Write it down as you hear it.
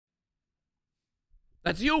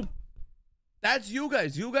That's you. That's you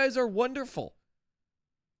guys. You guys are wonderful.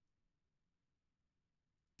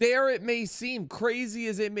 There it may seem, crazy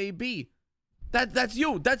as it may be. That's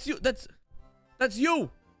you. That's you. That's you.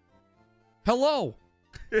 Hello.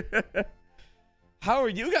 How are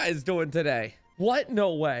you guys doing today? What?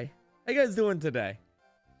 No way. How you guys doing today?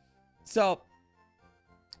 So,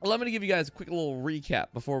 let me give you guys a quick little recap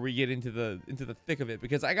before we get into the thick of it,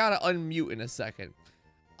 because I gotta unmute in a second.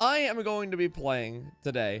 I am going to be playing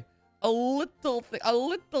today a little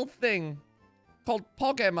thing called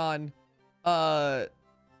Pokemon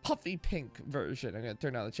PuffyPink version. I'm gonna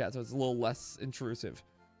turn down the chat so it's a little less intrusive.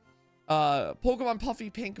 Pokemon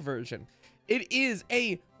PuffyPink version. It is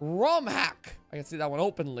a ROM hack. I can see that one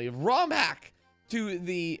openly. ROM hack to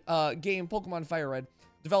the game Pokemon Fire Red,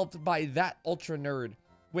 developed by that ultra nerd,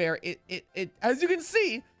 where it as you can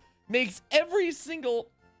see, makes every single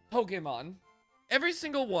Pokemon, every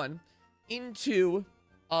single one, into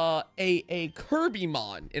a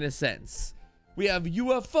KIRBY-mon in a sense. We have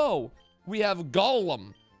UFO, we have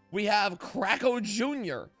Golem, we have Kracko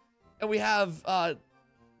Jr., and we have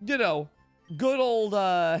you know, good old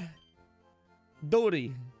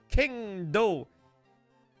Doty, King Do.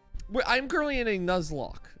 I'm currently in a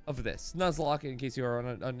Nuzlocke of this. Nuzlocke, in case you are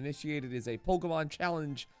uninitiated, is a Pokemon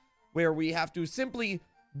challenge where we have to simply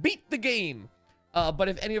beat the game. But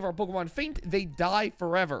if any of our Pokemon faint, they die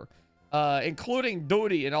forever, including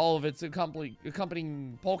Doty and all of its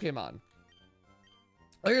accompanying Pokemon.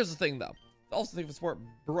 Here's the thing, though. Also, think of sport,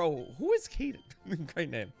 bro. Who is Kaden? Great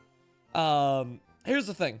name. Here's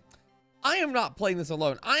the thing. I am not playing this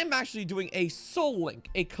alone. I'm actually doing a Soul Link,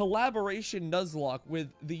 a collaboration Nuzlocke with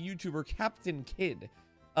the YouTuber Captain Kid,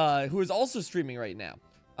 who is also streaming right now.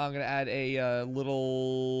 I'm gonna add a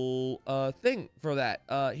little thing for that.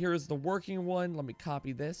 Here is the working one. Let me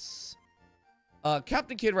copy this.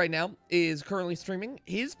 Captain Kid right now is currently streaming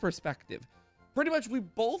his perspective. Pretty much, we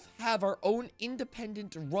both have our own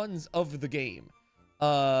independent runs of the game.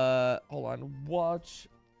 Hold on. Watch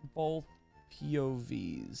both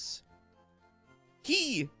POVs.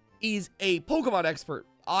 He is a Pokemon expert.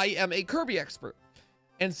 I am a Kirby expert.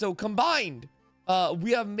 And so combined,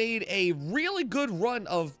 we have made a really good run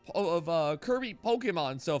of Kirby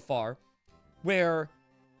Pokemon so far, where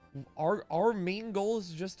our main goal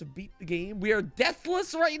is just to beat the game. We are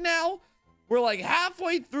deathless right now. We're like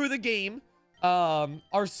halfway through the game.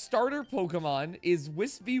 Our starter Pokemon is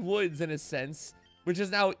Wispy Woods in a sense, which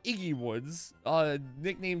is now Iggy Woods,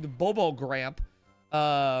 nicknamed Bobo Gramp.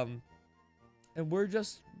 And we're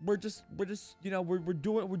just you know, we're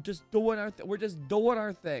just doing our thing. We're just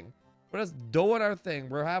doing our thing.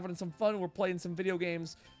 We're having some fun. We're playing some video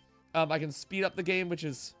games. I can speed up the game, which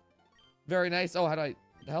is very nice. Oh, how do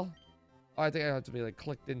the hell? Oh, I think I have to be like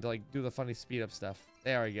clicked in to like do the funny speed up stuff.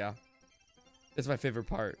 There we go. It's my favorite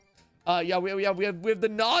part. Yeah, we have the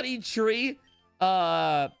naughty tree.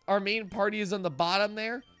 Our main party is on the bottom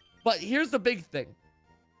there. But here's the big thing.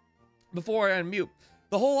 Before I unmute,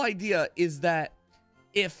 the whole idea is that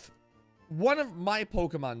if one of my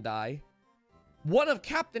Pokemon die, one of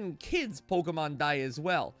Captain Kid's Pokemon die as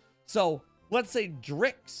well. So let's say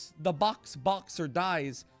Drix, the boxer,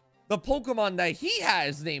 dies. The Pokemon that he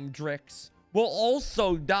has named Drix will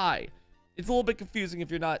also die. It's a little bit confusing if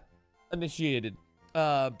you're not initiated.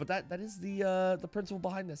 But that is the principle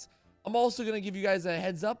behind this. I'm also gonna give you guys a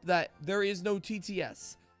heads up that there is no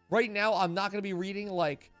TTS. Right now, I'm not gonna be reading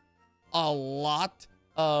like a lot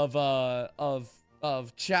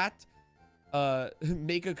of chat.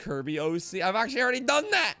 Make a Kirby OC. I've actually already done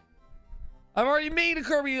that. I've already made a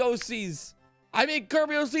Kirby OCs. I made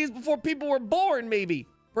Kirby OCs before people were born, maybe.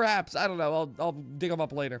 Perhaps. I don't know. I'll dig them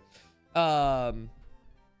up later.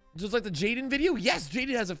 Just like the Jaden video? Yes,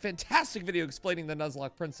 Jaden has a fantastic video explaining the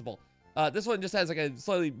Nuzlocke principle. This one just has like a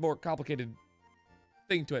slightly more complicated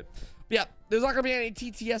thing to it. But yeah, there's not gonna be any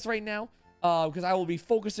TTS right now, because I will be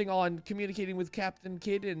focusing on communicating with Captain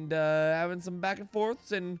Kid and having some back and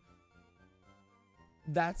forths, and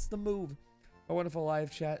that's the move. A wonderful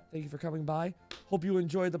live chat. Thank you for coming by. Hope you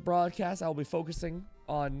enjoyed the broadcast. I'll be focusing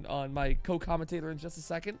on my co-commentator in just a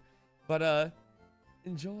second, but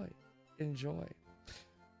enjoy.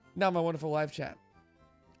 Now my wonderful live chat.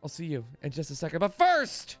 I'll see you in just a second. But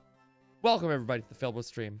first, welcome everybody to the Failboat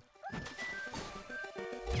stream.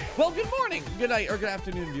 Well, good morning, good night, or good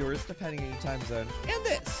afternoon, viewers, depending on your time zone. And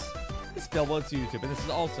this is Failboat's YouTube, and this is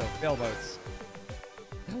also Failboat's.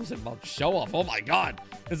 That was a month show off. Oh my god.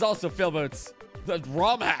 It's also Failboat's the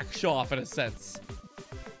ROM hack show off in a sense.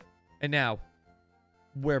 And now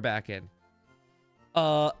we're back in.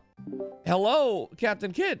 Hello,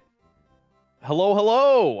 Captain Kid.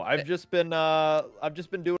 Hello. I've just been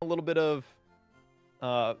doing a little bit of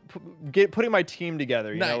putting my team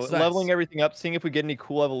together, Nice, leveling nice. everything up, seeing if we get any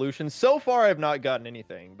cool evolutions. So far, I've not gotten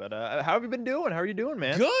anything, but how have you been doing? How are you doing,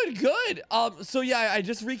 man? Good, good. So yeah, I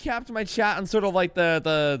just recapped my chat on sort of like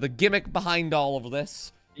the gimmick behind all of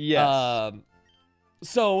this. Yes.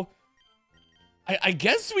 So I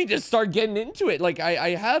guess we just start getting into it. Like I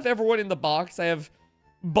have everyone in the box. I have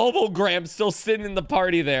Bobogram still sitting in the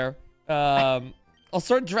party there. I'll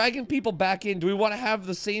start dragging people back in. Do we want to have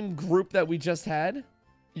the same group that we just had?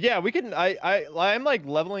 Yeah, we can. I'm like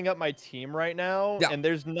leveling up my team right now, Yeah. and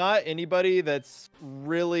there's not anybody that's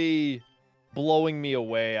really blowing me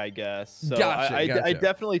away, I guess. So Gotcha, I gotcha.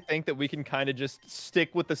 definitely think that we can kind of just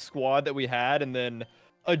stick with the squad that we had and then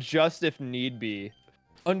adjust if need be.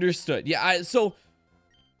 Understood. Yeah, so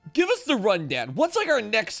give us the rundown. What's like our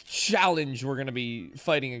next challenge we're gonna be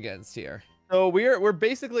fighting against here? So we're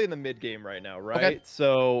basically in the mid game right now, right? Okay.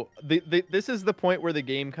 So this is the point where the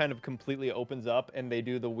game kind of completely opens up and they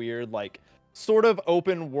do the weird like sort of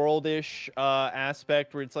open world-ish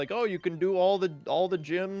aspect where it's like, oh, you can do all the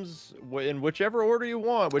gyms in whichever order you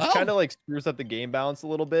want, which kind of like screws up the game balance a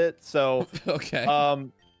little bit. So Okay.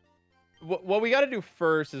 what we got to do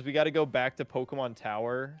first is we got to go back to Pokemon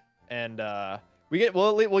Tower and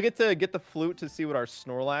we'll get to get the flute to see what our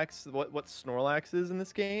Snorlax what Snorlax is in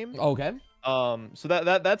this game. Okay. So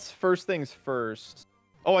that's first things first.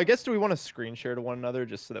 Oh, I guess do we want to screen share to one another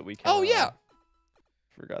just so that we can Oh yeah.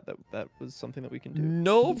 Forgot that was something that we can do.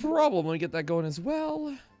 No problem. Let me get that going as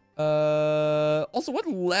well. Also, what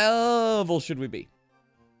level should we be?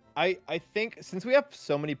 I think since we have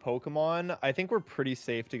so many Pokemon, I think we're pretty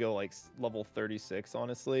safe to go like level 36,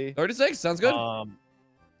 honestly. 36 sounds good.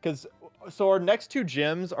 Because so our next two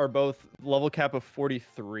gyms are both level cap of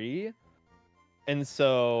 43. And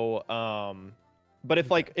so, but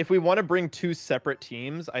if we want to bring two separate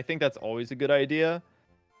teams, I think that's always a good idea.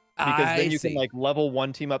 Because then you can like level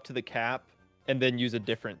one team up to the cap and then use a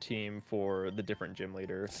different team for the different gym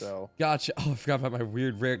leader. So Gotcha. Oh, I forgot about my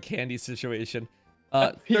weird rare candy situation.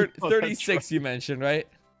 36 right. You mentioned, right?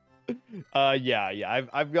 Yeah.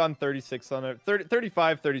 I've gone 36 on it.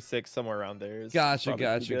 35, 36, somewhere around there. Gotcha.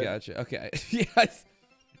 Okay. Yes.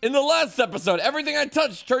 In the last episode, everything I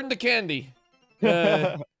touched turned to candy.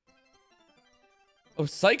 Oh,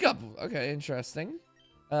 Psych Up. Okay, interesting.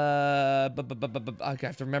 I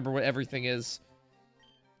have to remember what everything is.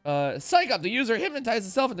 Psych Up. The user hypnotizes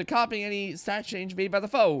itself into copying any stat change made by the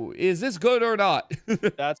foe. Is this good or not?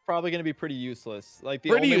 That's probably going to be pretty useless. Like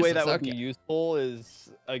the only way that would be useful is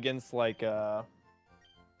against like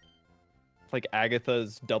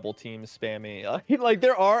Agatha's double team spamming. Like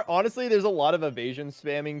there are honestly there's a lot of evasion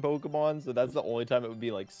spamming Pokemon, so that's the only time it would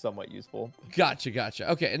be like somewhat useful. Gotcha.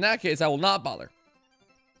 Okay, in that case, I will not bother.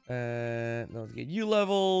 Let's get you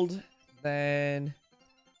leveled. Then,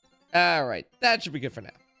 all right, that should be good for now.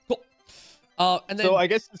 Cool. And then so I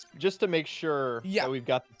guess just to make sure that we've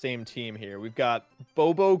got the same team here, we've got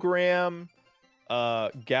Bobogram,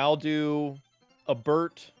 Galdu,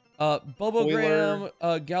 Abert. Bobogram,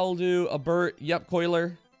 Galdu, Abert, yep,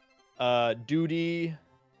 Coiler. Duty,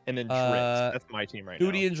 and then Drix. That's my team right now.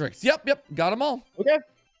 Duty and Drix. Yep, got them all. Okay.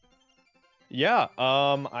 Yeah,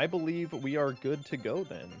 I believe we are good to go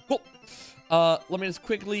then. Cool. Let me just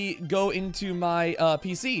quickly go into my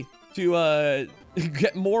PC to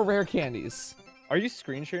get more rare candies. Are you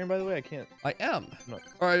screen sharing, by the way? I can't. I am. No.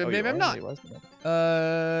 All right, maybe I'm not. Let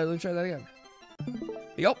me try that again. Here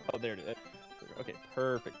you go. Oh, there it is. Okay,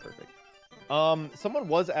 perfect. Someone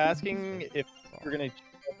was asking if we're gonna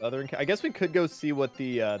other. I guess we could go see what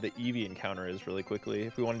the Eevee encounter is really quickly.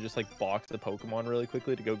 If we want to just like box the Pokemon really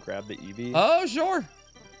quickly to go grab the Eevee. Oh, sure.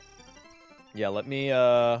 Yeah, let me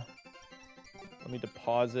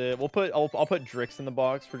deposit. I'll put Drix in the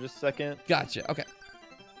box for just a second. Gotcha. Okay.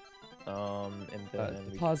 And then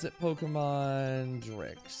deposit Pokemon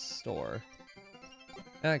Drix store.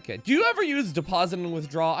 Okay. Do you ever use deposit and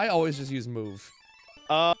withdraw? I always just use move.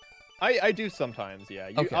 I do sometimes. Yeah.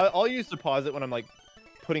 Okay. I'll use deposit when I'm like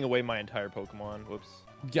putting away my entire Pokemon. Whoops.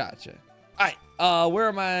 Gotcha. All right. Where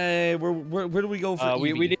am I? Where do we go for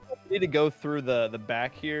Eevee? We need to go through the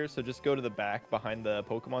back here. So just go to the back behind the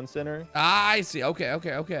Pokemon Center. Ah, I see.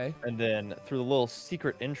 Okay. And then through the little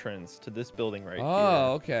secret entrance to this building right here.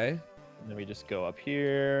 Oh, okay. And then we just go up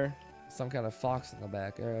here. Some kind of fox in the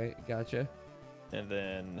back. All right. Gotcha. And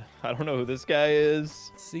then I don't know who this guy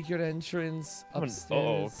is. Secret entrance upstairs.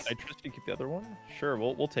 Oh, can I trust you to keep the other one? Sure,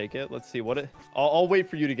 we'll take it. Let's see what it. I'll wait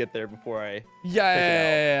for you to get there before I.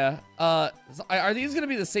 Yeah. Are these gonna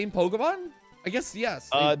be the same Pokemon? I guess yes.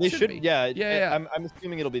 They should be. Yeah. I'm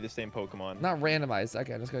assuming it'll be the same Pokemon. Not randomized.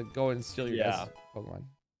 Okay, I'm just gonna go and steal your guys' Pokemon.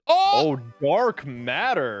 Oh, Dark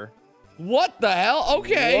Matter. What the hell?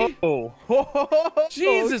 Okay. Whoa.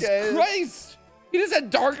 Jesus Okay. Christ. He just had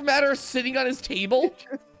dark matter sitting on his table.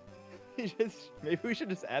 Maybe we should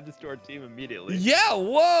just add this to our team immediately. Yeah,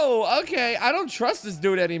 whoa. Okay, I don't trust this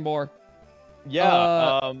dude anymore.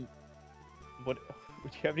 Yeah. What?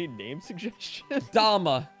 Would you have any name suggestions?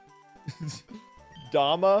 Dama.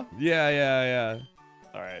 Dama. Yeah.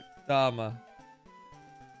 All right. Dama.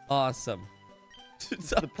 Awesome. It's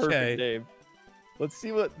the perfect name. Let's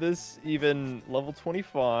see what this even level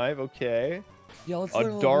 25. Okay. Yeah, let's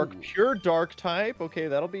pure dark type. Okay,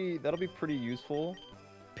 that'll be pretty useful.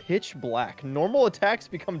 Pitch black. Normal attacks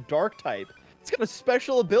become dark type. It's got a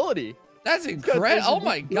special ability. That's incredible. Oh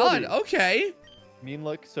my god. Okay. Mean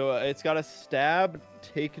look. So it's got a stab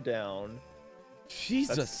takedown.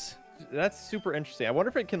 Jesus. That's super interesting. I wonder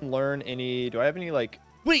if it can learn any. Do I have any like?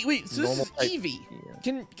 Wait. So this is Eevee.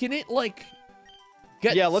 Yeah. Can it like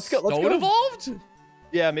get let's go evolved?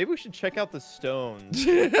 Yeah, maybe we should check out the stones.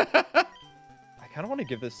 I kind of want to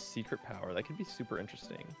give this secret power. That could be super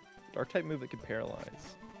interesting. Dark type move that could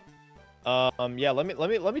paralyze. Yeah,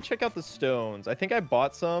 let me check out the stones. I think I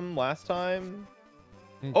bought some last time.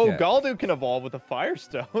 Okay. Oh, Galdu can evolve with a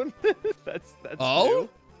firestone. that's new.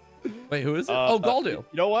 Wait, who is it? Galdu. You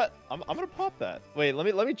know what? I'm gonna pop that. Wait,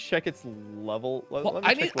 let me check its level.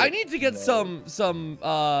 I need to get some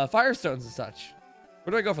firestones and such.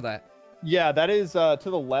 Where do I go for that? Yeah, that is to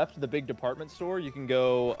the left, the big department store. You can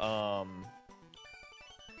go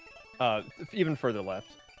even further left.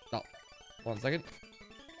 Oh, 1 second.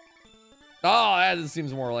 Oh, that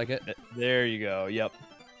seems more like it. There you go. Yep.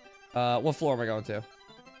 What floor am I going to?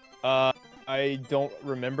 I don't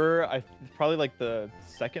remember. Probably like the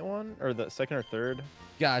second one or the second or third.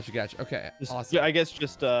 Gotcha. Okay. Awesome. Yeah, I guess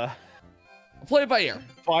just I'll play it by ear.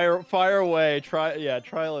 Fire away.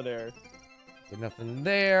 Trial and error. Nothing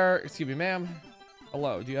there. Excuse me, ma'am.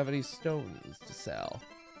 Hello. Do you have any stones to sell?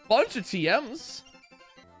 Bunch of TMs.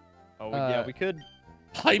 Oh yeah, we could.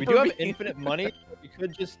 We do have infinite money.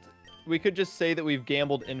 We could just say that we've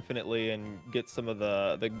gambled infinitely and get some of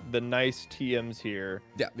the nice TMs here.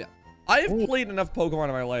 Yeah. I have played enough Pokemon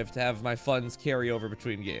in my life to have my funds carry over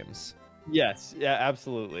between games. Yes. Yeah.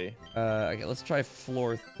 Absolutely. Okay. Let's try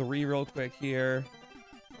floor 3 real quick here.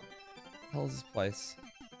 What the hell is this place?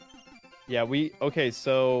 Yeah. Okay.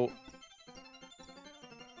 So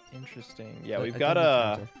interesting. Yeah. We've got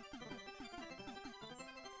a.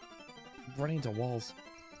 Running into walls.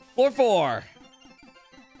 Floor 4.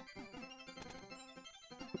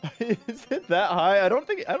 Is it that high? I don't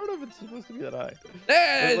know if it's supposed to be that high.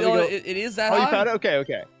 It is that high. Oh, you found it?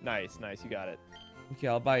 Okay. Nice. You got it. Okay,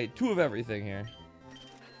 I'll buy 2 of everything here.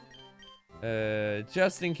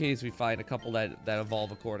 Just in case we find a couple that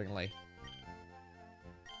evolve accordingly.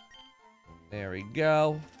 There we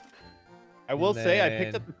go. I will say I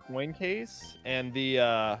picked up the coin case and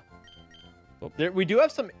the we do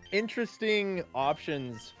have some interesting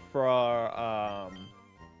options for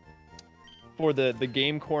the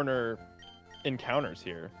game corner encounters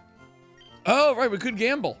here. Oh right, we could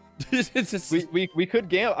gamble. we could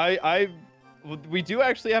gamble. We do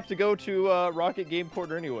actually have to go to Rocket Game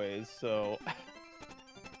Corner anyways, so.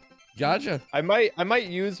 Gotcha. I might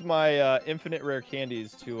use my infinite rare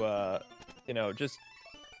candies to just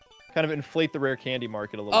kind of inflate the rare candy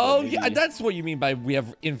market a little bit. Oh yeah, that's what you mean by we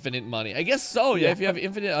have infinite money. I guess so. Yeah, if you have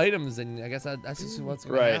infinite items, then I guess that's just what's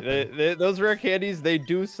going to happen. Right. Those rare candies, they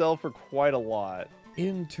do sell for quite a lot.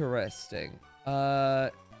 Interesting. No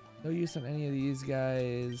use on any of these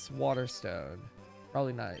guys. Waterstone.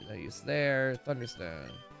 Probably not. No use there.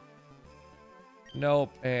 Thunderstone.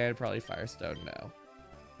 Nope. And probably Firestone. No.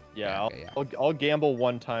 Yeah, okay, I'll gamble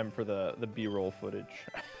one time for the B-roll footage.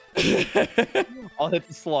 I'll hit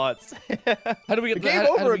the slots. How do we get game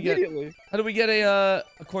over immediately? How do we get a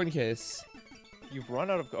coin case? You've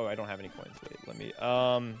run out of. Oh, I don't have any coins. Wait, let me.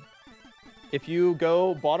 If you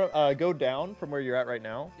go go down from where you're at right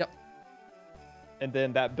now. Yep. And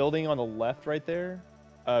then that building on the left, right there,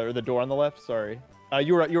 or the door on the left. Sorry.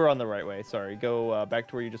 You were on the right way. Sorry. Go back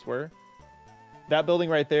to where you just were. That building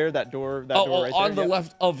right there. That door. That door right there. On the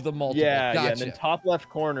left of the multiple. Yeah. Gotcha. Yeah. And then top left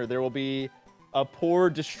corner, there will be a poor,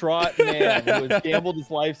 distraught man who has gambled his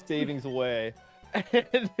life savings away.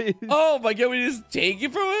 Oh my god, we just take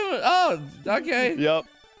it from him? Oh, okay. Yep.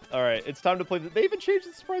 All right, it's time to play. They even changed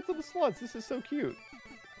the sprites on the slots. This is so cute.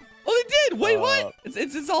 Oh, they did. Wait, what?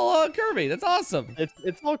 It's all Kirby. That's awesome.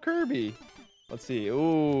 It's all Kirby. Let's see.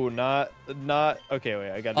 Ooh, not. Okay,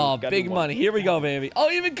 wait. I got. Oh, big money. Here we go, baby. Oh,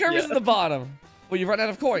 even Kirby's at the bottom. Well, you've run out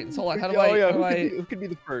of coins. Hold on. How do I? Who could be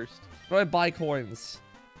the first? How do I buy coins?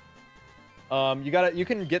 You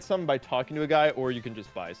can get some by talking to a guy, or you can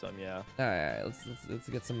just buy some. Yeah. All right, let's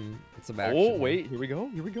get some action. Oh wait, here we go.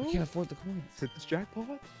 Here we go. I can't afford the coins. Hit this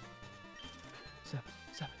jackpot.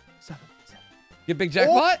 7. Get big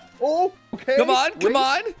jackpot. Oh, okay. Come on, come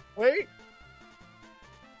on. Wait.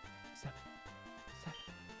 7.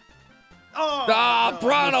 Oh, Ah, no,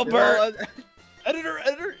 Bronobert. Editor.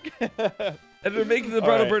 Editor making the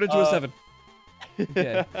Bronobert into a 7.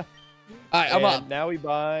 Okay. All right, I'm up. Now we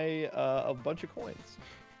buy a bunch of coins.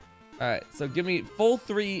 All right, so give me full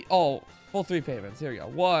 3 payments. Here we go.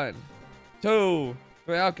 1, 2,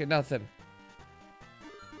 3. Okay, nothing.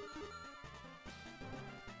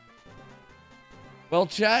 Well,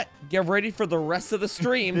 chat, get ready for the rest of the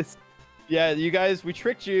stream. Yeah, you guys, we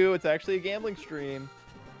tricked you. It's actually a gambling stream.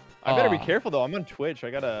 I better be careful though. I'm on Twitch. I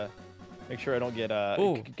gotta make sure I don't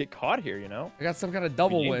get caught here. You know. I got some kind of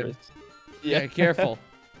double win. Yeah, careful.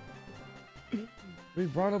 3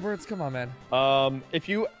 Bronobirds, come on, man. If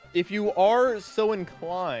you are so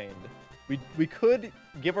inclined, we could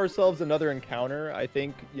give ourselves another encounter. I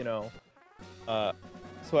think, you know.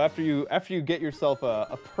 So after you get yourself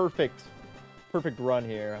a perfect run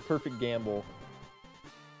here, a perfect gamble.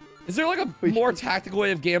 Is there like a more tactical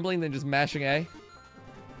way of gambling than just mashing A?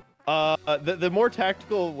 The more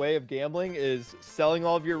tactical way of gambling is selling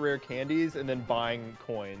all of your rare candies and then buying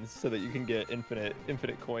coins so that you can get infinite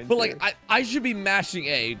coins. But like, I should be mashing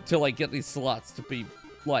A to like get these slots to be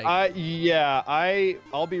like.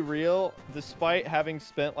 I'll be real. Despite having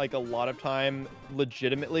spent like a lot of time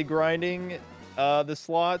legitimately grinding the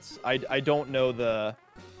slots, I don't know the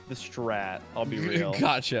strat. I'll be real.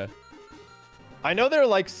 Gotcha. I know there are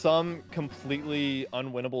like some completely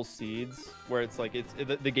unwinnable seeds where it's like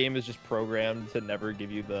the game is just programmed to never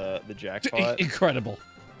give you the jackpot. Incredible.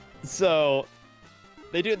 So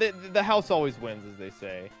the house always wins, as they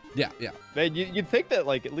say. Yeah. Man, you'd think that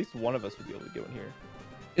like at least one of us would be able to go in here.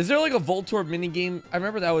 Is there like a Voltorb mini game? I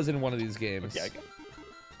remember that was in one of these games.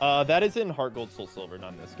 Yeah. That is in Heart Gold Soul Silver,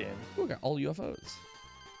 not in this game. Ooh, got all UFOs.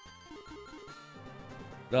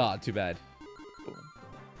 Ah, too bad. Boom.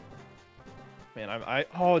 Man,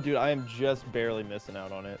 oh dude, I am just barely missing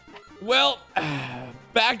out on it. Well,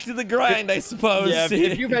 back to the grind, I suppose. Yeah,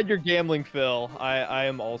 if you've had your gambling fill, I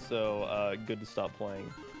am also good to stop playing.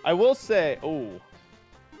 I will say,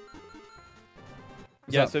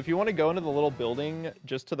 yeah, so if you want to go into the little building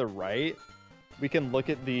just to the right, we can look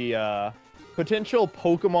at the potential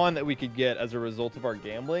Pokemon that we could get as a result of our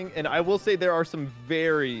gambling. And I will say there are some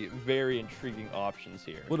very, very intriguing options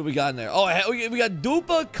here. What do we got in there? Oh, we got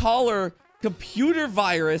Dupa Collar, Computer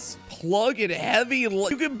Virus, Plug, and Heavy.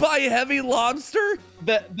 You can buy Heavy Lobster?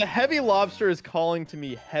 The Heavy Lobster is calling to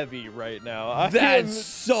me heavy right now. That's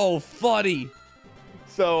so funny.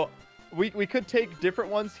 So we could take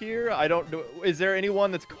different ones here. I don't know. Is there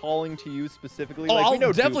anyone that's calling to you specifically? Oh, like,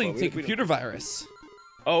 I'll definitely take Computer Virus.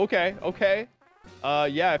 Oh, okay.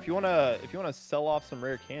 Yeah, if you wanna sell off some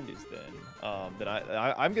rare candies, then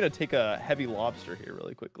I'm gonna take a Heavy Lobster here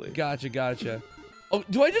really quickly. Gotcha. Oh,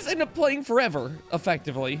 do I just end up playing forever,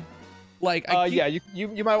 effectively? Like, yeah,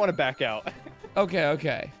 you might want to back out.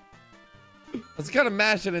 Okay. Let's kind of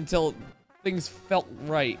mash it until things felt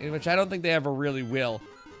right, which I don't think they ever really will.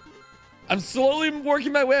 I'm slowly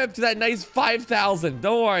working my way up to that nice 5,000.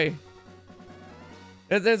 Don't worry.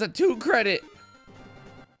 There's a 2 credit.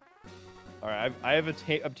 All right, I have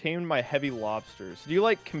obtained my Heavy Lobsters. Do you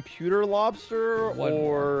like Computer Lobster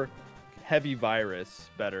or Heavy Virus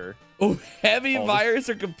better? Oh, Heavy Virus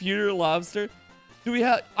or Computer Lobster? Do we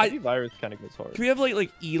have... Heavy Virus kind of goes hard. Can we have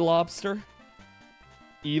like E-Lobster?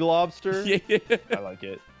 E-Lobster? Yeah. I like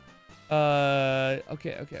it.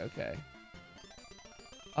 Okay.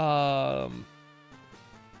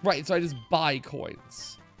 Right, so I just buy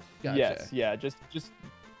coins. Gotcha. Yes, yeah, just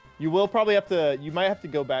you will probably have to, you might have to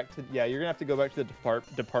go back to, yeah, you're gonna have to go back to the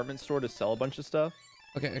department store to sell a bunch of stuff.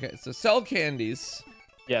 Okay, so sell candies.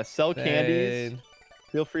 Yeah, sell candies.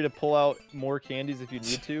 Feel free to pull out more candies if you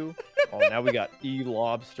need to. Oh, now we got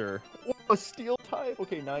E-Lobster. Oh, a steel type.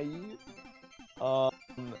 Okay, naive.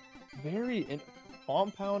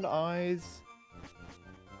 Compound eyes.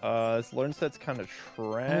 This learn set's kind of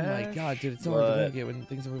trash. Oh my god, dude, it's so hard to navigate when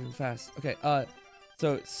things are moving fast. Okay,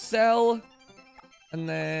 so sell, and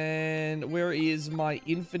then where is my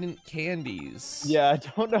infinite candies? Yeah, I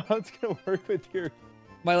don't know how it's gonna work with your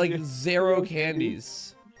my like 0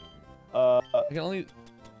 candies. I can only.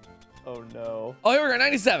 Oh no. Oh, here we go,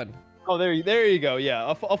 97. Oh, there you go.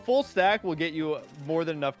 Yeah, a full stack will get you more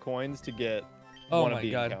than enough coins to get one of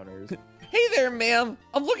the encounters. Hey there, ma'am.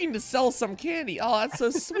 I'm looking to sell some candy. Oh, that's so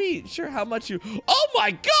sweet. Sure, how much you... Oh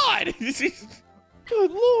my god!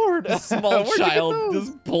 Good lord. The small Where'd you get child those?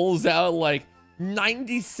 just pulls out like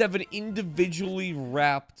 97 individually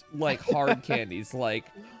wrapped like hard candies. Like,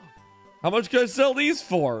 how much can I sell these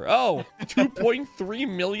for? Oh, $2.3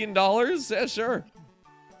 million? Yeah, sure.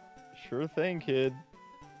 Sure thing, kid.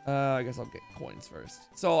 I guess I'll get coins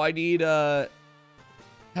first. So I need, how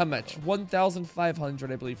much?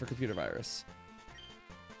 1,500, I believe, for computer virus.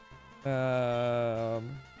 It's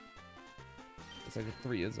like a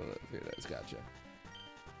 3 is a 3 of those. Gotcha.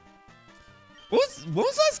 What was the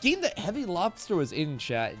last game that Heavy Lobster was in,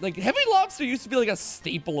 chat? Like, Heavy Lobster used to be like a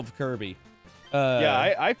staple of Kirby.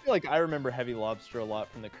 Yeah, I feel like I remember Heavy Lobster a lot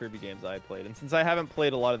from the Kirby games I played, and since I haven't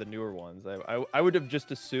played a lot of the newer ones, I would have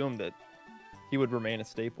just assumed that he would remain a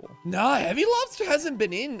staple. Nah, Heavy Lobster hasn't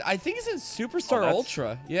been in. I think it's in Superstar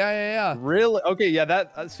Ultra. Yeah. Really? Okay, yeah.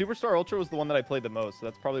 That Superstar Ultra was the one that I played the most. So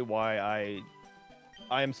that's probably why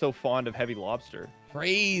I am so fond of Heavy Lobster.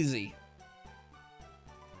 Crazy.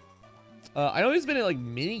 I know he's been in like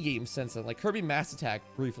mini games since then. Like Kirby Mass Attack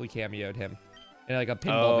briefly cameoed him in like a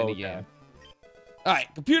pinball mini game. All right,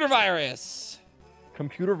 computer virus.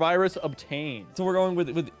 Computer virus obtained. So we're going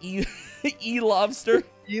with E Lobster.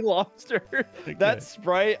 E Lobster. Okay. That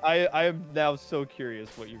sprite, I am now so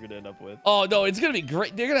curious what you're gonna end up with. Oh no, it's gonna be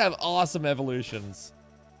great. They're gonna have awesome evolutions.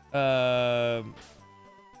 It's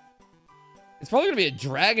probably gonna be a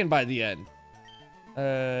dragon by the end.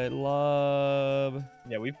 Love.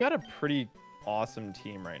 Yeah, we've got a pretty awesome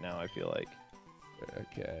team right now, I feel like.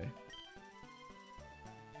 Okay.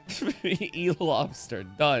 E Lobster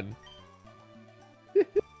done.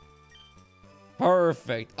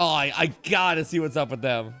 Perfect. Oh, I gotta see what's up with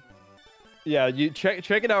them. Yeah, you check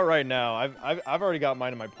it out right now. I've already got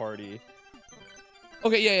mine in my party.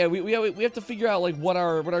 Okay, yeah. We have to figure out like what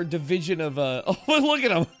our division of Oh, look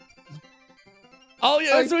at him. Oh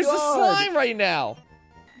yeah, so it's the slime right now.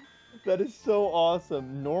 That is so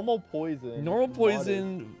awesome. Normal poison. Normal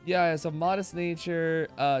poison. Modest. Yeah, it's a modest nature.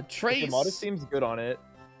 Trace. Okay, modest seems good on it.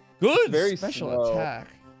 Good. Very special slow. attack.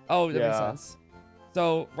 Oh, that makes sense.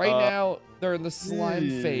 So right now they're in the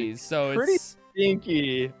slime phase. So pretty it's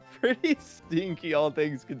stinky. Pretty stinky, all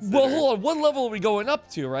things considered. Well, hold on. What level are we going up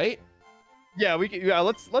to, right? Yeah, we can. Yeah,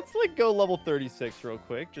 let's like go level 36 real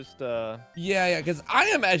quick. Just Yeah, because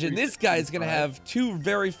I imagine this guy is gonna have 2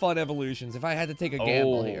 very fun evolutions. If I had to take a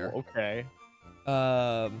gamble here. Okay.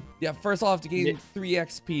 Yeah. First, I'll have to gain 3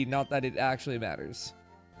 XP. Not that it actually matters.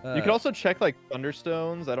 You can also check like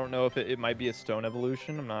Thunderstones. I don't know if it might be a stone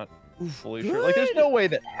evolution. I'm not fully sure. Like, there's no way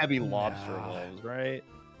that Heavy Lobster evolves, right?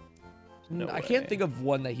 No I way. can't think of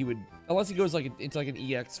one that he would, unless he goes like into like an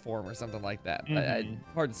EX form or something like that.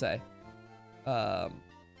 Hard to say. All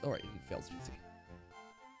right, he fails PC.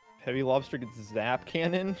 Heavy Lobster gets Zap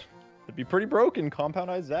Cannon. It'd be pretty broken.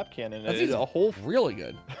 Compoundized Zap Cannon. That's a whole really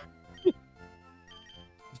good. Just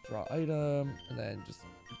draw item and then just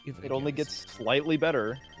give it. It only gets slightly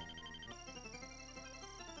better.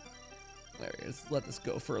 There he is. Let this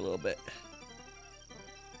go for a little bit.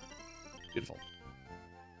 Beautiful.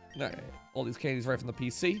 All right, all these candies right from the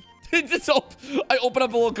PC. I open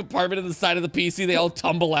up a little compartment in the side of the PC. They all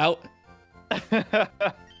tumble out.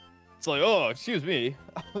 It's like, oh, excuse me.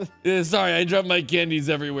 Yeah, sorry, I dropped my candies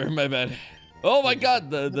everywhere. My bad. Oh my god,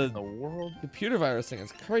 the world computer virus thing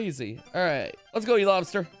is crazy. All right, let's go, you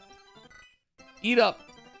lobster. Eat up.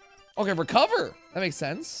 Okay, recover. That makes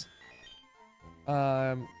sense.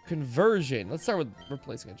 Conversion. Let's start with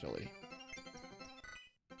replacing a Jolie.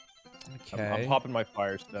 Okay. I'm popping my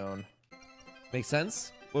Firestone. Makes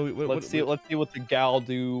sense. Let's see what the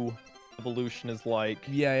Galdu evolution is like.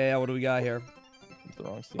 Yeah. What do we got here? The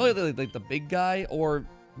wrong scene. Oh, like the big guy, or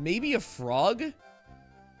maybe a frog.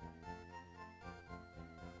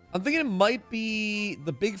 I'm thinking it might be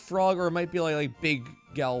the big frog, or it might be like big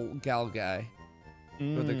gal guy.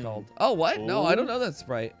 What are they called? Oh, what? No, I don't know that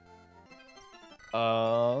sprite. What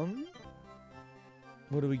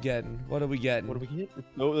are we getting? What are we getting? What do we get?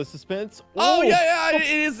 Oh, the suspense. Oh, yeah, it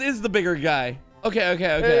is the bigger guy. Okay.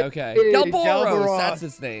 Galboros, that's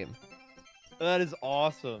his name. That is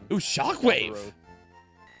awesome. Ooh, Shockwave.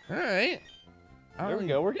 All right. There we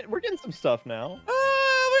go. We're getting some stuff now.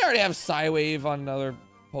 We already have Psywave on another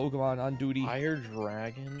Pokemon on duty. Fire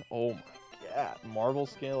Dragon. Oh my god. Marble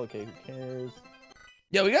Scale. Okay, who cares?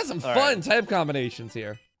 Yeah, we got some fun type combinations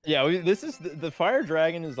here. Yeah, this is the Fire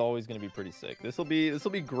Dragon is always going to be pretty sick. This will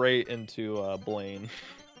be great into Blaine.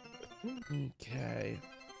 Okay.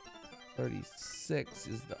 36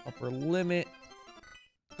 is the upper limit.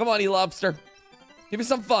 Come on, E-Lobster. Give me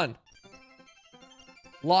some fun.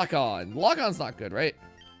 Lock on. Lock on's not good, right?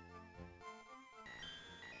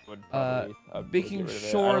 would probably making get rid of it.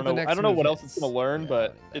 sure I the next don't know move what else hits. it's gonna learn, Yeah,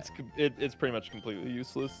 but I don't it's pretty much completely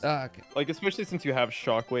useless. Okay. Like especially since you have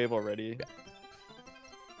Shockwave already. Yeah.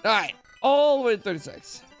 All right, all the way to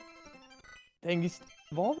 36. Dang, he's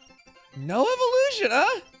evolved. No evolution,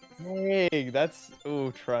 huh? Dang, that's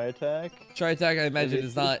try attack. Try attack, I imagine,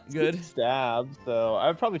 is not good. Stab, so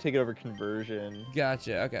I'd probably take it over conversion.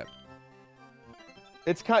 Gotcha. Okay.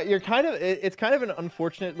 It's kind of an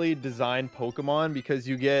unfortunately designed Pokemon because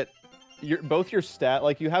you get both your stat,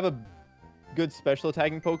 like you have a good special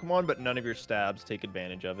attacking Pokemon, but none of your stabs take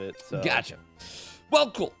advantage of it. So Gotcha. Well,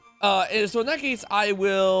 cool. And so in that case, I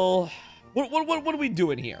will. What are we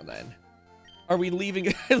doing here then? Are we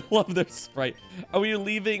leaving? I love their sprite. Are we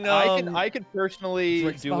leaving? I could personally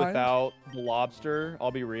Drix do behind? without the lobster. I'll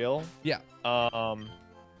be real. Yeah.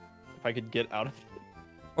 If I could get out of.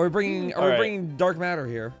 Are we bringing? Are we bringing dark matter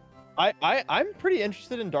here? I'm pretty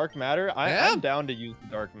interested in dark matter. Yeah? I'm down to use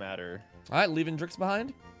dark matter. All right, leaving Drix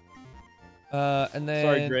behind. And then.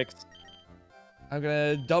 Sorry, Drix. I'm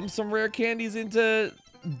gonna dump some rare candies into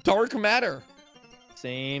dark matter.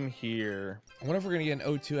 Same here. I wonder if we're gonna get an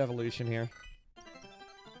O2 evolution here.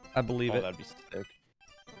 I believe it. That'd be sick.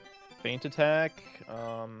 Feint attack.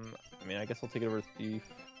 I mean, I guess I'll take it over Thief.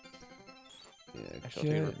 Yeah, Actually, I'll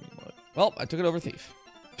take it over Meatloaf. well, I took it over Thief.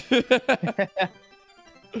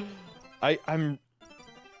 I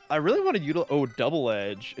really want to utilize Double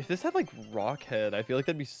Edge. If this had like Rock Head, I feel like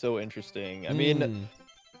that'd be so interesting. I mean,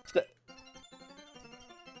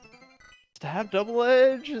 to have Double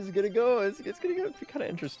Edge is gonna go. It's gonna go be kind of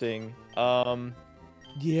interesting.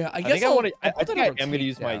 Yeah, I think guess I am gonna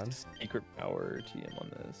use my secret power TM on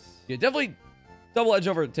this. Yeah, definitely double edge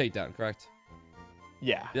over takedown, correct?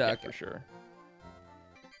 Yeah, okay. for sure.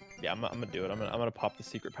 Yeah, I'm gonna do it. I'm gonna pop the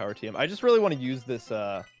secret power TM. I just really want to use this.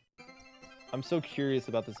 I'm so curious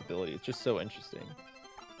about this ability. It's just so interesting.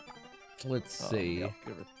 Let's see.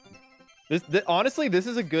 Yeah, honestly, this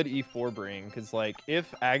is a good E4 bring because like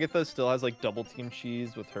if Agatha still has like double team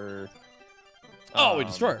cheese with her. We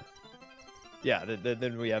destroy her. Yeah,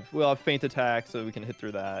 then we'll have feint attack so we can hit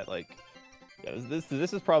through that. Like, yeah,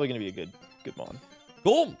 this is probably gonna be a good mon.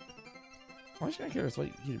 Cool. I'm just kind of curious what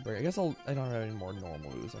you bring. I guess I don't have any more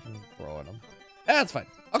normal moves I can throw at him. That's fine.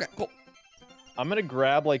 Okay, cool. I'm gonna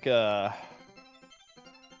grab like a.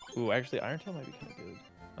 Ooh, actually, Iron Tail might be kind of good.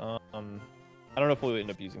 I don't know if we'll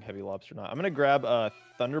end up using Heavy Lobster or not. I'm gonna grab a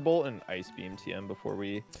Thunderbolt and Ice Beam TM before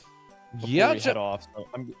we head off. So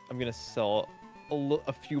I'm gonna sell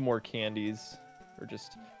a few more candies, or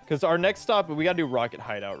just because our next stop we gotta do Rocket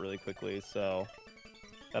Hideout really quickly. So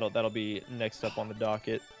that'll be next up on the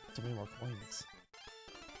docket. So many more coins.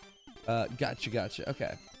 Gotcha.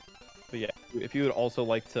 Okay. But yeah, if you would also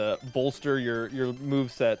like to bolster your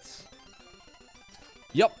move sets.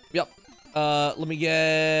 Yep. Let me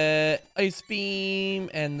get Ice Beam,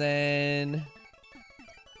 and then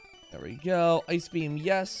there we go. Ice Beam,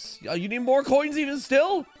 yes. You need more coins even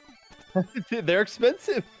still? They're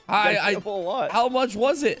expensive. A lot. How much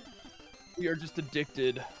was it? We are just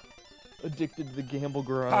addicted to the gamble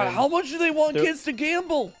grind. How much do they want kids to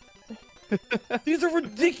gamble? These are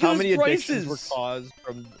ridiculous How many prices. addictions were caused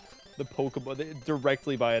from the Pokemon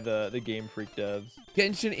directly by the Game Freak devs?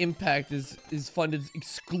 Genshin Impact is funded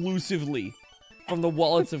exclusively from the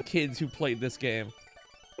wallets of kids who played this game.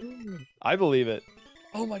 I believe it.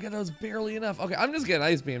 Oh my god, that was barely enough. Okay, I'm just getting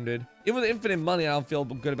Ice Beam, dude. Even with infinite money, I don't feel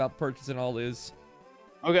good about purchasing all this.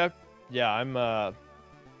 Okay. Yeah, I'm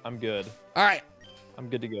good. All right. I'm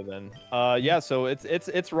good to go then. Yeah, so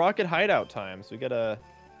it's Rocket Hideout time. So we gotta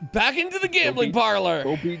back into the gambling parlor.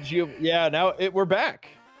 Go beat Yeah, now we're back.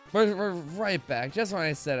 We're right back. Just when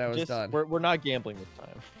I said I was done. We're not gambling this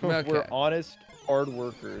time. Okay. We're honest, hard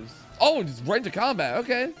workers. Oh, just right to combat.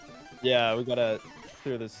 Okay. Yeah, we gotta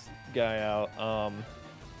clear this guy out.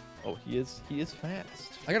 Oh, he is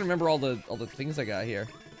fast. I gotta remember all the things I got here.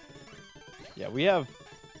 Yeah,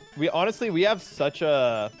 we honestly have such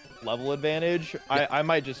a level advantage. Yeah. I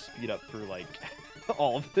might just speed up through like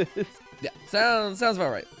all of this. Yeah, sounds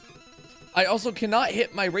about right. I also cannot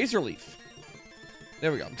hit my Razor Leaf.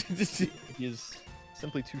 There we go. He is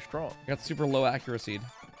simply too strong. I got super low accuracy.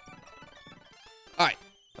 All right.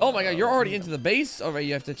 Oh my god, you're already into the base? Oh, right,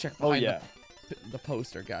 you have to check behind the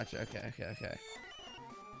poster. Gotcha. Okay.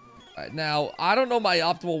 All right, now, I don't know my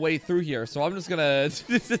optimal way through here, so I'm just gonna...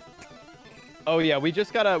 Oh yeah, we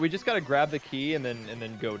just gotta grab the key and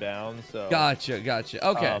then go down. So Gotcha.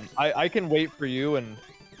 Okay. I can wait for you and.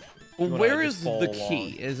 Well, where is the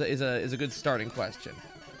key? Is a good starting question.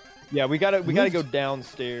 Yeah, we gotta go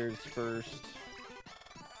downstairs first.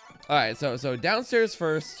 All right, so downstairs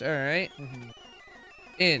first. All right.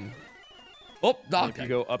 In. Oh, If you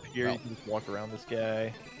go up here, you can just walk around this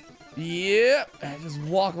guy. Yeah, and just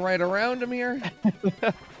walk right around him here.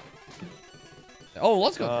 Oh,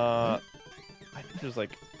 let's go. I think there's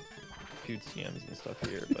like a few TMs and stuff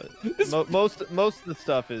here, but most of the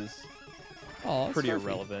stuff is pretty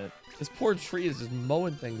irrelevant. This poor tree is just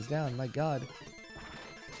mowing things down. My God.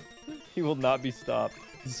 He will not be stopped.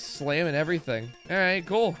 He's slamming everything. All right,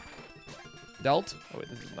 cool. Dealt. Oh wait,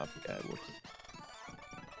 this is not the guy. Whoops.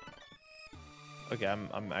 Okay,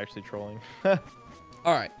 I'm actually trolling.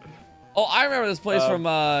 All right. Oh, I remember this place from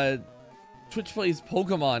Twitch Plays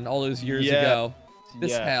Pokemon all those years ago.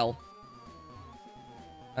 This hell.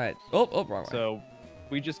 All right. Oh, wrong. So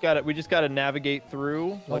we just gotta navigate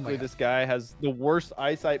through. Luckily, this guy has the worst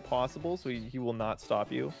eyesight possible, so he will not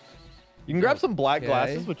stop you. You can grab some black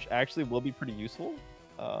glasses, which actually will be pretty useful.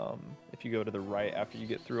 If you go to the right after you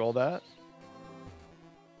get through all that.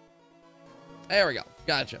 There we go.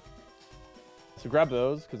 Gotcha. So grab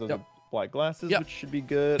those because those are black glasses, which should be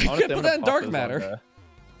good. You can put that in dark matter.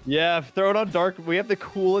 Yeah, throw it on dark. We have the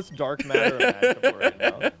coolest dark matter imaginable right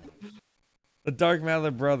now. The Dark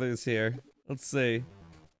Matter brothers here. Let's see.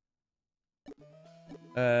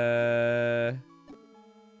 I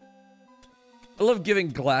love giving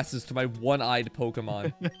glasses to my one-eyed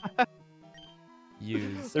Pokemon.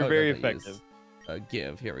 Use. They're very effective.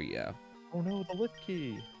 Give. Here we go. Oh no, the lift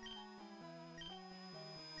key.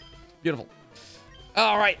 Beautiful.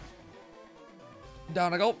 All right.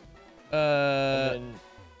 Down I go. And then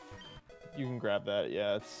you can grab that.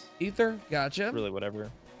 Yeah, it's ether. Gotcha. Really,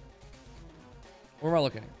 whatever. Where am I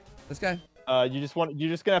looking? This guy. You're just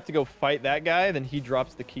gonna have to go fight that guy. Then he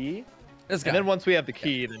drops the key. This guy. And then once we have the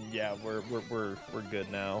key, then yeah, we're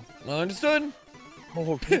good now. Understood.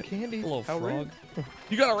 Oh, candy. Hello, frog.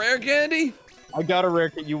 You got a rare candy? I got a rare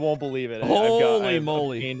candy. You won't believe it. Holy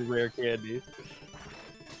moly! Rare candy.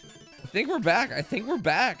 I think we're back. I think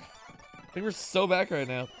we're so back right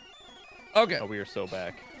now. Okay. Oh, we are so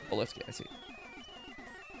back. Oh, lift key. I see.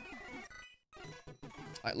 All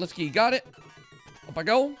right, lift key. Got it. Up I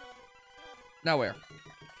go. Now where?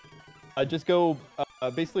 Just go.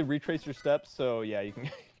 Basically retrace your steps. So yeah, you can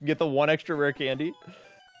get the one extra rare candy.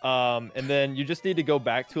 And then you just need to go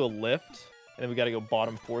back to a lift, and then we got to go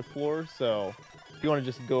bottom 4th floor. So if you want to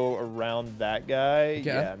just go around that guy,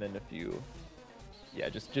 yeah, and then if you,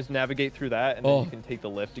 just navigate through that, and then you can take the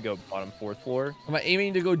lift to go bottom 4th floor. Am I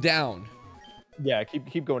aiming to go down? Yeah,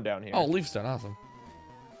 keep going down here. Oh, leaf stone, awesome.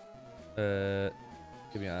 Get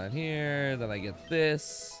me on here. Then I get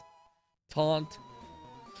this taunt.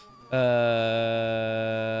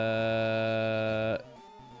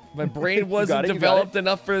 My brain wasn't developed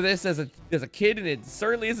enough for this as a kid, and it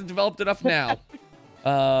certainly isn't developed enough now.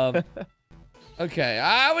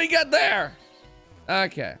 Okay, we got there.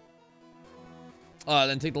 Okay.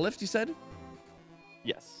 Then take the lift, you said?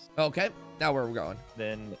 Yes. Okay. Now where are we going?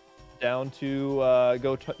 Then down to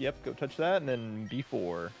go touch that, and then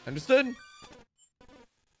B4. Understood.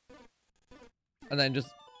 And then just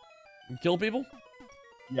kill people?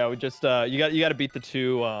 Yeah, we just you got to beat the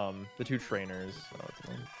two trainers.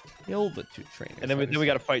 Kill the 2 trainers. And then we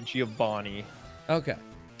got to fight Giovanni. Okay.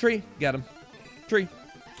 Tree, get him. Tree.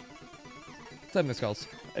 7 missed calls.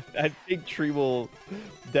 I think Tree will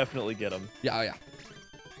definitely get him. Yeah, yeah.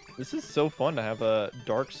 This is so fun to have a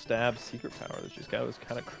dark stab secret power. This just guy was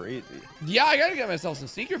kind of crazy. Yeah, I gotta get myself some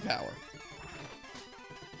secret power.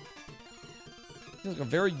 It's like a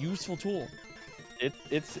very useful tool.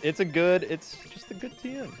 It's just a good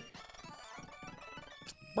TM.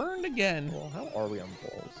 Burned again. Well, how are we on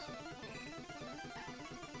balls?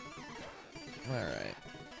 All right.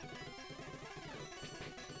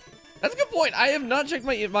 That's a good point. I have not checked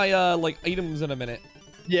my like items in a minute.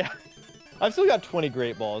 Yeah. I've still got 20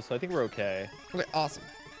 great balls, so I think we're okay. Okay, awesome.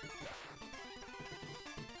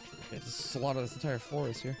 Okay, just slaughter this entire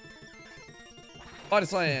forest here. Body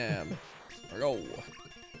slam. There we go.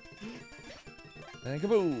 And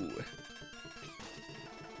kaboo.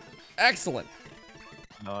 Excellent.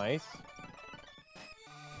 Nice.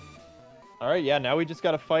 All right, yeah, now we just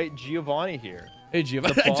got to fight Giovanni here. Hey,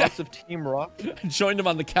 Giovanni. The boss of Team Rocket. Joined him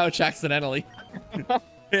on the couch accidentally.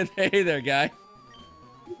 Hey there, guy.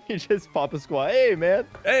 You just pop a squat. Hey, man.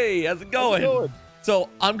 Hey, how's it going? How's it going? So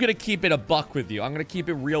I'm going to keep it a buck with you. I'm going to keep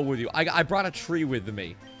it real with you. I brought a tree with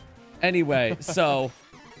me. Anyway, so...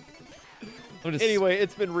 Anyway,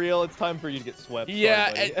 it's been real. It's time for you to get swept.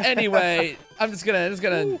 Yeah, anyway, I'm just gonna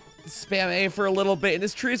spam A for a little bit, and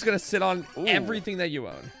this tree is gonna sit on everything that you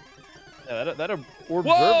own. Yeah, that observer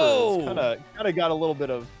kind of got a little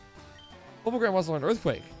bit of... Bubblegram wants to learn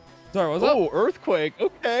Earthquake. Sorry, what's up? Oh, Earthquake.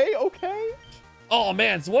 Okay. Oh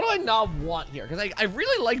man, so what do I not want here? Because I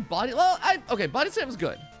really like body. Well, okay, body slam's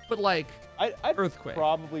good, but like I'd earthquake.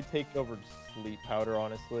 probably take over sleep powder,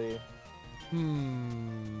 honestly.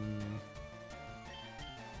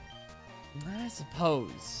 I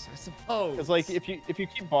suppose. Because like if you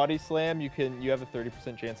keep body slam, you have a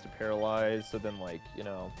 30% chance to paralyze. So then like I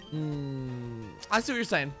see what you're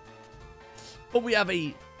saying. But we have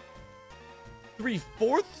a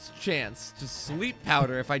 3/4 chance to sleep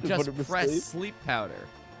powder if I just press sleep powder.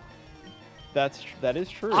 that is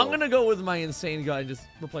true. I'm gonna go with my insane gun and just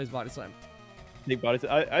replace body slam. Take body.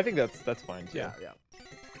 I think that's fine too. Yeah.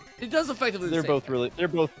 It does effectively. They're both really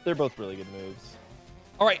good moves.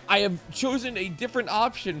 All right, I have chosen a different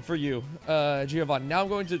option for you, Giovanni. Now I'm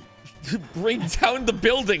going to bring down the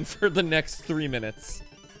building for the next 3 minutes.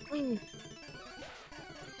 A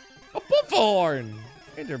puff horn.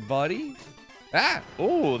 Hey there, buddy. Ah.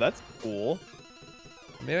 Oh, that's cool.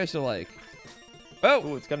 Maybe I should like. Oh.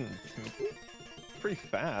 Oh, it's gotten pretty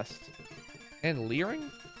fast. And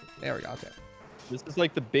leering. There we go. Okay. This is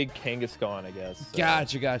like the big Kangaskhan, I guess. So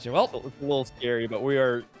Gotcha. Well, it's a little scary, but we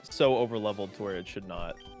are so over leveled to where it should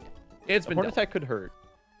not. It's been. Horn attack could hurt.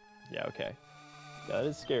 Yeah. Okay. That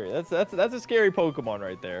is scary. That's a scary Pokemon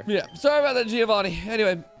right there. Yeah. Sorry about that, Giovanni.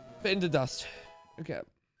 Anyway, into dust. Okay.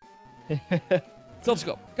 Sylph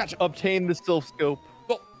scope. Gotcha. Obtain the Sylph scope.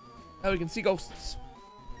 Go. Now we can see ghosts.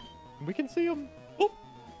 We can see them. Thank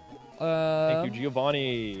Thank you,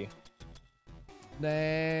 Giovanni.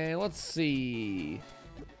 Then let's see.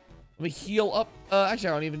 Let me heal up. Actually,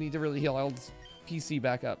 I don't even need to really heal. I'll just PC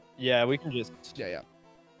back up. Yeah, we can just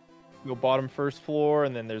go bottom first floor,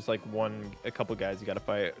 and then there's like a couple guys you gotta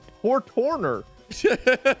fight. Poor Torner.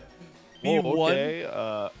 Okay.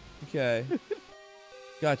 Okay.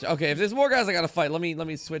 Gotcha. Okay, if there's more guys I gotta fight, let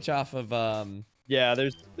me switch off of Yeah,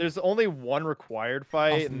 there's only one required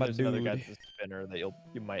fight, and my there's another guy dude. that's a spinner that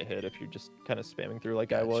you might hit if you're just kind of spamming through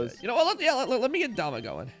like I was. You know what? Let me get Dama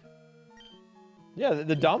going. Yeah,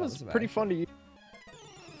 the Dama's Dama's pretty back. fun to use.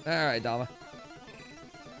 All right, Dama.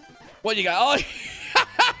 What you got? Oh,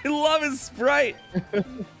 I love his sprite.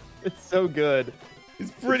 It's so good.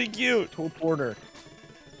 He's pretty cute. Torner.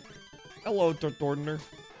 Hello, Tortordner.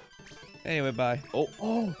 Anyway, bye. Oh,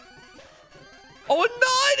 a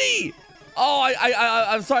 90! Oh,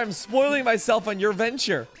 I'm sorry. I'm spoiling myself on your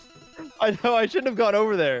venture. I know. I shouldn't have gone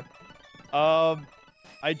over there.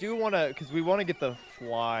 I do want to, because we want to get the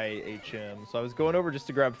fly HM. So I was going over just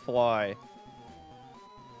to grab fly.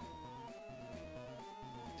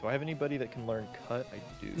 Do I have anybody that can learn cut? I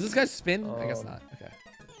do. Does this guy spin? I guess not. Okay.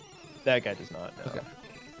 That guy does not. No.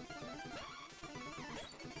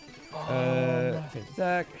 Okay.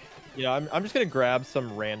 Attack. Yeah, I'm just gonna grab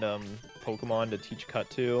some random Pokemon to teach cut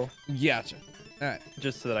to. Gotcha. All right.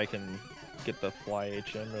 Just so that I can get the fly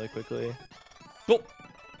HM really quickly. Cool.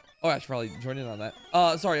 Oh, I should probably join in on that.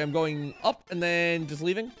 Sorry, I'm going up and then just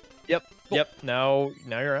leaving. Yep. Cool. Yep. Now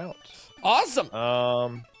you're out. Awesome.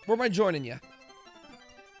 Where am I joining you?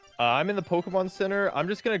 I'm in the Pokemon Center. I'm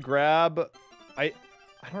just gonna grab. I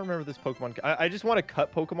don't remember this Pokemon. I just want to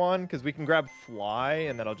cut Pokemon because we can grab fly,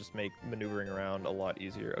 and then I'll just make maneuvering around a lot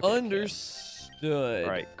easier. Okay, understood.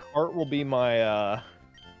 All right, Cart will be my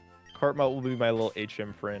little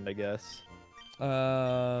HM friend, I guess.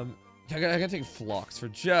 I gotta take Phlox for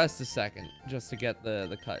just a second, just to get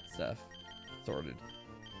the cut stuff sorted.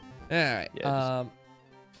 All right. Yeah,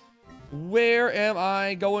 where am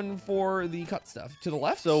I going for the cut stuff? To the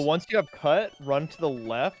left? So once you have cut, run to the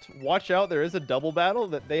left. Watch out, there is a double battle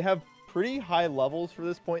that they have pretty high levels for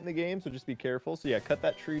this point in the game, so just be careful. So yeah, cut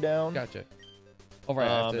that tree down. Gotcha. All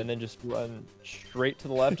right. And then just run straight to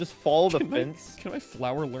the left. Just follow the fence. Can my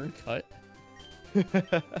flower learn cut?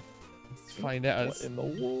 Let's find out. What in the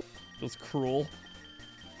world? Feels cruel.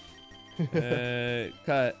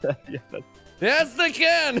 Cut. Yeah, yes, they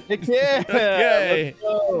can. It can. Okay. Let's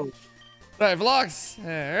go. All right, vlogs.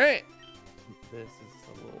 All right. This is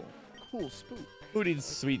a little cool spook. Who needs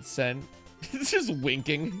sweet scent? It's just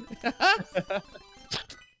winking.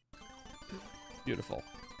 Beautiful.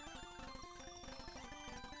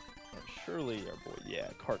 Surely our boy, yeah,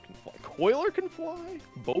 Cart can fly. Coiler can fly.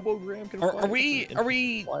 Bobogram can fly. Are we?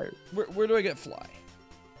 Where do I get fly?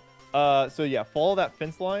 So yeah, follow that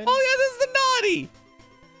fence line. Oh yeah, this is the naughty.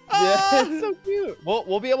 Yeah, it's so cute.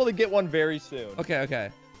 We'll be able to get one very soon. Okay.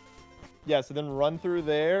 Yeah, so then run through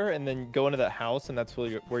there and then go into that house, and that's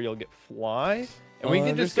where you'll get fly. And we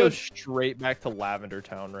can just go straight back to Lavender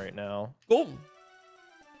Town right now. Boom.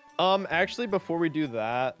 Actually, before we do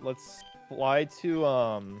that, let's fly to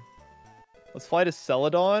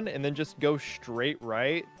Celadon and then just go straight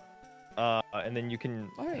right. And then you can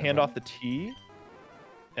hand off the T.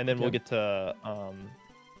 And then we'll Okay. get to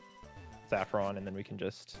Saffron, and then we can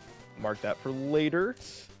just mark that for later.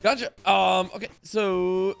 Gotcha. Okay,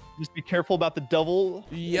 so Just be careful about the double.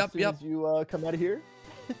 Yep, as soon yep. as you come out of here.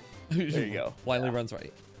 There you go. Blindly runs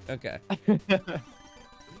right. Okay.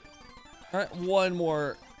 All right, one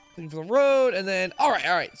more thing for the road, and then all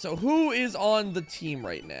right. So who is on the team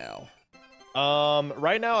right now?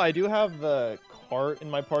 Right now I do have the cart in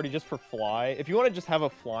my party just for fly. If you want to just have a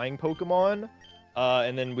flying Pokemon,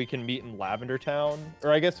 and then we can meet in Lavender Town.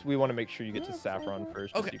 Or I guess we want to make sure you get to Saffron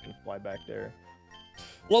first, Okay. so you can fly back there.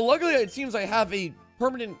 Well, luckily it seems I have a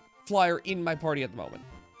permanent flyer in my party at the moment.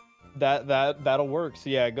 That'll work. So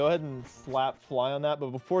yeah, go ahead and slap fly on that.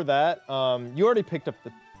 But before that, you already picked up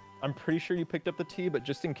the. I'm pretty sure you picked up the T, but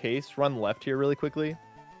just in case, run left here really quickly.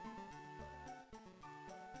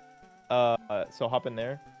 So hop in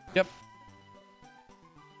there. Yep.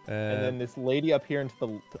 And then this lady up here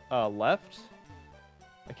into the left.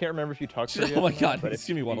 I can't remember if you talked to her yet oh my or not, god, but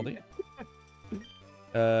excuse me, if Waddle you- Dee.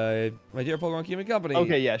 My dear Pokemon Keeping Company.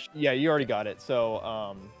 Okay, yeah, you already got it.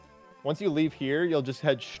 So, once you leave here, you'll just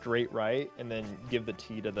head straight right, and then give the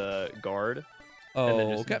T to the guard, and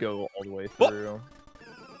then just Okay. go all the way Whoop. through.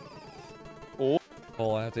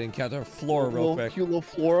 Oh, I have to encounter Flora real quick. Cute little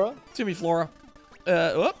Flora. To me, Flora.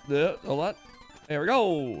 Hold on. There we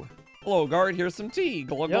go. Hello, guard. Here's some tea.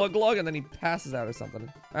 Glug, Yep. glug, glug, and then he passes out or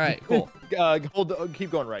something. All right, cool.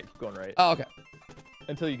 Keep going right. Keep going right. Oh, okay.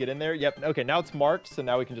 Until you get in there. Yep. Okay, now it's marked, so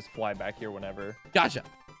now we can just fly back here whenever. Gotcha.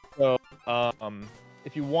 So,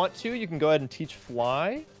 if you want to, you can go ahead and teach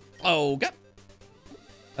fly. Okay.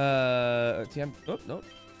 TM. Oh, no.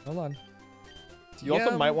 Hold on. You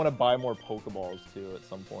also TM. might want to buy more Pokeballs too at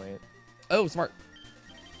some point. Oh, smart.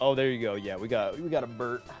 Oh, there you go. Yeah, we got a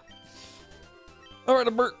Burt. All right,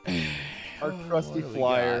 a Burt. Our trusty What do we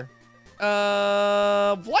flyer.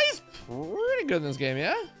 got? Fly's pretty good in this game,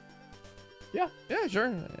 yeah? Yeah. Yeah, sure.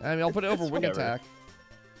 I mean, I'll put it over It's wing whatever. attack.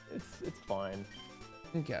 It's fine.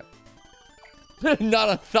 Okay. Not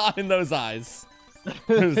a thought in those eyes.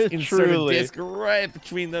 There's inserted Truly. disc right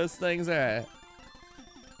between those things. All right.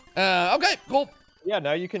 Okay, cool. Yeah,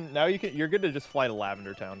 now you can you're good to just fly to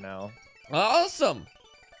Lavender Town now. Awesome.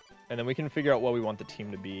 And then we can figure out what we want the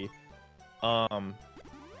team to be. I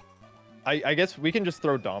guess we can just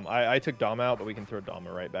throw Dom. I took Dom out, but we can throw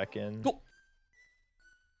Dama right back in. Cool.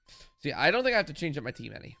 So yeah, I don't think I have to change up my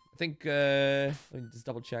team any. I think let me just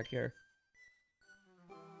double check here.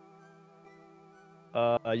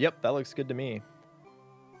 Yep, that looks good to me.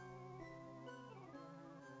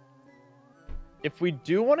 If we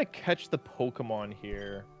do want to catch the Pokemon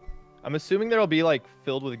here, I'm assuming there'll be like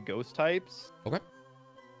filled with ghost types. Okay.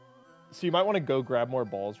 So you might want to go grab more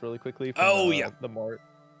balls really quickly from the mart.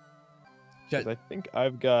 Yeah, 'Cause I think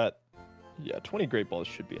I've got 20 great balls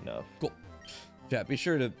should be enough. cool. Yeah, be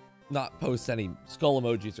sure to not post any skull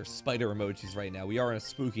emojis or spider emojis right now. We are in a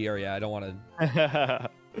spooky area. I don't want to.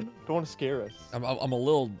 Don't want to scare us. I'm a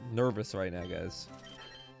little nervous right now, guys.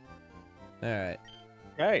 All right.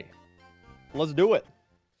 Okay. Let's do it.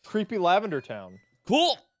 Creepy Lavender Town.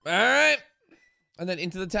 Cool. All right. And then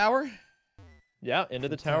into the tower. Yeah, into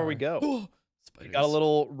the tower we go. Spiders. Got a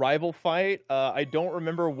little rival fight. I don't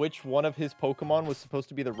remember which one of his Pokemon was supposed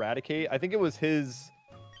to be the Raticate. I think it was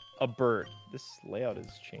a bird. This layout has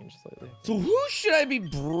changed slightly. So who should I be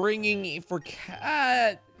bringing for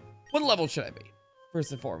cat? What level should I be?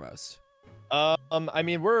 First and foremost. I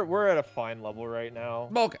mean we're at a fine level right now.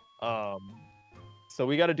 Okay. So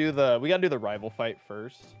we got to do the rival fight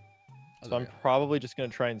first. Oh, So I'm probably just gonna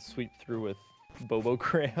try and sweep through with Bobo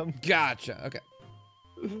Graham. Gotcha. Okay.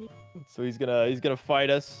 So he's gonna fight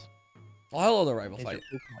us. Oh, hello, the rival Is fight.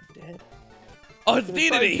 your Pokemon dead? Oh, it's He's gonna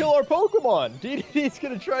try and DDD. kill our Pokemon. DDD's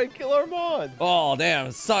gonna try and kill our Mon. Oh, damn.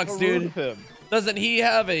 It sucks, How rude dude. of him. Doesn't he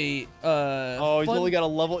have a Oh, he's fun- only got a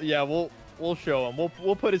level. Yeah, we'll show him.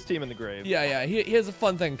 We'll put his team in the grave. Yeah. He has a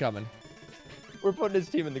fun thing coming. We're putting his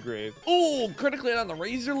team in the grave. Oh, critically hit on the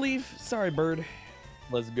Razor Leaf. Sorry, bird.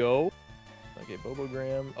 Let's go. Okay, Bobo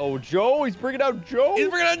Graham. Oh, Joe. He's bringing out Joe. He's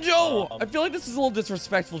bringing on Joe. Um, I feel like this is a little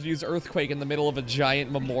disrespectful to use Earthquake in the middle of a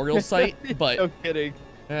giant memorial site, but No kidding.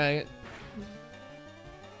 alright.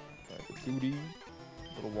 Alright, the Duty.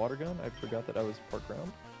 Little water gun. I forgot that I was parked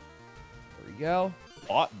around. There we go.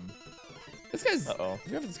 Bottom. This guy's. Uh-oh. I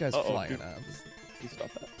forget if this guy's Uh-oh, flying or dude. not. Please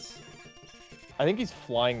stop that. I think he's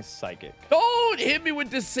flying psychic. Don't hit me with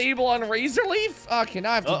disable on Razor Leaf. Okay,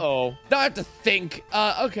 now I have to. Uh-oh. Now I have to think.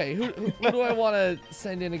 Okay, who do I want to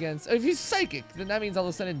send in against? If he's psychic, then that means I'll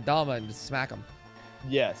just send in Dama and just smack him.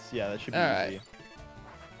 Yes, yeah, that should be All right. easy.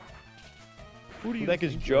 Who do Who the heck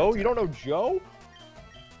is Joe? You don't know Joe?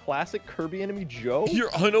 Classic Kirby enemy Joe?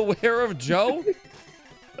 You're unaware of Joe?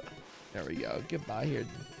 There we go. Goodbye here,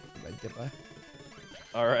 Red Dipper.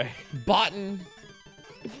 All right. Botan.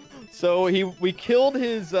 So we killed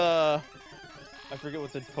his I forget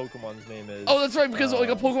what the Pokemon's name is. Oh, that's right, because like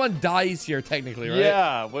a Pokemon dies here technically, right?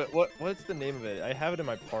 Yeah. What's the name of it? I have it in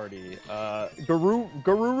my party.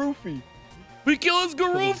 Garurufi. We kill his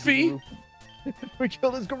Garoofy. We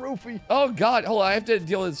killed his Garoofy. Oh god, hold on, I have to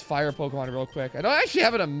deal with his fire Pokemon real quick. I don't actually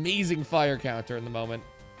have an amazing fire counter in the moment.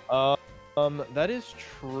 That is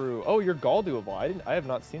true. Oh, you're Galdoable. I have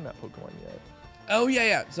not seen that Pokemon yet. Oh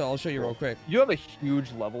yeah. So I'll show you real quick. You have a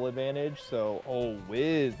huge level advantage, so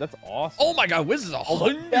Wiz, that's awesome. Oh my god, Wiz is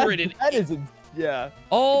 100. That is yeah.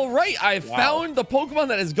 All right, I found the Pokemon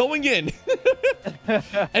that is going in.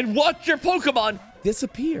 And watch your Pokemon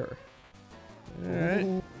disappear. All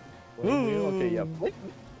right. Okay, yeah.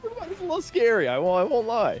 It's a little scary. I won't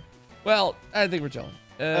lie. Well, I think we're chilling.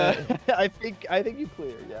 I think you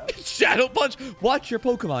clear. Yeah. Shadow Punch. Watch your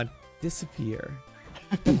Pokemon disappear.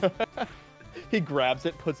 He grabs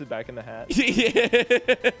it, puts it back in the hat.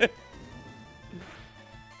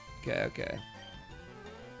 Okay.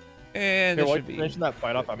 And here, this should be. Finish that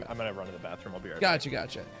fight off. I'm gonna run to the bathroom. I'll be right back.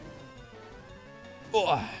 Gotcha.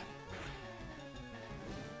 Oh.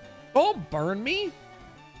 Don't burn me.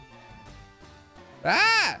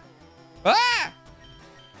 Ah!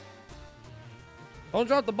 Don't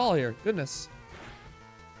drop the ball here. Goodness.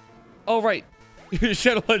 Oh, right.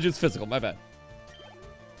 Shadow Punch is physical. My bad.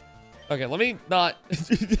 Okay, let me not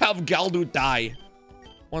have Galdu die.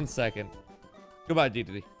 1 second. Goodbye,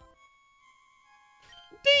 DDD.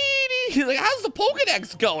 DDD! Like, how's the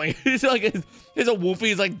Pokedex going? He's like, there's a Woofy.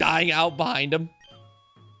 He's like dying out behind him.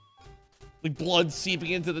 Like blood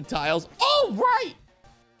seeping into the tiles. Oh, right!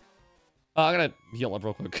 I'm gonna heal up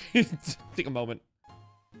real quick. Take a moment.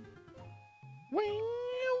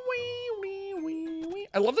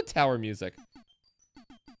 I love the tower music.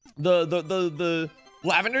 The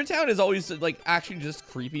Lavender Town is always like actually just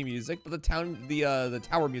creepy music, but the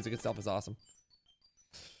tower music itself is awesome.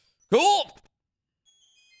 Cool.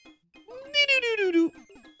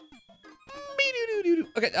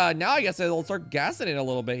 Okay, now I guess I'll start gassing it a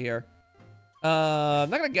little bit here. I'm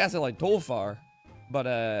not gonna gas it like Tolfar, but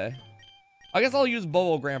I guess I'll use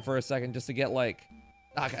Bubblegramp for a second just to get like.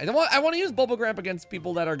 Okay, I want to use Bubblegramp against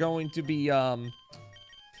people that are going to be my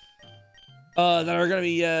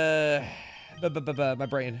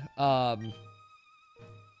brain. Wild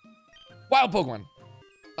Pokemon.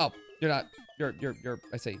 Oh, you're not. You're.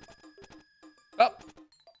 I say. Oh,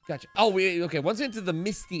 gotcha. Oh, okay. Once into the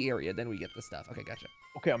misty area, then we get the stuff. Okay, gotcha.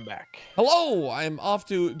 Okay, I'm back. Hello, I'm off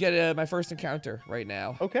to get my first encounter right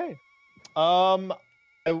now. Okay.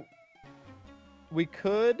 We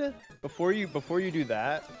could before you do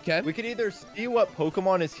that. Okay. We could either see what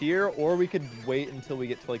Pokemon is here, or we could wait until we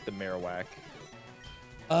get to like the Marowak.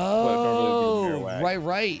 Oh,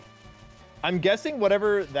 right. I'm guessing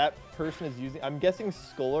whatever that person is using. I'm guessing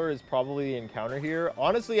Scholar is probably the encounter here.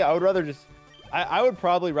 Honestly, I would rather just. I would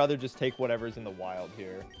probably rather just take whatever's in the wild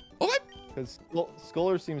here. Okay. Because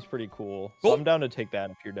Scholar seems pretty cool. Cool. So I'm down to take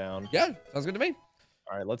that if you're down. Yeah, sounds good to me.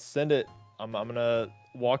 All right, let's send it. I'm gonna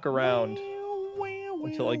walk around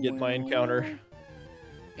until I get my encounter.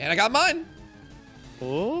 And I got mine.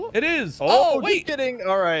 Oh, it is. Oh, wait. Just kidding.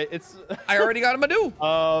 All right, it's. I already got him a do.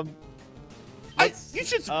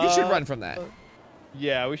 You should run from that.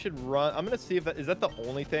 Yeah, we should run. I'm gonna see if is that the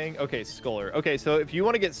only thing. Okay, Scholar. Okay, so if you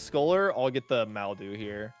want to get Scholar, I'll get the Maldew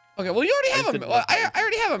here. Okay, well you already have him. I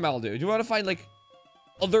already have a Maldew. Do you want to find like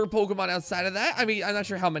other Pokemon outside of that? I mean, I'm not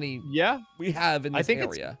sure how many. Yeah. We have in this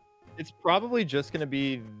area. It's probably just gonna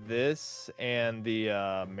be this and the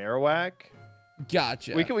Marowak.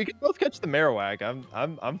 Gotcha. We can both catch the Marowak.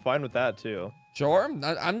 I'm fine with that too. Sure. I'm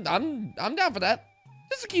down for that.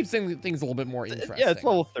 Just to keep things a little bit more interesting. Yeah, it's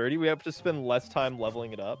level 30. We have to spend less time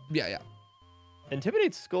leveling it up. Yeah.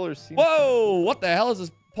 Intimidate Scholar seems. Whoa! What the hell is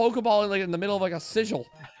this Pokeball in the middle of like a sigil?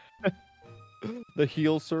 The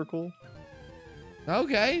heal circle.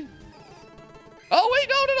 Okay. Oh wait,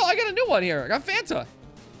 no! I got a new one here. I got Fanta.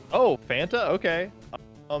 Oh, Fanta. Okay.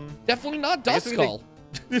 Definitely not Duskull.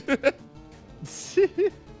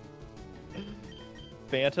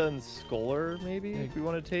 Fanta and Scholar, maybe, if we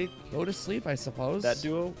want to take. Go to sleep, I suppose. That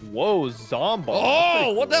duo. Whoa, Zombon.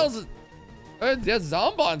 Oh, what the hell is it? Yeah,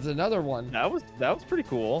 Zombon's another one. That was pretty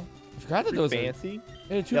cool. I forgot that those fancy.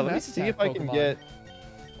 Yeah, let me see if I can get.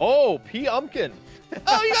 Oh, P-Umpkin.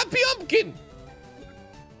 Oh, you got P-Umpkin.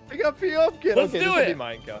 I got P-Umpkin. Let's do it. This will be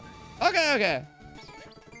my encounter. Okay.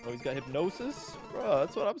 Oh, he's got Hypnosis. Bro,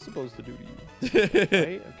 that's what I'm supposed to do to you.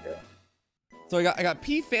 Right? Okay. So I got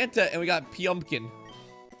P-Fanta and we got P-Umpkin.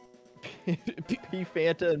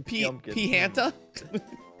 P-Fanta and P-Umpkin. P-Hanta?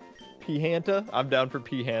 P-Hanta? I'm down for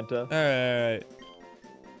P-Hanta. All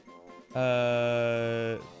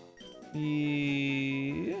right.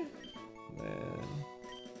 P... Then...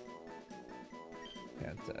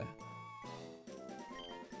 Hanta.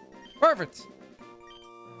 Perfect!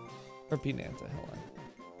 Or P-Nanta, hold on.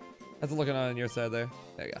 How's it looking on your side there?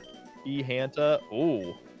 There you go. P-Hanta.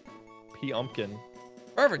 Ooh. P-Umpkin.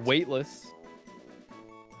 Perfect! Weightless.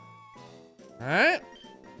 Alright.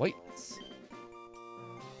 Weightless.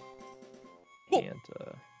 Cool.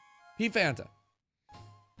 Fanta. P-Fanta.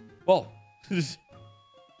 Whoa.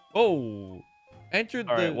 Oh. Entered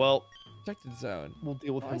All the right, well, protected zone. we'll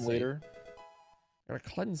deal with Oh, I him see. later. Got a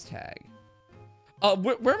cleanse tag.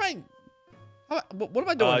 Where am I? What am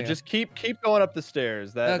I doing here? Just keep going up the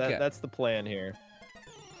stairs. Okay. That's the plan here.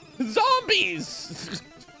 Zombies!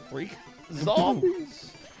 Freak.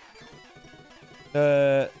 Zombies.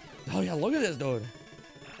 Oh yeah, look at this dude.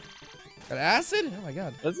 Got acid? Oh my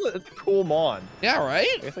god. That's a cool mon. Yeah, right?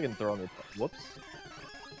 I guess I can throw him. Whoops.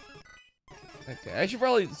 Okay, I should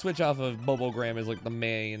probably switch off of Bobogram as like the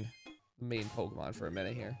main Pokemon for a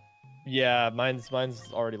minute here. Yeah, mine's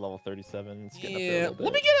already level 37. It's getting up there a Yeah, little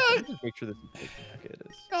let me bit. get a. Just make sure this is okay. It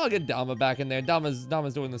is. I'll get Dama back in there. Dama's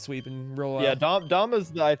doing the sweeping real well. Yeah,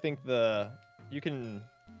 Dama's I think you can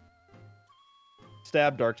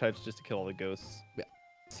stab dark types just to kill all the ghosts. Yeah.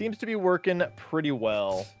 Seems to be working pretty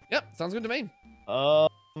well. Yep, sounds good to me.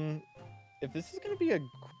 If this is gonna be a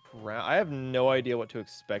ground, I have no idea what to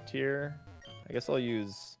expect here. I guess I'll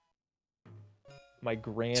use my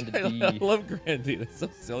Grand I D. love Grandy. That's so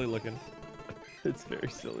silly looking. It's very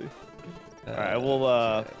silly. All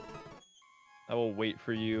right, I will wait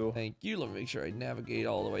for you. Thank you. Let me make sure I navigate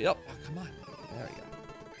all the way up. Oh, come on. There we go.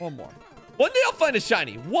 One more. One day I'll find a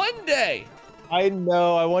shiny. One day. I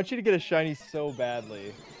know. I want you to get a shiny so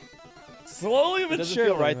badly. Slowly It but doesn't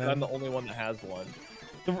surely, feel right man. that I'm the only one that has one.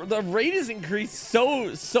 The rate is increased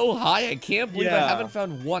so high. I can't believe I Yeah. haven't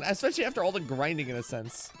found one, especially after all the grinding in a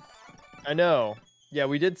sense. I know. Yeah,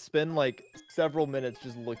 we did spend like several minutes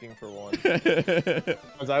just looking for one. yeah,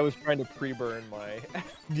 Because I was trying to pre-burn my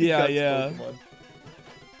yeah. Pokemon.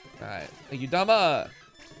 All right. Thank you, Dama.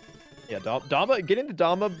 Yeah, Dama, getting to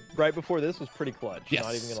Dama right before this was pretty clutch. Yes.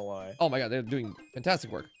 Not even gonna lie. Oh my god, they're doing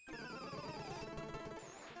fantastic work.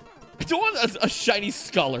 I don't want a shiny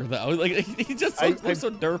Sculler though. Like he just looks so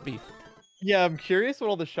derpy. Yeah, I'm curious what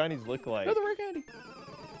all the shinies look like. Another rare candy.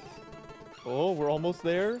 Oh, we're almost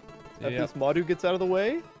there. After Yep. this Madu gets out of the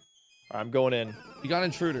way. All right, I'm going in. You got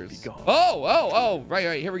intruders. Be gone. Oh,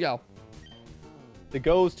 right, here we go. The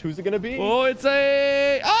ghost, who's it gonna be? Oh, it's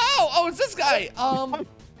it's this guy.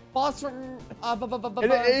 Boss from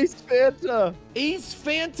And an Ace Fanta. Ace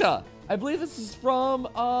Fanta. I believe this is from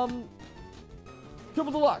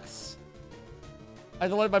Triple Deluxe. I had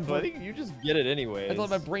to let my Well, I think you just get it anyways. I had to let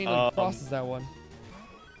my brain like, process that one.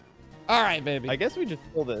 All right, baby. I guess we just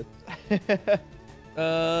kill this.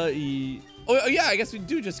 Oh yeah, I guess we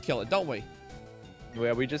do just kill it, don't we?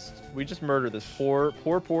 Yeah, we just murder this poor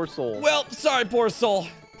soul. Well, sorry, poor soul.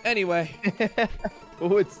 Anyway,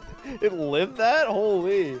 Oh, it lived that?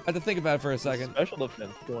 Holy. I had to think about it for a second. Special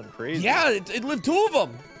defense going crazy. Yeah, it lived 2 of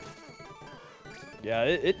them. Yeah,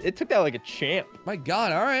 it took that like a champ. My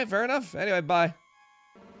God. All right, fair enough. Anyway, bye.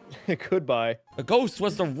 Goodbye. The ghost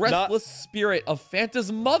was the restless spirit of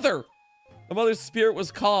Fanta's mother. The mother's spirit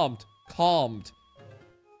was calmed.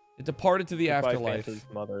 It departed to the Goodbye, afterlife. Fanta's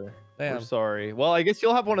mother. Damn. We're sorry. Well, I guess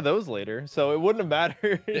you'll have one of those later, so it wouldn't have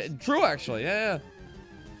mattered. True, actually. Yeah.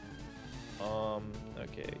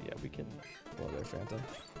 Okay, yeah, we can. Hello there, Fanta.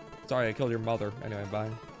 Sorry, I killed your mother. Anyway, bye.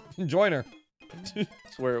 Join her.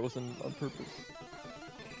 Swear it wasn't on purpose.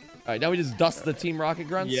 All right, now we just dust the Team Rocket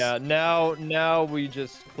grunts. Yeah, now we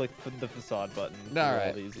just click the facade button. All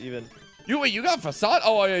right. These even. You got facade?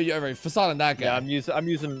 Oh yeah, right. Facade on that guy. Yeah, I'm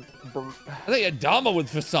using. I think you had Dama with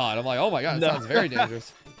facade. I'm like, oh my God, that sounds very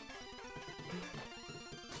dangerous.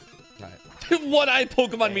 All right. One-eye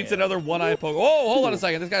Pokemon meets another one-eye Pokemon. Oh, hold on a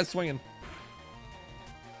second. This guy's swinging.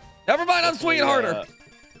 Never mind, I'm swinging harder.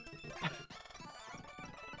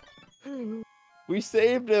 We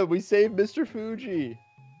saved him. We saved Mr. Fuji.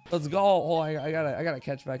 Let's go. Oh, I gotta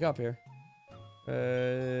catch back up here.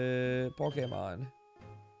 Pokemon.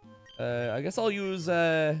 I guess I'll use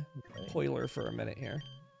Toiler for a minute here.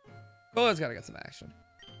 Oh, it's gotta get some action.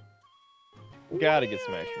 Gotta get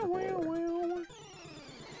some action. Toiler.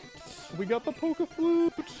 We got the Poke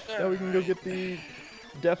Flute. Now we can go get the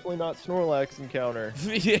definitely not Snorlax encounter.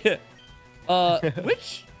 Yeah.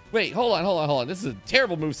 Which? Wait, hold on. This is a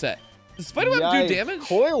terrible moveset. Does Spiderweb do damage?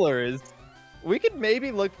 Coiler is. We could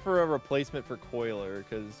maybe look for a replacement for Coiler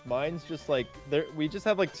because mine's just like we just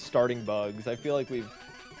have like starting bugs. I feel like we've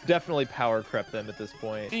definitely power crept them at this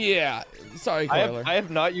point. Yeah. Sorry, Coiler. I have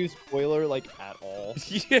not used Coiler like at all.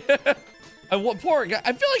 Yeah. And what poor guy?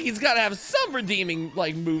 I feel like he's got to have some redeeming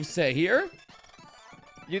like moveset here.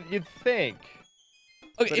 You'd think.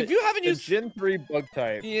 Okay, if you haven't used Gen 3 bug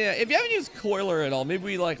type. Yeah, if you haven't used Coiler at all, maybe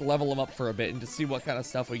we like level him up for a bit and just see what kind of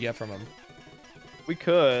stuff we get from him. We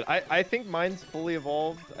could. I think mine's fully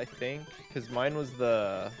evolved. I think because mine was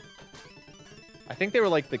the. I think they were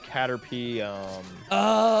like the Caterpie.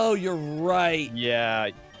 Oh, you're right.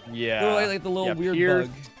 Yeah. They were like the little weird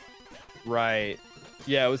bug. Right.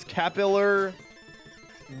 Yeah, it was Capillar,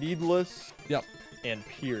 Needless. Yep. And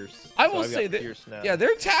Pierce. I will say that, yeah,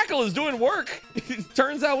 their tackle is doing work. It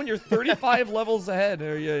turns out when you're 35 levels ahead,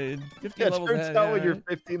 or 15 levels ahead. Turns out when you're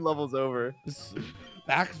 15 levels over. Just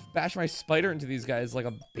bash my spider into these guys like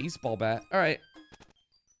a baseball bat. All right.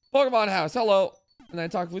 Pokemon house, hello. Can I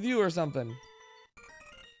talk with you or something?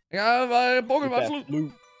 I have a Pokemon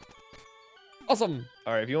flute. Awesome.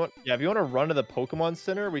 All right, if you want to run to the Pokemon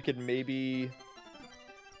Center, we could maybe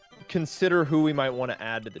consider who we might want to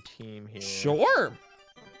add to the team here. Sure.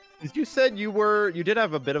 You said you did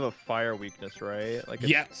have a bit of a fire weakness, right? Like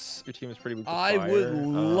yes. Your team is pretty weak to I fire. would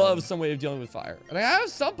love some way of dealing with fire. And I have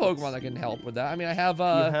some Pokemon that can help with that. I mean, I have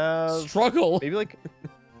Struggle. Maybe like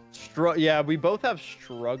yeah, we both have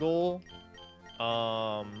Struggle.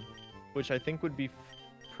 Which I think would be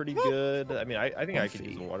pretty good. I mean, I think Buffy. I could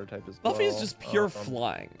use a water type as well. Buffy is just pure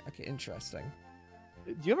flying. Okay, interesting.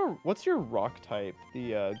 Do you have what's your rock type?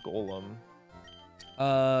 The Golem.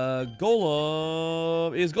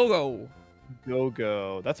 Golem is Go-Go.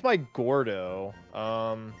 Go-Go. That's my Gordo.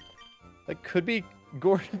 That could be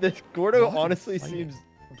Gordo. This Gordo honestly seems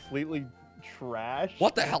completely trash.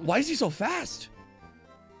 What the hell? Why is he so fast?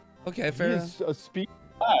 Okay, fair enough. He's a speed.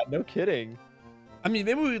 No kidding. I mean,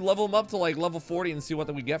 maybe we level him up to like level 40 and see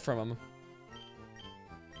what we get from him.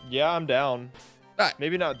 Yeah, I'm down. All right.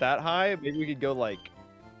 Maybe not that high. Maybe we could go like.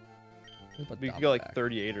 We could go like back.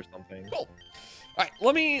 38 or something. Cool. All right,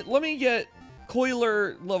 let me get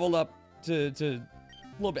Coiler leveled up to a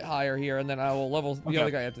little bit higher here, and then I will level the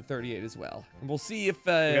other guy up to 38 as well. And we'll see if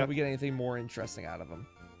we get anything more interesting out of him.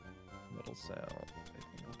 Middle sound. I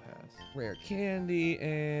think I'll pass. Rare candy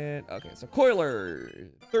and okay, so Coiler,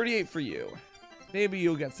 38 for you. Maybe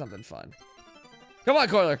you'll get something fun. Come on,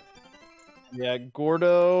 Coiler. Yeah,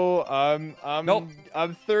 Gordo. Nope.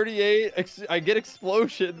 I'm 38. I get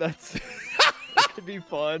explosion. That's that could be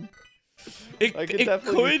fun. It could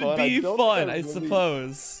be fun, I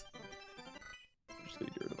suppose. I'm just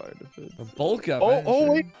gonna get rid of Iron Defense. A bulk up.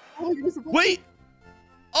 Wait. Wait.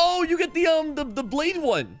 Oh, you get the blade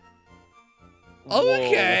one. Whoa.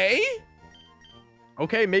 Okay.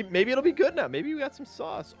 Okay, maybe it'll be good now. Maybe we got some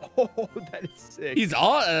sauce. Oh, that is sick. He's an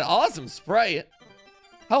awesome spray.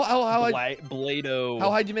 How Blado.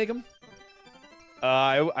 How high did you make him?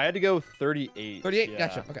 I had to go 38. 38. Yeah.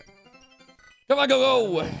 Gotcha. Okay. Come on,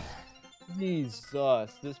 go.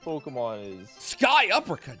 Jesus, this Pokemon is Sky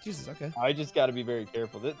Uppercut. Jesus. Okay. I just got to be very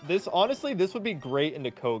careful. This honestly, this would be great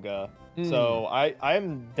into Koga. So I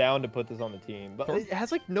am down to put this on the team, but it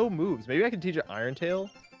has like no moves. Maybe I can teach it Iron Tail.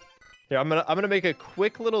 Here, I'm gonna make a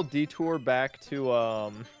quick little detour back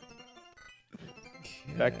to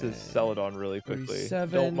Celadon really quickly. 37.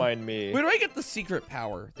 Don't mind me. Where do I get the secret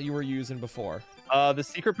power that you were using before? The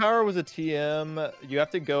secret power was a TM. You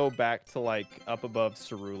have to go back to like up above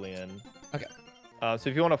Cerulean. Okay. So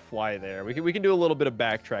if you want to fly there, we can do a little bit of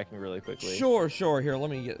backtracking really quickly. Sure. Here, let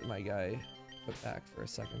me get my guy put back for a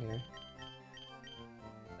second here.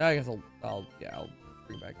 I guess I'll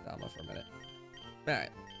bring back Dama for a minute. All right.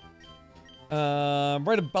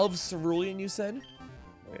 Right above Cerulean, you said?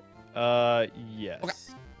 Yes. Okay.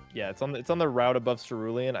 Yeah, it's on the route above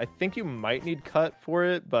Cerulean. I think you might need cut for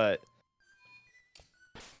it, but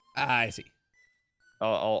I see.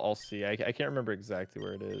 I'll see. I can't remember exactly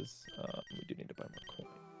where it is. We do need to buy more coin.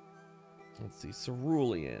 Let's see,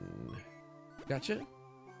 Cerulean. Gotcha.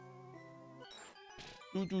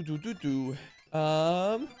 Let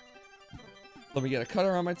me get a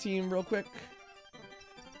cutter on my team real quick.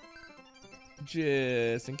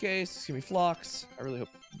 Just in case. Give me Phlox. I really hope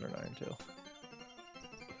they're an Iron Tail.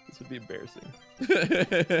 This would be embarrassing.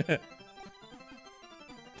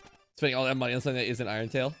 Spending all that money on something that isn't Iron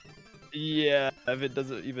Tail? Yeah, if it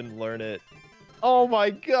doesn't even learn it. Oh my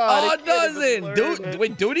god! Oh, it doesn't!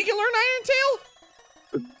 Wait, Duty can learn Iron Tail?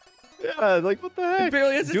 Yeah, like what the heck? It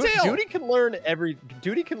barely has a tail. Duty can learn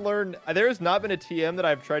Duty can learn. There has not been a TM that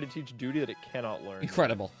I've tried to teach Duty that it cannot learn.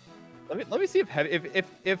 Incredible. Let me see if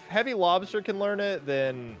Heavy Lobster can learn it,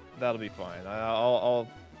 then that'll be fine. I'll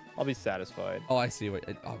be satisfied. Oh, I see. Wait.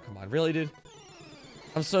 Oh, come on. Really, dude?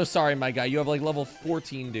 Oh, so sorry, my guy. You have like level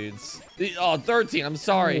 14 dudes. Oh, 13. I'm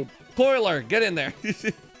sorry. Coiler, get in there.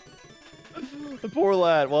 The poor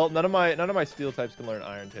lad. Well, none of my steel types can learn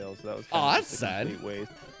Iron Tail, so that was kind of that's just a sad. complete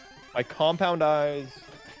waste. My compound eyes.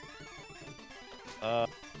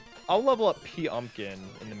 I'll level up Pumpkin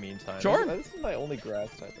in the meantime. Sure. This is my only grass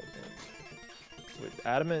type, I think. Wait,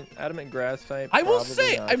 adamant grass type. I will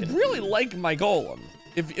say, I really like my golem.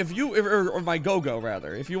 Or my go-go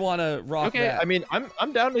rather, if you want to rock okay, that. I mean,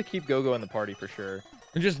 I'm down to keep Go-Go in the party for sure.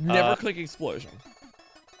 And just never click explosion.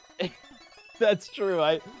 That's true.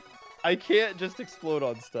 I can't just explode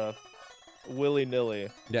on stuff willy-nilly.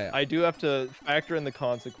 Yeah. I do have to factor in the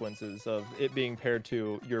consequences of it being paired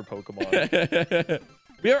to your Pokemon.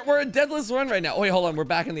 We're a deadless run right now. Oh, wait, hold on. We're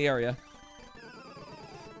back in the area.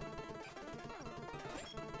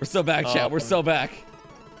 We're so back, chat. We're so back.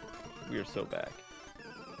 We are so back.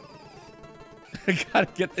 I gotta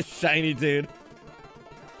get the shiny dude.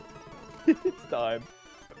 It's time.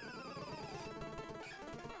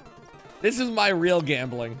 This is my real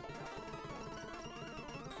gambling.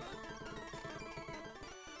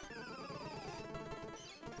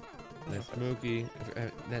 Nice Mookie.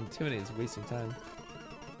 Then Intimidate is wasting time.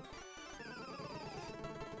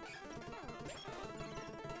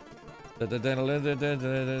 But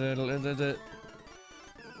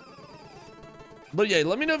yeah,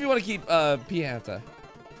 let me know if you want to keep Pianta.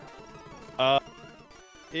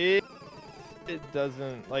 It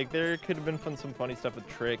doesn't, like, there could have been some funny stuff with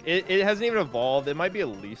Trick. It hasn't even evolved. It might be a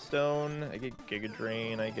Leaf Stone. I get Giga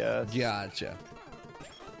Drain, I guess. Gotcha.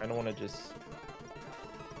 I don't want to just...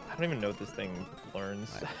 I don't even know what this thing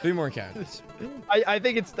learns. Right, 3 more encounters. I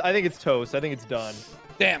think it's toast. I think it's done.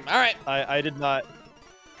 Damn. All right. I did not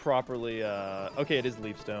properly. Okay, it is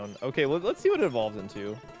Leaf Stone. Okay, well, let's see what it evolves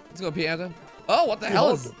into. Let's go, Pianta. Oh, what the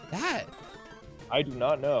hell is that? I do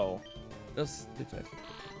not know. Just Leaf Type.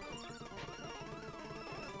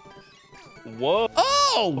 Whoa.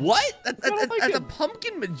 Oh, what? That's like a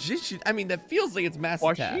pumpkin magician. I mean, that feels like it's mass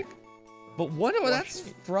attack. But what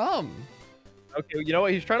that's from? Okay, you know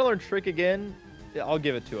what? He's trying to learn Trick again. Yeah, I'll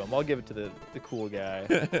give it to him. I'll give it to the cool guy.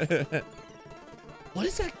 What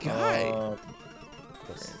is that guy?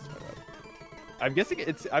 I'm guessing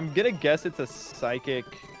it's. I'm gonna guess it's a psychic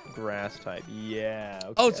grass type. Yeah.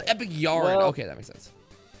 Okay. Oh, it's Epic Yarn. Well, okay, that makes sense.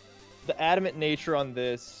 The adamant nature on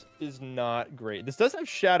this is not great. This does have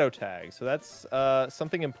shadow tag, so that's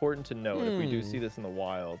something important to note if we do see this in the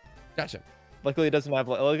wild. Gotcha. Luckily, it doesn't have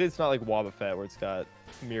like. Luckily, it's not like Wobbuffet where it's got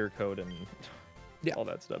mirror code and all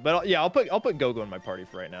that stuff. But yeah, I'll put Go-Go in my party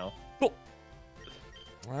for right now. Cool.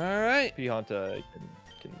 All right. Pianta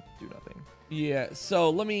can do nothing. Yeah.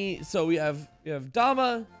 So we have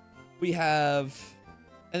Dama, we have,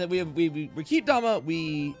 and then we keep Dama.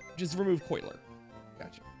 We just remove Coiler.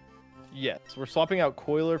 Gotcha. Yes, we're swapping out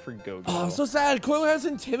Coiler for Go-Go. Oh, so sad. Coiler has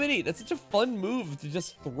Intimidate. That's such a fun move to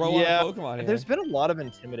just throw on a Pokemon here. There's been a lot of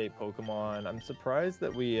Intimidate Pokemon. I'm surprised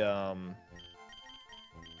that we I'm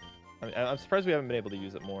surprised we haven't been able to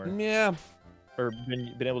use it more. Yeah. Or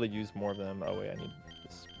been able to use more of them. Oh wait, I need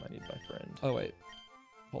this. I need my friend. Oh wait.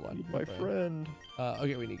 Hold on. I need my friend.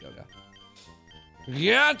 Okay, we need Go-Go.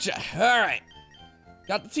 Gotcha. All right.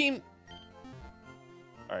 Got the team.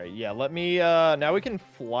 All right, yeah. Let me. Now we can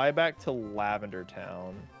fly back to Lavender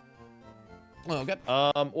Town. Okay.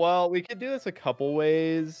 Well, we could do this a couple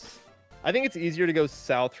ways. I think it's easier to go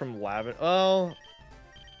south from Lavender. Well,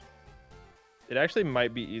 it actually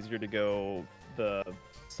might be easier to go the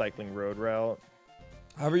cycling road route.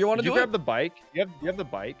 However you want to do it. Did you grab the bike? You have the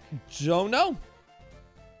bike? Don't know.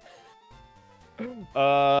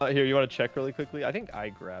 Here, you want to check really quickly? I think I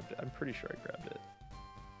grabbed it. I'm pretty sure I grabbed it.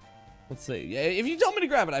 Let's see. Yeah, if you told me to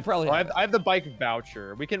grab it, I probably have it. I have the bike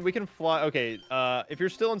voucher. We can fly. Okay. If you're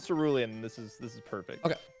still in Cerulean, this is perfect.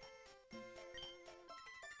 Okay.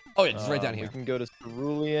 Oh yeah, just right down here. We can go to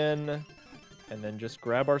Cerulean, and then just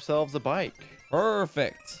grab ourselves a bike.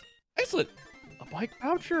 Perfect. Excellent. A bike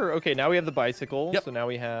voucher. Okay, now we have the bicycle. Yep. So now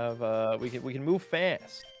we have we can move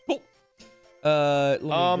fast. Cool. Let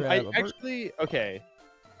me I actually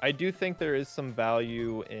I do think there is some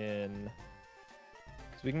value in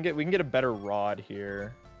because we can get a better rod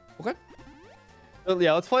here. Okay. So,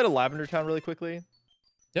 yeah, let's fly to Lavender Town really quickly.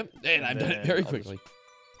 Yep, and I've done it very quickly.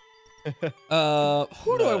 Who do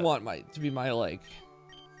I want to be my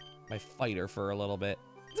fighter for a little bit?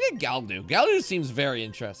 Let's get Galdu. Galdu seems very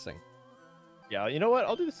interesting. Yeah, you know what?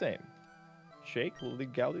 I'll do the same. Shake, we'll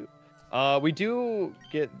leave Galdu. We do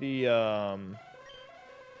get the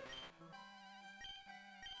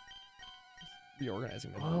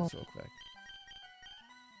reorganizing my notes real quick.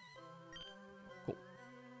 Cool.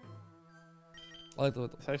 I like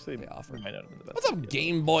It's actually they offer. might not have been the best What's up, idea.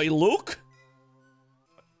 Game Boy Luke?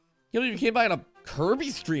 You came by on a Kirby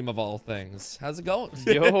stream of all things. How's it going?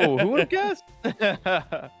 Yo, who would have guessed?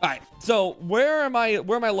 All right, so where am I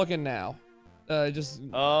looking now? Just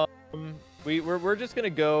we're just gonna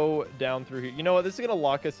go down through here. You know what? This is gonna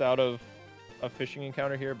lock us out of a fishing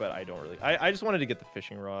encounter here, but I don't really. I just wanted to get the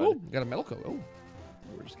fishing rod. ooh, got a metal coat. Oh,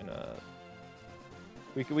 We're just gonna.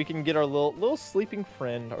 We can get our little sleeping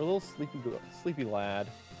friend, our little sleepy lad.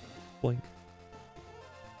 blink.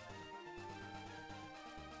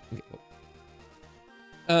 Okay.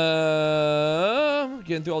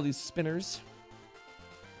 Getting through all these spinners.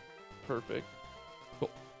 Perfect. Cool.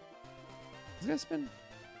 Is that spin?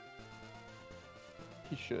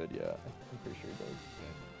 He should, yeah. I'm pretty sure he does.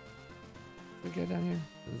 We get down here.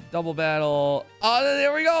 Double battle. Oh,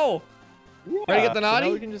 there we go. Yeah, Ready to get the so now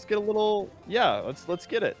naughty? we can just get a little. Yeah, let's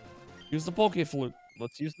get it. Use the poke flute.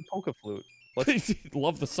 Let's use the polka flute. Let's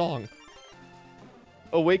Love the song.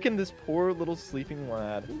 awaken this poor little sleeping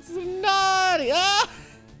lad. It's naughty. Ah!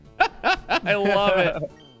 I love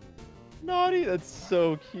it. Naughty, that's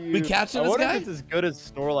so cute. We catching I this wonder guy? if it's as good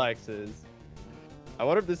as Snorlax is. I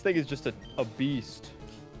wonder if this thing is just a beast.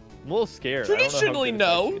 I'm a little scared. I don't know how Traditionally, good it's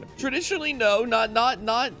actually no. gonna be. Traditionally, no.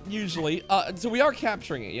 Not usually. So we are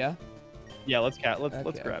capturing it, yeah. Yeah, let's grab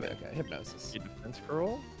Okay, it. Okay, hypnosis. A defense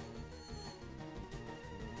curl.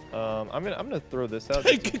 I'm gonna throw this out.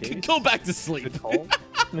 Just in case. Go back to sleep. Good call.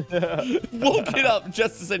 Woke it up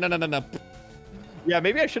just to say no. Yeah,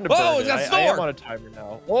 maybe I shouldn't have Whoa, burned it's it. got I am snore. on a timer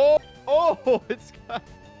now. Oh, it's got.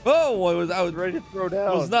 Oh, I was Ready to throw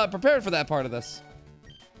down. was not prepared for that part of this.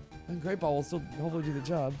 And Great Ball will still hopefully do the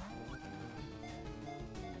job.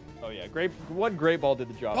 Oh yeah, one great ball did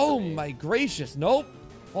the job. Oh for me. my gracious, nope.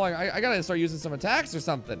 Oh, I gotta start using some attacks or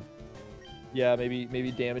something. Yeah,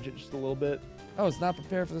 maybe damage it just a little bit. I was not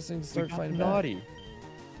prepared for this thing to start We got fighting naughty. back.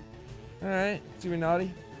 All right, see me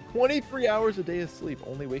naughty. 23 hours a day of sleep,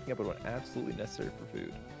 only waking up when absolutely necessary for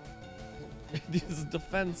food. This is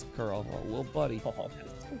defense curl, oh, little buddy. Oh,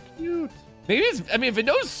 that's so cute. Maybe it's. I mean, if it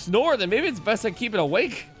knows snore, then maybe it's best I keep it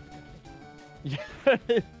awake. Yeah,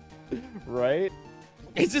 right?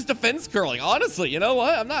 It's just defense curling. Honestly, you know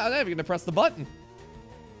what? I'm not even gonna press the button.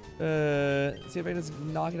 See if I can just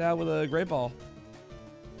knock it out with a great ball.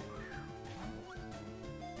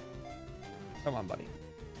 Come on, buddy.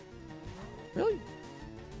 Really?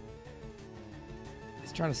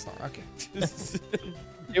 He's trying to snore. Okay.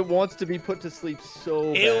 It wants to be put to sleep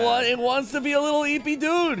so bad. It wants to be a little eepy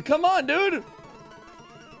dude. Come on, dude.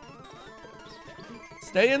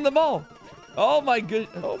 Stay in the ball. Oh my good.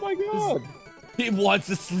 Oh my god. He wants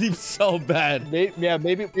to sleep so bad.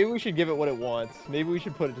 Maybe we should give it what it wants. Maybe we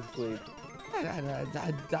should put it to sleep.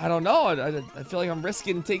 I don't know. I feel like I'm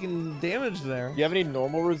risking taking damage there. Do you have any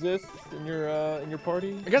normal resists in your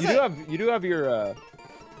party? I guess you do have your I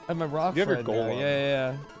have my rock You have your friend goal now. on.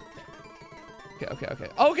 Yeah.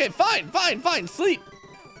 Okay, fine. Sleep.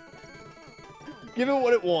 give it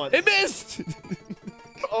what it wants. It missed.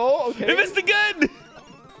 Oh, okay. It missed again.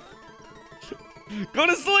 Go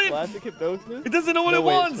to sleep. Classic hypnosis. It doesn't know what it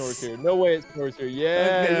way wants. snores here. No way it snores here.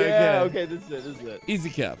 Yeah, okay, this is it. Easy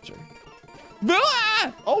capture.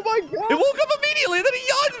 Ah! Oh my god! It woke up immediately, and then it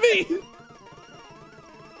yawned me.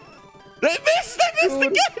 I missed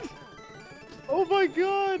Dude. again. Oh my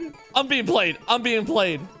god! I'm being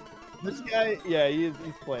played. This guy, yeah, he's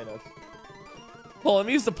playing us. Hold on, let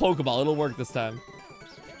me use the Pokeball. It'll work this time.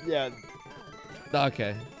 Yeah.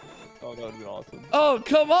 Okay. Oh, that would be awesome. Oh,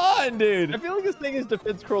 come on, I dude. feel like this thing is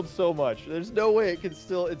defense curled so much. There's no way its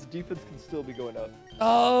defense can still be going up.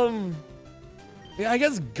 Yeah, I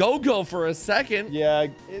guess Go-Go for a second. Yeah,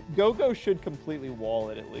 Go-Go should completely wall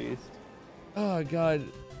it at least. Oh, God.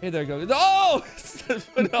 Hey there, Go-Go. Oh!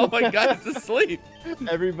 Oh, my God, it's asleep.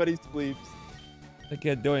 Everybody sleeps. I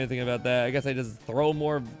can't do anything about that. I guess I just throw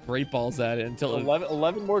more Great Balls at it until it...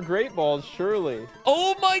 11 more great balls, surely.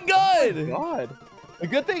 Oh, my God! God. The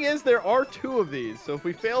good thing is there are 2 of these, so if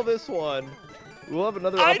we fail this one, we'll have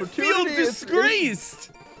another I opportunity. feel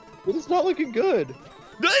disgraced. It's not looking good.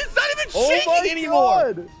 No, it's not even Oh shaking my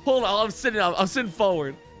anymore. God. Hold on, I'm sitting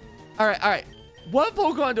forward. All right. What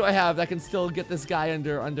Pokemon do I have that can still get this guy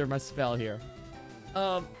under my spell here?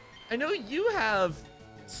 I know you have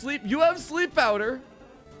sleep. You have sleep powder.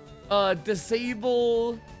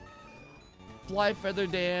 Disable. Fly feather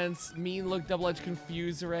dance. Mean look. Double edge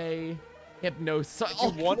confuse ray. Hypnosis.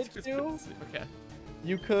 If you wanted to, okay.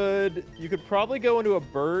 you could probably go into a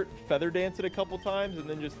Burt, feather dance it a couple times, and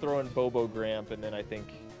then just throw in Bobo Gramp, and then I think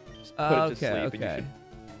just put it to sleep. And you Okay.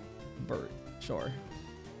 Bert, sure.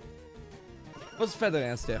 What's feather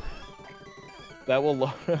dance do? That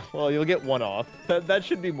will well, you'll get one off. That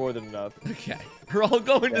should be more than enough. Okay. We're all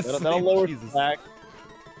going to sleep. That'll lower Jesus. back.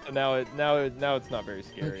 So now it's not very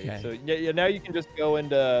scary. Okay. So yeah, now you can just go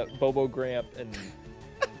into Bobo Gramp and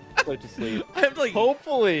put it to sleep. I have to like.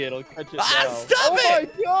 Hopefully it'll catch it down. Stop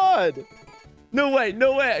it! Oh my god! No way,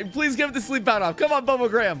 no way. Please give it the sleep out off. Come on, Bobo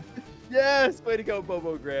Graham. Yes, way to go,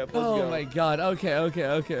 Bobo Gramp. Let's go. Oh my god.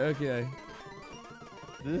 Okay.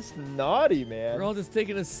 This naughty, man. We're all just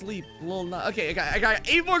taking a sleep. A little okay, I got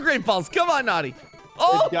 8 more great balls. Come on, Naughty.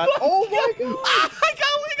 Oh, my god! Ah, I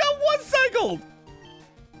only got 1 cycled.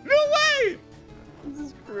 No way. This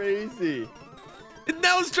is crazy. And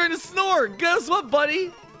now it's trying to snore. Guess what,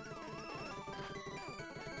 buddy?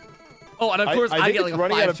 Oh, and of course I get like a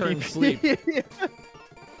 5-turn sleep.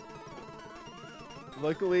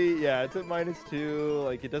 Luckily, yeah, it's at -2.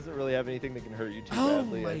 Like, it doesn't really have anything that can hurt you too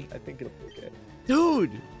badly. I think it'll be okay.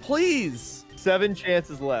 Dude, please. 7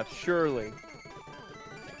 chances left, surely.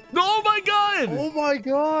 Oh my god! Oh my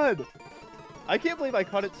god! I can't believe I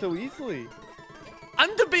caught it so easily.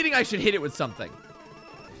 I'm debating I should hit it with something.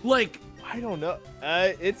 Like, I don't know.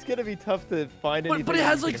 It's gonna be tough to find anything. But it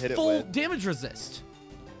has like hit full it with. damage resist.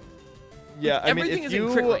 Yeah, like, I mean, everything is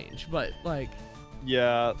in crit range, but like.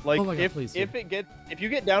 Yeah, like oh my God, please, if you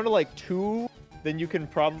get down to like 2, then you can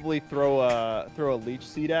probably throw a leech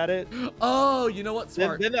seed at it. Oh, you know what?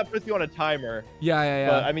 Smart. Then that puts you on a timer. Yeah.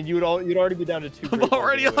 But I mean, you'd already be down to 2. I'm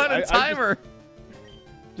already on a timer.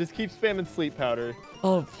 Just keep spamming sleep powder.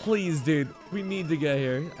 Oh please, dude, we need to get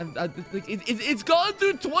here. It's gone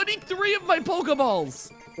through 23 of my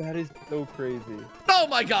Pokeballs. That is so crazy. Oh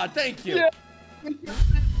my god, thank you. Yeah.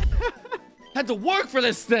 Had to work for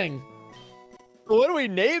this thing. What do we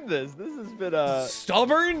name this? This has been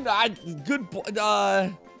stubborn.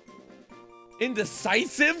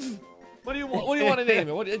 Indecisive. What do you want to name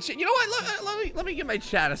it? You know what? Let me give my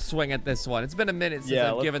chat a swing at this one. It's been a minute since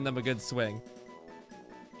I've given them a good swing.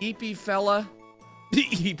 EP fella.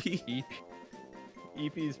 EP.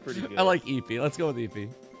 EP is pretty good. I like EP. Let's go with EP.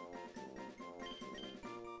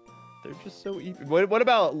 They're just so EP. What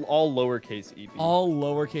about all lowercase EP? All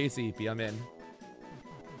lowercase EP. I'm in.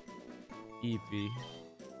 EP.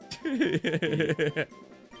 Good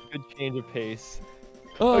change of pace.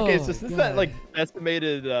 Oh, okay, so since that like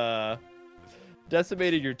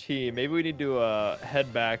decimated your team, maybe we need to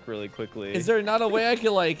head back really quickly. Is there not a way I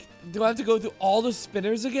can like? Do I have to go through all the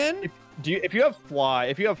spinners again? If you have fly,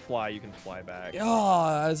 you can fly back. Oh,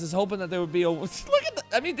 I was just hoping that there would be a. Look at the,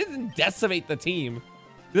 I mean, it didn't decimate the team.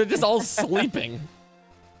 They're just all sleeping.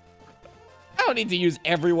 I don't need to use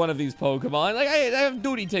every one of these Pokemon. Like I have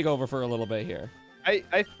Duty take over for a little bit here.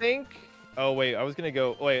 I think. Oh wait, I was gonna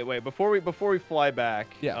go. Wait. Before we fly back.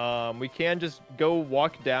 Yeah. We can just go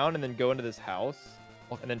walk down and then go into this house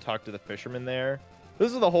and then talk to the fisherman there.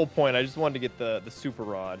 This is the whole point. I just wanted to get the super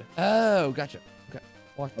rod. Oh, gotcha. Okay.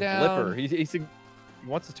 Walk down. Blipper. He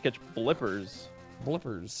wants us to catch blippers.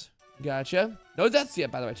 Blippers. Gotcha. No deaths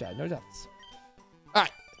yet, by the way, Chad. No deaths. All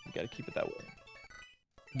right. You gotta keep it that way.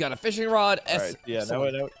 Got a fishing rod. All right. Yeah. Now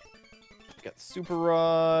we got super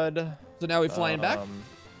rod. So now we flying back.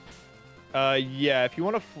 Yeah. If you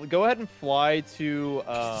want to go ahead and fly to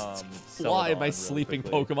fly my sleeping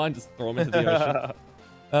Pokemon. Just throw them into the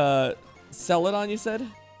ocean. Celadon, you said?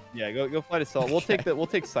 Yeah. Go fly to Celadon. Okay. We'll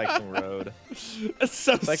take Cycling Road. That's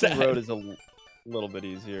so Cycling sad. Road is a little bit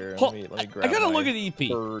easier. Let me grab. I gotta look at EP.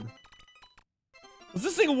 Bird. Is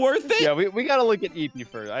this thing worth it? Yeah, we gotta look at EP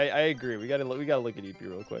first. I agree. We gotta look at EP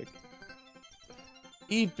real quick.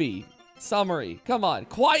 EP summary. Come on.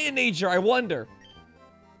 Quiet nature. I wonder.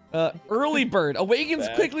 Early bird awakens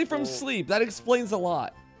quickly from sleep. That explains a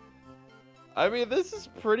lot. I mean, this is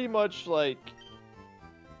pretty much like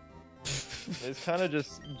it's kind of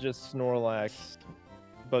just Snorlax,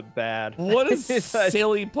 but bad. What is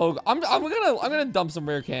silly poke? I'm gonna dump some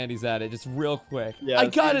rare candies at it just real quick. Yeah, I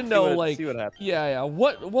gotta know like see what happens. Yeah.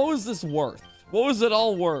 What was this worth? What was it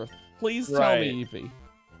all worth? Please tell me, EP.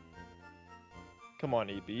 Come on,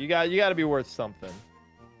 EP. You gotta be worth something.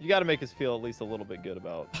 You gotta make us feel at least a little bit good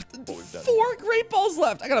about what we've done. 4 great balls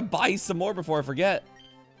left. I gotta buy some more before I forget.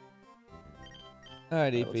 All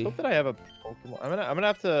right, EP. Let's hope that I have a Pokemon. I'm gonna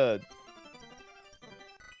have to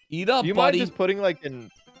eat up, Do you buddy. mind just putting like an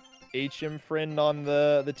HM friend on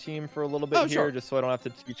the team for a little bit here, sure. just so I don't have to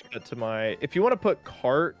teach it to my. If you want to put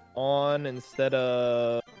Cart on instead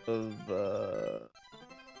of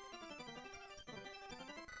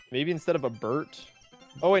maybe instead of a Burt.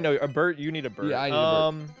 Oh wait, no, a Burt. You need a Burt. Yeah, I need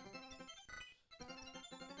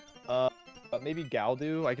a Burt. Maybe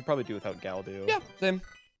Galdu. I could probably do without Galdu. Yeah, same.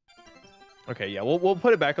 Okay, yeah, we'll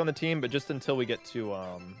put it back on the team, but just until we get to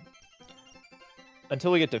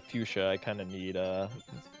until we get to fuchsia, I kind of need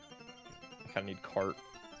cart.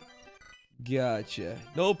 Gotcha.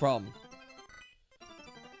 No problem.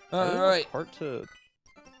 I really All want right. Cart to.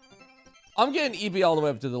 I'm getting EB all the way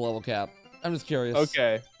up to the level cap. I'm just curious.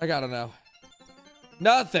 Okay. I gotta know.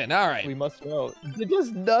 Nothing. All right. We must know. It does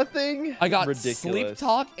nothing. I got ridiculous. sleep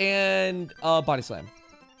talk and body slam.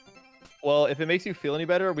 Well, if it makes you feel any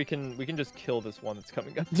better, we can just kill this one that's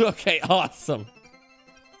coming up. Okay, awesome.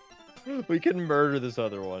 We can murder this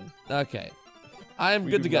other one. Okay. I'm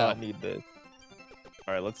We good do to go. not need this.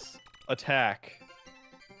 All right, let's attack.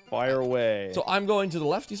 Fire away. So I'm going to the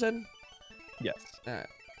left, you said? yes. All right.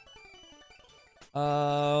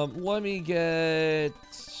 Let me get...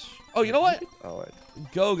 Oh, you know what? Oh, wait.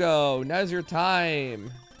 Go. Now's your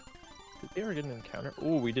time. Did they ever get an encounter?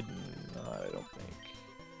 Oh, we did not, I don't think.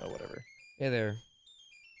 Oh, whatever. Hey there,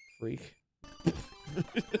 freak.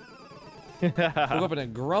 Woke up in a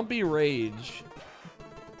grumpy rage.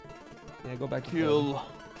 Yeah, go back to Kill.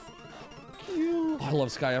 Oh, I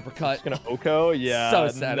love Sky Uppercut. Just gonna Oko? Yeah. So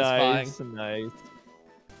satisfying. Nice.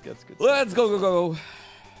 That's good. Let's go.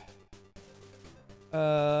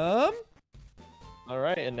 All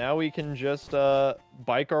right, and now we can just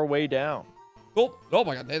bike our way down. Cool. Oh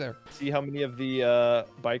my god, hey there. See how many of the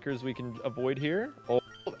bikers we can avoid here. Oh,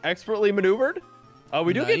 expertly maneuvered.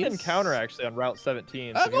 We do get an Nice. encounter actually on Route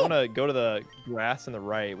 17. So Oh, if you cool. want to go to the grass on the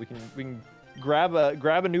right, we can grab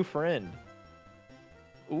a new friend.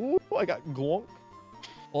 Ooh, I got glonk.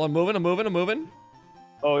 Well, I'm moving.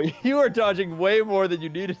 Oh, you are dodging way more than you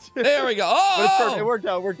needed to. There we go. But it's perfect. Oh! It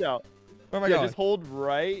worked out. Where am I Yeah, going? just hold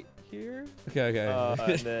right here. Okay. And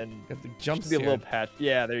then Got the jump just be a little scare. patch.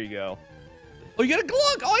 Yeah, there you go. Oh, you got a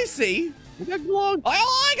glunk. Oh, I see. We got glonk.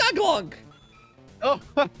 I got glunk. Oh.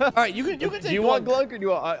 All right, you can take. Do you want glunk or do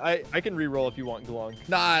you want, I can re-roll if you want glunk.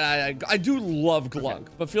 Nah, I do love glunk,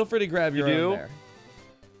 but feel free to grab your You own do? there.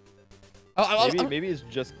 Oh, Maybe it's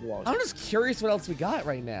just glunk. I'm just curious what else we got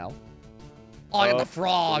right now. Oh, I got the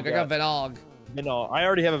frog. I got Venog. Vinog. I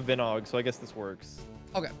already have a Vinog, so I guess this works.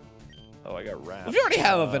 Okay. Oh, I got Wrath. If you already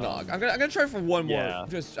have a Venog, I'm gonna try for one more. yeah.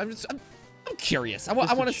 I'm curious. I want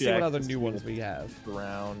to see what check other to new see ones if we have.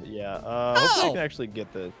 Around, yeah. Hopefully I Oh! can actually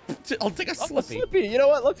get this. I'll take a Oh, Slippy. Slippy. You know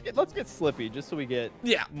what? Let's get Slippy just so we get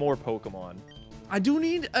Yeah. more Pokemon. I do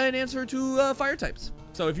need an answer to fire types.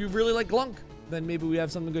 So if you really like glunk, then maybe we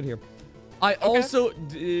have something good here. I also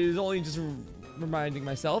is only just reminding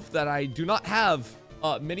myself that I do not have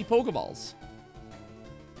many Pokeballs.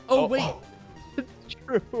 Oh wait. It's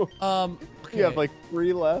true. Okay. You have like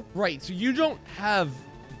 3 left. Right. So you don't have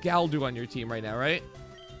Galdu on your team right now, right?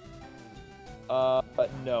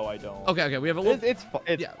 No, I don't. Okay. We have a little. It's fine.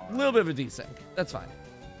 Yeah, a little bit of a desync. That's fine.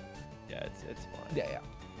 Yeah, it's fine. Yeah.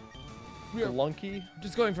 We are Glunky,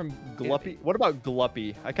 just going from Gluppy. What about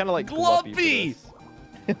Gluppy? I kind of like Gluppy. Gluppy!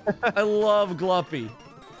 I love Gluppy.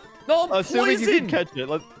 No, I'm Assuming you poisoned. can catch it.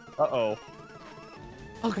 Let's. Oh,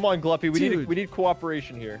 come on, Gluppy. Dude. We need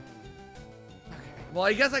cooperation here. Well,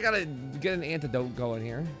 I guess I gotta get an antidote going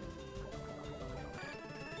here.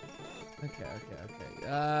 Okay.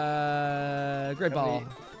 Great ball.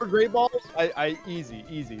 For great balls, easy.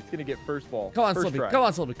 It's gonna get first ball. Come on, First Slippy. try. Come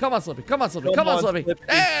on, Slippy. Come on, Slippy. Come on, Slippy. Come Come on, on, Slippy. Slippy.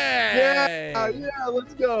 Hey! Yeah,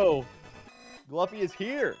 let's go. Gluppy is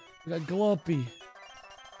here. We got Gluppy.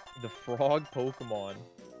 The frog Pokemon.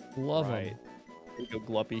 Love Right. him. There you go,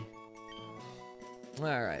 Gluppy.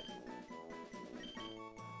 All right.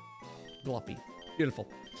 Gluppy. Beautiful.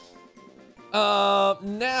 Now.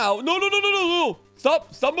 No.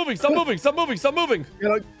 Stop moving. You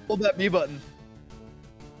gotta hold that B button.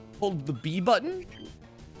 Hold the B button.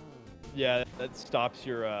 Yeah, that stops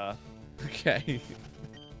your. Okay.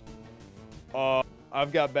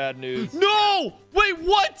 I've got bad news. No! Wait,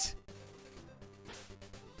 what?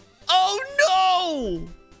 Oh no!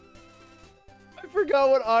 I forgot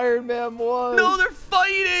what Iron Man was. No, they're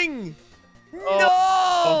fighting!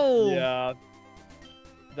 Oh, No! yeah.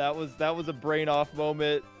 That was a brain off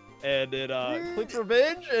moment, and it clicked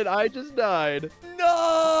revenge, and I just died. No!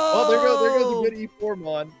 Oh, there goes a good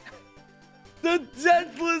E4mon. The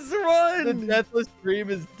Deathless Run! The Deathless Dream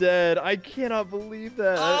is dead. I cannot believe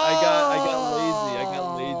that. I got lazy. I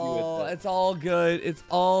got lazy with that. It's all good. It's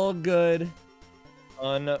all good.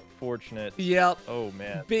 Unfortunate. Yep. Oh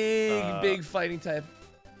man. Big fighting type.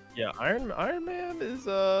 Yeah, Iron Man is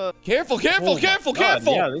Careful! oh my God,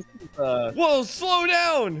 yeah, this is Whoa, slow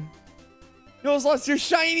down! You almost lost your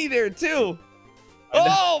shiny there too.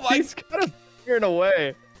 Oh my! he's kind of veering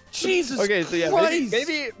away. Jesus Okay, so yeah, Christ.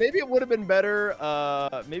 maybe it would have been better.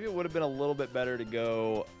 Maybe it would have been a little bit better to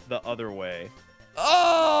go the other way.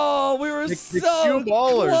 Oh, we were The so Q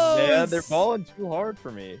ballers, close. man, they're balling too hard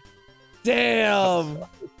for me. Damn.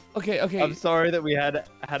 Okay, okay. I'm sorry that we had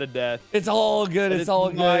a death. It's all good. It's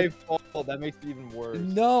all my good. fault. That makes it even worse.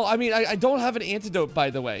 No, I mean, I don't have an antidote, by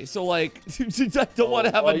the way. So, like, I don't want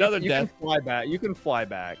to have another death. You can fly back. You can fly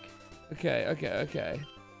back. Okay, okay, okay.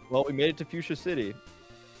 Well, we made it to Fuchsia City.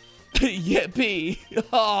 Yippee.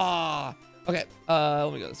 Ah. Okay,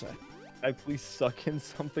 let me go this way. I please suck in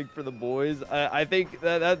something for the boys. I think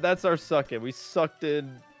that's our suck in. We sucked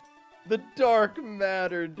in the dark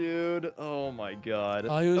matter, dude. Oh my god.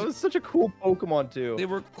 That was such a cool Pokemon too. They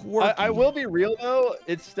were quirky. I will be real though,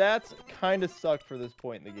 its stats kind of sucked for this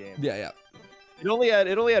point in the game. Yeah, yeah. It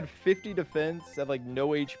only had 50 defense, had like no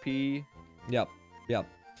HP. Yep, yep.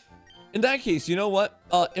 In that case, you know what?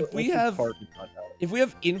 If we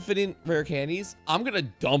have infinite rare candies, I'm gonna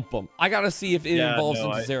dump them. I gotta see if it evolves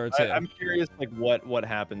into Zero too. I'm curious, like what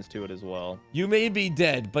happens to it as well. You may be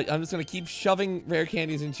dead, but I'm just gonna keep shoving rare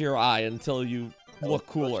candies into your eye until you look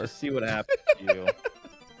cooler. Let's see what happens to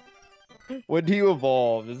you. When do you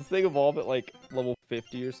evolve? Does this thing evolve at like level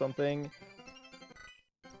 50 or something?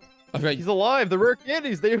 Okay. He's alive. The rare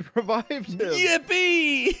candies, they revived him.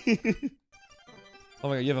 Yippee! Oh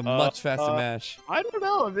my god, you have a much faster mash. I don't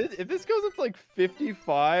know. If this goes up to like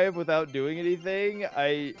 55 without doing anything,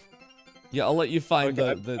 Yeah, I'll let you find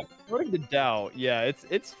the... I'm starting to doubt. Yeah,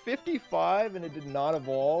 it's 55 and it did not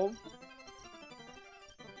evolve.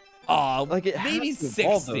 Oh, like it maybe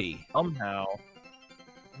 60. Somehow.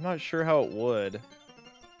 I'm not sure how it would.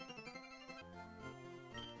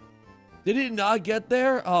 Did it not get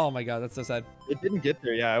there? Oh my god, that's so sad. It didn't get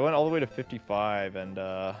there. Yeah, I went all the way to 55 and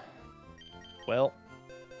well,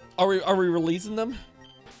 are we releasing them?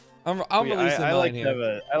 I'm releasing mine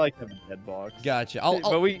here. I like to have a dead box. Gotcha.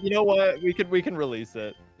 But you know what? We can release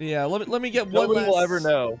it. Yeah. Let me get one last. Nobody will ever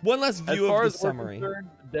know. One last view of the summary.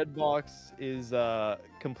 Concerned, the dead box is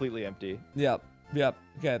completely empty. Yep. Yep.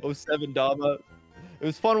 Okay. 07 Dama. It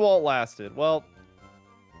was fun while it lasted. Well,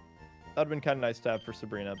 that'd been kind of nice to have for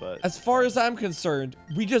Sabrina, but as far as I'm concerned,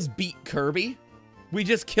 we just beat Kirby. We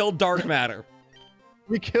just killed Dark Matter.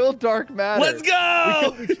 We killed Dark Matter. Let's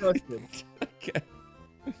go! We trusted. Okay.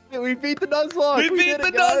 We beat the Nuzlocke. We beat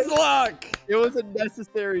the Nuzlocke. It was a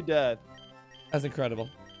necessary death. That's incredible.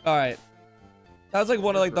 All right. That was like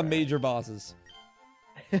one of like the major bosses.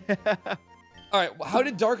 All right. How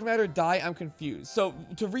did Dark Matter die? I'm confused. So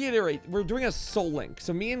to reiterate, we're doing a Soul Link.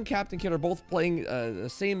 So me and Captain Kid are both playing the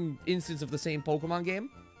same instance of the same Pokemon game.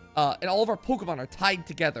 And all of our Pokemon are tied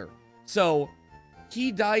together. So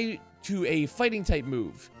he died to a fighting type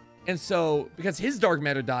move, and so because his Dark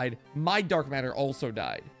Matter died, my Dark Matter also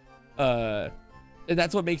died, and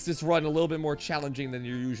that's what makes this run a little bit more challenging than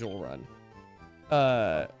your usual run.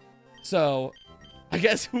 So I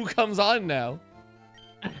guess who comes on now?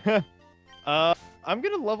 I'm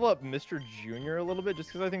gonna level up Mr. Junior a little bit just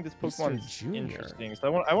because I think this Pokemon's interesting.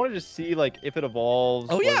 So I want to just see like if it evolves.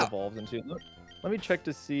 Oh yeah. It evolves into. Let me check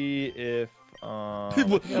to see if.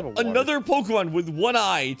 Another Pokemon with one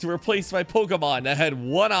eye to replace my Pokemon that had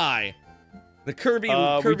one eye. The Kirby.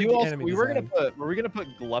 We were gonna put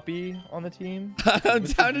Gluppy on the team. I'm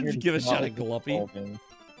down to give a shot at Gluppy.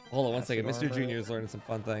 Hold on one second. Mr. Junior is learning some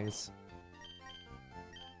fun things.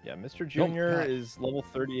 Yeah, Mr. Junior is level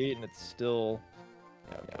 38 and it's still.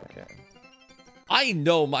 Yeah, okay. I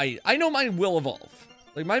know mine will evolve.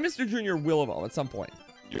 Like my Mr. Junior will evolve at some point.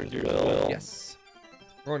 Yours will. Yes.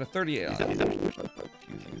 We're on a 38. Yeah,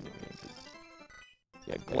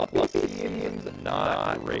 Gluppy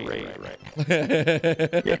not great.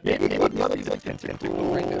 Yeah, Gluppy's like 10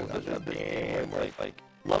 like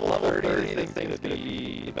level 30 is going to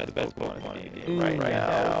be the best Pokemon in the game right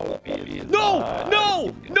now.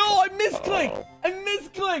 No! I misclicked! I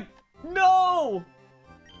misclicked! No!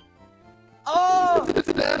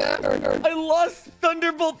 Oh! I lost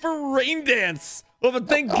Thunderbolt for Rain Dance! Well, but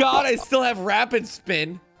thank God I still have Rapid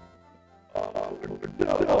Spin.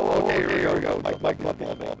 Okay, here we go. Mike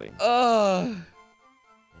evolving.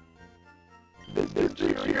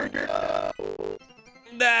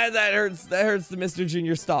 That hurts. That hurts the Mr.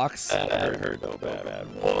 Junior stocks. That hurt so bad.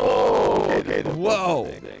 Whoa. Okay. Whoa.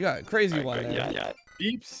 Yeah, crazy one. There. Yeah.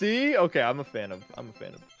 Deep Sea. Okay, I'm a fan of. Oh,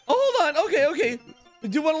 hold on. Okay. I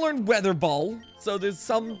do want to learn Weather Ball. So there's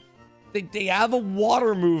some. They have a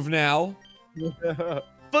water move now.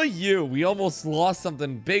 For you, we almost lost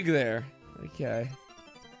something big there. Okay.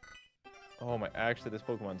 Oh my! Actually, this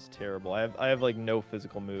Pokemon's terrible. I have like no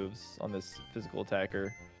physical moves on this physical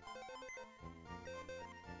attacker.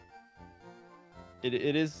 It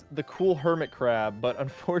is the cool Hermit Crab, but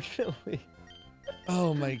unfortunately.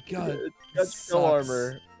 Oh my God. It's got no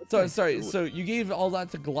armor. Sorry. So you gave all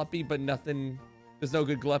that to Gluppy, but nothing. There's no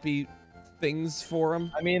good Gluppy. things for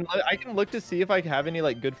him. I mean, I can look to see if I have any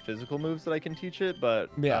like good physical moves that I can teach it, but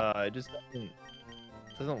Yeah. it just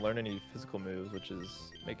doesn't learn any physical moves, which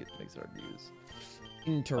makes it hard to use.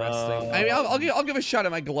 Interesting. I mean, I'll give a shot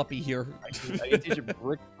at my Gluppy here. I can teach it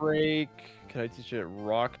Brick Break. Can I teach it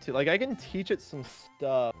Rock? Like I can teach it some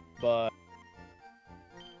stuff, but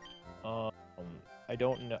I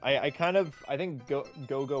don't know. I think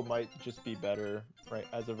Go might just be better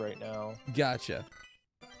as of right now. Gotcha.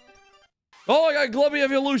 Oh, I got Gluppy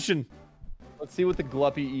Evolution. Let's see what the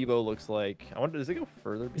Gluppy Evo looks like. I wonder, does it go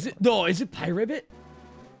further? Is it Pyribbit?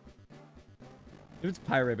 If it's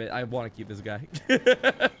Pyribbit, I want to keep this guy.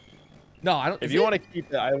 No, I don't. If you want to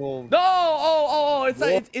keep it, I will. No! Oh! It's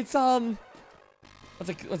what's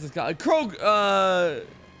this guy? Krogom.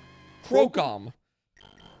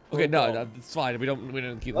 Okay, no, it's fine. We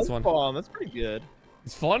didn't keep this one. That's pretty good.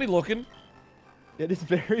 It's funny looking. It is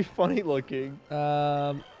very funny looking.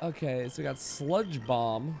 Okay, so we got Sludge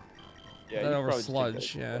Bomb. Yeah, That over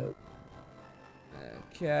Sludge, yeah.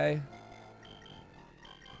 Okay.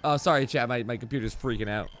 Oh, sorry, chat. My computer's freaking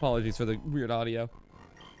out. Apologies for the weird audio.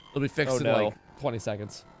 It'll be fixed in like 20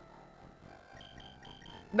 seconds.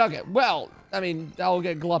 Okay, well, I mean, I'll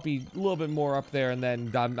get Gluppy a little bit more up there, and then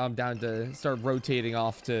I'm down to start rotating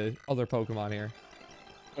off to other Pokemon here.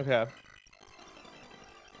 Okay.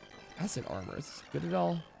 Acid Armor, is this good at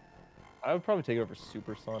all? I would probably take it over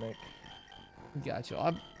Supersonic.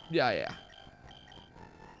 Gotcha. Yeah.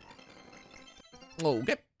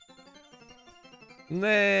 Okay. And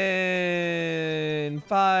then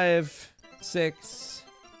 5, 6,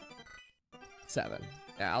 7.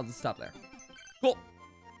 Yeah, I'll just stop there. Cool.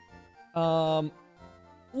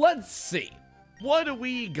 Let's see. What do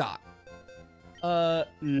we got? Cause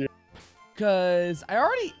I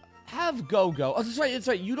already have Go-Go. Oh, that's right. It's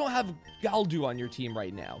right. You don't have Galdu on your team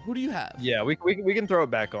right now. Who do you have? Yeah, we can throw it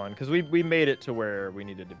back on because we made it to where we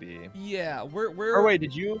needed to be. Yeah, we're. Or wait,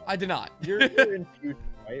 did you? I did not. You're in future,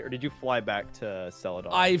 right? Or did you fly back to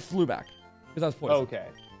Celadon? I flew back because I was poisoned. Okay.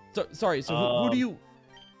 So sorry. So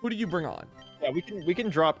who do you bring on? Yeah, we can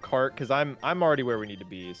drop Cart because I'm already where we need to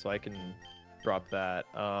be, so I can drop that.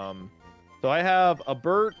 So I have a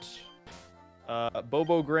Burt,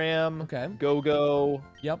 Bobogram, Okay. Go-Go,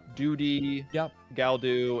 Yep. Duty, Yep.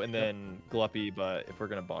 Galdu, and then Gluppy. But if we're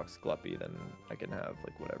gonna box Gluppy, then I can have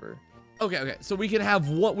like whatever. Okay. So we can have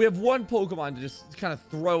one. We have one Pokemon to just kind of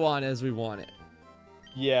throw on as we want it.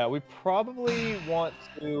 Yeah, we probably want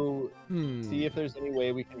to see if there's any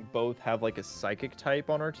way we can both have like a Psychic type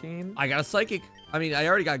on our team. I got a Psychic. I mean, I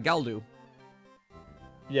already got Galdu.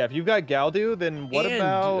 Yeah, if you've got Galdu, then what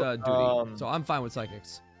about Duty? So I'm fine with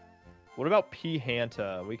Psychics. What about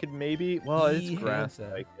P-Hanta? We could maybe. Well, it's Grass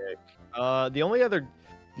P-Hanta. Psychic. The only other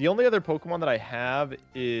Pokemon that I have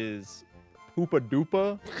is Poopa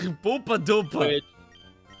Doopa. Poopa Doopa. Which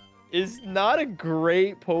is not a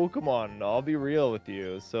great Pokemon. I'll be real with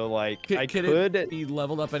you. So like, Could it be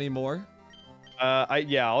leveled up anymore?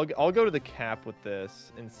 I'll go to the cap with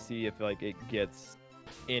this and see if like it gets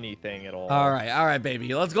anything at all. All right,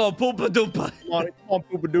 baby. Let's go, Poopa Doopa. Come on,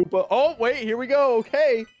 Poopa Doopa. Oh wait, here we go.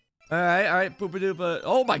 Okay. All right, Poopa Doopa.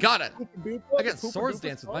 Oh my God, Poopa Doopa, I got Swords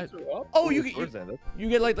Dance with my. Oh, you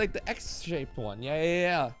get like the X-shaped one.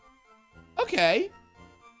 Yeah. Okay.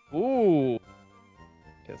 Ooh.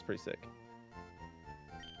 Okay, that's pretty sick.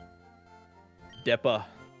 Deppa.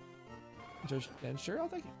 Sure, I'll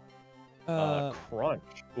take it.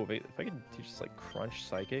 Crunch. Ooh, wait, if I can teach this like Crunch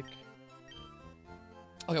Psychic.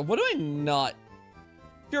 Okay, what do I not?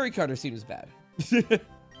 Fury Cutter seems bad.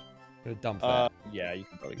 Gonna dump that. Yeah, you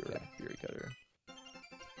can probably get rid of Fury Cutter.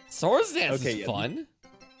 Swords Dance is fun.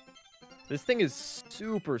 This thing is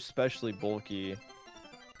super specially bulky.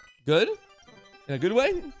 Good? In a good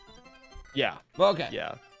way? Yeah. Okay.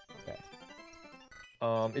 Yeah. Okay.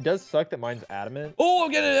 It does suck that mine's adamant. Oh,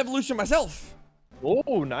 I'm getting an evolution myself.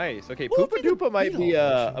 Oh, nice. Okay, Poopa Doopa might be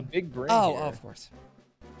a big brain. Oh, here. of course.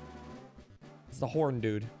 It's the horn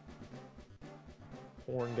dude.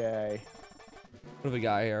 Horn guy. What do we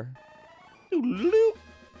got here?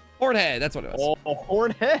 Hornhead, that's what it was. Oh,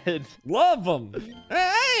 Hornhead. Love them.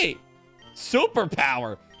 Hey!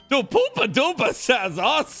 Superpower. Dude, Poopa Doopa sounds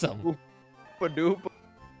awesome. Poopa Doopa.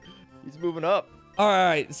 He's moving up. All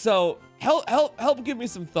right, so help give me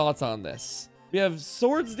some thoughts on this. We have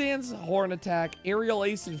Swords Dance, Horn Attack, Aerial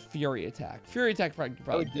Ace, and Fury Attack. Fury Attack probably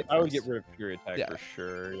I would get rid of Fury Attack for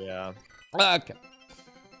sure, yeah. Okay.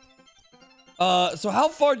 So how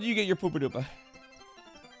far do you get your Poopa Doopa?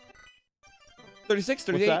 36,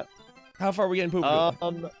 38? What's that? How far are we getting Poopa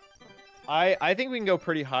Doopa? I think we can go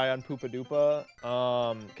pretty high on Poopa Doopa.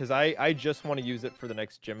 Because I just want to use it for the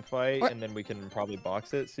next gym fight, What? and then we can probably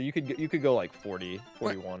box it. So you could go like 40,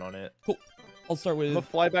 41 on it. Cool. I'll start I'm with gonna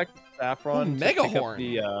fly back to Saffron. Ooh, to pick up Megahorn.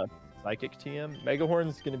 the Psychic TM.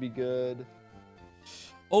 Megahorn's gonna be good.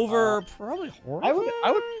 over probably Horn. I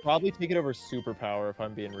would probably take it over Superpower if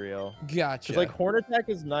I'm being real. Gotcha. Because like Horn Attack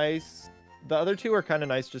is nice. The other two are kind of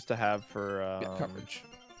nice just to have for Get coverage.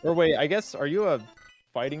 Or wait, I guess are you a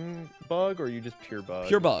fighting bug or are you just pure bug?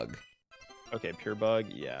 Pure bug. Okay, pure bug.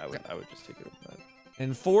 Yeah, I would just take it with that.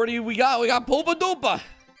 And 40 we got Poopa Doopa.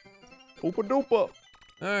 Poopa Doopa. All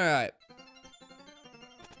right.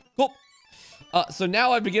 Cool. So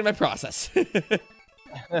now I begin my process.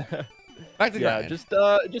 Back to Yeah,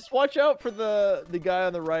 grind. just watch out for the guy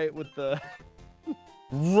on the right with the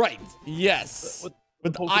Right. Yes.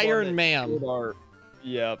 With Pokemon Iron that Man. showed our-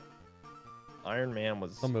 Yep. Iron Man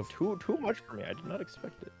was I'll move. too much for me. I did not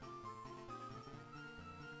expect it.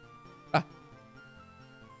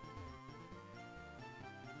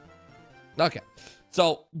 Okay.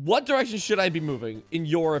 So, what direction should I be moving, in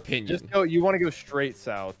your opinion? Just go. You want to go straight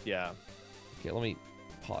south. Yeah. Okay, let me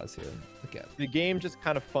pause here. Okay. The game just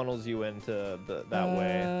kind of funnels you into that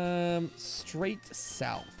way. Straight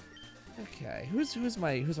south. Okay. Who's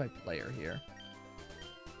my player here?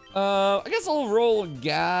 I guess I'll roll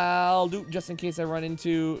Galdoop just in case I run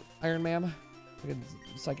into Iron Man. I can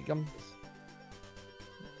psychic him.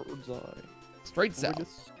 Bird's eye. Straight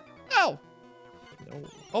south. Oh. No.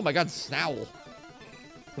 Oh my God, Snowl.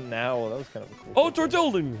 Now that was kind of a cool. Oh,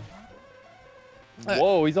 Tortilding.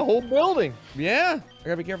 Whoa, he's a whole building. Yeah. I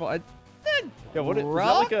gotta be careful. Yeah, what is that,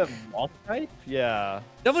 Rock? like a rock type? Yeah.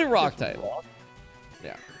 Definitely rock Just type. Rock,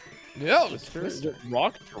 Yeah. Yo, Twister? Twister. Is it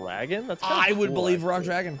rock dragon? That's kinda I would cool, believe rock actually.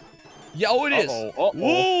 dragon. Yeah, oh, it is. Uh-oh.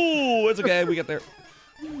 Whoa, it's okay. We get there.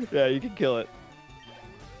 Yeah, you can kill it.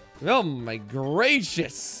 Oh my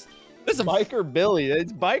gracious. This is Biker Billy.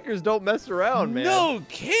 It's bikers don't mess around, man. No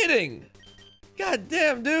kidding. God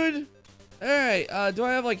damn, dude. All right. Do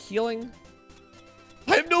I have like healing?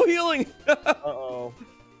 I have no healing. Uh-oh.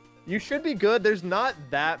 You should be good. There's not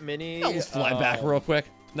that many. I'll just fly back real quick.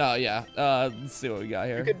 No, yeah. Let's see what we got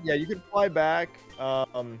here. You could fly back. No,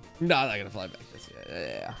 I'm not gonna fly back this yet.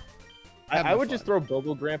 Yeah. I would just throw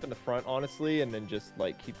Bobo Gramp in the front, honestly, and then just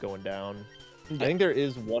like keep going down. I think there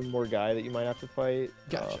is one more guy that you might have to fight.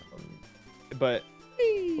 Gotcha. But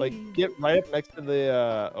like get right up next to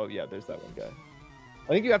the oh yeah, there's that one guy. I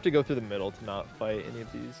think you have to go through the middle to not fight any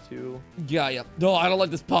of these two. Yeah. No, I don't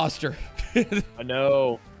like this posture. I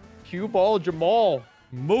know. Cue ball Jamal.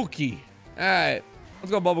 Mookie. All right. Let's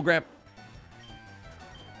go, Bubble Gramp.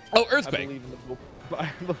 Oh, Earthquake. I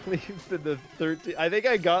believe in the 13. I think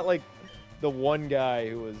I got like the one guy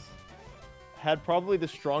who had probably the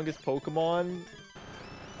strongest Pokemon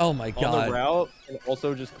Oh my on God. the route, and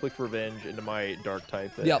also just clicked revenge into my dark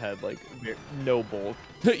type that Yep. had like no bulk.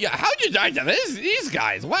 Yeah, how'd you die to these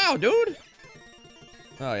guys? Wow, dude.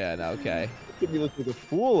 Oh yeah, no, okay. You look like a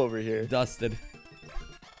fool over here. Dusted.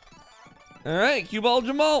 All right, cue ball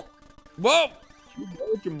Jamal. Whoa.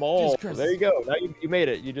 Oh, Jamal. Jesus Christ. There you go. Now you made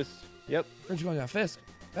it. You just yep. Where'd you go? Yeah, Fisk.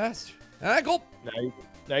 Fast. All right, cool.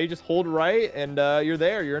 Now you just hold right and you're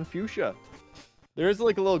there. You're in Fuchsia. There is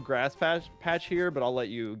like a little grass patch here, but I'll let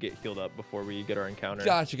you get healed up before we get our encounter.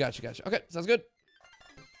 Gotcha. Okay, sounds good.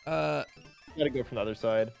 Gotta go from the other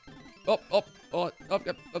side. Yep.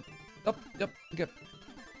 Okay.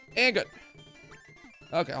 And good.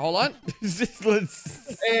 Okay, hold on.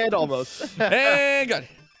 Let's. And almost. And good.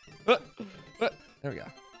 There we go.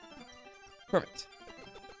 Perfect.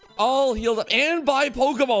 All healed up and buy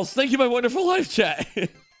Pokeballs. Thank you, my wonderful life chat.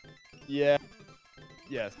 Yeah.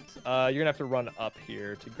 Yes. You're gonna have to run up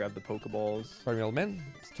here to grab the Pokeballs. Sorry, old man.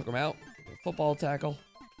 Just took him out. Football tackle.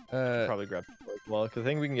 Probably grab the as well, because I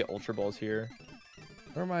think we can get Ultra Balls here.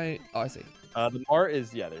 Where am I? Oh, I see. The Mart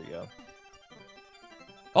is there you go.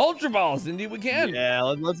 Ultra Balls, indeed we can. Yeah,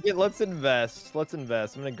 let's invest. Let's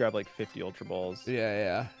invest. I'm gonna grab like 50 Ultra Balls.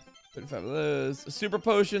 Yeah. 35 of those. Super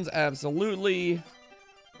potions, absolutely.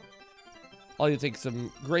 I'll need to take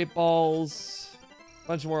some Great Balls, a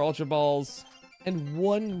bunch more Ultra Balls, and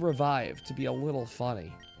one revive to be a little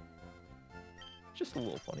funny. Just a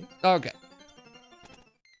little funny. Okay.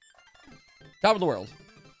 Top of the world.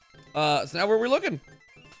 So now where are we looking?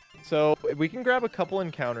 So we can grab a couple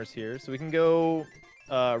encounters here. So we can go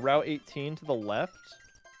Route 18 to the left.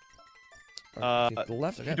 To the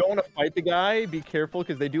left. If Okay. you don't want to fight the guy, be careful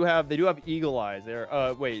because they do have Eagle Eyes there.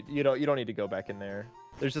 Wait, you don't need to go back in there.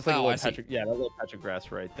 There's just like a Oh, I little patch see. of, that little patch of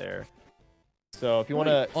grass right there. So if you want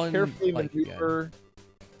to Really carefully unlike maneuver,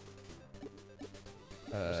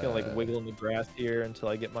 Just gonna like wiggle in the grass here until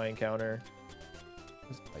I get my encounter.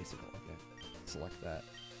 Where's bicycle? Okay. Select that.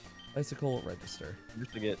 Bicycle register.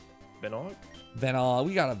 Just to get Venog. Venog.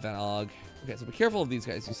 We got a Venog. Okay, so be careful of these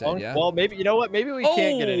guys, you said, yeah? Well, maybe, you know what? Maybe we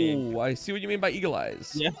can't get any. Oh, I see what you mean by eagle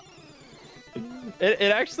eyes. Yeah.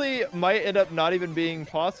 It actually might end up not even being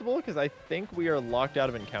possible because I think we are locked out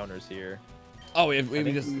of encounters here. Oh, we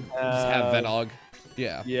just have Venog.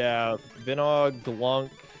 Yeah. Yeah, Venog, Glunk.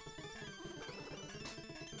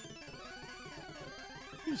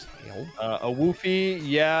 Who's Hail? A Woofy.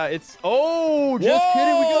 Yeah, it's. Oh, just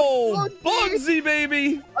kidding. We got Bugsy,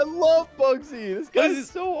 baby. I love Bugsy. This guy's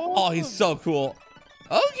so awesome. Oh, he's so cool.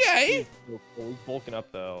 Okay. He's bulking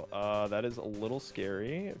up though. That is a little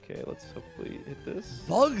scary. Okay, let's hopefully hit this.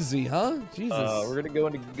 Bugsy, huh? Jesus. We're gonna go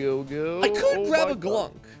into go. I could grab a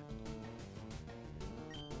Glunk.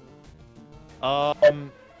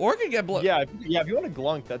 Or I could get blood. Yeah, if you want a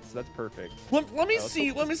Glunk, that's perfect. Let me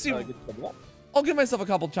see. I'll give myself a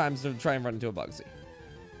couple times to try and run into a Bugsy.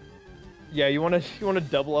 Yeah, you wanna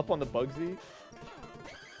double up on the Bugsy?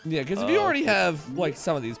 Yeah, because if you already have like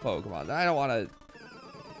some of these Pokemon, I don't want to.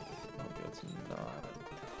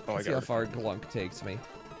 Oh, Let's see how far Glunk takes me. How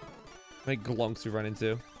many Glunks we run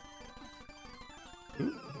into?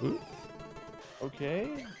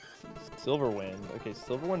 Okay. Silverwind. Okay,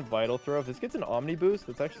 Silverwind Vital Throw. If this gets an Omni Boost,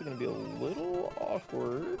 that's actually going to be a little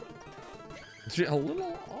awkward. A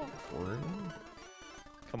little awkward.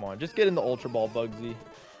 Come on, just get in the Ultra Ball, Bugsy.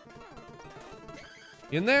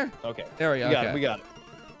 You in there? Okay. There we go. We got it.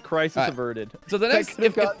 Crisis averted. So the next,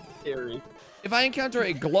 scary. If I encounter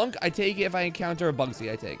a Glunk, I take it. If I encounter a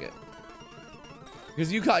Bugsy, I take it.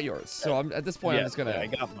 Because you got yours. So I'm at this point, I'm just gonna. Yeah, I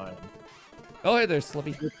got mine. Oh, hey there,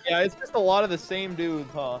 Slippy. Yeah, it's just a lot of the same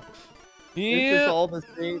dudes, huh? Yeah. It's just all the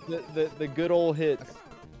same, the good old hits.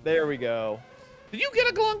 There we go. Did you get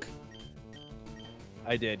a Glunk?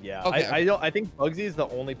 I did, yeah. Okay. I think Bugsy is the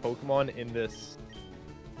only Pokemon in this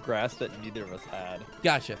grass that neither of us had.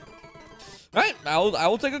 Gotcha. All right, I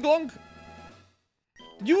will take a Glunk.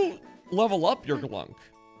 You level up your Glunk.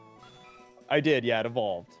 I did, yeah. It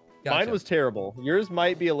evolved. Gotcha. Mine was terrible. Yours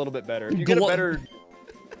might be a little bit better. If you get a better.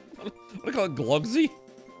 What do you call it? Glugsy?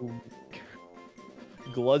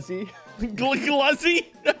 Gluzzy? Gluzzy?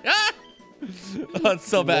 Oh, that's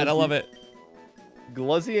so bad. I love it.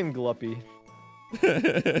 Gluzzy and Gluppy.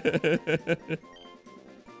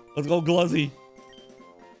 Let's go Gluzzy.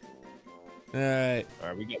 All right.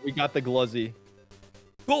 We got the Gluzzy.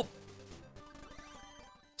 Cool.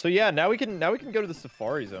 So yeah, now we can go to the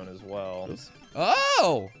Safari Zone as well.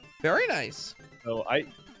 Oh, very nice. So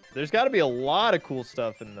there's got to be a lot of cool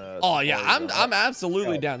stuff in the. Oh yeah, Safari Zone. I'm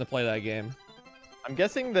absolutely down to play that game. I'm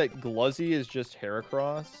guessing that Gluzzy is just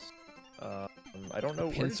Heracross. I don't know.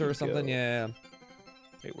 Pinsir or something. Go? Yeah.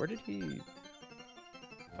 Wait, where did he?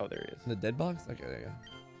 Oh, there he is. In the dead box. Okay, there you go.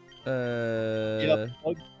 Yeah,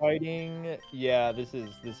 bug fighting. Yeah, this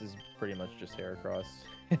is pretty much just Heracross.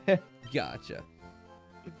 Gotcha.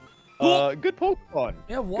 Good Pokemon.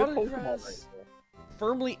 Yeah, water grass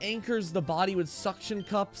firmly anchors the body with suction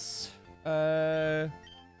cups. And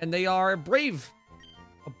they are brave.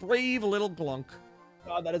 A brave little Glunk.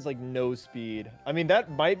 God, that is like no speed. I mean, that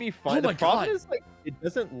might be fine. Oh the my problem God. is like it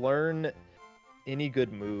doesn't learn any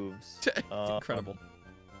good moves. It's incredible.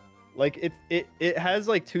 Like it has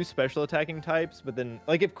like 2 special attacking types, but then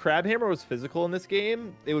like if Crabhammer was physical in this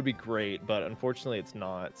game, it would be great, but unfortunately it's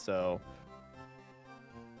not. So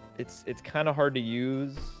it's kind of hard to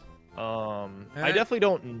use. I definitely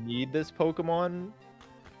don't need this Pokemon,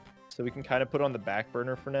 so we can kind of put it on the back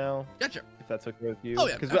burner for now. Gotcha. If that's okay with you. Oh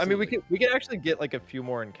yeah. Because I mean we can actually get like a few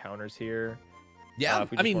more encounters here. Yeah.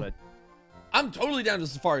 If we I just mean, I'm totally down to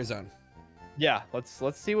Safari Zone. Yeah. Let's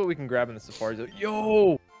see what we can grab in the Safari Zone.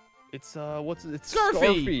 Yo, it's it's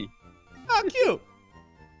Scarfy. Oh, cute.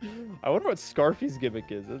 I wonder what Scarfy's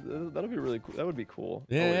gimmick is. That'll be really cool. That would be cool.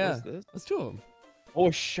 Yeah, oh, wait, yeah. What's this? Let's do them. Oh,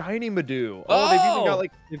 a shiny Madoo. Oh,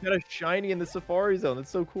 they've got a shiny in the Safari Zone. That's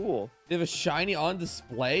so cool. They have a shiny on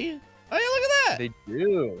display. Oh yeah, look at that. They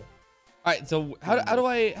do. All right, so how am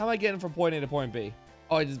I getting from point A to point B?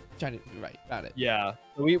 Oh, I just shiny. Right, got it. Yeah.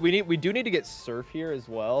 We do need to get Surf here as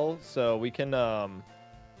well, so we can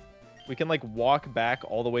like walk back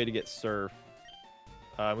all the way to get Surf.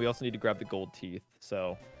 We also need to grab the gold teeth.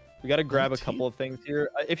 So we got to grab a couple of things here.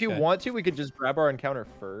 If you want to, we could just grab our encounter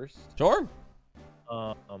first. Sure.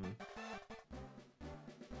 I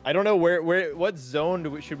don't know what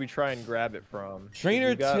zone should we try and grab it from?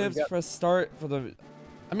 Trainer tips for a start for the.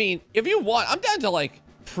 I mean, if you want, I'm down to like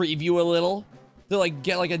preview a little to like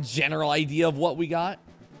get like a general idea of what we got.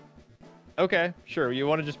 Okay, sure. You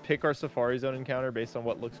want to just pick our Safari Zone encounter based on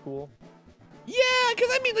what looks cool? Yeah,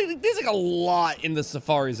 Because I mean, like, there's like a lot in the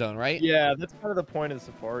Safari Zone, right? Yeah, that's kind of the point of the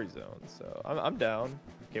Safari Zone. So I'm down.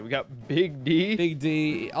 Okay, we got Big D. Big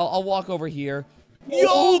D. I'll walk over here.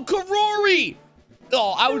 Yo, Karori!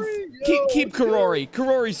 Oh, I would keep Karori.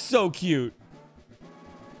 Karori's so cute.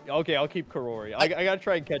 Okay, I'll keep Karori. I gotta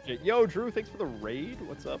try and catch it. Yo, Drew, thanks for the raid.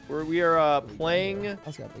 What's up? We are playing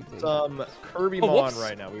some KIRBYmon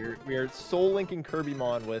right now. We are soul linking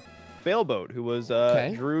KIRBYmon with Failboat, who was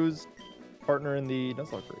Drew's partner in the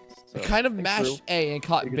Nuzlocke race. So, I kind of mashed A and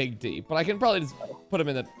caught Big D, but I can probably just put him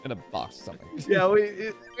in a box or something. Yeah,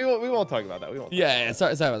 we won't talk about that. We won't. Yeah,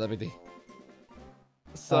 sorry about that, Big D.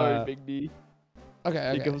 Sorry, Big D.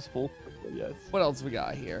 Okay. It goes full. Yes. What else we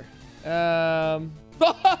got here? Oh,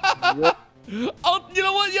 you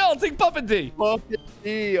know what? Yeah, I'll take Puppet D. Puppet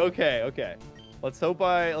D. Okay. Let's hope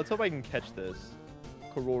I can catch this.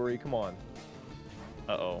 Karori, come on.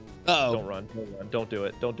 Uh-oh. Don't run. Don't do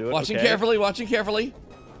it. Watching carefully. Watching carefully.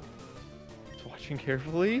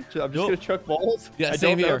 I'm just gonna chuck balls. Yeah,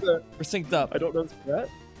 same here. We're synced up. I don't know that.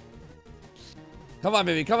 Come on,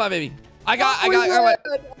 baby. I got.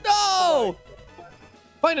 No!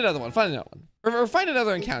 Find another one. Or find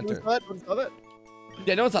another encounter. What's that?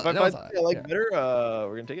 Yeah, no, it's not. I like better.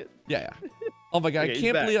 We're gonna take it. Yeah. Oh my god, I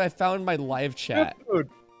can't believe I found my live chat.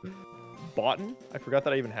 Botan? I forgot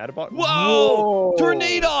that I even had a bot. Whoa!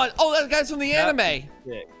 Tornadon! Oh, that guy's from the anime.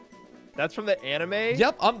 That's from the anime?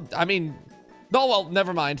 Yep. I mean, no, well,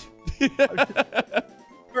 never mind.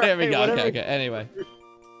 There we go. Okay. Anyway.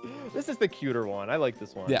 This is the cuter one. I like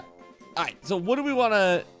this one. Yeah. All right. So what do we want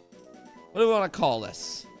to call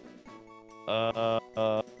this?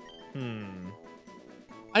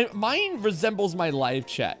 Mine resembles my live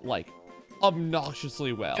chat like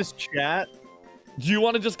obnoxiously well. Just chat. Do you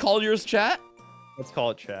want to just call yours chat? Let's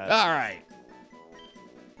call it chat. All right.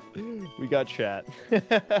 We got chat.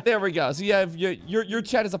 There we go. So you have your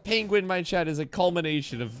chat is a penguin. My chat is a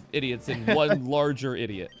culmination of idiots in one larger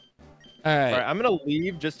idiot. All right. I'm gonna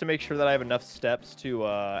leave just to make sure that I have enough steps to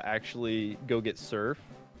actually go get surf.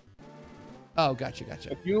 Oh, gotcha.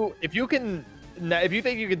 If you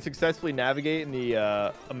think you can successfully navigate in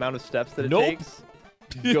the amount of steps that it takes,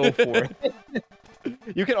 go for it.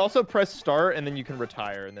 You can also press start and then you can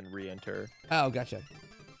retire and then re-enter. Oh, gotcha.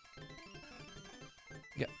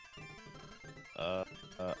 Yeah.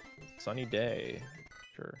 Sunny day.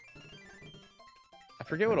 Sure. I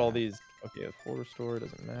forget what all these. Okay, a full restore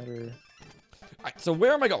doesn't matter. All right. So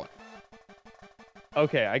where am I going?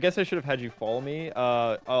 Okay, I guess I should have had you follow me.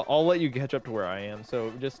 I'll let you catch up to where I am.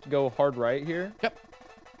 So just go hard right here. Yep.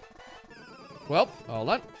 Well, hold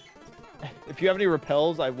on. If you have any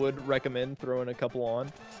repels, I would recommend throwing a couple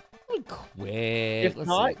on. Quick. If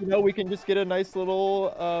not, we can just get a nice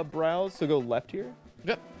little browse. So go left here.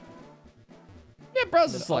 Yep. Yeah,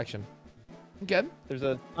 browse the selection. Okay. There's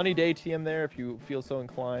a sunny day TM there if you feel so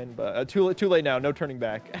inclined, but too late now. No turning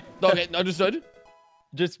back. Okay, understood.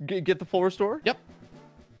 Just get the full restore. Yep.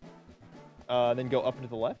 Then go up and to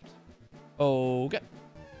the left. Okay.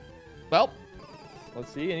 Well,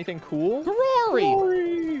 let's see. Anything cool?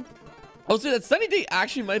 Karori! Oh, see, that sunny day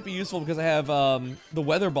actually might be useful because I have the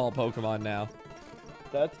weather ball Pokemon now.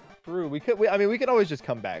 That's true. We could always just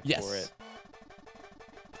come back for it.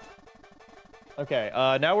 Okay.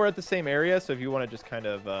 Now we're at the same area, so if you want to just kind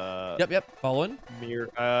of Yep. Following. Mirror.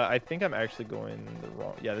 I think I'm actually going the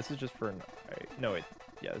wrong. Yeah, this is just for an. No, wait.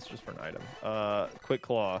 Yeah, it's just for an item. Quick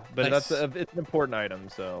Claw, but nice. It's an important item,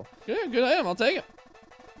 so. Yeah, good item. I'll take it.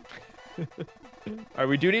 All right,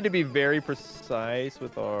 we do need to be very precise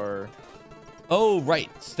with our. Oh, right.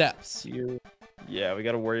 Steps. Here. Yeah, we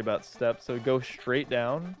got to worry about steps. So go straight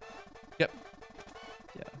down. Yep.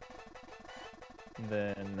 Yeah. And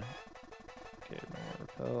then. Okay,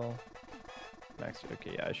 repel. Max.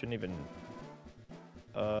 Okay, yeah, I shouldn't even.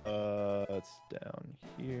 It's down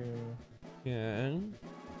here. Yeah.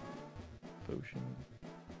 Potion.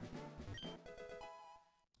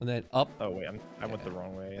 And then up. Oh wait, I went the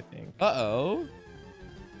wrong way, I think. Uh-oh.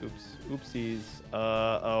 Oops. Oopsies.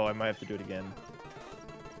 Oh, I might have to do it again.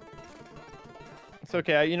 It's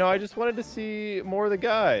okay. I just wanted to see more of the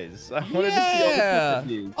guys. I wanted to see all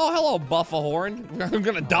the Oh, hello, Buffahorn. I'm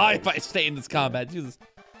gonna die if I stay in this combat. Jesus.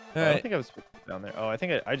 All right. I think I was down there. Oh, I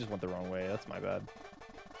think I just went the wrong way. That's my bad.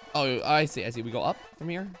 Oh, I see. We go up from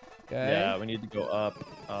here. Okay. Yeah, we need to go up.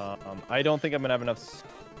 I don't think I'm gonna have enough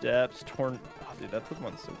steps. Oh, dude, that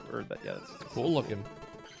Pokemon's so weird. That's cool looking.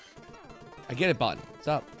 I get it, bud. What's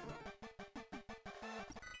up?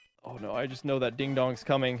 Oh no, I just know that Ding Dong's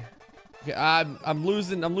coming. Okay, I'm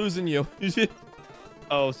losing you.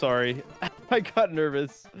 Oh, sorry. I got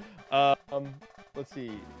nervous. Let's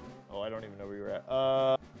see. Oh, I don't even know where you're at.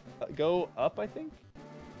 Go up, I think.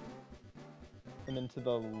 and then to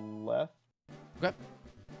the left. Okay.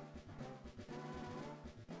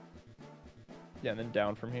 Yeah, and then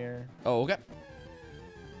down from here. Oh, okay.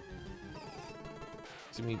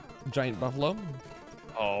 Excuse me, giant buffalo.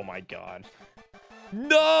 Oh my god.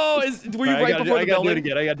 No! Were you right before the I gotta building? do it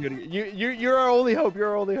again. I gotta do it again. You're our only hope. You're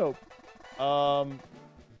our only hope.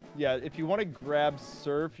 Yeah, if you want to grab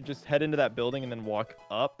surf, you just head into that building and then walk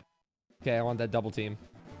up. Okay, I want that double team.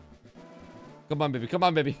 Come on, baby. Come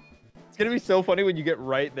on, baby. It's gonna be so funny when you get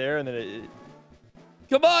right there and then it...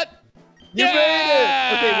 Come on! You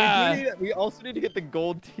made it! Okay, we also need to get the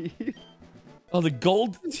gold teeth. Oh, the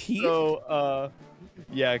gold teeth? So,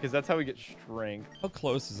 yeah, because that's how we get strength. How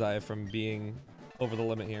close is I from being over the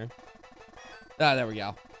limit here? Ah, there we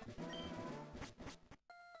go.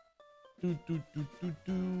 All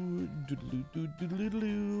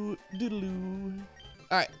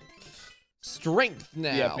right. Strength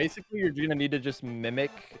now. Yeah, basically you're gonna need to just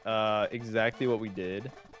mimic exactly what we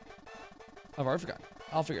did. I've already forgotten.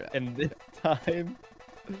 I'll figure it out. And this time,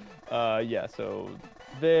 yeah, so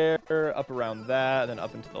there, up around that, then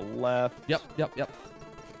up and to the left. Yep. I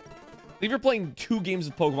think you're playing 2 games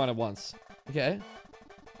of Pokemon at once. Okay.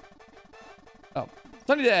 Oh,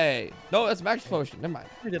 Sunny Day. No, that's Max Potion. Never mind.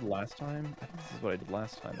 What I did last time. I think this is what I did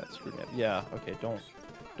last time. That screwed me up. Yeah. Okay.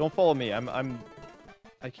 Don't follow me.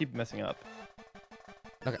 I keep messing up.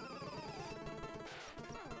 Okay.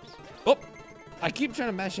 Oh, I keep trying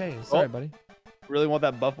to mash A. Sorry, buddy. Really want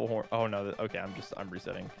that buffalo horn. Oh no. Okay. I'm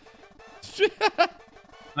resetting.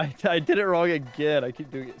 I did it wrong again. I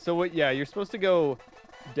keep doing it. So what? Yeah, you're supposed to go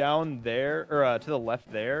down there or to the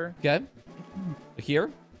left there. Okay.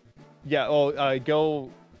 Here. Yeah. Oh,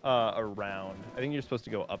 go around. I think you're supposed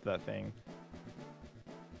to go up that thing.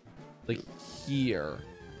 Like here.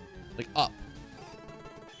 Like up.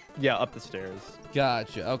 Yeah, up the stairs.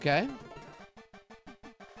 Gotcha. Okay.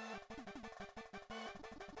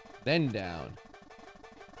 Then down.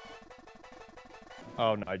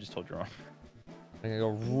 Oh no, I just told you wrong. I'm gonna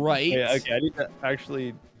go right. Yeah. Okay. I need to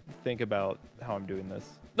actually think about how I'm doing this.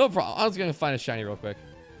 No problem. I was gonna find a shiny real quick.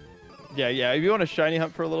 Yeah. If you want to shiny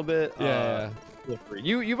hunt for a little bit, Yeah. feel free.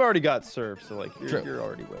 You've already got surf, so like True. you're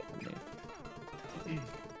already with me.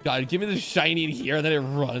 God, give me the shiny in here, then it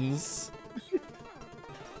runs.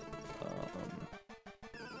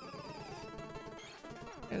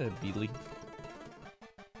 And a Beedly.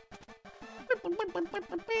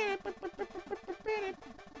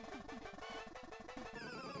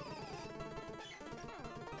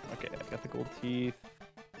 Okay, I got the gold teeth.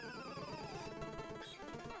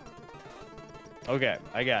 Okay,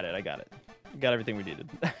 I got it. Got everything we needed.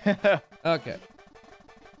 Okay.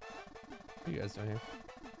 What are you guys doing here?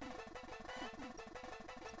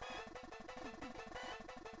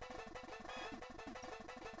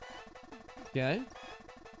 Okay.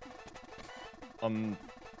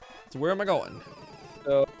 So where am I going?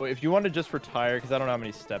 So if you want to just retire, because I don't know how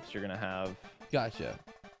many steps you're gonna have. Gotcha.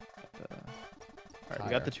 All right, we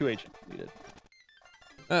got the 2 H needed.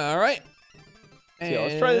 All right. So yeah,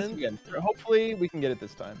 let's try this again. Hopefully we can get it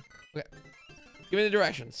this time. Okay. Give me the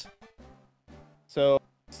directions. So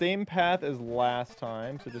same path as last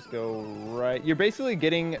time. So just go right. You're basically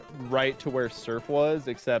getting right to where Surf was,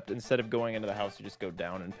 except instead of going into the house, you just go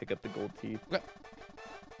down and pick up the gold teeth. Okay.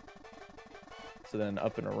 So then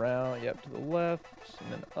up and around. Yep, to the left,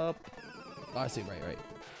 and then up. Oh, I see. Right.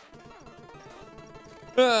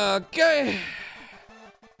 Okay.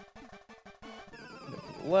 And then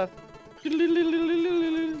to the left.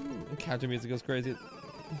 Counter music goes crazy.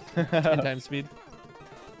 10 times speed.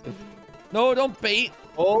 No, don't bait.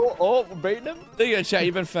 Oh, we're baiting him? There you go, chat.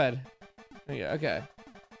 You've been fed. There you go. Okay.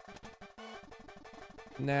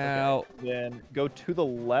 Now. Okay. Then go to the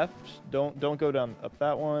left. Don't go down up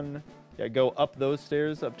that one. Yeah, go up those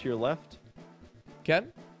stairs up to your left. Okay.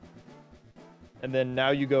 And then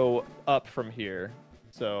now you go up from here.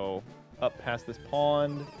 So up past this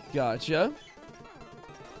pond. Gotcha.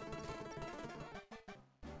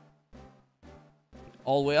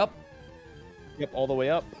 All the way up. Yep, all the way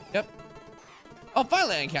up. Yep. Oh,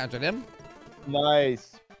 finally I encountered him.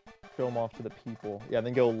 Nice. Show them off to the people. Yeah,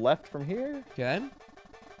 then go left from here Okay.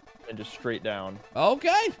 and just straight down.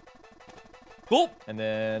 Okay. Cool. And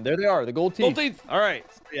then there they are, the gold teeth. Gold teeth. All right.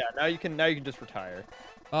 So yeah, now you can just retire.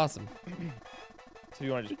 Awesome. So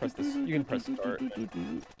you want to just press this? You can press start. And then,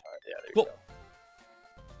 yeah, there you Cool. go.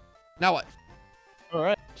 Now what? All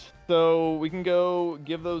right. So we can go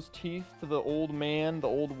give those teeth to the old man, the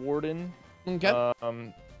old warden. Okay.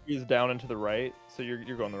 He's down and to the right, so you're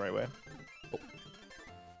going the right way.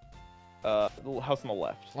 The little house on the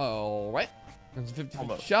left. All right. That's a 50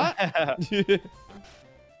 Almost. shot.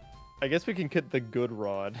 I guess we can get the good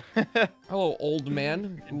rod. Hello, old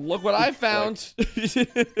man. Look what I found. I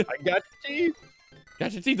got your teeth.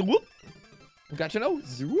 Got your teeth. Whoop. Got your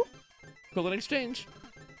nose. Whoop. Cool in exchange.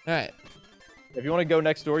 All right. If you want to go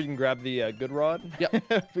next door, you can grab the good rod.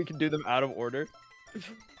 Yep. We can do them out of order.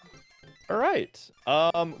 All right.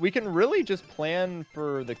 We can really just plan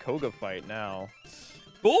for the Koga fight now.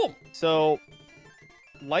 Cool. So,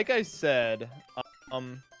 like I said,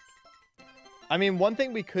 I mean, one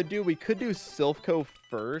thing we could do Silphco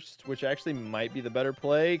first, which actually might be the better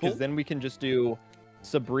play, because then we can just do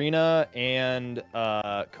Sabrina and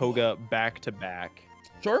Koga back to back.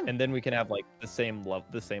 Sure. And then we can have like the same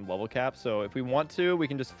level cap. So if we want to, we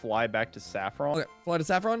can just fly back to Saffron. Okay, fly to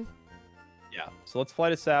Saffron. Yeah. So let's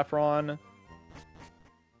fly to Saffron.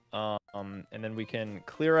 And then we can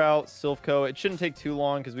clear out Silphco. It shouldn't take too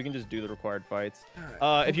long because we can just do the required fights.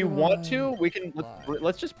 Right, if you want to, we can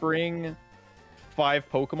let's just bring 5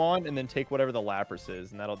 Pokemon and then take whatever the Lapras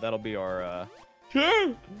is, and that'll be our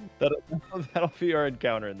that'll be our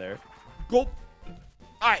encounter in there. Cool.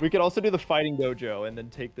 All right. We could also do the Fighting Dojo and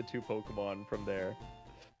then take the 2 Pokemon from there.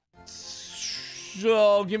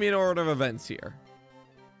 So give me an order of events here.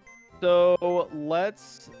 So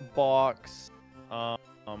let's box Oh,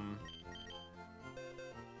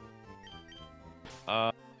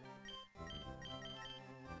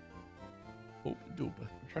 doop. I'm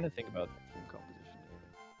trying to think about the food composition.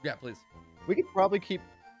 Yeah, please. We could probably keep.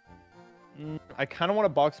 I kind of want to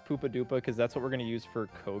box Poopa Doopa because that's what we're gonna use for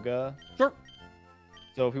Koga. Sure.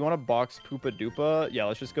 So if we want to box Poopa Doopa, yeah,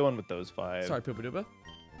 let's just go in with those 5. Sorry, Poopa Doopa.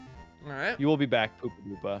 All right. You will be back, Poopa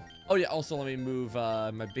Doopa. Oh yeah. Also, let me move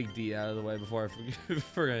my big D out of the way before I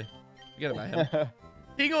forget about him.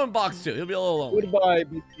 He can go in box 2. He'll be a little lonely. Goodbye,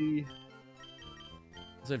 BT.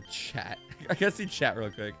 Let's have chat. I gotta see chat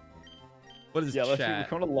real quick. What is Yeah, let's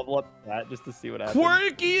chat? we want to level up that just to see what happens.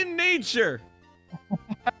 Quirky in nature.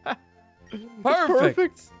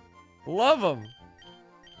 Perfect. Love him.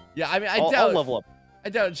 Yeah, I mean, I doubt. I'll level up. I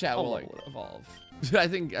doubt chat I'll will level up. evolve. I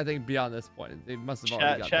think beyond this point, it must have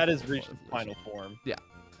already got Chat the has reached its evolution. final form. Yeah.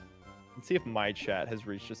 Let's see if my chat has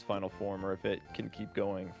reached its final form or if it can keep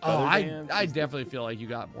going. Oh, Feather I Dance? definitely feel like you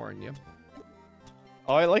got more in you.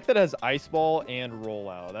 Oh, I like that it has Ice Ball and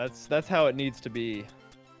Rollout. That's how it needs to be.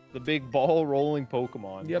 The big ball rolling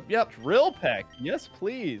Pokemon. Yep. Drill Peck. Yes,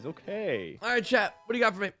 please. Okay. All right, chat. What do you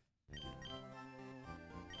got for me?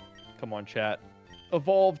 Come on, chat.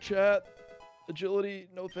 Evolve, chat. Agility.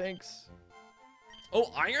 No thanks.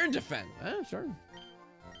 Oh, Iron Defense. Sure.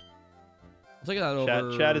 I'll take that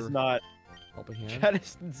over. Chat is not. Helping hand. Chat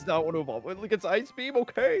is not want to evolve. Look, it's Ice Beam.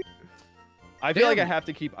 Okay. I feel like I have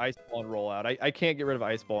to keep Ice Ball and Rollout. I can't get rid of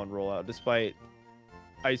Ice Ball and Rollout, despite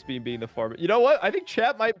Ice Beam being the farm. You know what? I think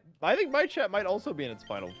my chat might also be in its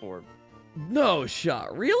final form. No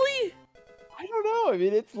shot. Really? I don't know. I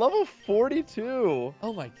mean, it's level 42.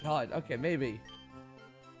 Oh my god. Okay, maybe.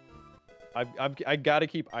 I gotta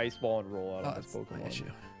keep Ice Ball and Rollout on this That's my Pokemon. issue.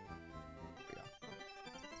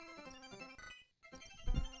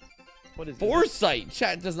 What is Foresight.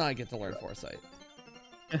 Chat does not get to learn Foresight.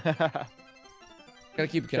 Gotta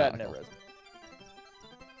keep it Chat canonical. never has.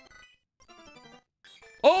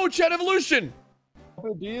 Oh, chat evolution.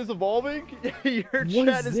 D is evolving. Your What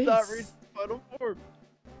chat is is not this? reached its final form.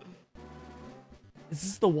 Is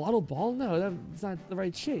this the Waddle Ball? No, that's not the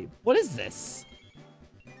right shape. What is this?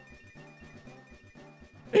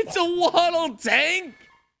 It's a Waddle Tank!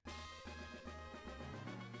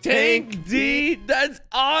 Tank D? That's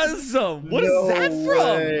awesome! What is that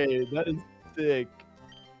from? Way. That is sick.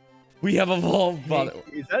 We have evolved, brother.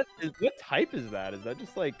 What type is that? Is that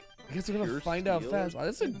just like I guess we're gonna pure find out steel? fast. Wow,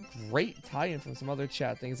 that's a great tie-in from some other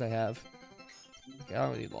chat things I have. Okay, I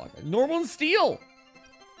don't need lock. Normal and steel!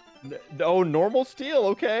 Oh, normal steel.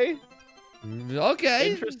 Okay.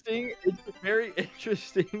 Okay. Interesting. It's a very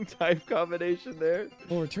interesting type combination there.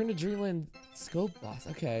 Oh, return to Dreamland Scope Boss.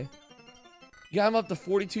 Okay. You got him up to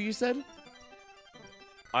 42, you said?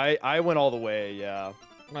 I went all the way. Yeah.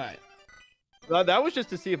 Alright. That was just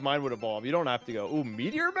to see if mine would evolve. You don't have to go. Ooh,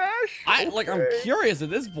 Meteor Mash. I'm Okay. curious at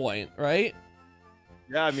this point, right?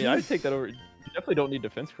 Yeah, I mean, I'd take that over. You definitely don't need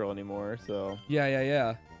Defense Curl anymore. So.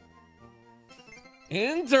 Yeah.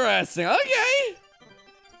 Interesting. Okay.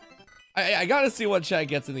 I gotta see what chat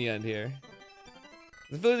gets in the end here.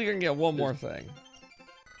 I feel like you're gonna get one more thing.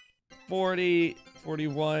 40,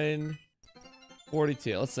 41,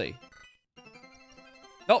 42. Let's see.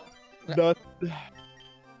 Nope. No,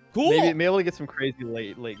 Cool. maybe able to get some crazy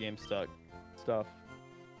late game stuff.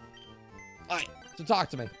 Alright, so talk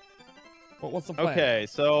to me. What's the plan? Okay,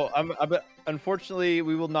 so unfortunately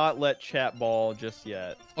we will not let chat ball just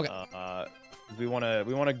yet. Okay. because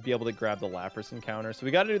we wanna be able to grab the Lapras encounter. So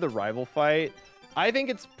we got to do the rival fight. I think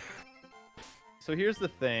it's. So here's the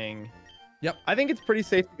thing. Yep. I think it's pretty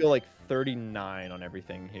safe to go like 39 on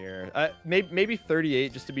everything here. Maybe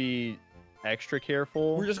 38 just to be extra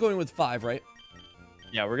careful. We're just going with 5, right?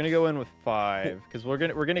 Yeah, we're gonna go in with 5 because we're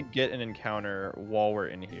gonna get an encounter while we're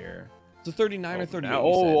in here. So 39 or 38. Now,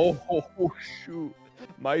 oh, shoot!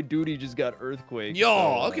 My duty just got earthquake.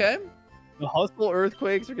 Yo, okay. The hustle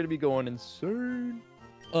earthquakes are gonna be going insane.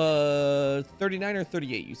 39 or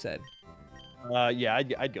 38, you said. Yeah,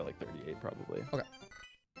 I'd go like 38 probably. Okay.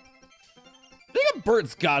 I think a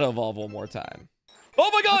bird's gotta evolve one more time. Oh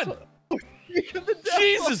my god!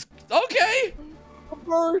 Jesus! Okay! A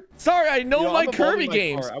bird! Sorry, I know Yo, my I'm evolving Kirby my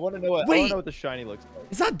games. car. I want to know what. I Wait. want to know what the shiny looks like.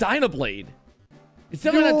 It's not Dynablade. It's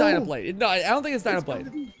definitely not No! Dynablade. No, I don't think it's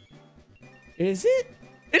Dynablade. Is it?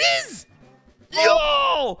 It is! Yo!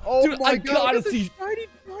 Oh Dude, my I god! gotta it's a see. shiny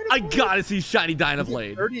I Dynablade. gotta see shiny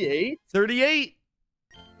Dynablade. 38? 38.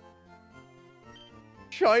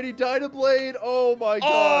 Shiny Dynablade! Oh my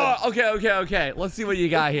Oh, god! okay. Let's see what you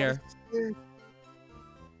got here.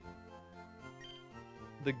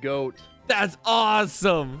 The goat. That's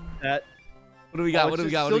awesome. That. What do we got? Oh, What do it's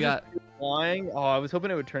we just got? What do we still got? just flying. Oh, I was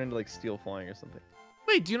hoping it would turn into like steel flying or something.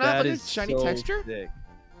 Wait, do you not have That like a is shiny so texture? sick.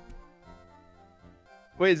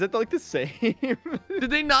 Wait, is that like the same?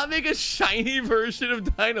 Did they not make a shiny version of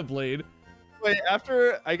Dynablade? Wait,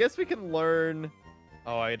 after I guess we can learn.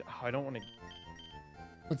 Oh, I don't want to.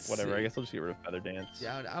 Let's Whatever. see. I guess I'll just get rid of Feather Dance.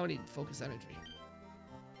 Yeah, I would need focus energy.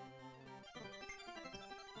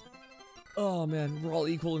 Oh man, we're all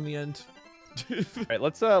equal in the end. All right,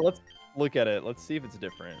 let's look at it. Let's see if it's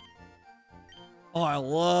different. Oh, I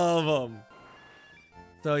love them.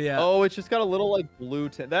 So yeah. Oh, it's just got a little like blue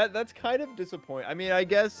tint. That's kind of disappointing. I mean, I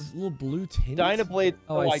guess This little blue tint. Dynablade's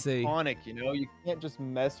so Oh, I see. iconic. You know, you can't just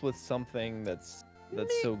mess with something that's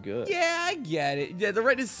so good. Yeah, I get it. Yeah, the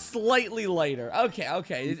red is slightly lighter.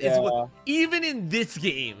 Okay. Yeah. Even in this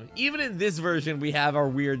game, even in this version, we have our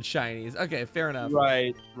weird shinies. Okay, fair enough.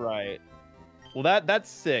 Right. Well, that's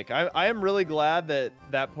sick. I am really glad that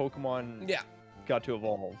Pokemon Yeah. got to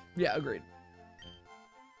evolve. Yeah, agreed.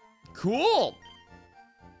 Cool.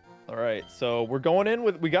 All right, so we're going in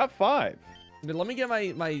with we got 5. Then let me get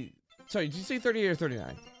my. Sorry, did you say 38 or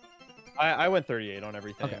 39? I went 38 on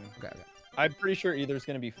everything. Okay. I'm pretty sure either's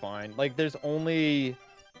gonna be fine. Like there's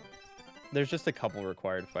just a couple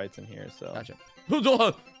required fights in here, so. Gotcha.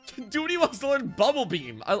 Dude, he wants to learn Bubble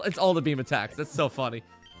Beam. It's all the beam attacks. That's so funny.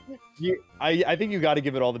 I think you got to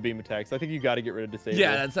give it all the beam attacks. I think you got to get rid of disable.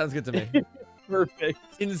 Yeah, that sounds good to me. Perfect.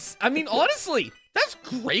 I mean, honestly, that's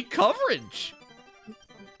great coverage.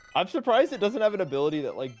 I'm surprised it doesn't have an ability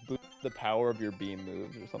that like boosts the power of your beam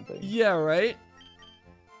moves or something. Yeah, right?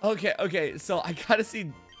 Okay, so I gotta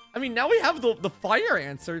see. I mean, now we have the fire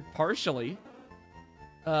answer partially.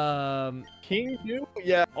 King Dew?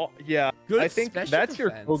 Yeah. Oh, yeah. Good I think special that's your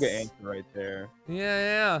defense. Koga answer right there.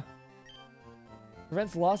 Yeah.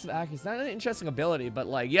 Prevents loss of accuracy. Not an interesting ability, but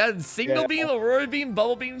like, yeah, Signal Yeah. Beam, Aurora Beam,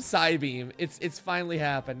 Bubble Beam, Psy Beam. It's finally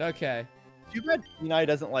happened. Okay. Too bad Kenai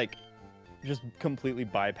doesn't like just completely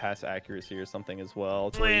bypass accuracy or something as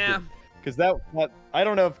well. Yeah. Because that I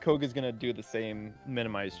don't know if Koga's gonna do the same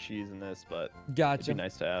minimized cheese in this, but it'd Gotcha. be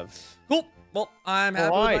nice to have. Cool. Well, I'm happy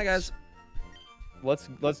with my Alright. guys.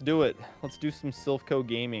 Let's do it. Let's do some Silphco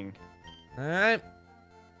gaming. All right.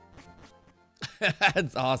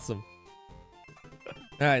 That's awesome.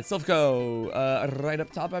 All right, Silphco, right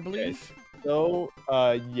up top, I believe. So,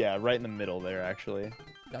 yeah, right in the middle there, actually.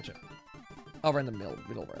 Gotcha. Oh, right in the middle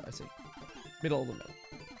where I see. Middle of the middle.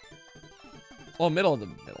 Oh, middle of the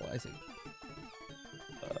middle, I see.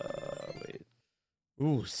 Wait.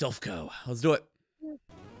 Ooh, Silphco. Let's do it.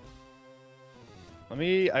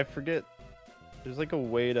 I forget. There's like a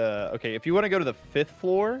way to. Okay, if you want to go to the 5th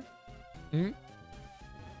floor, Mhm.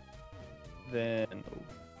 then.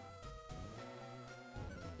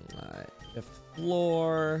 Alright, fifth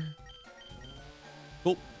floor.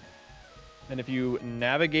 Cool. And if you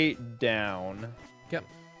navigate down, Yep.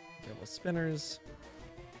 Couple spinners.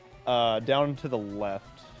 down to the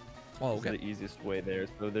left. Oh, Is okay. the easiest way there.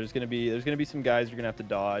 So there's gonna be some guys you're gonna have to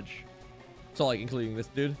dodge. So, like, including this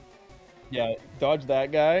dude. Yeah, dodge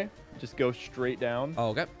that guy. Just go straight down. Oh,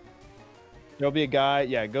 okay. There'll be a guy.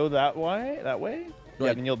 Yeah, go that way. Yeah,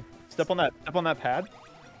 Right. then you'll step on that pad,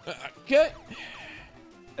 Okay.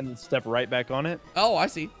 and then step right back on it. Oh, I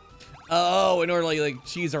see. Oh, in order to, like,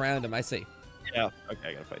 cheese around him. I see. Yeah. Okay,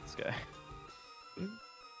 I gotta fight this guy.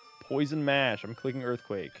 Poison mash. I'm clicking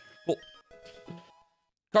earthquake. Cool.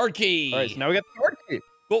 Card key. All right, so now we got the card key.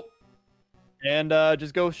 Cool. And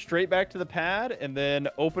just go straight back to the pad, and then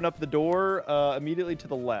open up the door immediately to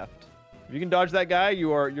the left. If you can dodge that guy,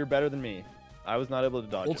 you're better than me. I was not able to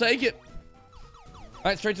dodge. We'll him. take it. All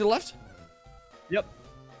right, straight to the left. Yep.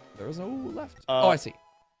 There was no left. Oh, I see.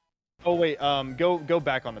 Oh wait, go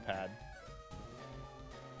back on the pad.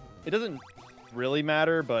 It doesn't really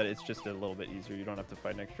matter, but it's just a little bit easier. You don't have to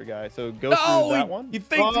fight an extra guy. So go through that one. He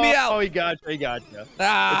faked me out. Oh, he got you.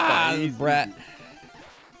 Ah, It's fine. brat. All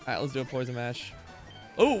right, let's do a poison mash.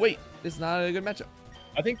 Oh wait, this is not a good matchup.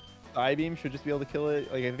 I think Psybeam should just be able to kill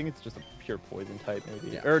it. Like I think it's just a pure poison type,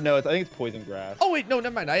 maybe. Yeah. Or no, I think it's poison grass. Oh wait, no,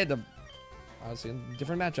 never mind. I had to. Honestly,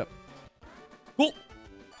 different matchup. Cool.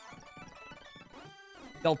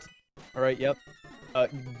 Dealt. All right. Yep.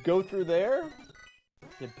 Go through there.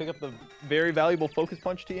 You pick up the very valuable focus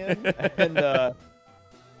punch TN, and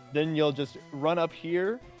then you'll just run up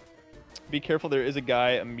here. Be careful, there is a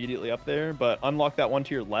guy immediately up there, but unlock that one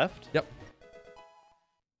to your left. Yep.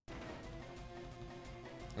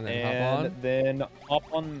 And then hop on. Then hop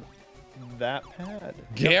on that pad.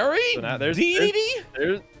 Gary? So now there's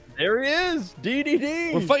DDD? there he is.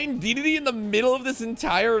 DDD. We're fighting DDD in the middle of this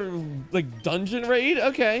entire like dungeon raid?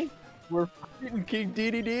 Okay. We're fighting King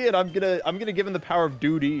DDD, and I'm gonna give him the power of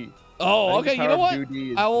duty. Oh, okay. You know what?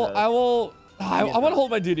 I want to yeah.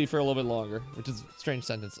 hold my duty for a little bit longer, which is a strange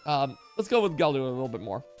sentence. Let's go with Galdu a little bit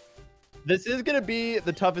more. This is gonna be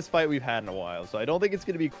the toughest fight we've had in a while, so I don't think it's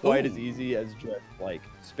gonna be quite as Ooh. easy as just like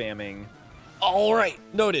spamming. All right,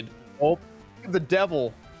 noted. Oh, the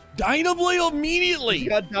devil! Dynablade immediately. He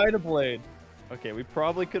got Dynablade. Okay, we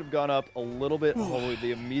probably could have gone up a little bit. Oh,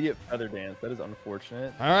 the immediate feather dance. That is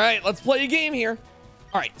unfortunate. All right, let's play a game here.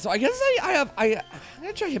 All right, so I guess I'm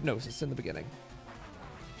gonna try hypnosis in the beginning.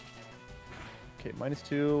 Okay,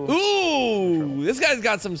 -2. Ooh, this guy's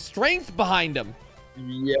got some strength behind him.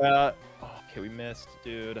 Yeah. Oh, okay, we missed,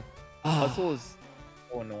 dude. Ah. Hustle is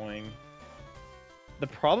so annoying. The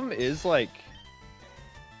problem is like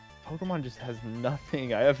Pokemon just has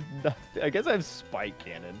nothing. I have nothing. I guess I have Spike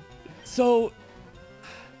Cannon. So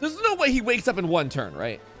there's no way he wakes up in one turn,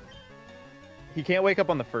 right? He can't wake up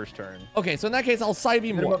on the first turn. Okay, so in that case, I'll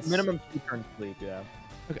Psybeam once. Minimum 2 turn sleep, yeah.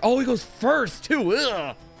 Okay. Oh, he goes first too.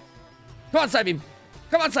 Ugh. Come on, Psybeam.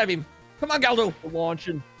 Come on, Psybeam. Come on, Galdo.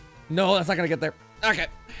 Launching. No, that's not gonna get there. Okay.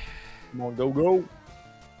 Come on, go.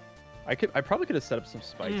 I probably could have set up some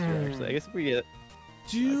spikes here, actually. I guess if we get...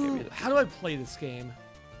 How do I play this game?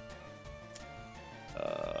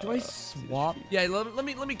 Do I swap? Yeah, let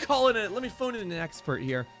me call it let me phone in an expert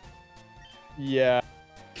here. Yeah.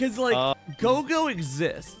 Cause like Go-Go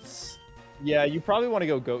exists. Yeah, you probably want to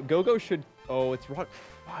go Go-Go should... Oh, it's rock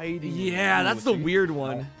fighting. Yeah, that's the weird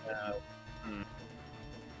one. Hmm.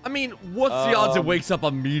 I mean, what's the odds it wakes up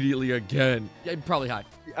immediately again? Yeah, probably high.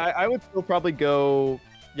 I would still probably go...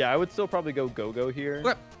 Yeah, I would still probably go Go-Go here.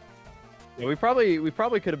 Okay. Yeah, we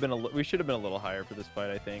probably could have been we should have been a little higher for this fight,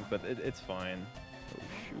 I think, but it's fine. Oh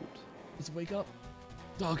shoot! Does it wake up?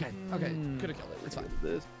 Oh, okay, could have killed it. It's fine.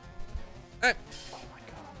 This. All right. Oh my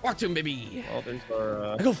god! Walk to him, baby. Oh, there's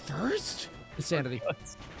our. I go first. Insanity.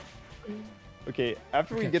 Okay,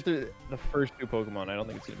 after we get through the first 2 Pokemon, I don't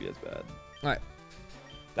think it's gonna be as bad. All right.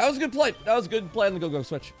 That was a good play. That was a good play on the Go-Go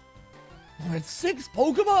switch. Oh, it's 6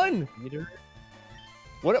 Pokemon.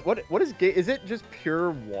 What is it just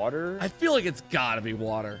pure water? I feel like it's gotta be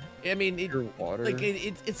water. I mean, Pure water. like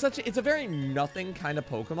it's a very nothing kind of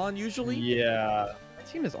Pokemon usually. Yeah. My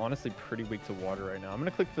team is honestly pretty weak to water right now. I'm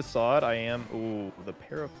gonna click Facade. I am. Ooh, the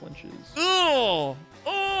pair of flinches. Oh,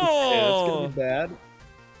 Yeah, that's gonna be bad.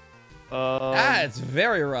 That's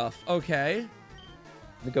very rough. Okay. I'm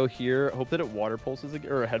gonna go here. Hope that it water pulses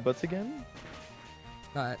again or headbutts again.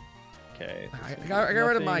 All right. Okay. I got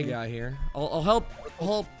rid of my guy here. I'll help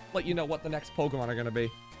let you know what the next Pokemon are gonna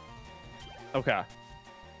be. Okay. All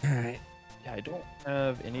right. Yeah, I don't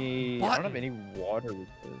have any. I don't have any water with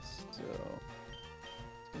this, so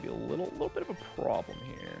it's gonna be a little bit of a problem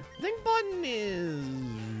here. I think Button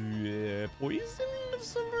is poison of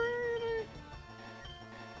some variety.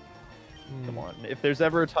 Come on. If there's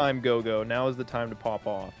ever a time, Go-Go, now is the time to pop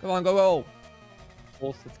off. Come on, Go-Go.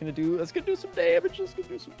 Pulse, that's gonna do some damage. That's gonna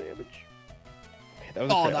do some damage. Okay, that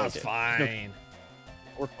was Oh, great. that's Okay. fine.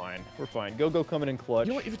 We're fine. We're fine. Go-Go coming in clutch.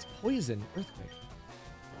 You know what? If it's poison, Earthquake.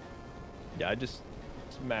 Yeah, I just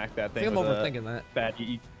smack that I thing. think I'm with overthinking that. Fat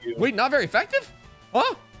EQ. Wait, not very effective?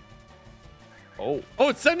 Huh? Oh. Oh,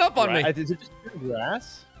 it's setting up on me. Is it just pure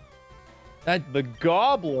grass? That The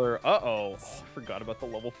Gobbler. Uh-oh. Oh, I forgot about the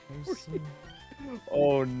level 40.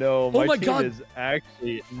 Oh, no. Oh my team God. is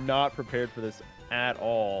actually not prepared for this at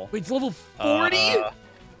all. Wait, it's level 40?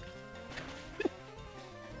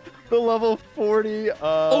 The level 40.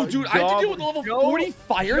 Oh, dude, I have to deal with the level 40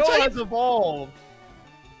 fire type? has evolved.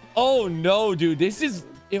 Oh, no, dude. This is...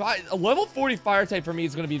 a level 40 fire type for me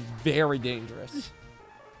is going to be very dangerous.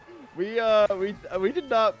 We did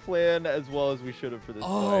not plan as well as we should have for this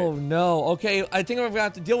Oh, fight. no. Okay, I think I'm going to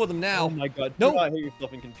have to deal with him now. Oh, my God. No. Do not hit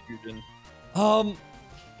yourself in confusion.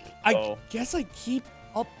 I guess I keep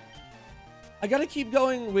up... I got to keep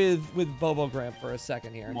going with Bobo Gramp for a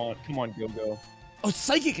second here. Come on, go. Oh,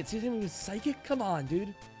 Psychic. It's his name was Psychic? Come on,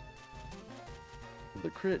 dude.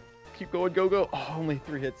 The crit. Keep going, go. Oh, only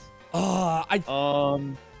 3 hits.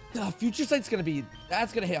 Future Sight's gonna be...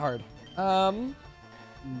 That's gonna hit hard. Oh,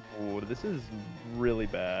 this is really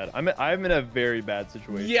bad. I'm in a very bad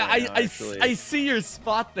situation. Yeah, right now, I see your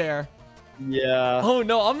spot there. Yeah. Oh,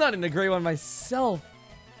 no, I'm not in a great one myself.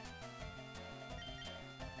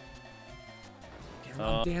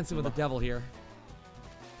 I'm dancing with the devil here.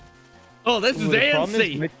 Oh, this is the problem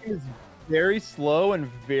antsy. My team is very slow and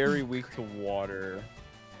very weak to water.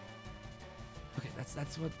 Okay, that's the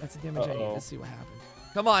damage I need. Let's see what happens.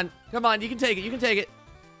 Come on, you can take it.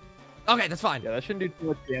 Okay, that's fine. Yeah, that shouldn't do too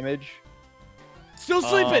much damage. Still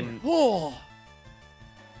sleeping. Oh.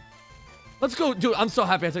 Let's go, dude. I'm so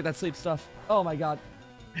happy I took that sleep stuff. Oh my god.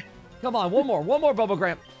 Come on, one more Bubble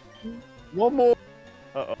Gramp. One more.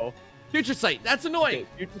 Uh-oh. Future Sight. That's annoying.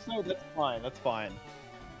 Okay, Future Sight, that's fine.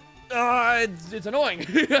 It's annoying.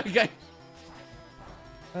 Okay.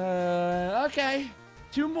 Okay.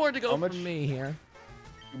 2 more to go from me here.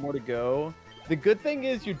 2 more to go. The good thing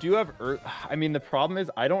is you do have Earth. I mean, the problem is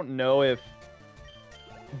I don't know if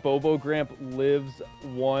Bobo Gramp lives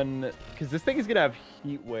one, because this thing is gonna have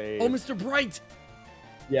Heat Wave. Oh, Mr. Bright.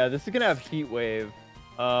 Yeah, this is gonna have Heat Wave.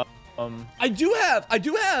 I do have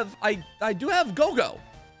Go-Go.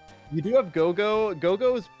 You do have Go-Go.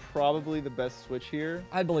 Go-Go is probably the best switch here.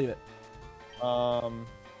 I believe it.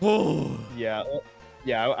 Yeah.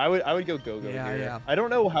 Yeah, I would go Go-Go here. Yeah. I don't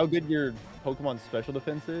know how good your Pokemon's special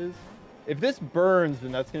defense is. If this burns,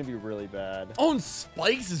 then that's going to be really bad. Oh, and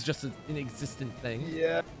Spikes is just an inexistent thing.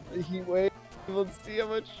 Yeah, the Heat Wave. Let's see how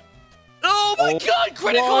much... Oh my god,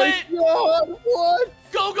 critical hit! God, what?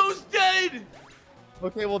 Go-Go's dead!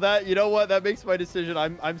 Okay, well you know what? That makes my decision.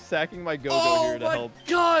 I'm sacking my Go-Go here to help. Oh my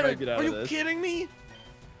god! Try to get out Are of you this. kidding me?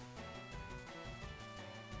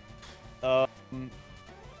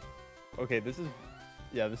 Okay, this is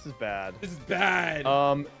bad. This is bad.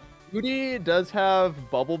 Woody does have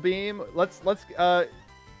Bubble Beam. Let's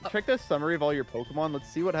check the summary of all your Pokemon. Let's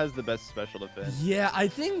see what has the best special defense. Yeah, I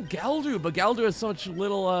think Galdu, but Galdu has so much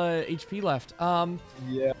little HP left.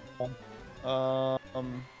 Yeah.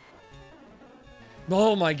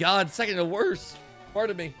 Oh my god, second to worst.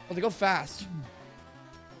 Pardon me. Oh, they go fast.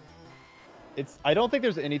 I don't think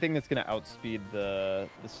there's anything that's gonna outspeed the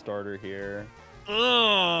starter here.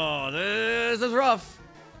 Oh, this is rough.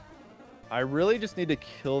 I really just need to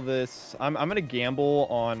kill this. I'm gonna gamble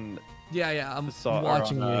on. Yeah, I'm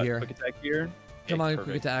watching you here. Quick attack here. Come on, perfect.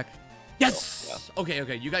 quick attack. Yes. Oh, yeah.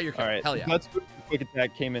 Okay, you got your kill. All right. Hell yeah. That's quick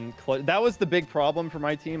attack came in clutch. That was the big problem for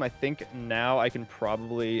my team. I think now I can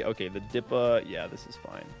probably. Okay, the Dippa. Yeah, this is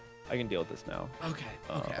fine. I can deal with this now. Okay.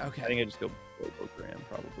 I think I just go Bobo Gramp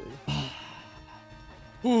probably.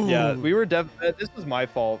 Ooh. Yeah, we were this was my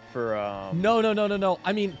fault for No.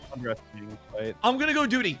 I mean, underestimating this fight. I'm gonna go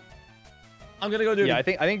Duty. Yeah, I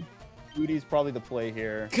think Duty's probably the play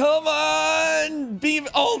here. Come on, Beam.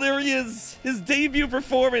 Oh, there he is. His debut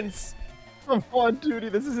performance. Come on, Duty.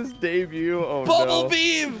 This is his debut. Oh Bubble no.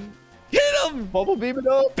 Beam. Hit him. Bubble Beam it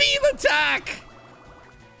up. Beam attack.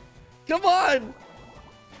 Come on.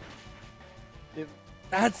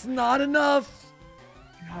 That's not enough.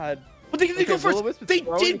 God. But they did go first. They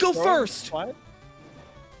did go first. What?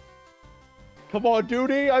 Come on,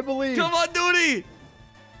 Duty. I believe. Come on, Duty.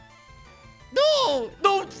 No,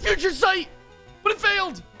 Future Sight. But it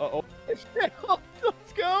failed. Uh-oh. Let's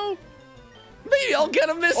go. Maybe I'll get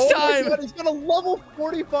him this time. My God, he's got a level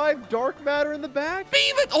 45 Dark Matter in the back.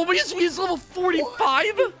 Beam it. Oh, he's level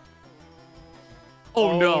 45.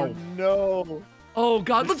 Oh no. No. Oh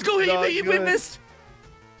God. Let's go. He missed.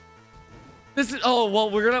 This is. Oh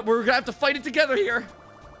well. We're gonna have to fight it together here.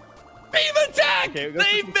 Beam attack. Okay,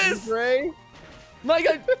 they missed. My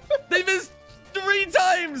God. They missed 3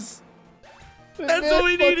 times. That's what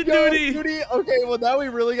we needed, Duty. Okay, well now we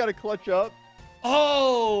really got to clutch up.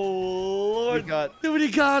 Oh Lord. Duty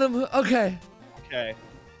got him. Okay. Okay.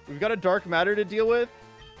 We've got a Dark Matter to deal with.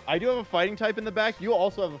 I do have a fighting type in the back. You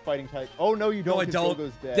also have a fighting type. Oh no, you don't. No, I don't.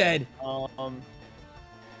 Gogo's Dead.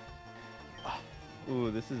 Ooh,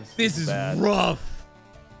 this is bad. Rough.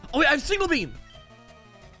 Oh wait, I have Signal Beam.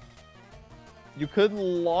 You could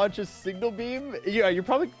launch a Signal Beam. Yeah, you're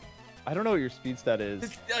probably. I don't know what your speed stat is.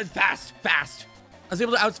 It's fast. I was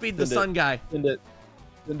able to outspeed the sun guy. Send it.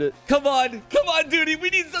 Come on, duty. We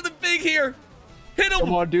need something big here. Hit him.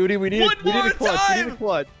 Come on, duty. We need one we more need a clutch. time. We need a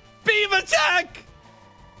clutch. Beam attack.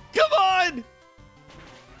 Come on.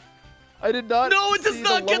 I did not. No, it does see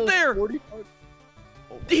not the get there. 45.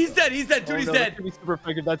 Oh, He's dead. Dude, oh, he's no, dead. that's gonna be super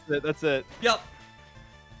effective. That's it. Yep.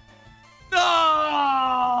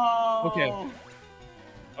 No.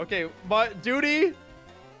 Okay, but duty,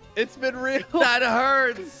 it's been real. That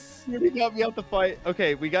hurts. Duty got me out the fight.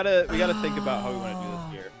 Okay, we gotta think about how we want to do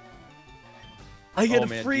this here. I get Oh,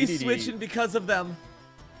 man, free DDD. switching because of them.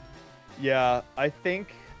 Yeah, I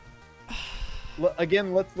think.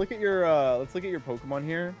 Again, let's look at your Pokemon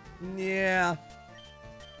here. Yeah.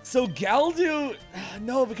 So Galdu,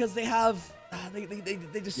 no, because they have they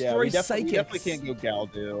destroy Yeah, we psychics. definitely can't go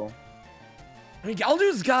Galdu. I mean,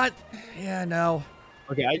 Galdu's got, yeah, no.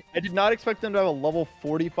 Okay, I did not expect them to have a level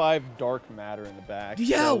 45 dark matter in the back.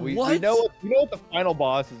 Yeah, so we what? know what the final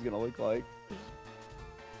boss is gonna look like.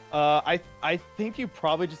 I think you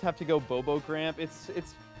probably just have to go Bobo Gramp.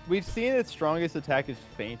 We've seen its strongest attack is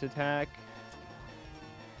Feint Attack.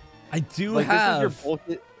 I do Like, have. this is your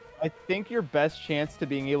bullshit. I think your best chance to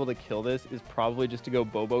being able to kill this is probably just to go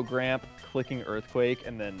Bobo Gramp, clicking Earthquake,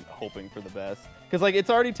 and then hoping for the best. Because like it's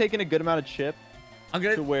already taken a good amount of chip I'm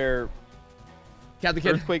gonna to where Cat the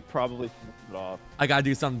kid. Earthquake probably finishes it off. I gotta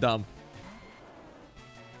do something dumb.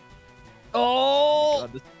 Oh,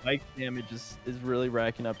 God, this spike damage is really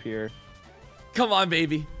racking up here. come on,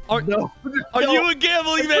 baby. Are No, you a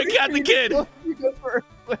gambling man, Cat the kid? You go for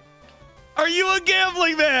Earthquake. Are you a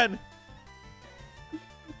gambling man?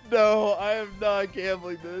 No, I am not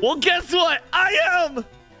gambling this. Well, guess what? I am.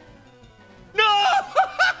 No.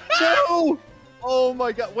 No! Oh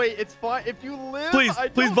my God! Wait, it's fine if you live. Please, I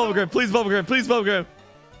please, don't bubble know. grip. Please, bubble grip. Please, bubble grip.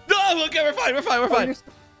 No, okay, we're fine. Oh, We're you're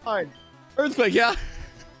still fine. Earthquake, yeah.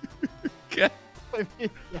 Okay. I mean,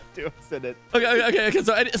 yeah, do it. Send it. Okay.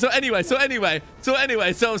 So anyway.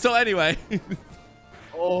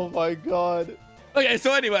 Oh my God. Okay,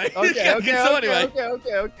 so anyway.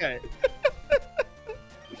 Okay.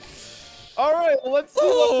 All right, well, let's see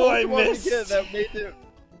Oh, what I Pokemon we missed. get that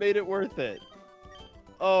made it worth it.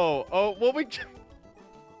 Oh, well,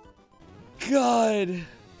 God.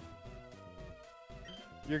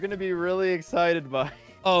 You're gonna be really excited by.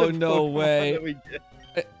 Oh, the no Pokemon way. that we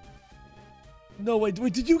get. No, wait,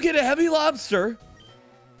 did you get a heavy lobster?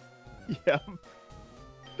 Yeah.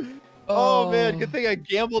 Oh man, good thing I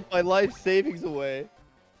gambled my life savings away.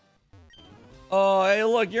 Oh, hey,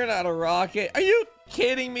 look, you're not a rocket. Are you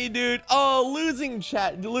kidding me, dude? Oh, losing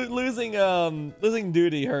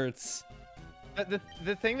duty hurts.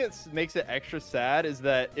 The thing that makes it extra sad is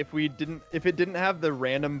that if it didn't have the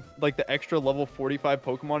random, like the extra level 45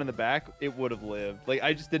 Pokemon in the back, it would have lived. Like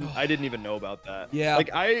I didn't even know about that. Yeah. Like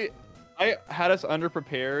I had us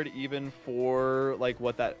underprepared even for like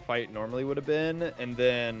what that fight normally would have been, and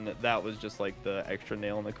then that was just like the extra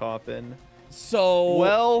nail in the coffin. So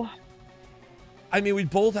Well, I mean, we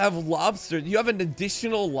both have lobster. You have an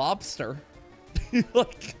additional lobster.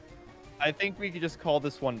 Like, I think we could just call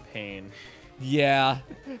this one Pain. yeah.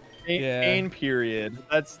 Pain, period.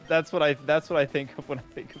 That's what I think of when I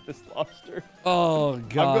think of this lobster. Oh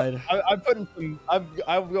God. I'm putting some.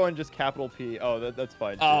 I'm going just capital P. Oh, that's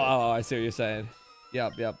fine. Too. Oh, I see what you're saying.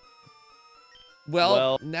 Yep.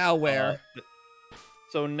 Well, now where?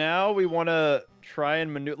 So now we want to try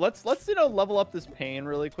and maneuver. Let's level up this Pain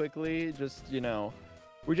really quickly. Just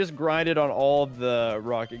we just grinded on all of the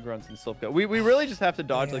Rocket Grunts and Silph. We really just have to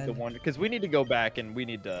dodge like the one because we need to go back and we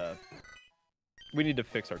need to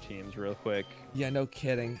fix our teams real quick. Yeah, no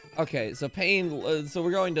kidding. Okay, so Pain. So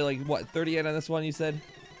we're going to like what 38 on this one? You said.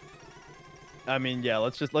 I mean, yeah.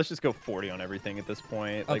 Let's just go 40 on everything at this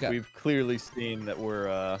point. Like Okay. we've clearly seen that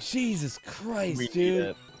we're. Jesus Christ, we need dude.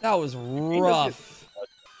 it. That was rough.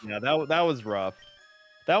 Yeah, that was rough.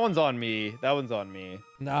 That one's on me.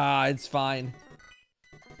 Nah, it's fine.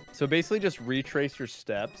 So basically, just retrace your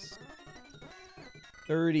steps.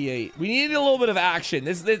 38. We needed a little bit of action.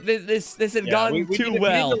 This had gone too well. We needed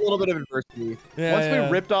a little bit of adversity. Yeah, Once yeah.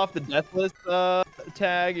 we ripped off the Deathless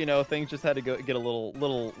tag, things just had to get a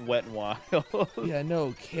little wet and wild. Yeah,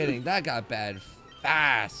 no kidding. That got bad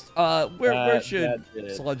fast. Where should that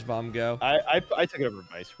did. Sludge Bomb go? I took it over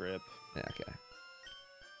Vice Grip. Yeah, okay.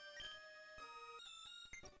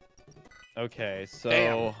 Okay, so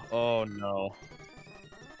Damn. oh no.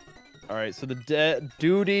 All right, so the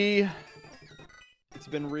duty. It's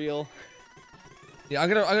been real.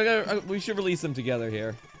 Yeah, we should release them together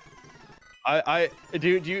here.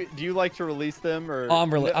 Do you like to release them or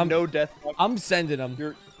I'm no death? I'm sending them.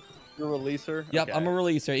 You're You're a releaser? Yep, Okay. I'm a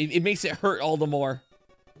releaser. It makes it hurt all the more.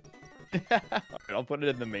 Alright, I'll put it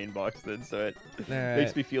in the main box then, so it Alright.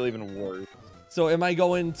 makes me feel even worse. So am I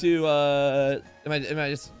going to am I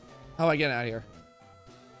just how do I get out of here?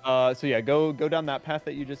 So yeah, go down that path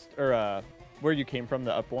that you just where you came from,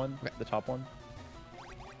 the up one, Okay. the top one.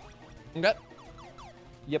 Okay.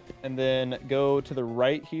 Yep, and then go to the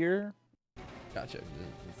right here. Gotcha.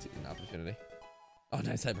 Let's see an opportunity. Oh,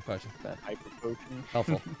 nice hyper potion. That hyper potion.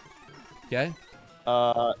 Helpful. Okay.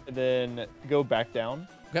 And then go back down.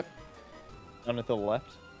 Okay. Down at the left.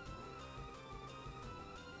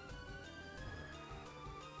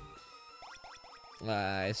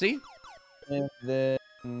 I see. And then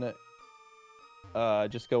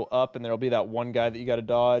just go up, and there'll be that one guy that you got to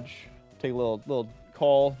dodge. Take a little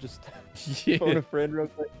call. Just phone a friend real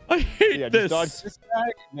quick. I hate Yeah, this. just dodge this guy,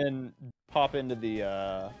 and then pop into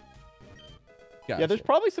the. Gotcha. Yeah, there's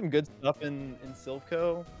probably some good stuff in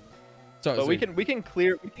Silpco. So, But we can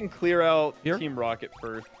clear out Here? Team Rocket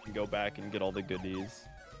first and go back and get all the goodies.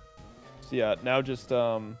 So yeah, now just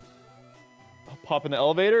pop in the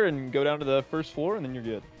elevator and go down to the first floor, and then you're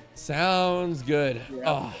good. sounds good. Yeah.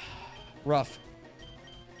 Oh, rough.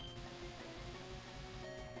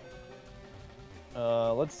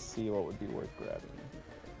 Let's see what would be worth grabbing.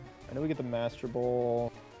 I know we get the Master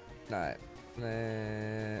Ball. All right.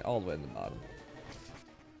 All the way in the bottom.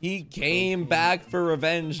 He came back for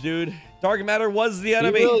revenge, dude. Dark matter was the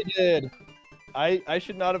enemy. He really did. I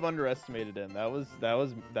should not have underestimated him. That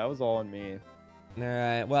was all on me. All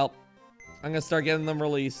right. Well, I'm gonna start getting them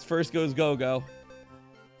released. First goes Go-Go.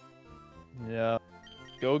 Yeah.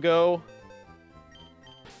 Go.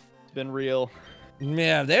 It's been real.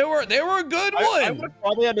 Yeah, they were a good one. I would have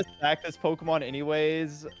probably had to stack this Pokemon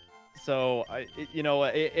anyways, so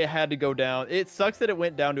it had to go down. It sucks that it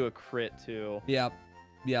went down to a crit too. Yep.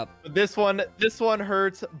 But this one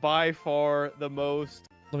hurts by far the most.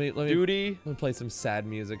 Let me Duty. let me play some sad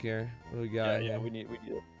music here. What do we got? Yeah, here? we need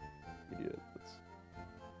it. Let's...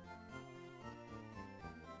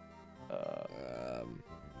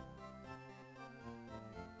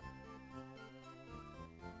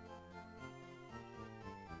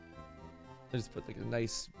 I just put like a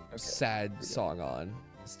nice sad song on.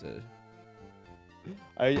 Just to...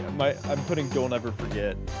 I'm putting Don't Never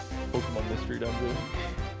Forget Pokemon Mystery Dungeon.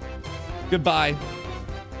 Goodbye,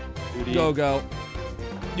 Duty. Go-Go.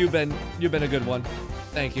 You've been a good one.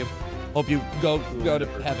 Thank you. Hope you go to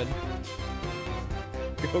heaven.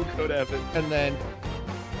 Go to heaven. And then,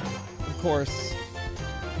 of course,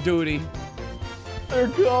 Duty. They're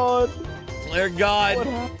gone. They're gone.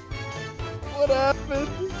 What happened?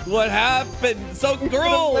 What happened? So I've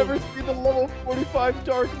cruel. never seen the level 45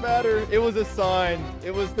 dark matter. It was a sign.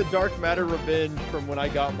 It was the dark matter revenge from when I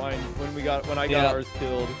got mine. When I got ours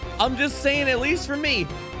killed. I'm just saying, at least for me,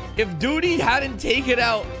 if Duty hadn't taken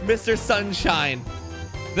out Mr. Sunshine,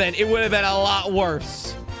 then it would have been a lot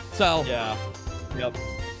worse. So Yeah. Yep.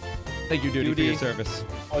 thank you, Duty, for your service.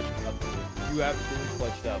 Clutched up. You absolutely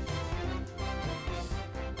clutched up.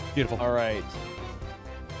 Beautiful. All right.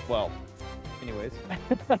 Well, anyways.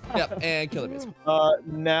 Yep, and killer music.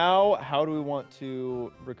 Now, how do we want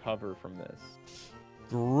to recover from this?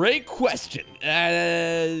 Great question.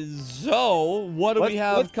 So, what do we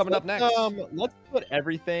have coming up next? Let's put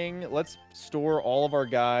everything. Let's store all of our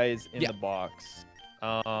guys in Yeah. the box.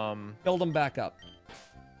 Build them back up.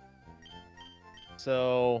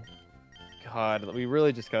 So, God, we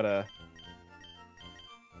really just gotta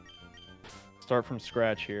start from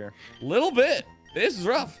scratch here. Little bit. This is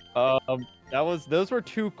rough. Those were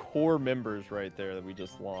two core members right there that we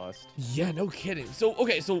just lost. Yeah, no kidding. So,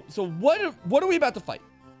 okay, so what are we about to fight?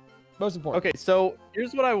 Most important. Okay, so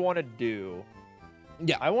here's what I want to do.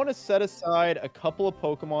 Yeah. I want to set aside a couple of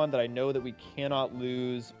Pokemon that I know that we cannot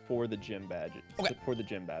lose for the gym badges. Okay. For the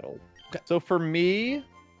gym battle. Okay. So for me,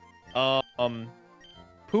 Poopa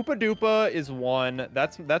Doopa is one.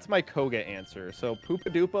 That's my Koga answer. So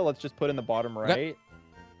Poopa Doopa, let's just put in the bottom right. Okay.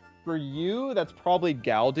 For you, that's probably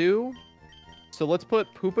Galdu. So let's put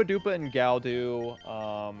Poopa Doopa and Galdu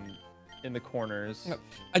in the corners. Okay.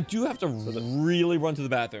 I do have to really run to the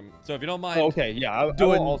bathroom. So if you don't mind. Oh, okay, yeah, I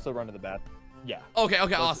will also run to the bathroom. Yeah. Okay,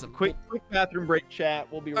 So awesome. Quick bathroom break, chat.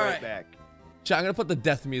 We'll be right back. Chat, I'm gonna put the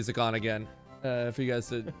death music on again for you guys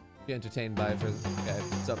to be entertained by. Okay,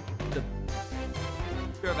 so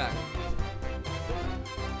be right back.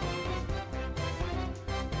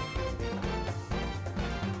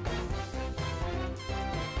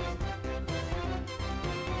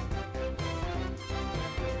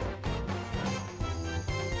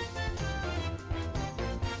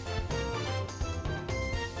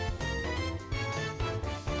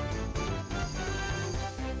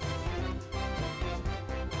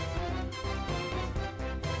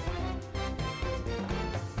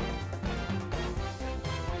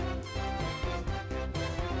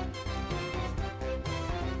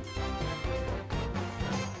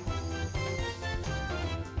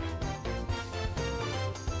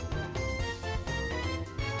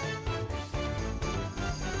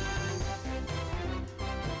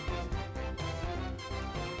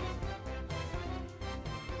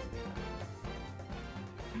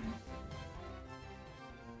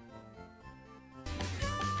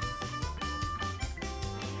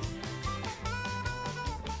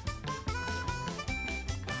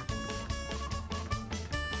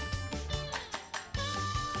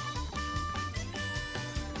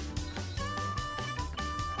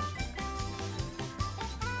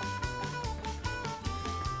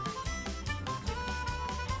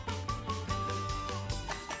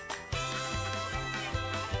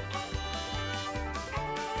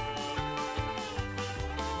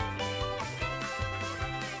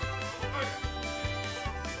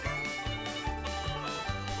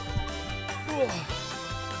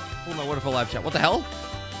 Oh, my wonderful live chat. What the hell?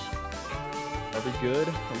 Are we good?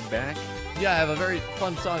 Are we back? Yeah, I have a very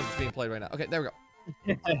fun song that's being played right now. Okay, there we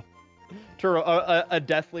go. A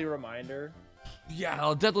deathly reminder. Yeah,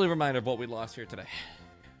 I'll definitely reminder of what we lost here today.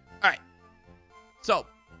 All right. So,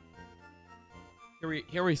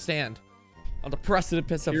 here we stand on the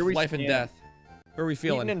precipice of life and death. Where are we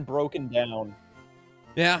feeling? Beaten and broken down.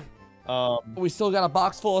 Yeah. We still got a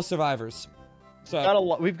box full of survivors.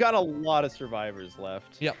 So we've got a lot of survivors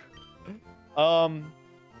left. Yep.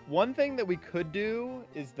 One thing that we could do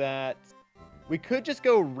is that we could just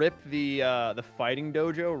go rip the fighting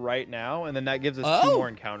dojo right now, and then that gives us 2 more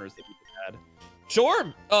encounters that we could add.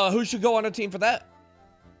 Sure. Who should go on our team for that?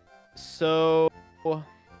 So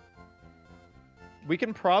we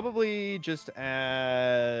can probably just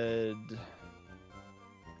add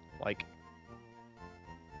like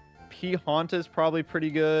P Honta's probably pretty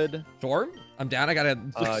good. Sure. I'm down. I got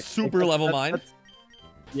a super level mine.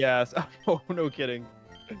 Yes. Oh, no kidding.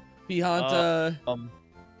 P Honta. Do you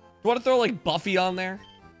want to throw like Buffy on there?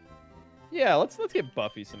 Yeah, let's get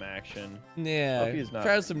Buffy some action. Yeah. Buffy is not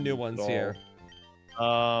try some new ones here.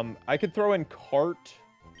 I could throw in Cart.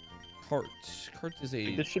 Cart is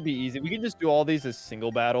a. This should be easy. We can just do all these as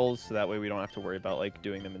single battles, so that way we don't have to worry about like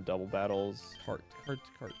doing them in double battles. Cart.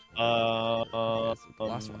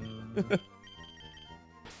 Last one.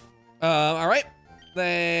 All right.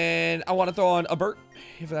 Then I want to throw on a Bert,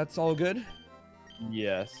 if that's all good.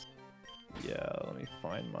 Yes. Yeah. Let me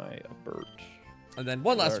find my Bert. And then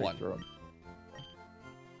one last one. What's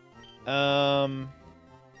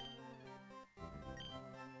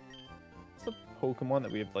a Pokemon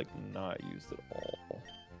that we have like not used at all?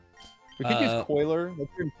 We could use Coiler. Let's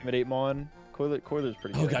do Intimidate Mon. Coiler's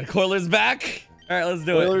pretty good. Oh god, Coiler's back. All right, let's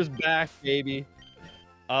do it. Coiler's back, baby.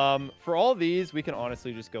 For all these, we can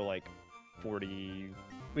honestly just go like 40.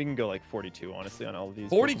 We can go like 42, honestly, on all of these.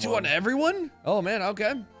 42 Pokemon. on everyone? Oh man,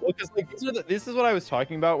 okay. Well, because like this is what I was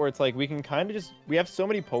talking about, where it's like we can kind of just we have so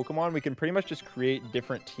many Pokemon, we can pretty much just create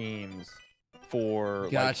different teams for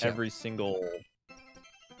like every single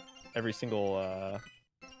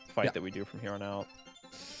fight that we do from here on out.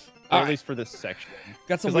 Or at least for this section.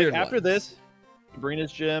 Got some weird after this,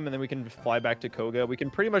 Sabrina's gym, and then we can fly back to Koga. We can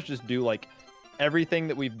pretty much just do like everything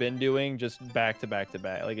that we've been doing, just back to back to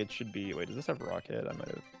back. Like it should be. Wait, does this have Rocket? I might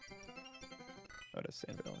have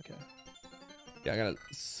Sandville. Okay. Yeah, I got a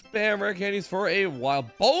spam rare candies for a while.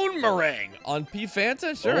 Bone Meringue on P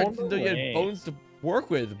Fanta. Sure, I didn't know you had bones to work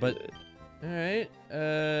with, but all right.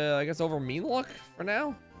 I guess over mean luck for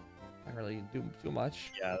now. Not really do too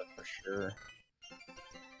much. Yeah, for sure.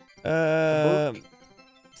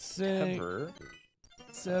 6,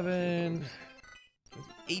 7,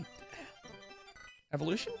 8.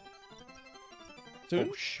 Evolution? 2?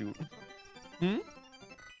 Oh shoot. Hmm?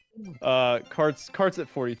 Carts at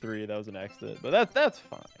 43. That was an accident, but that's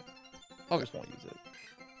fine. I just won't use it.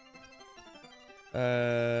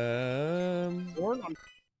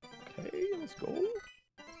 Okay, let's go.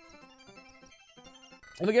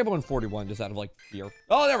 I'm gonna give everyone 41 just out of like fear.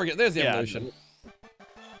 Oh, there we go. There's the evolution.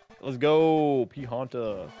 Let's go, P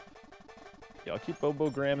Honta. Yeah, I'll keep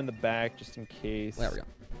Bobo Graham in the back just in case. There we go.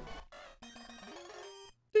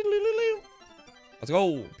 Let's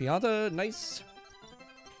go, P Honta. Nice.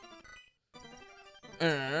 All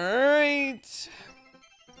right.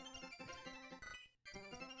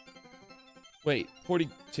 Wait,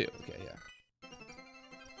 42. Okay, yeah.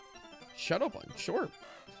 Shut up, I'm sure.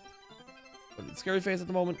 Scary face at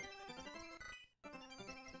the moment.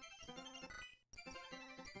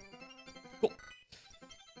 Cool.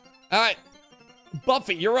 All right,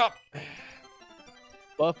 Buffy, you're up.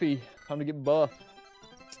 Buffy, time to get buff.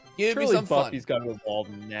 Give me some fun. Buffy's got to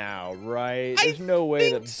evolve now, right? There's no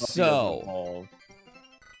way that Buffy doesn't evolve.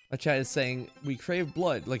 My chat is saying we crave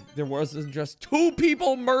blood. Like there wasn't just 2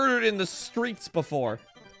 people murdered in the streets before.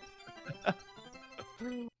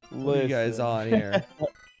 What are you guys on here?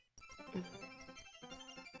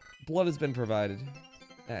 Blood has been provided.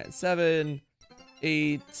 All right, 7,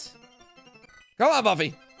 8. Come on,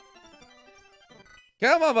 Buffy.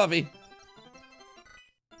 Come on, Buffy.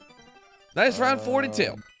 Nice round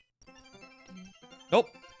 42. Nope.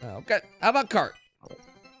 Okay. How about Cart?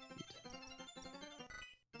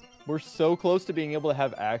 We're so close to being able to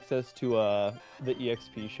have access to the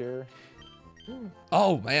EXP share.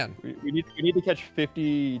 Oh man. We need to catch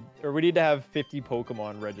 50, or we need to have 50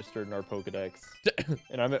 Pokemon registered in our Pokedex.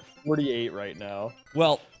 And I'm at 48 right now.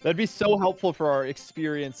 Well, that'd be so helpful for our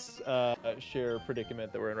experience share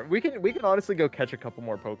predicament that we're in. We can honestly go catch a couple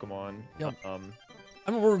more Pokemon. Yep. I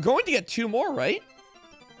mean, we're going to get 2 more, right?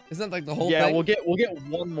 Isn't that like the whole thing? Yeah, we'll get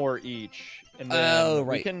 1 more each, and then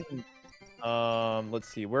we can Let's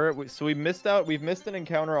see. So we missed out. We've missed an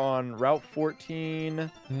encounter on Route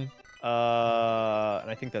 14. Mhm.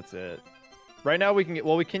 And I think that's it. Right now we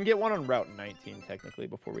can get one on Route 19 technically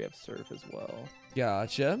before we have surf as well.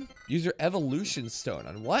 Gotcha. Use your evolution stone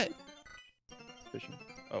on what? Fishing.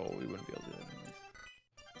 Oh, we wouldn't be able to do that anyways.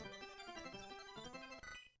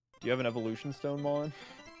 Do you have an evolution stone, Mon?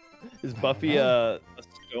 Is Buffy a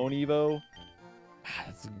stone Evo?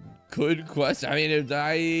 That's a good question. I mean,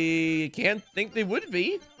 I can't think they would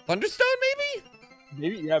be. Thunderstone, maybe?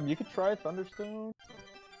 Maybe, yeah. You could try Thunderstone.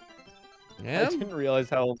 Yeah. I didn't realize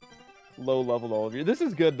how low leveled all of you. This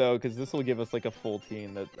is good though, because this will give us like a full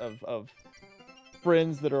team of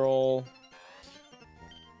friends that are all.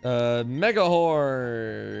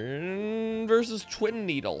 Megahorn versus Twin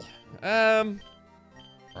Needle. I would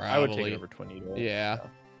take Probably. it over Twin Needle. Yeah.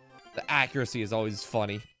 The accuracy is always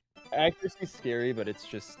funny. Accuracy's scary, but it's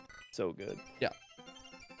just so good. Yeah.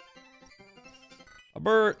 A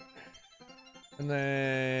bird. And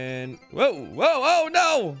then whoa, oh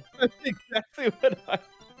no! That's exactly what I.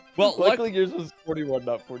 Well, luckily yours was 41,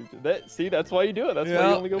 not 42. See, that's why you do it. That's why you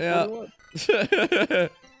only go 41.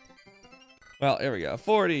 Well, here we go.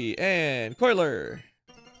 40 and Coiler.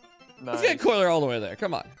 Nice. Let's get Coiler all the way there.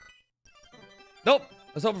 Come on. Nope. I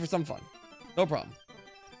was hoping for some fun. No problem.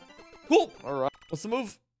 Cool. All right. What's the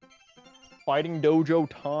move? Fighting Dojo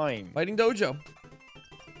time. Fighting Dojo.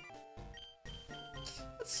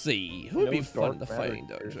 Let's see. Who would No be fun in dark the matter Fighting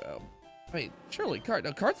here. Dojo? I mean, surely Cart.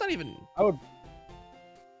 No, Cart's not even.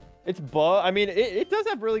 It's I mean, it does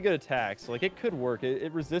have really good attacks. Like it could work.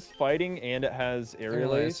 It resists fighting and it has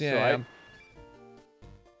aerial ace. Yeah.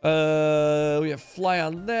 We have fly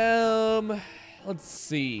on them. Let's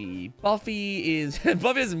see. Buffy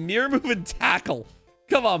has mirror move and tackle.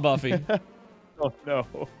 Come on, Buffy. Oh no.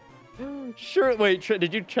 Sure. Wait.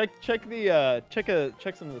 Did you check the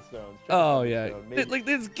check some of the stones? Check Oh the yeah. stone. Maybe- Like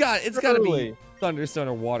it's got to be Surely. Thunderstone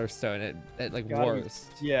or Waterstone at like Gotta be- worst.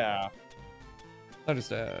 Yeah.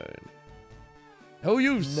 Thunderstone. No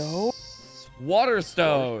use. No.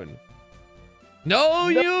 Waterstone. No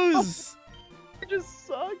use. It just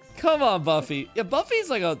sucks. Come on, Buffy. Yeah, Buffy's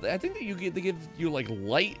like I think that they give you like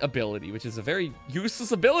light ability, which is a very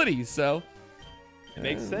useless ability. So It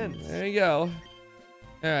makes sense. there you go.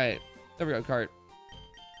 All right, there we go, Cart.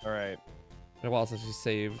 All right. Been a while since we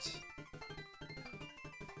saved. All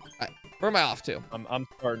right, where am I off to? I'm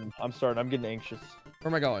starting. I'm getting anxious. Where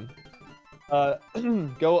am I going?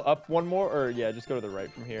 Go up one more, or yeah, just go to the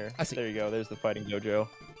right from here. I see. There you go. There's the fighting dojo.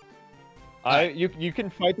 Alright. You can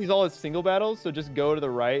fight these all as single battles, so just go to the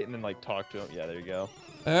right and then like talk to them. Yeah, there you go.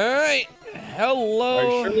 All right, hello.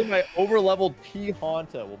 All right, surely my over-leveled P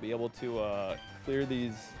Hanta will be able to clear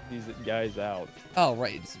these guys out. Oh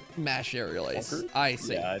right, it's mash aerial ace. Fuckers? I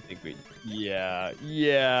see. Yeah, I think we.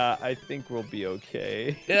 Yeah, I think we'll be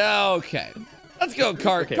okay. Yeah, okay. Let's go,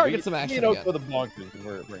 Cart. Okay, Cart, we get some action You know, again. for the bonkers, and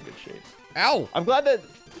we're in good shape. Ow. I'm glad that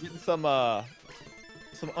we're getting some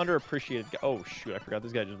underappreciated. Oh shoot, I forgot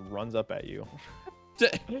this guy just runs up at you. All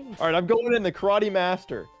right, I'm going in the Karate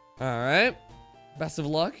Master. All right. Best of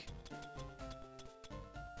luck.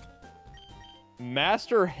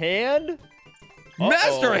 Master Hand?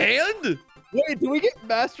 Master Hand? Wait, do we get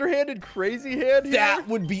Master Hand and Crazy Hand here? That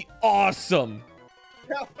would be awesome.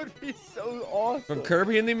 That would be so awesome. From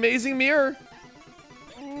Kirby and the Amazing Mirror.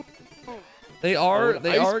 They are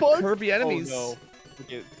Ice Punch? Kirby enemies. Oh, no.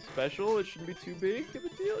 Okay, special. It shouldn't be too big of a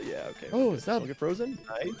deal. Yeah. Okay. Oh, is that? Don't get frozen.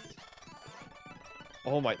 Nice.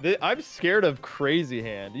 Oh my! I'm scared of Crazy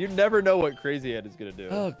Hand. You never know what Crazy Hand is gonna do.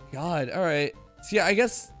 Oh God. All right. So yeah, I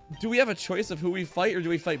guess. Do we have a choice of who we fight, or do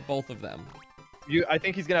we fight both of them? I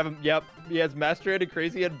think he's gonna have him. Yep. He has Master Hand and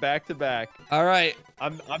Crazy Hand back to back. All right.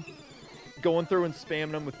 I'm going through and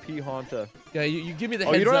spamming them with P Hanta. Yeah, you give me the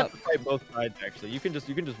Oh, heads you don't up. have to fight both sides actually. You can just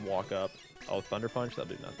walk up. Oh, Thunder Punch,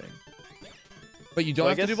 that'll do nothing. But you don't So I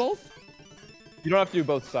have to do guess- both. You don't have to do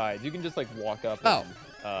both sides. You can just like walk up. Oh.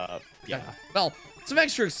 And, yeah. Well, some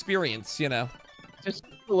extra experience, you know. Just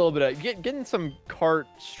a little bit of getting some cart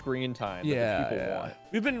screen time. That Yeah, the people yeah. want.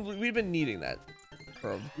 We've been needing that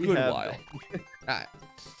for a We good have while. All right.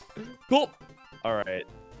 Cool. All right.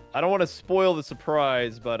 I don't want to spoil the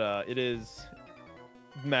surprise, but it is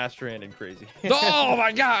Master Hand and Crazy. Oh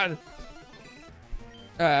my God.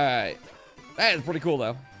 All right. That is pretty cool though.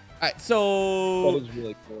 All right, That so is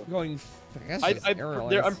really cool. going. I guess just aerial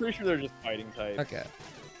I'm ace. pretty sure they're just fighting types. Okay.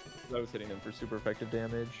 I was hitting them for super effective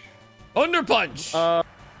damage. Thunder punch. I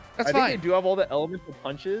That's think fine. they do have all the elemental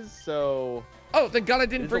punches, so Oh, thank God I it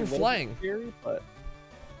didn't is bring a little bit flying. scary, but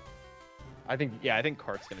I think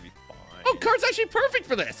Cart's gonna be fine. Oh, Cart's actually perfect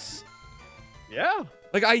for this. Yeah.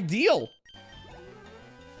 Like ideal.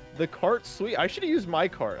 The cart's sweet. I should have used my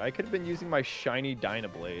cart. I could have been using my shiny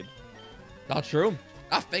Dynablade. Not true.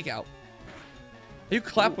 Ah, fake out. You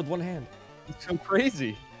clap with one hand. It's so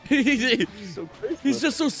crazy. He's So crazy.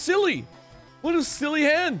 just so silly. What a silly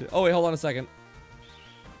hand. Oh, wait, hold on a second.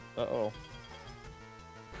 Uh-oh.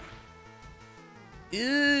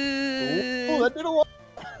 Ew. Oh, that did a lot.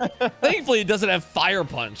 Thankfully, it doesn't have Fire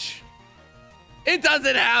Punch. It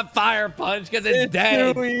doesn't have Fire Punch because it's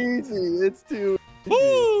dead. Too easy. It's too easy.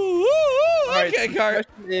 Ooh, okay, The Cart.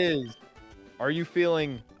 question is, are you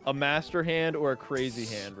feeling a master hand or a crazy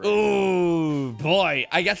hand right now? Ooh, boy.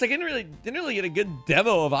 I guess I didn't really get a good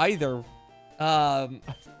demo of either.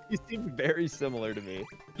 You seem very similar to me.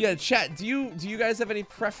 Yeah, chat. Do you guys have any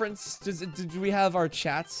preference? Do we have our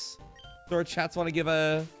chats? Do our chats want to give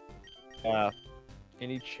a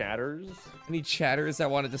Any chatters? any chatters that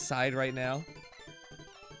want to decide right now?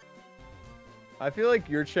 I feel like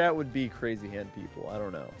your chat would be crazy hand people. I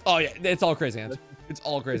don't know. Oh yeah, it's all crazy hands. It's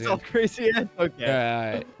all crazy It's all hands. crazy hand? Okay.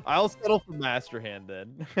 All right. I'll settle for master hand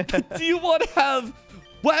then. Do you want to have?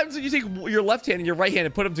 What happens when you take your left hand and your right hand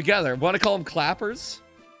and put them together? Want to call them clappers?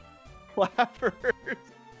 Clappers.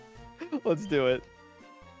 Let's do it.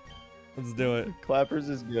 Let's do it. Clappers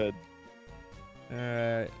is good. All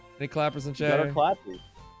right. Any clappers in You got our chat? clappers.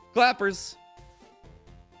 Clappers.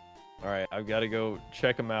 All right, I've got to go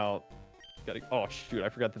check them out. Oh shoot, I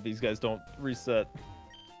forgot that these guys don't reset.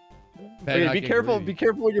 Better Okay, not be get careful. greedy. Be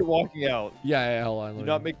careful when you're walking out. Yeah, hold on. Do let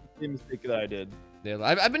not me- make the same mistake that I did. Yeah,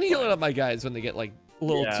 I've been healing up my guys when they get like a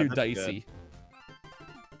little Yeah, too that's dicey.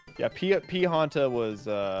 Yeah, P Hanta was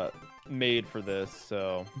made for this,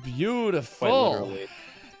 so quite Beautiful. literally.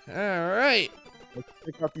 All right. Let's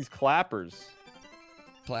check out these clappers.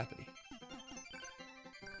 Clappity.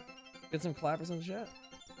 Get some clappers in the chat.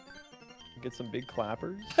 Get some big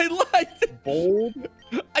clappers. I like it. Bold.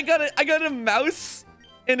 I got a mouse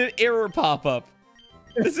and an error pop up.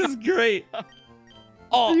 This is great.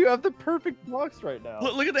 Oh, You have the perfect box right now.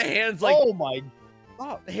 look at the hands, like oh my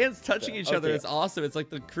god. the hands touching each other. Okay. It's awesome. It's like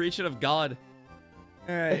the creation of God.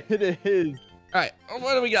 All right. It is. All right.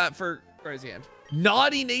 What do we got for crazy hand?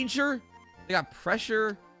 Naughty nature. They got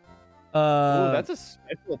pressure. Ooh, that's a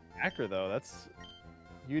special attacker though. That's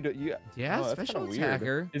you. yeah, oh, that's special kinda weird.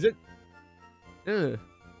 attacker. Is it? Ugh.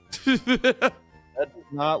 That does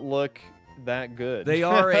not look that good. They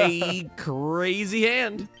are a crazy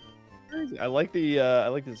hand. I like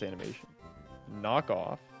this animation.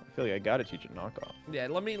 Knockoff. I feel like I gotta teach it knockoff. Yeah,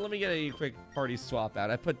 let me get a quick party swap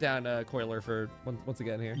out. I put down a Coiler for once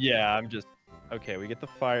again here. Yeah, I'm just okay. We get the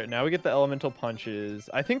fire. Now we get the elemental punches.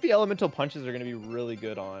 I think the elemental punches are gonna be really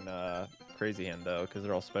good on crazy hand though, because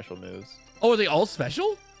they're all special moves. Oh, are they all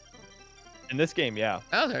special? In this game, yeah.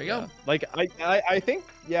 Oh, there you Yeah. go. Like I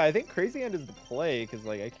think crazy hand is the play because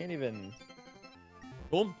like I can't even.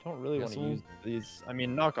 Boom. Don't really want Guess to we'll- use these. I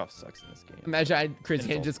mean, knockoff sucks in this game. Imagine crazy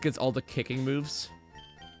hand Insult. just gets all the kicking moves.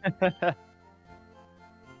 Uh,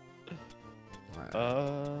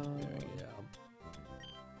 There you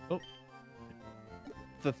go.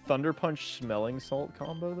 the thunder punch smelling salt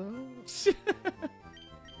combo though.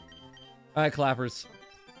 All right, clappers.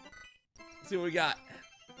 Let's see what we got.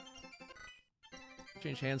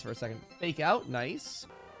 Change hands for a second. Fake out, nice.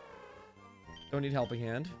 Don't need helping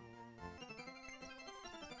hand.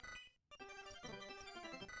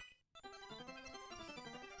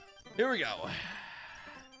 Here we go.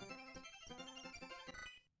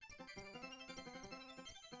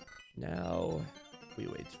 Now we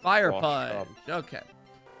wait. Fire Wash punch. up. Okay.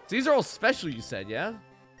 So these are all special, you said, yeah?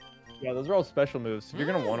 Yeah, those are all special moves. So you're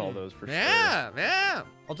gonna want all those for sure. Yeah.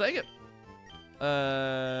 I'll take it.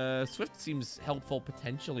 Swift seems helpful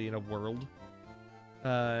potentially in a world.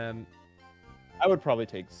 I would probably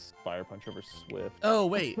take fire punch over Swift. Oh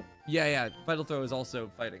wait. Yeah. Vital Throw is also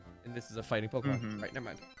fighting, and this is a fighting Pokemon. Mhm. Right, never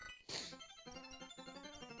mind.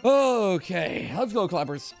 Okay, let's go,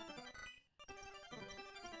 clappers.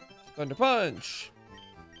 Thunder Punch.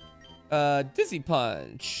 Dizzy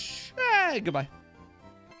Punch. Goodbye.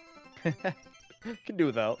 Can do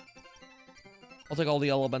without. I'll take all the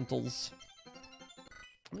elementals.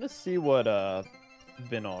 I'm gonna see what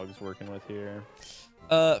Vinog's working with here.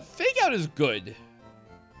 Fake Out is good.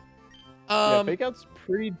 Yeah, fake out's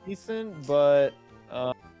pretty decent, but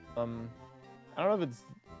I don't know if it's.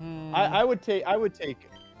 I would take.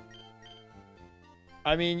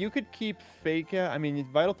 I mean, you could keep fake out. I mean,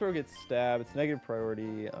 Vital Throw gets stabbed. It's negative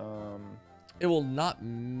priority. It will not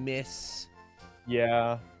miss.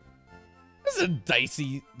 Yeah. This is a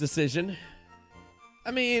dicey decision. I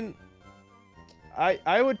mean,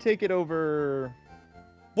 I would take it over.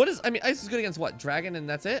 what is? I mean, Ice is good against what? Dragon, and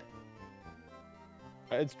that's it.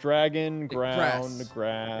 It's dragon, ground, Grass.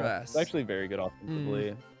 grass. It's actually very good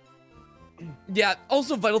offensively. Yeah,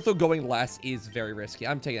 also Vital Throw going last is very risky.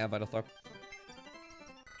 I'm taking out Vital Throw.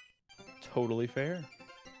 Totally fair.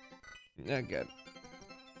 Yeah, good.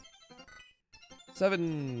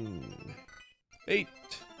 7, 8,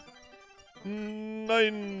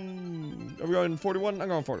 9. Are we going 41? I'm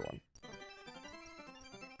going 41.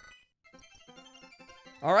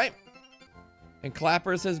 All right. And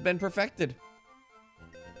Clappers has been perfected.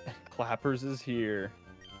 Clappers is here.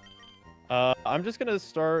 I'm just gonna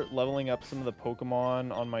start leveling up some of the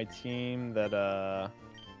Pokemon on my team that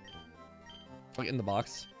Like in the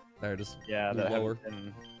box. There it is. yeah, that lower. haven't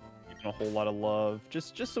been given a whole lot of love.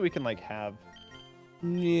 Just so we can like have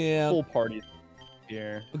Yeah. full parties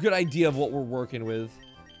here. A good idea of what we're working with.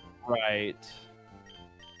 Right.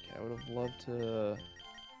 Okay, I would have loved to.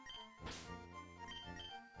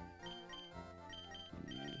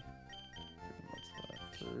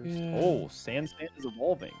 Yeah. Oh, Sand is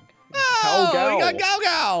evolving. Oh, Cow we got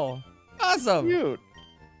Gal. Awesome. Cute.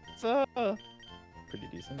 It's pretty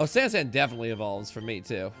decent. Oh, Sansan definitely evolves for me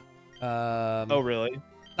too. Oh, really?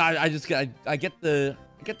 I just I get the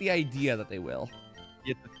idea that they will.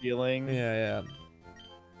 You get the feeling. Yeah.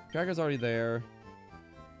 Cracker's already there.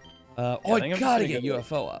 Oh, I I think I'm just gotta gonna get go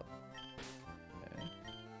UFO up. Okay.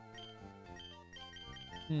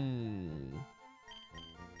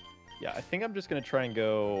 Yeah, I think I'm just gonna try and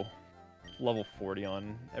go level 40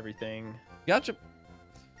 on everything. Gotcha.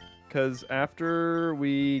 Because after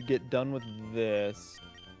we get done with this,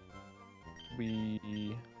 let's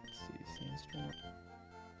see, Sandstorm.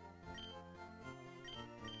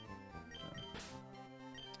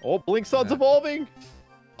 Oh, Blink Sun's evolving.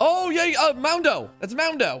 Oh yeah, Moundo. That's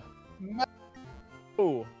Moundo.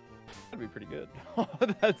 Oh, that'd be pretty good.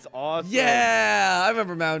 That's awesome. Yeah, I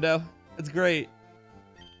remember Moundo. That's great.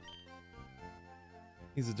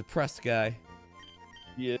 He's a depressed guy.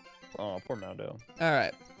 Yeah. Oh, poor Moundo. All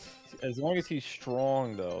right. As long as he's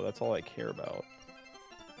strong, though, that's all I care about.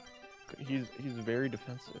 He's very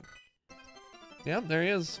defensive. Yeah, there he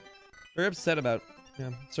is. Very upset about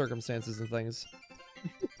circumstances and things.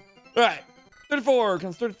 All right. 34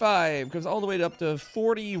 comes 35 comes all the way up to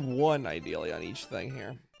 41 ideally on each thing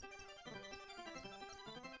here.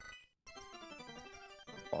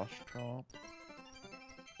 Boss chomp.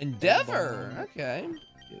 Endeavor. Okay.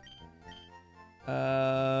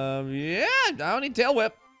 Yeah, I don't need tail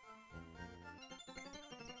whip.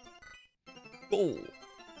 Cool.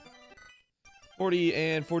 40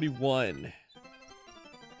 and 41.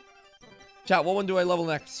 Chat, what one do I level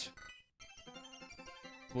next?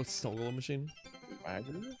 What's Snow Golem Machine?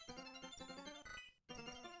 Swagger?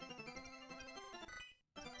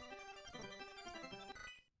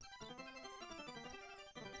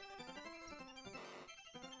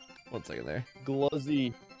 One second there.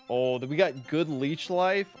 Gluzzy. Oh, we got good leech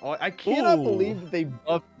life. Oh, I cannot Ooh. believe that they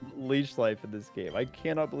buffed leech life in this game. I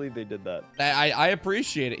cannot believe they did that. I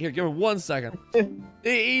appreciate it. Here, give me 1 second.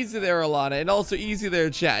 Easy there, Alana, and also easy there,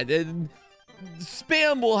 chat. And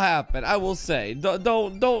spam will happen. I will say.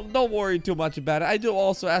 Don't worry too much about it. I do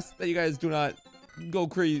also ask that you guys do not go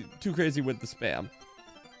too crazy with the spam.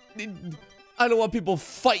 I don't want people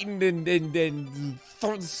fighting and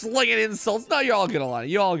slinging insults. No, you all get along.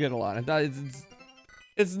 You all get along.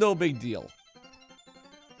 It's no big deal.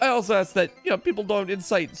 I also ask that, people don't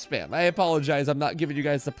incite spam. I apologize. I'm not giving you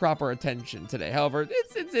guys the proper attention today. However,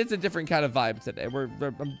 it's a different kind of vibe today.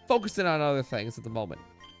 I'm focusing on other things at the moment.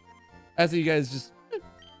 As you guys just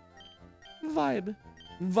vibe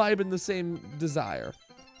in the same desire.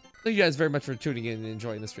 Thank you guys very much for tuning in and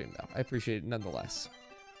enjoying the stream, though. I appreciate it nonetheless.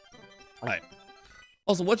 All right.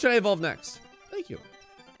 Also, what should I evolve next? Thank you.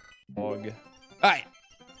 Bug. All right.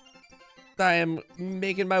 I am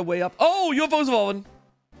making my way up. Oh, UFO's evolving.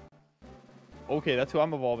 Okay, that's who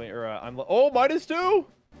I'm evolving. Or oh, -2.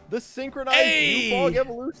 The synchronized U-Fog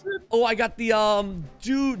evolution. Oh, I got the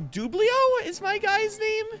Dublio is my guy's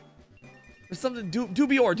name. Or something.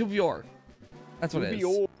 Dubior. That's what it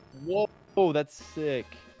is. Whoa, that's sick.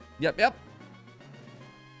 Yep.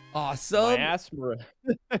 Awesome.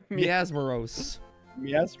 Miasmoros.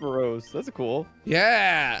 Miasmoros. That's cool.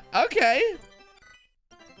 Yeah. Okay.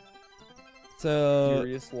 So.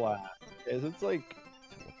 Furious Laugh. It's like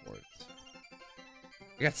teleport.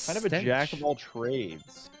 I got kind of a jack of all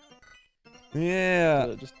trades.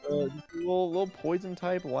 Yeah. Just a little poison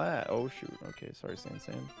type Lat. Oh shoot. Okay, sorry, Sand.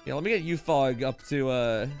 Yeah, let me get UFOG up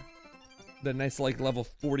to the nice level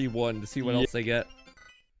 41 to see what else they get.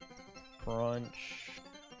 Crunch.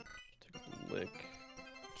 Take a lick.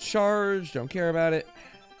 Charge. Don't care about it.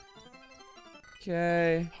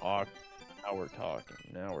 Okay. Talk. Now we're talking.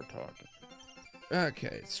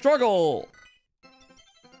 Okay, struggle.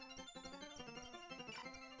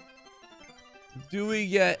 Do we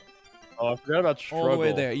get Oh, I forgot about struggle. all the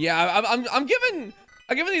way there? Yeah, I'm giving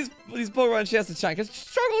these Pokemon a chance to shine because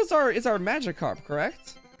struggle is our Magikarp,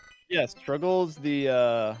 correct? Yeah, struggle's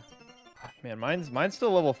the man, mine's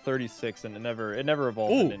still level 36 and it never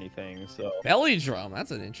evolved into anything. So Belly drum,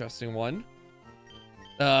 that's an interesting one.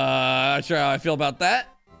 Not sure how I feel about that.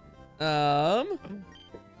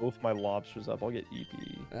 both my lobsters up. I'll get EP.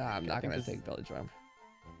 I'm not gonna take belly drum.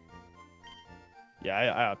 Yeah,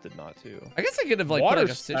 I opted not to. I guess I could have like Water put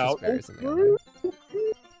like a citrus spout. berry or something on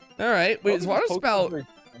there. All right, wait, is water spout?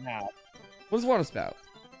 What is water spout?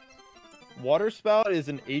 Water spout is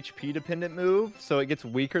an HP dependent move, so it gets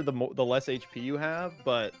weaker the less HP you have.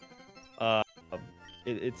 But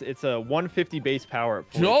it's a 150 base power.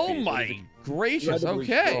 At 4 Oh HP, my so gracious! incredibly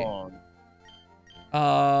Okay. strong.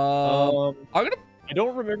 I'm gonna. I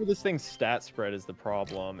don't remember this thing's stat spread is the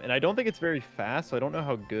problem, and I don't think it's very fast, so I don't know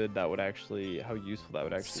how good that would actually, how useful that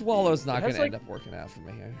would actually Swallow's be. not It gonna has, end up working out for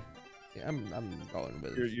me here. Yeah, I'm going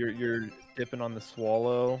with. You're dipping on the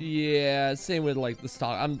swallow. Yeah, same with like the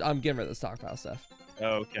stock. I'm getting rid of the stockpile stuff.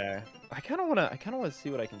 Okay. I kind of wanna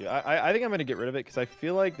see what I can do. I think I'm gonna get rid of it because I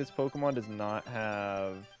feel like this Pokemon does not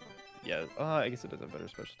have. Yeah. I guess it does have better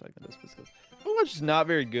special attack than this. Pokemon's just not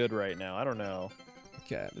very good right now. I don't know.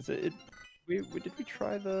 Okay. Is it? Did we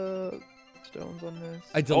try the stones on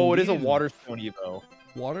this? Oh, it is a water stone Evo.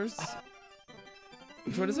 Waters.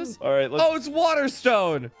 Which one is this? All right. Oh, it's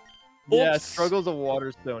Waterstone. Yeah, Oops. struggle's a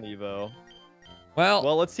water stone Evo. Well,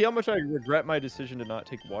 Well, let's see how much I regret my decision to not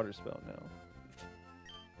take water spell now.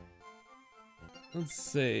 let's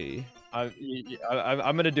see. I'm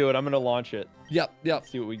gonna do it. I'm gonna launch it. Yep.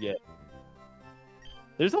 See what we get.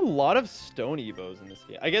 There's a lot of stone Evos in this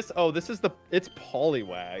game. I guess. Oh, it's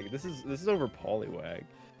Poliwag. This is over Poliwag.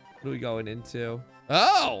 What are we going into?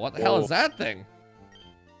 Oh, what the hell is that thing?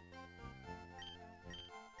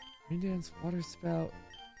 Rain dance, water spout.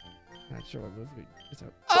 Not sure what move it's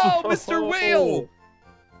up. Oh, Mr. Whale!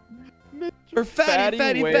 Or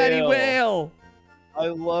fatty whale! I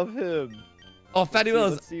love him. Oh, fatty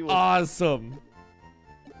whale is awesome.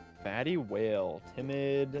 Fatty whale,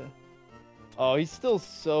 timid. Oh, he's still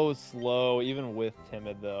so slow, even with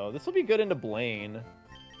timid though. This will be good into Blaine.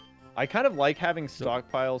 I kind of like having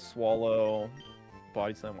stockpile, swallow,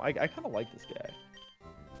 body slam. I kind of like this guy.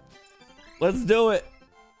 Let's do it.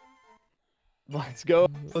 Let's go.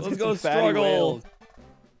 Let's get go some fatty struggle. whales.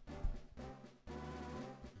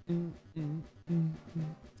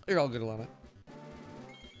 You're all good, Alana.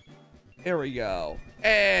 Here we go.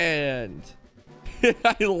 And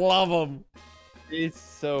I love him. He's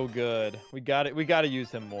so good. We got it. We got to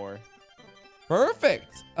use him more.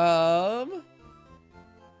 Perfect. And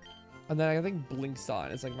then I think Blinks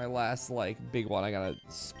on. It's like my last like big one. I gotta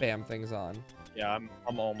spam things on. Yeah,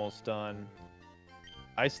 I'm almost done.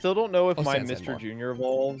 I still don't know if my Mr. Junior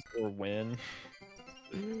evolves or when.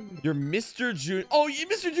 Your Mr. Junior. Oh,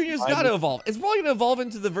 Mr. Junior's gotta evolve. It's probably gonna evolve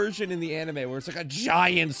into the version in the anime where it's like a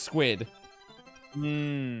giant squid.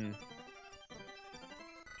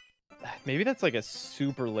 Maybe that's like a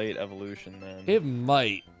super late evolution then. It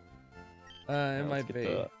might. It Yeah, might let's be.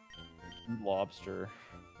 get the lobster.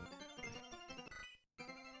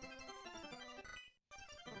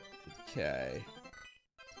 Okay.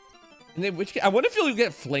 And then I wonder if you'll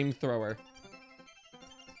get flamethrower.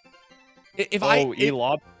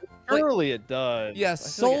 Lobster. Surely it does. Yeah, I feel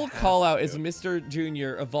Soul like it has Call Out to. is Mr.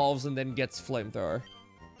 Junior evolves and then gets flamethrower.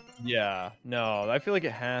 Yeah, no, I feel like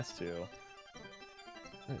it has to.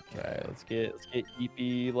 Okay. Let's get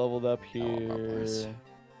EP leveled up here. bumpers.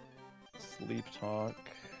 Sleep talk.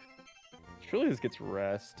 Surely this gets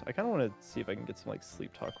rest. I kind of want to see if I can get some like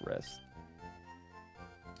sleep talk rest.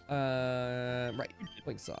 Right.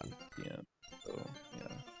 Blinkson. Yeah. So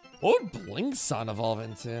yeah. What would Blinkson evolve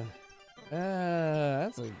into?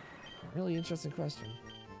 That's a really interesting question.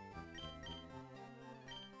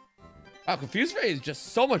 Wow, Confused Ray is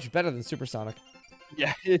just so much better than Supersonic.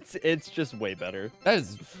 Yeah, it's just way better. That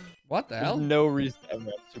is, what the hell? There's no reason to have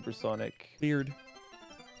supersonic Weird.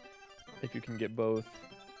 if you can get both.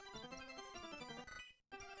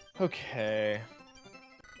 Okay.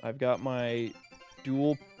 I've got my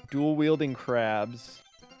dual wielding crabs.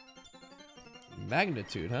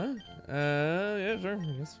 Magnitude, huh? Yeah, sure,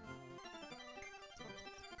 I guess.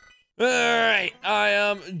 Alright, I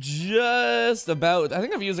am just about, I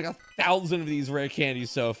think I've used like 1,000 of these rare candies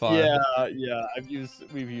so far. Yeah,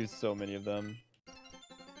 we've used so many of them.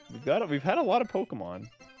 We've had a lot of Pokemon.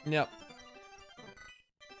 Yep.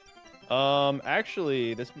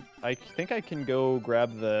 Actually, I think I can go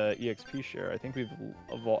grab the EXP share. I think we've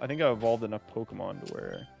evolved. I think I've evolved enough Pokemon to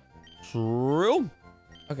where True.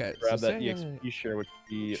 Okay. grab so that say I'm gonna EXP share, which would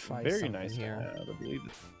be try very something nice here. to have, I believe.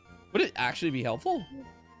 Would it actually be helpful?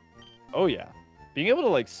 Oh yeah, being able to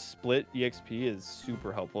like split EXP is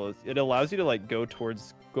super helpful. It allows you to like go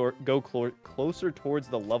closer towards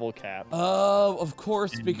the level cap. Oh, of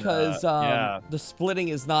course, And, because yeah. the splitting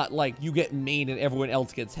is not like you get main and everyone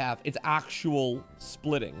else gets half. It's actual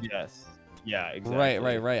splitting. Yes. Yeah,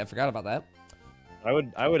 exactly. Right. I forgot about that. I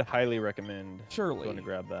would highly recommend Surely. going to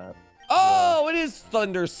grab that. Oh, it is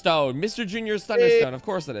Thunderstone. Mr. Junior's Thunderstone. Of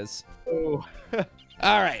course it is. Oh.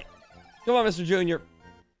 All right. Come on, Mr. Junior.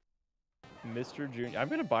 Mr. Junior. I'm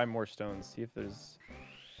gonna buy more stones. See if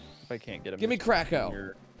I can't get him. Give me Krakow.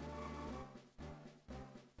 Junior.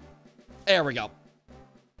 There we go.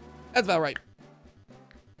 That's about right.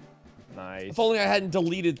 Nice. If only I hadn't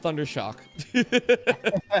deleted Thundershock.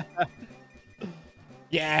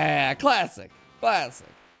 Yeah, classic. All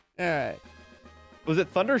right. Was it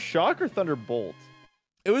Thunder Shock or Thunderbolt?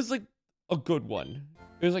 It was like a good one.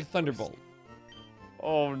 It was like Thunderbolt.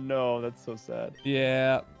 Oh no, that's so sad.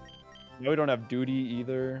 Yeah. No, we don't have Duty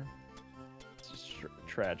either. It's just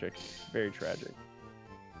tragic. Very tragic.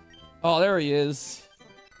 Oh, there he is.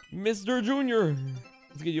 Mr. Junior.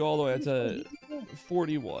 Let's get you all the way up to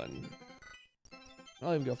 41.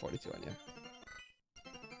 I'll even go 42 on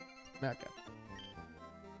you. Okay.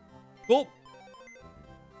 Cool.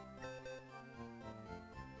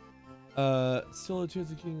 Still a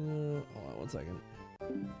Tears of the Kingdom. Hold on 1 second.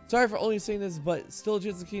 Sorry for only saying this, but still a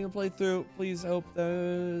Tears of the Kingdom playthrough. Please hope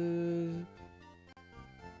the...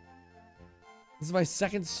 This is my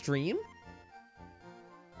second stream?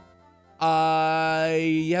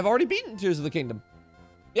 I have already beaten Tears of the Kingdom.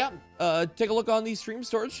 Yeah, take a look on the stream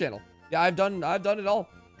storage channel. Yeah, I've done it all.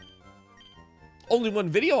 Only one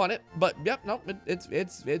video on it, but yep, no,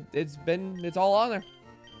 it's all on there.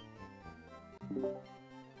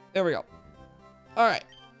 There we go. All right.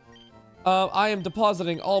 I am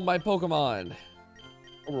depositing all my Pokemon.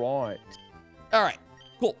 All right. All right,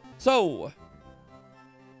 cool. So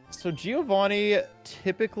Giovanni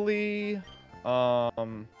typically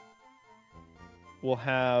will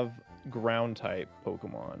have ground type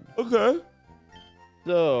Pokemon. okay.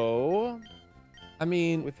 So I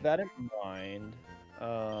mean, with that in mind,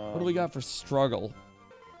 what do we got for struggle?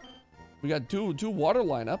 We got two water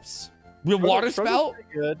lineups. We have water spout.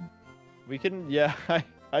 Good. We can, yeah.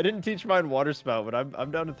 I didn't teach mine water spout, but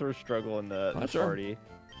I'm down to throw struggle in the Sure. party.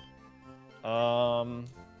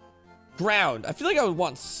 Ground. I feel like I would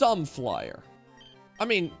want some flyer. I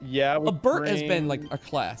mean, yeah. a Burt has been like a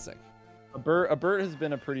classic. A Burt has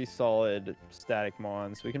been a pretty solid static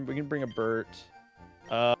mon, so we can bring a Burt.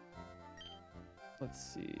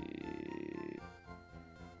 Let's see.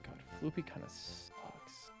 God, Floopy kind of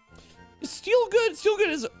sucks. Is Steel good?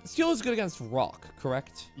 Steel is good against rock,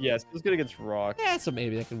 correct? Yes, it's good against rock. Yeah, so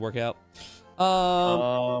maybe that can work out.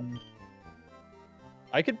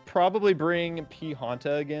 I could probably bring P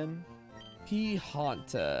Honta again. P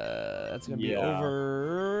Honta. That's gonna be Yeah.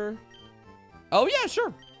 over. Oh yeah,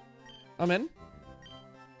 sure. I'm in.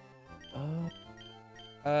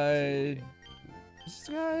 This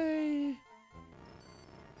guy.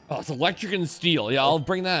 Oh, it's electric and steel. Yeah, I'll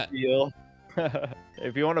bring that. Steel.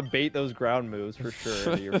 If you want to bait those ground moves for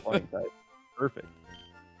sure into your flying type. Perfect.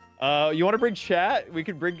 You want to bring chat? We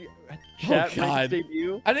could bring chat make God. its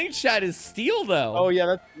debut. I think Chad is steel though. Oh yeah,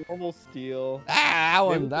 that's normal steel.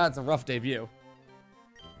 That's a rough debut.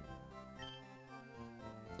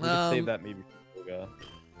 We could save that maybe for Yoga.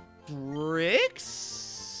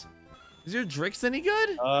 Drix? Is your Drix any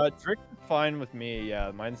good? Trick is fine with me.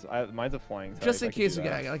 Yeah, mine's a flying type. Just in I can case do we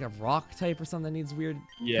that. got like a rock type or something that needs weird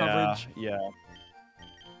Yeah, coverage. yeah.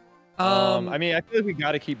 I mean, I feel like we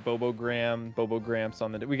got to keep Gramps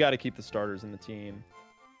on the. We got to keep the starters in the team.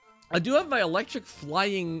 I do have my electric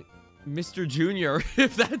flying Mr. Junior,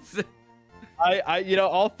 if that's it.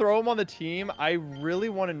 I'll throw him on the team. I really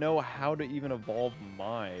want to know how to even evolve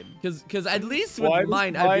mine. Because at least Why with does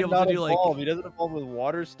mine, I'd be able to do evolve? like. He doesn't evolve with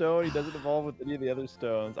Water Stone. He doesn't evolve with any of the other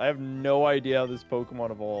stones. I have no idea how this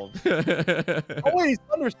Pokemon evolves. Oh wait, he's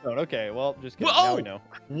Thunderstone. Okay, well, just kidding. Now we know.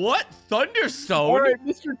 What? Thunderstone? All right,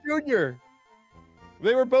 Mr. Junior.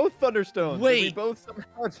 They were both Thunderstones. and we Wait. both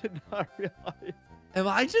somehow did not realize. Am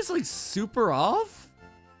I just like super off?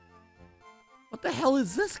 What the hell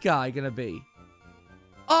is this guy gonna be?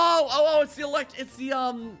 Oh, it's electric. It's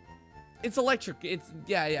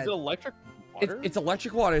yeah. Is it electric water? It's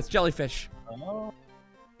electric water. It's jellyfish. Oh.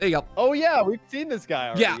 There you go. Oh yeah, we've seen this guy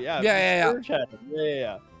already. Yeah.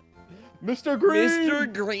 Yeah. Mr. Green.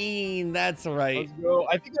 Mr. Green, that's right. Let's go.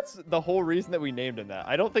 I think that's the whole reason that we named him that.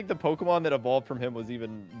 I don't think the Pokemon that evolved from him was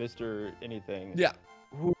even Mr. anything. Yeah.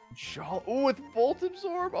 Ooh, with Volt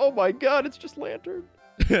Absorb. Oh my God, it's just Lantern.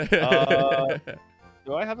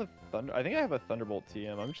 Do I have a Thunder? I think I have a Thunderbolt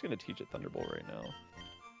TM. I'm just gonna teach it Thunderbolt right now.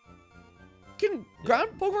 Can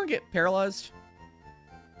ground Pokemon get paralyzed?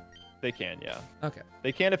 They can, yeah. Okay.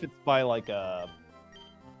 They can if it's by like a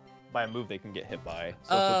move they can get hit by. So if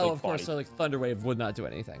it's, Oh, like, of course. body- So like Thunder Wave would not do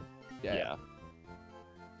anything. Yeah. Yeah.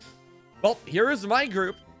 Well, here is my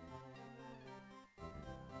group.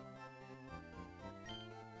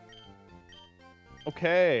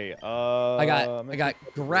 Okay. I got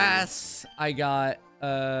grass. I got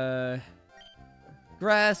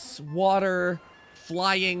grass, water,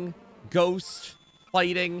 flying, ghost,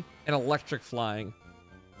 fighting, and electric flying.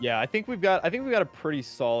 Yeah, I think we've got a pretty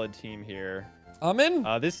solid team here. I'm in.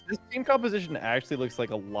 This team composition actually looks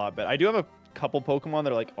like a lot better. I do have a couple Pokemon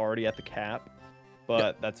that are like already at the cap,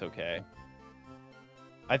 but that's okay.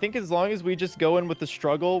 I think as long as we just go in with the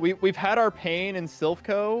struggle, we've had our pain in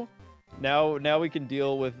Silphco. Now we can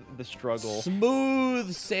deal with the struggle.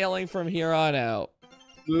 Smooth sailing from here on out.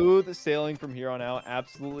 Smooth sailing from here on out.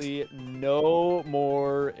 Absolutely no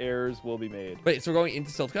more errors will be made. Wait, so we're going into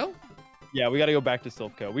Silphco? Yeah, we got to go back to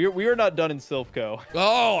Silphco. We are not done in Silphco.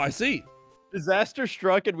 Oh, I see. Disaster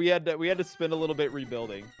struck, and we had to spend a little bit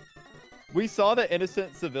rebuilding. We saw the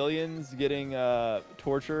innocent civilians getting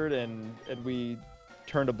tortured, and we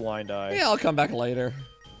turned a blind eye. Yeah, I'll come back later.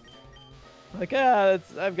 Like,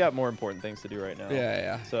 I've got more important things to do right now.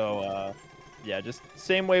 Yeah. So, yeah, just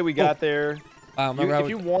same way we got there. If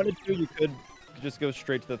you wanted to, you could just go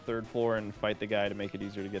straight to the 3rd floor and fight the guy to make it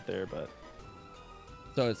easier to get there, but...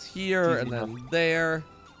 So it's here, It's easy and then there,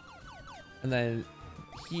 and then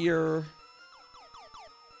here.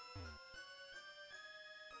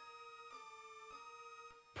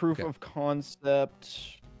 Proof Okay. of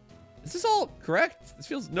concept. Is this all correct? This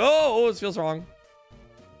feels... No, this feels wrong.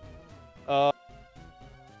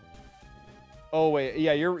 Oh wait,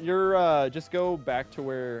 yeah, you're just go back to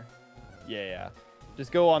where, yeah.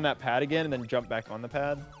 Just go on that pad again and then jump back on the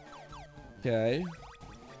pad. Okay.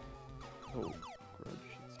 Oh, grudge,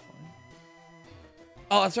 it's fine.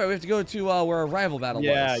 Oh, that's right. We have to go to where our rival battle was.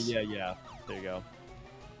 Yeah. There you go.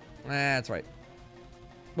 That's right.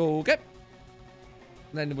 Okay.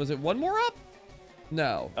 Then was it one more up?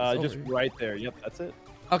 No. it's Just over. right there. Yep, that's it.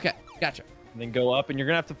 Okay, gotcha. And then go up, and you're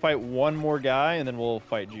gonna have to fight one more guy, and then we'll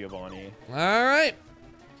fight Giovanni. All right.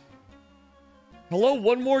 Hello,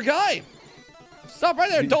 one more guy. Stop right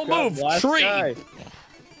there. Don't move. Last Tree. guy.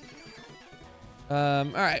 All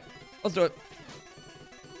right. Let's do it.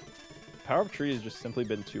 Power of Tree has just simply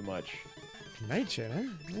been too much. Nightshade, huh?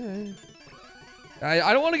 All right.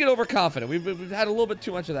 I don't want to get overconfident. We've had a little bit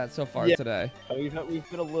too much of that so far today. We've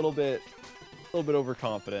been a little bit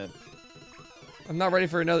overconfident. I'm not ready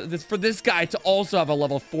for this guy to also have a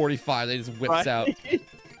level 45 that he just whips out.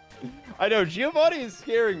 I know Giovanni is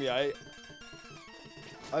scaring me.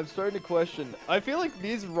 I'm starting to question. I feel like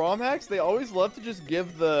these ROM hacks, they always love to just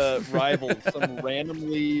give the rivals some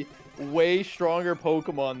randomly way stronger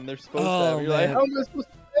Pokemon than they're supposed to have. You're like, how am I supposed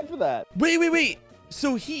to stand for that? Wait.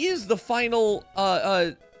 So he is the final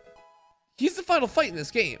he's the final fight in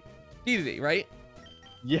this game. Dedede, right?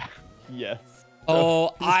 Yeah. Yes.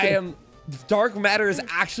 Oh, Dark Matter is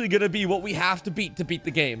actually gonna be what we have to beat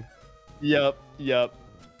the game. Yep.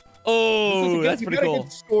 Oh, that's pretty cool.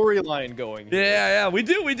 Get storyline going. Yeah, we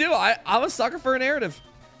do. I'm a sucker for a narrative.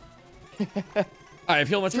 All right,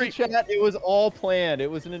 feel my treat. Chat, it was all planned. It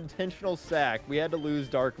was an intentional sack. We had to lose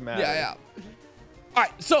Dark Matter. Yeah. All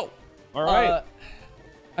right, so. All right.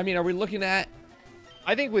 I mean, are we looking at?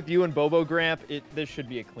 I think with you and Bobo Gramp, this should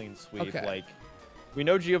be a clean sweep. Okay. Like, we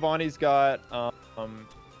know Giovanni's got.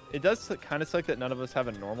 It does kind of suck that none of us have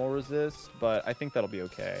a normal resist, but I think that'll be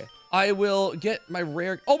okay. I will get my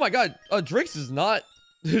rare. Oh my God, Drix is not.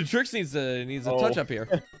 Drix needs a touch up here.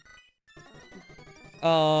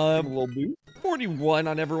 A little boost. 41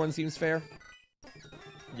 on everyone seems fair.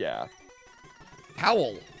 Yeah.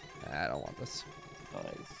 Howl. I don't want this. Nice.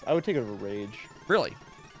 I would take it over Rage. Really?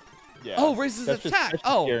 Yeah. Oh, raises That's just- attack. that's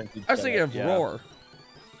just Oh, guaranteed I was thinking of setup, yeah. roar.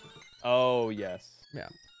 Oh yes. Yeah.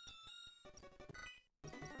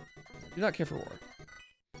 Do not care for roar.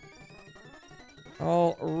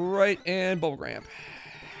 All right, and Bubble Gramp.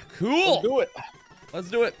 Cool. Let's do it. Let's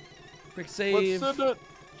do it. Quick save. Let's send it.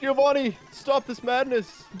 Giovanni, stop this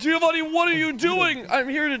madness. Giovanni, what are you doing? I'm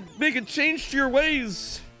here to make a change to your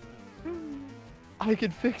ways. I can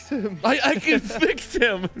fix him. I can fix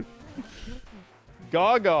him.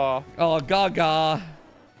 Gaga. Oh, Gaga. I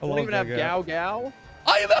don't even have Gao Gao.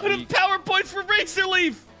 I I'm out of power points for Razor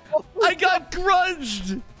Leaf. I got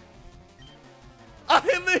grunged.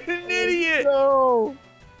 I'm an idiot. No.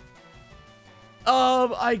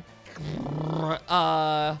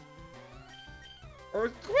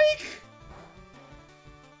 Earthquake?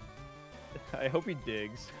 I hope he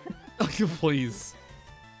digs. Please.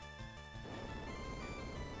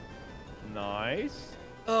 Nice.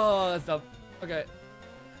 Oh, that's dumb. Okay.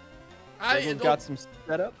 Everyone's got some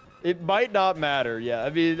setup. It might not matter. Yeah,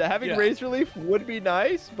 I mean, having Razor Leaf would be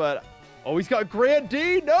nice, but oh, he's got Grand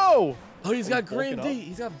D. No. Oh, he's got Grand D.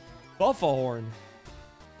 He's got Buffahorn.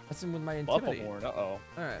 That's him with my Intimidate. Buffahorn. Uh-oh.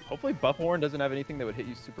 All right. Hopefully Buffahorn doesn't have anything that would hit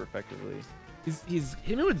you super effectively. He's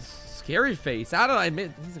hitting me with Scary Face. I don't know.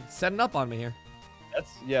 Admit he's setting up on me here.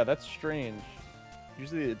 That's strange.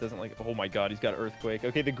 Usually it doesn't like. Oh my God, he's got Earthquake.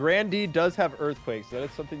 Okay, the Grand D does have Earthquake, so that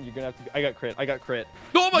is something you're gonna have to. I got crit.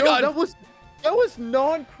 Oh my God. That was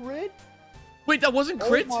non-crit. Wait, that wasn't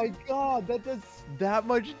crit? Oh my God, that does that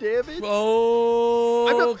much damage. Oh.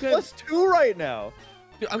 I'm at +2 right now.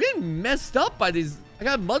 Dude, I'm getting messed up by these. I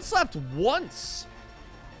got mud slapped once.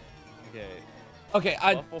 Okay. Okay,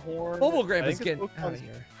 Bubblegramp is getting out of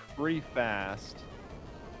here. Pretty fast.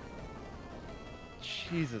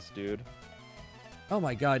 Jesus, dude. Oh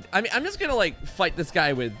my God. I mean, I'm just gonna like fight this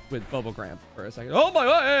guy with Bubblegramp for a second. Oh my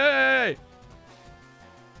God! Hey!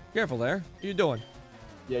 Careful there. What are you doing?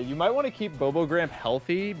 Yeah, you might want to keep Bobogramp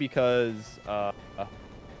healthy because I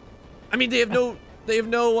mean, they have no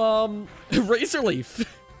Razor Leaf.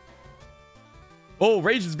 Oh,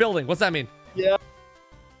 Rage is building. What's that mean? Yeah.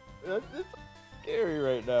 It's scary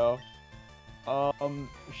right now.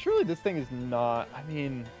 Surely this thing is not. I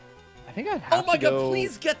mean, I think I'd have to Oh my God, go,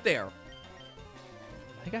 please get there.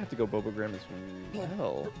 I think I have to go Bobogramp as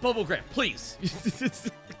well. Bubblegramp, please.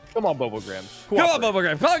 Come on, Bobogramp. Come on,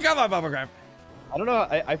 Bubblegramp. Come on, Bubblegramp. I don't know.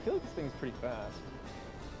 I feel like this thing is pretty fast.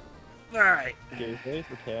 All right.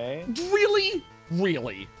 Okay.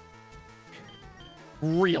 Really?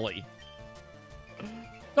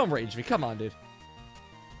 Don't rage me. Come on, dude.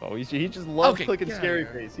 Oh, he just loves Okay, clicking get out Scary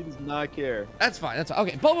of here. Face. He does not care. That's fine.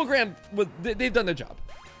 Okay. Bubblegramp, they've done their job.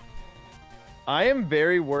 I am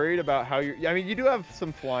very worried about how you're. I mean, you do have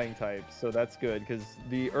some flying types, so that's good because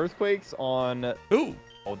the Earthquakes on. Ooh.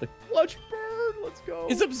 Oh, the Clutch Bird. Let's go.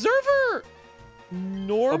 Is Observer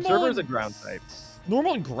normal? Observer is a ground type.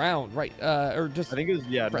 Normal and ground, right? Or just. I think it was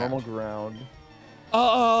ground. normal ground.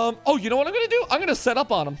 Oh, you know what I'm gonna do? I'm gonna set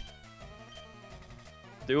up on him.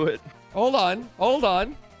 Do it. Hold on.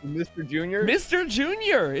 Mr. Junior? Mr.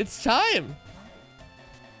 Junior, it's time.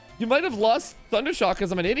 You might have lost Thundershock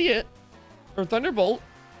because I'm an idiot. Or Thunderbolt.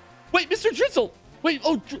 Wait, Mr. Drizzle. Wait,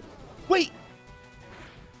 wait.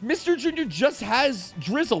 Mr. Junior just has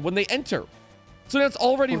Drizzle when they enter. So that's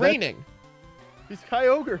already raining. He's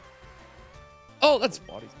Kyogre. Oh, that's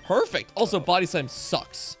perfect. Also, Body Slam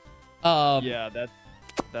sucks. Yeah,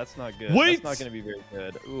 that's not good. Wait. That's not going to be very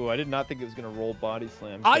good. Ooh, I did not think it was going to roll Body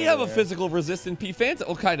Slam. I have a physical resist in P Phantom.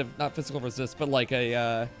 Well, kind of not physical resist, but like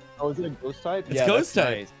a. Oh, is it a ghost type? It's ghost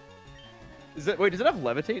type. Nice. Is it? Wait, does it have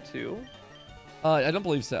Levitate too? I don't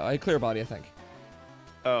believe so. I clear body, I think.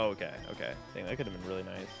 Oh, okay. Dang, that could have been really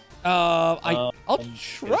nice. I'll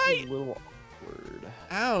try. It's a little awkward.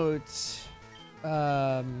 Out.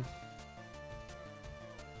 I'll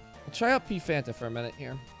try out P Fanta for a minute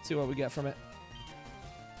here. See what we get from it.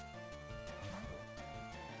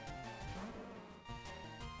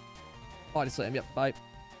 Body slam. Yep. Bye.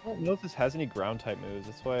 I don't know if this has any ground type moves.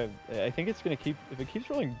 That's why I think it's gonna keep. If it keeps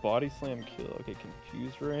rolling Body Slam, kill. Okay,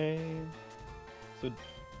 Confuse Ray. So.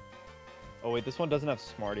 Oh wait, this one doesn't have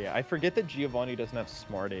Smart AI. I forget that Giovanni doesn't have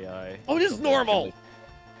Smart AI. Oh, it is normal.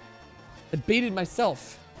 I baited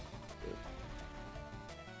myself.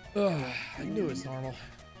 Ugh, I knew it was normal.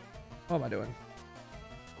 What am I doing?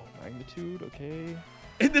 Oh, Magnitude. Okay.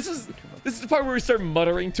 And this is the part where we start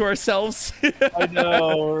muttering to ourselves. I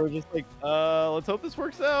know. We're just like, let's hope this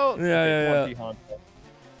works out. Yeah.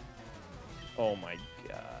 Oh my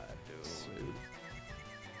god, dude.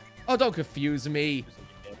 Oh, don't confuse me.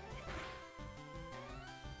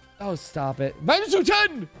 Oh, stop it. Magnitude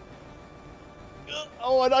 10!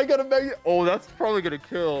 Oh, and I gotta make it. Oh, that's probably gonna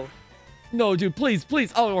kill. No, dude, please.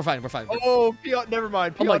 Oh, we're fine. Oh, never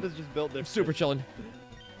mind. Pihanta's just built there. Super chilling.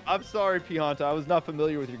 I'm sorry, Pihanta. I was not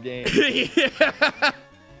familiar with your game. Yeah.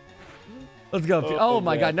 Let's go. Oh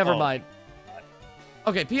my god, never mind.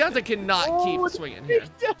 Okay, Pihanta cannot keep swinging here.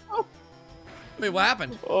 Wait, what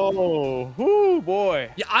happened? Oh, whoo, boy.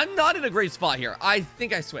 Yeah, I'm not in a great spot here. I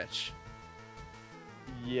think I switch.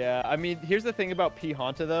 Yeah, I mean, here's the thing about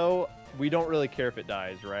Pihanta, though. We don't really care if it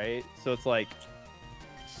dies, right? So it's like...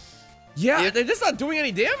 Yeah, they're just not doing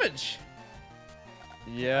any damage.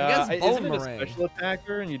 Yeah, guess isn't it a Boomerang. special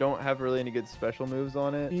attacker, and you don't have really any good special moves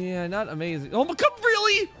on it? Yeah, not amazing. Oh my god,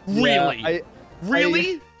 really? Yeah, Really?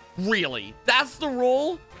 Really? Really? That's the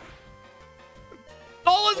role?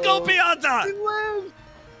 Oh, let's go, Pianta!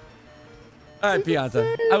 All right,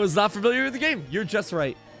 Pianta. I was not familiar with the game. You're just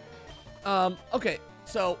right. Okay,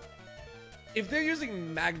 so if they're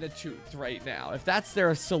using magnitudes right now, if that's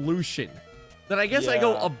their solution, then I guess I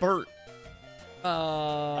go Yeah. a Burt.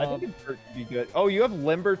 I think a bird could be good. Oh, you have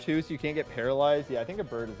limber too, so you can't get paralyzed. Yeah, I think a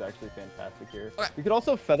bird is actually fantastic here. Okay. You could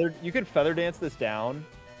also feather dance this down.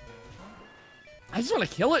 I just want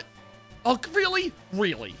to kill it. Oh, really?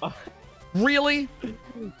 Really? Really?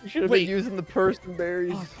 You should have Wait. been using the person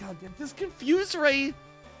berries. Oh, god damn. Does Confuse Ray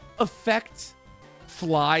affect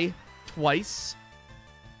Fly twice?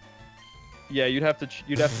 Yeah, you'd have to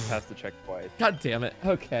pass the check twice. God damn it.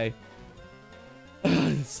 Okay.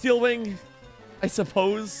 Steel Wing, I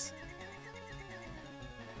suppose.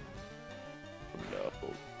 No.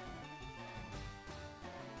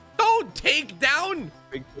 Don't take down.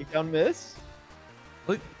 Big takedown miss.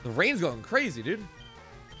 Look, the rain's going crazy, dude.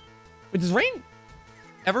 Wait, does rain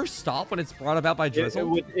ever stop when it's brought about by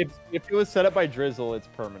drizzle? If it was set up by drizzle, it's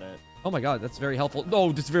permanent. Oh my god, that's very helpful.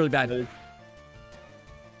 No, just really bad. A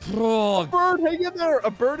Oh, bird, hang in there. A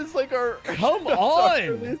bird is like our. come our on.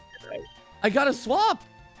 release. I gotta swap.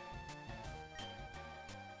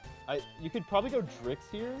 You could probably go Drix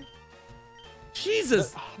here.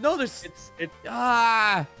 Jesus. No, there's... It's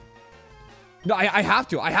Ah. No, I have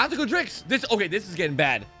to. I have to go Drix. Okay, this is getting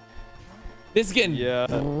bad. This is getting yeah.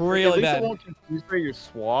 At really least bad. it won't confuse your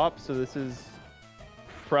swap. So this is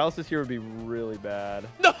paralysis here would be really bad.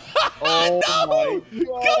 No, Oh no! my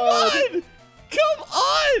God. Come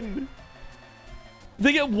on!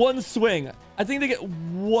 They get one swing. I think they get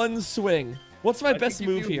one swing. What's my best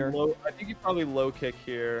move here? I think you probably low kick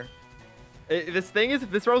here. This thing is,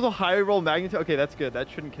 if this rolls a high roll magnitude, okay, that's good. That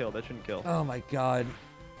shouldn't kill. That shouldn't kill. Oh my god.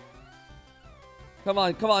 Come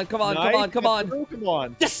on, come on, come on, Nice. come on, come on. Come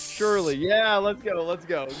on. Yes! Surely. Yeah, let's go. Let's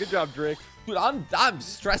go. Good job, Drix. Dude, I'm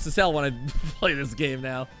stressed as hell when I play this game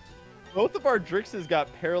now. Both of our Drixes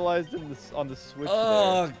got paralyzed on the switch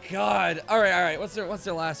Oh god. All right. What's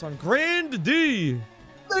their last one? Grand D.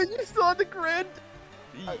 there. You still on the grid?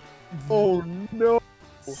 Oh no.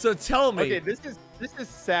 So tell me. Okay, this is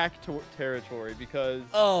sack territory because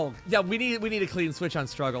Oh yeah, we need a clean switch on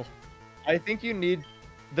struggle. I think you need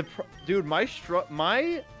dude. My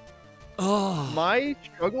Oh. my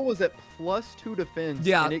struggle was at +2 defense.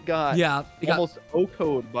 Yeah, and it got almost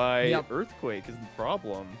O-code by Yep. earthquake is the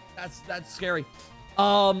problem. That's scary.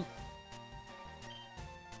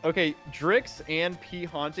 Okay, Drix and P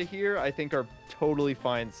Honta here, I think are totally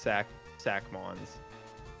fine sack mons.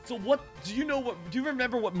 So what do you know? Do you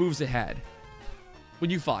remember what moves it had when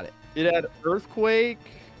you fought it? It had earthquake.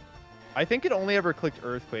 I think it only ever clicked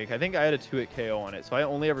earthquake. I think I had a 2-hit KO on it, so I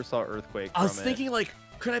only ever saw earthquake. I was from it. thinking like,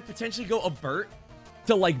 could I potentially go a Burt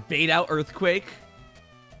to like bait out earthquake?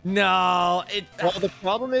 No, it. Well, the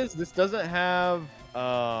problem is this doesn't have.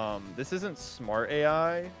 This isn't smart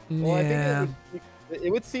AI. Well, I Yeah. think it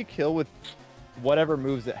would see kill with whatever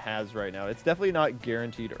moves it has right now. It's definitely not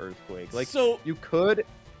guaranteed earthquake. Like So you could,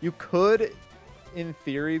 in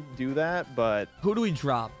theory, do that, but who do we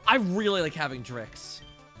drop? I really like having Drix.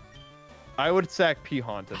 I would sack P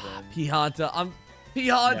Honta then. Pihanta,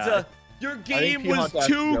 Pihanta, your game was Pihanta has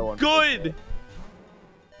to too go, good.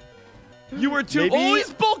 You were too. Maybe- Oh,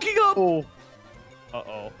 he's bulking up. Oh.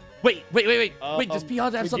 Uh-oh. Wait. Wait, does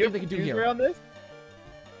Pihanta have something they can do use here? around this?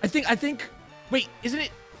 I think. Wait, isn't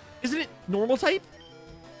it normal type?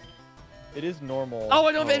 It is normal. Oh,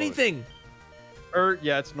 I don't have anything.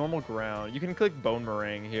 Yeah, it's normal ground. You can click Bone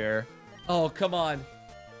Meringue here. Oh, come on.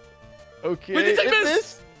 Okay. Wait, did I it miss?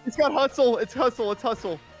 missed. It's got hustle. It's hustle. It's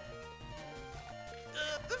hustle.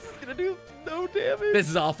 This is gonna do no damage. This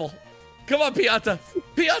is awful. Come on, Pihanta.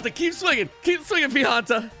 Pihanta, keep swinging. Keep swinging,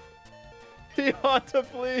 Pihanta. P Honta,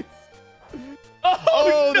 please.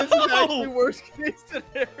 Oh, no! This is actually worst case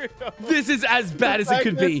scenario. This is as bad The as it fact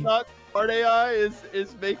could that be. It's not smart AI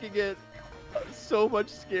is making it so much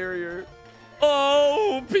scarier.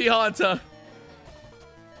 Oh, Pihanta.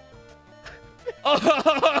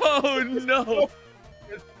 Oh, no.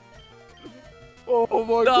 Oh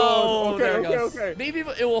my No, god. there it Okay, goes. okay. Maybe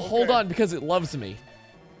it will hold on because it loves me.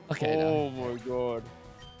 Okay, no. Oh my god.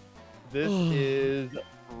 This is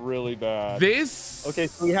really bad. This. Okay,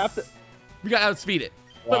 so we have to. We gotta outspeed it.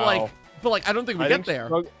 Wow. But like, I don't think we I get think there.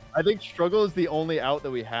 I think struggle is the only out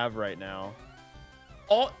that we have right now.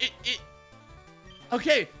 Oh, it.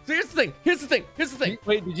 Okay, so here's the thing. Here's the thing.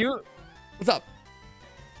 Wait, did you? What's up?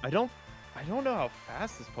 I I don't know how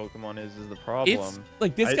fast this Pokemon is the problem. It's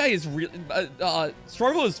like this guy is really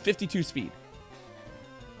Struggle is 52 speed.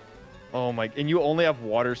 Oh my! And you only have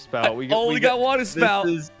Water Spout. We got Water Spout.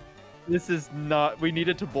 This is not. We need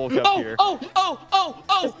it to bulk up here. Oh!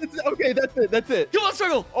 Okay, that's it. That's it. Come on,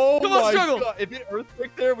 Struggle. Oh Come on, my Struggle. God. If it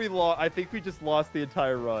Earthquake there, we lost. I think we just lost the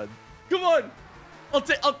entire run. Come on.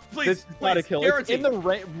 Please. This is not a kill. It's in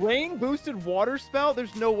Guaranteed. the rain boosted Water Spout.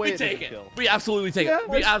 There's no way We take it. kill. We absolutely take it.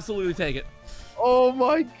 We absolutely take it. Oh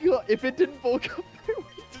my God! If it didn't bulk up there.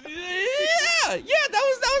 Yeah, that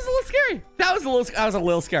was a little scary. That was a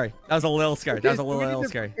little scary. That was a little scary.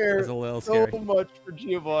 So much for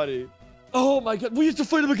Giovanni. Oh my God, we used to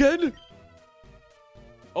fight him again.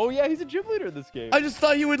 Oh yeah, he's a gym leader in this game. I just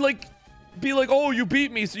thought you would be like, oh, you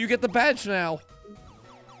beat me, so you get the badge now.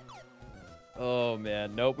 Oh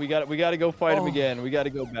man, nope. We got to go fight him again. We got to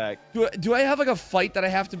go back. Do I have like a fight that I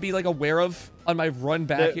have to be like aware of on my run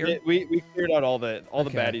back here? We cleared out all the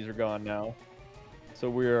baddies are gone now, so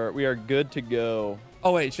we are good to go.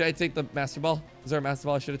 Oh wait, should I take the Master Ball? Is there a Master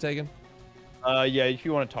Ball I should have taken? Yeah. If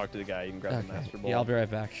you want to talk to the guy, you can grab the Master Ball. Yeah, I'll be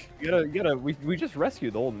right back. You gotta. We just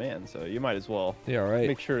rescued the old man, so you might as well. Yeah, all right.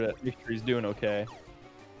 Make sure he's doing okay.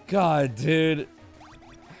 God, dude.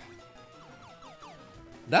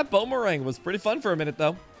 That boomerang was pretty fun for a minute,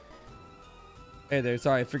 though. Hey there,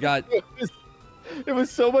 sorry, I forgot. It was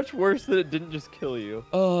so much worse that it didn't just kill you.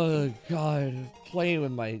 Oh God, playing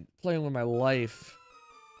with my life.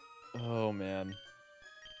 Oh man,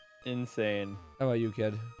 insane. How about you,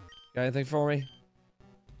 kid? Got anything for me?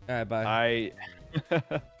 All right, bye.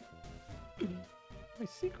 My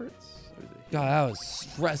secrets. God, that was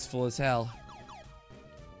stressful as hell.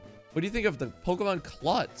 What do you think of the Pokemon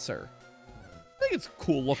Klutz, sir? I think it's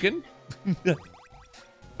cool looking.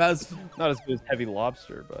 That's not as good as Heavy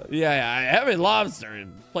Lobster, but yeah, Heavy Lobster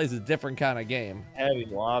plays a different kind of game. Heavy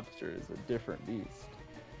Lobster is a different beast.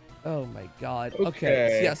 Oh my God.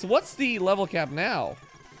 Okay. So, yeah. So what's the level cap now?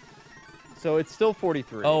 So it's still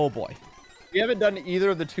 43. Oh boy. We haven't done either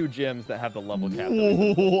of the two gyms that have the level cap.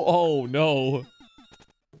 Oh no.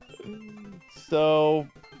 So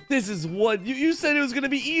this is what you said it was gonna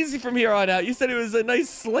be easy from here on out. You said it was a nice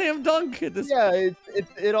slam dunk at this. Yeah,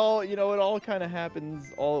 it all it all kind of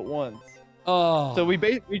happens all at once. Oh. So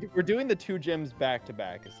we're doing the two gyms back to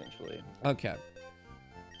back essentially. Okay.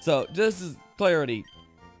 So just as clarity,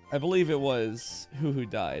 I believe it was who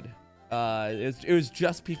died. It was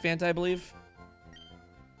just P Fanta, I believe.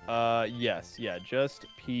 Yes, yeah, just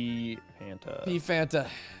P Fanta. P Fanta.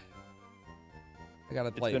 I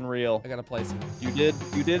gotta play. It's been real. I gotta play some. You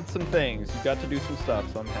did some things. You got to do some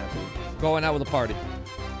stuff, so I'm happy. Going out with a party.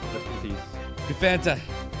 Rest in peace. P Fanta,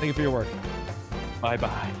 thank you for your work. Bye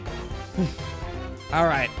bye. All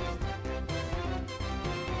right.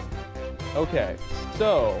 Okay,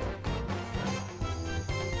 so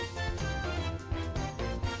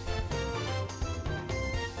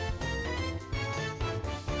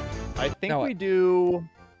I think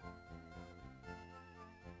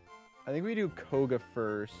we do Koga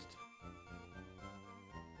first.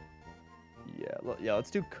 Yeah, let's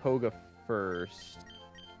do Koga first.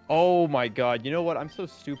 Oh my God, you know what? I'm so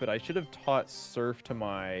stupid. I should have taught Surf to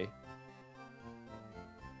my...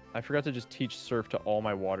 I forgot to just teach Surf to all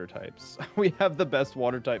my water types. We have the best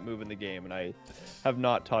water type move in the game, and I have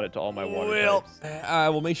not taught it to all my water types. I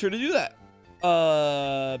will make sure to do that.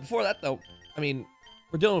 Before that, though, I mean,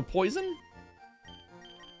 we're dealing with poison?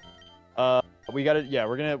 We got it. Yeah,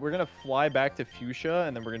 we're gonna fly back to Fuchsia,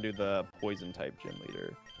 and then we're gonna do the poison type gym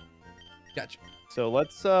leader. Gotcha. So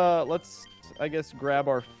let's I guess grab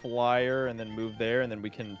our flyer and then move there, and then we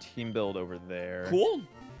can team build over there. Cool.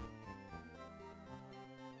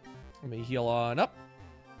 Let me heal on up.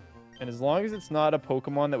 And as long as it's not a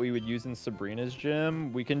Pokemon that we would use in Sabrina's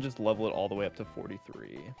gym, we can just level it all the way up to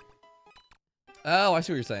 43. Oh, I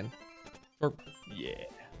see what you're saying. Or, yeah.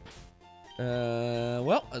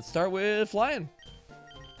 Well, let's start with flying.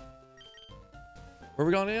 Where are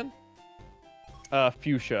we going in?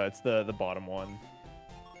 Fuchsia. It's the bottom one.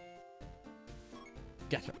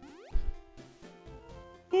 Gotcha.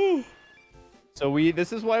 Whew. So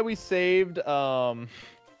this is why we saved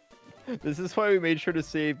this is why we made sure to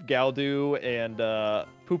save Galdu and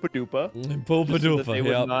Poopa Doopa. Poopa Doopa, so that they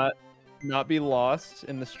would not be lost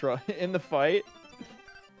in the fight.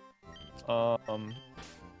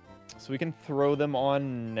 So we can throw them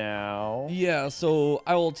on now. Yeah, so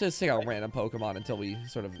I will just take out random Pokemon until we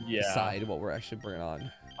sort of decide what we're actually bringing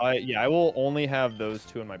on. I will only have those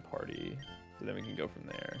two in my party, so then we can go from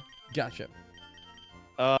there. Gotcha.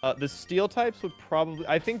 The steel types would probably.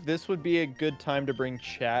 I think this would be a good time to bring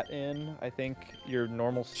chat in. I think your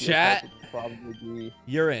normal steel Chat? type would probably be.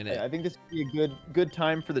 You're in it. I think this would be a good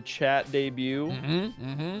time for the chat debut.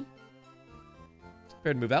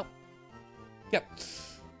 Fair to move out. Yep.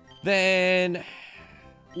 Then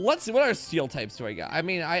let's see, what other steel types do I got? I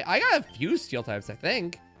mean, I got a few steel types, I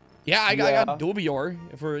think. Yeah, I got Dubior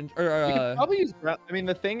for We could probably use ground. I mean,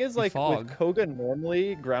 the thing is, like, Fog. with Koga,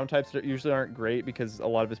 normally ground types usually aren't great because a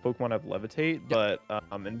lot of his Pokemon have Levitate. But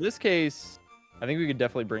in this case, I think we could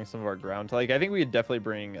definitely bring some of our ground. Like, I think we could definitely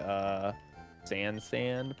bring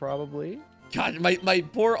Sand probably. God, my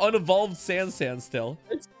poor unevolved Sand still.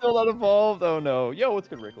 It's still not evolved. Oh no. Yo, what's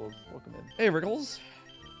good, Rickles? Welcome in. Hey, Rickles.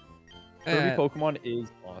 Kirby Pokemon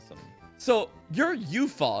is awesome. So your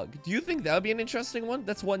U-Fog, do you think that would be an interesting one?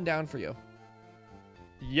 That's one down for you.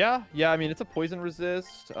 Yeah. I mean, it's a poison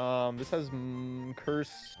resist. This has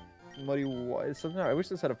curse, muddy water. Something. I wish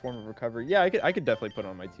this had a form of recovery. Yeah, I could definitely put it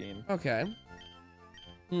on my team. Okay.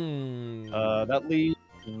 That leaves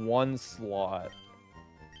one slot.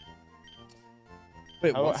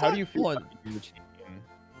 Wait, how do you feel one? about your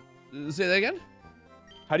team? Say that again?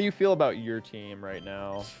 How do you feel about your team right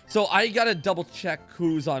now? So I gotta double check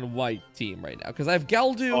who's on white team right now because I have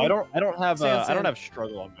Galdu. Oh, I don't have Sand. I don't have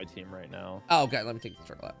struggle on my team right now. Oh, okay. Let me take the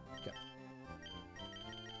struggle out. Okay.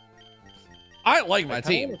 I like my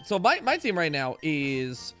team. So my team right now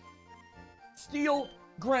is Steel,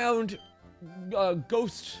 Ground,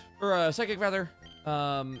 Ghost, or Psychic rather,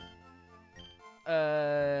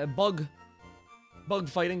 Bug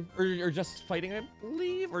fighting, or just fighting, I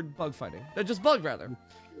believe, or Bug fighting. Just Bug rather.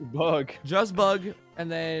 Bug. Just Bug, and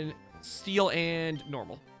then Steel and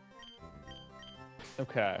normal.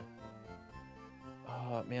 Okay.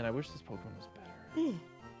 Man, I wish this Pokemon was better.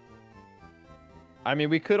 I mean,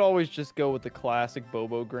 we could always just go with the classic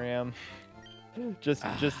Bobogram, just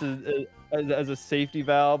as a safety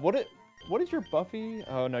valve. What is your Buffy?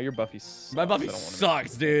 Oh no, your Buffy sucks. My Buffy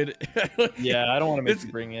sucks, dude. Yeah, I don't want to make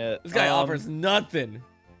you bring it. This guy offers nothing.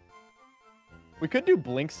 We could do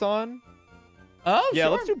Blinkson. Oh, yeah,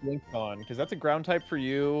 sure. let's do Blinkson because that's a ground type for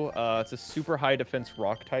you. It's a super high defense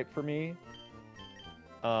rock type for me.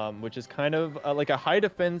 Which is kind of like a high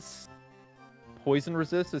defense poison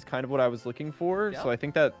resist is kind of what I was looking for. Yep. So I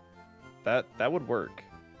think that would work.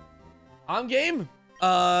 On game.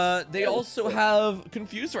 They also have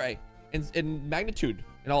Confuse Ray and Magnitude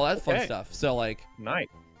and all that fun stuff. So like, nice.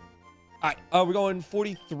 All right, we're going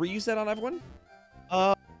 43. You said on everyone.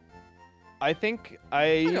 I think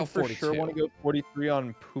I for 42. sure want to go 43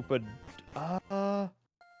 on Poopa.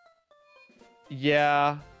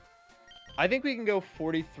 Yeah. I think we can go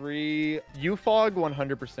 43. UFOG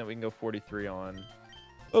 100% we can go 43 on.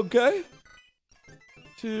 Okay.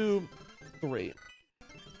 2, 3.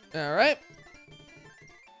 All right.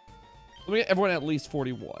 Let me get everyone at least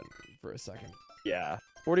 41 for a second. Yeah.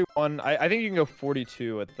 41. I think you can go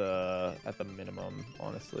 42 at the minimum,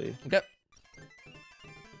 honestly. Okay.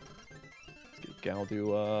 Let's get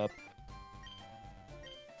Galdu up.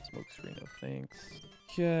 Smoke screen, no thanks.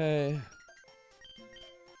 Okay.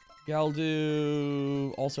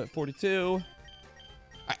 Galdu also at 42. All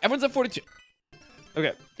right, everyone's at 42.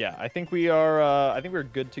 Okay, yeah, I think we are. I think we're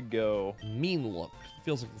good to go. Mean look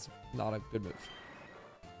feels like it's not a good move.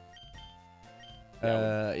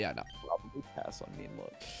 Yeah, no. Probably pass on mean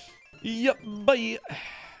look. Yep, bye.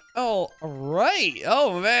 Oh, all right.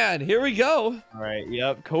 Oh man, here we go. All right,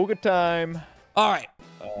 yep, Koga time. All right.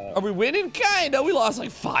 Are we winning? Kinda. We lost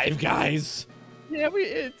like 5 guys. Yeah, it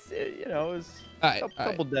was All right, a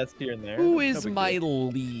couple deaths here and there. Who No is big my deal.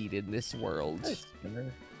 lead in this world? Nice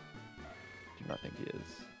spinner. Do not think he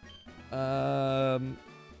is.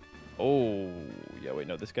 Oh, yeah. Wait,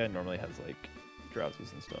 no. This guy normally has like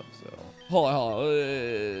drowsies and stuff. So. Hold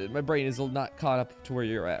on. My brain is not caught up to where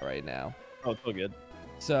you're at right now. Oh, it's all good.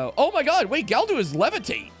 So, oh my God! Wait, Galdu is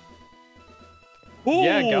levitate. Ooh,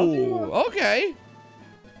 Yeah, Galdu. Okay.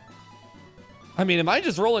 I mean, am I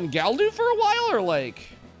just rolling Galdu for a while, or like?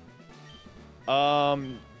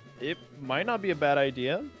 It might not be a bad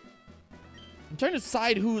idea. I'm trying to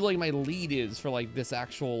decide who like my lead is for like this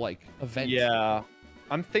actual like event. Yeah.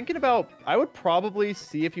 I'm thinking about. I would probably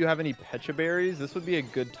see if you have any Pecha berries. This would be a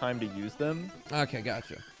good time to use them. Okay,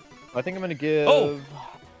 gotcha. I think I'm gonna give. Oh.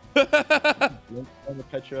 On the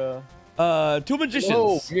Pecha. 2 magicians.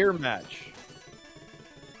 Oh, beer match.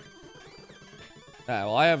 Ah,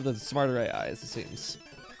 well, I have the smarter AIs, it seems.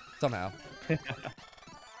 Somehow. I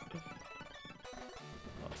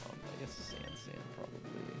guess Sand probably.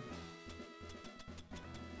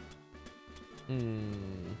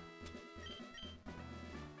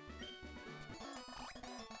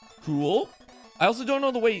 Cool. I also don't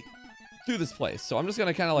know the way through this place, so I'm just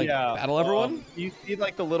gonna kind of like battle everyone. You see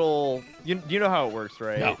like the little, you know how it works,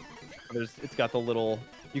 right? No. It's got the little,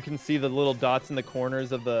 you can see the little dots in the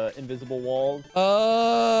corners of the invisible walls.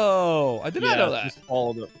 Oh, I did not know that. Just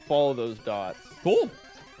follow those dots. Cool.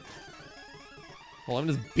 Well, I'm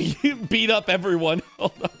just beat up everyone.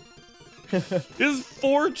 Hold on. There's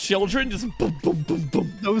 4 children just boom, boom, boom,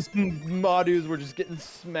 boom. Those Madus were just getting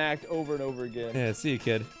smacked over and over again. Yeah, see you,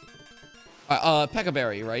 kid.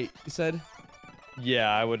 Peccaberry, right? You said? Yeah,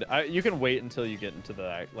 I would. You can wait until you get into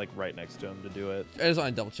the like right next to him to do it. I just want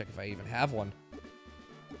to double check if I even have one.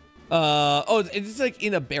 Oh, it's like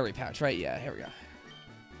in a berry patch, right? Yeah, here we go.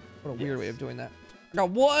 What a weird way of doing that. I got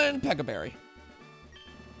 1 Peccaberry.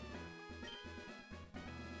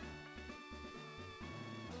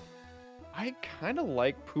 I kind of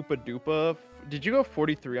like Poopa Doopa. Did you go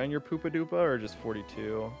 43 on your Poopa Doopa or just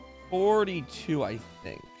 42? 42, I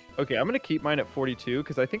think. Okay, I'm gonna keep mine at 42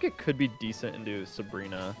 because I think it could be decent into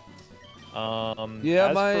Sabrina.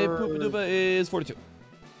 Yeah, my Poopa Doopa is 42.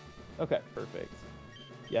 Okay, perfect.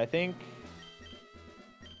 Yeah, I think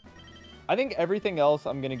everything else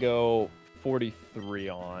I'm gonna go 43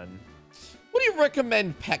 on. What do you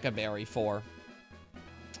recommend Peccaberry for?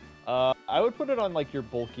 I would put it on like your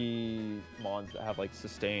bulky mons that have like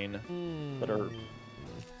sustain that are.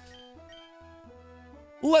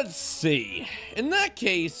 Let's see. In that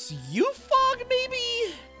case, Ufog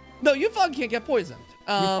maybe? No, Ufog can't get poisoned.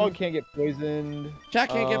 Ufog can't get poisoned. Jack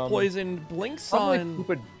can't get poisoned. Blinks on.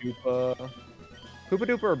 Poopa Doopa. Poopa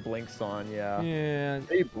Doopa or Blinks on, yeah. Yeah.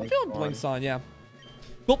 Maybe I'm feeling Blinks on, yeah.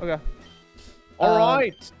 Cool. Okay. All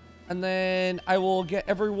right. And then I will get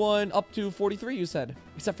everyone up to 43, you said.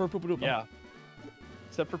 Except for Poopa Doopa. Yeah.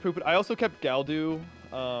 Except for Poopa. I also kept Galdu,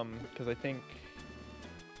 because I think...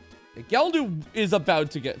 Galdu is about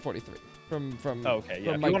to get 43 from oh, okay,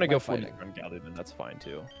 yeah. If you want to go 43 on Galdu, then that's fine,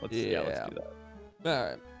 too. Let's do that. All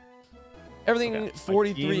right. Everything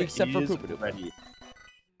 43 except for Poopa Doopa. Ready.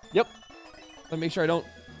 Yep. Let me make sure I don't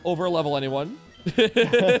over-level anyone.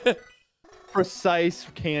 Precise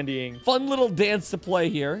candying. Fun little dance to play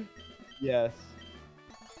here. Yes.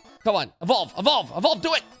 Come on, evolve, evolve, evolve,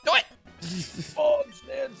 do it, do it! Oh,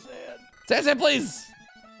 stand, please!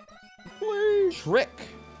 please!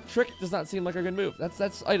 Trick does not seem like a good move.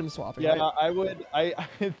 That's item swapping, yeah, right?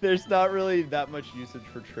 There's not really that much usage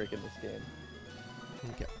for Trick in this game.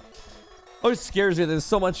 Okay. Oh, it scares me. There's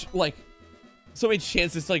so much, like, so many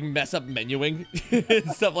chances to, like, mess up menuing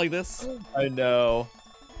and stuff like this. I know.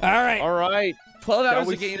 All right. 12 hours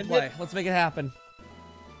of gameplay. Let's make it happen.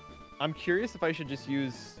 I'm curious if I should just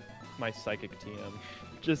use my Psychic TM.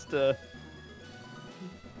 Just to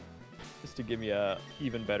give me a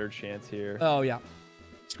even better chance here. Oh, yeah.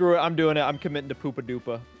 Screw it. I'm doing it. I'm committing to Poopa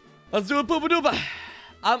Doopa. Let's do it, Poopa Doopa.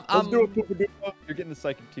 Let's do it, Poopa Doopa. You're getting the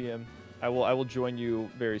Psychic TM. I will join you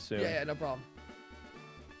very soon. Yeah, no problem.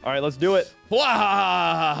 All right, let's do it.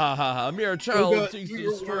 A mere child seeks to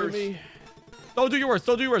destroy me. Don't do your worst.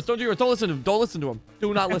 Don't do your worst. Don't do your worst. Don't listen to him. Don't listen to him.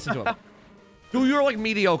 Do not listen to him. Dude, you're like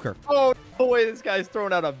mediocre. Oh, no way. This guy's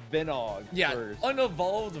throwing out a Venog. Yeah, first.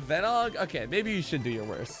 unevolved Venog. Okay, maybe you should do your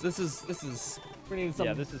worst. This is we need some.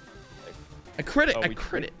 Yeah, this is. I crit it. Oh, I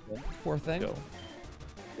crit it. Poor thing.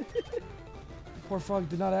 Poor frog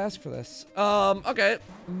did not ask for this. Okay.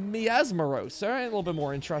 Miasmoros. All right, a little bit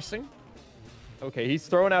more interesting. Okay, he's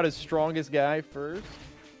throwing out his strongest guy first.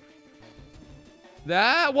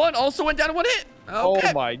 That one also went down in 1 hit. Okay.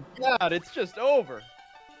 Oh my god, it's just over.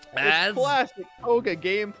 That's It's classic Toga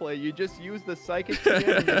gameplay. You just use the Psychic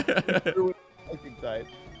TM and through Psychic type.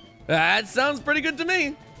 That sounds pretty good to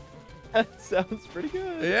me. That sounds pretty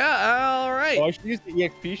good. Yeah, all right. Oh, I should use the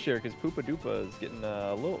EXP share because Poopa Doopa is getting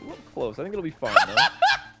a little close. I think it'll be fine,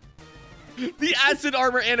 though. The acid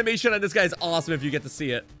armor animation on this guy is awesome if you get to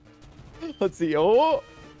see it. Let's see. Oh!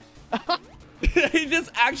 He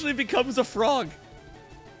just actually becomes a frog.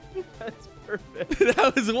 That's perfect.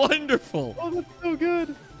 That was wonderful. Oh, that's so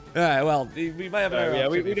good. All right, well, we might have another Yeah,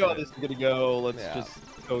 we opportunity know for how it. this is going to go. Let's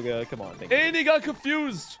just Toga. Come on. Thank you. And he got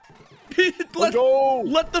confused. Go!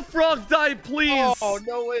 Let the frog die, please. Oh,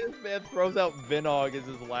 no way. This man throws out Venog as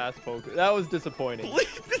his last Pokemon. That was disappointing.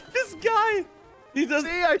 This guy. He does. See,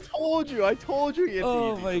 I told you. I told you. It's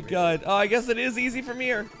Oh easy my for me. god. Oh, I guess it is easy from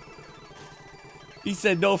here. He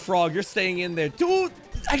said, no, frog. You're staying in there. Dude,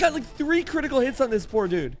 I got like 3 critical hits on this poor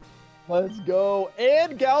dude. Let's go.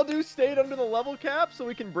 And Galdu stayed under the level cap, so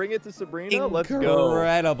we can bring it to Sabrina. Let's go.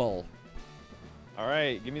 Incredible. All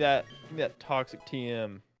right, give me that toxic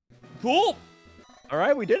TM. Cool. All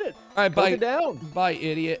right, we did it. All right, bye. It down. Bye,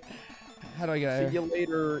 idiot. How do I get out of See here? you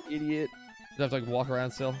later, idiot. Do I have to like walk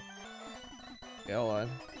around still? Okay, hold on.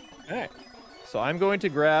 All right. So I'm going to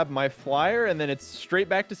grab my flyer, and then it's straight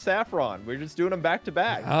back to Saffron. We're just doing them back to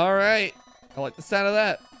back. All right. I like the sound of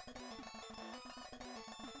that.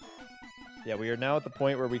 Yeah, we are now at the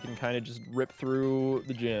point where we can kind of just rip through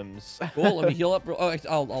the gyms. Cool. Let me heal up. Oh,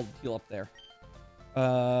 I'll heal up there.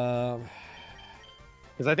 Because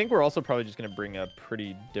I think we're also probably just going to bring a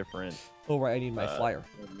pretty different... Oh, right. I need my flyer.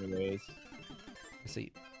 Ways. Let's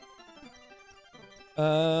see.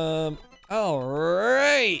 All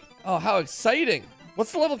right. Oh, how exciting.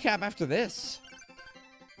 What's the level cap after this?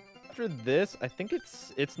 After this, I think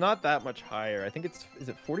it's not that much higher. I think is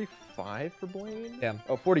it 45 for Blaine? Yeah.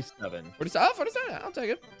 Oh, 47. 47. Oh, 47. I'll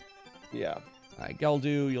take it. Yeah. All right,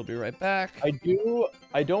 Geldu, you'll be right back.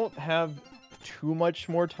 I don't have too much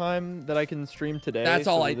more time that I can stream today. That's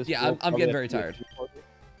all so I'm getting very tired.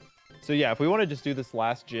 So yeah, if we want to just do this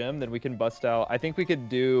last gym, then we can bust out. I think we could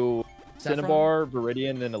do Saffron? Cinnabar,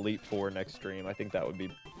 Viridian, and Elite Four next stream. I think that'll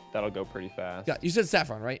go pretty fast. Yeah, you said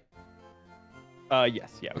Saffron, right?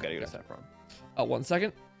 Yes. Yeah, we gotta go to Saffron. 1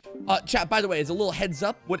 second. Chat, by the way, as a little heads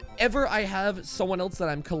up, whatever I have someone else that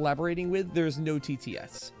I'm collaborating with, there's no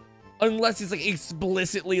TTS. Unless it's like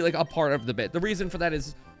explicitly like a part of the bit. The reason for that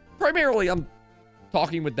is primarily I'm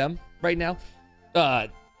talking with them right now.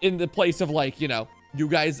 In the place of like, you know, you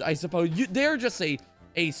guys, I suppose, they're just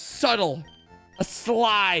a subtle, a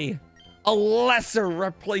sly, a lesser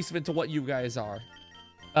replacement to what you guys are.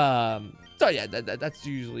 So yeah, that's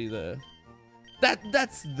usually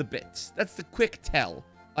that's the bit. That's the quick tell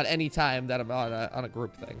on any time that I'm on a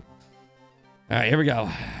group thing. All right, here we go.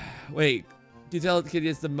 Wait, Detailed Kitty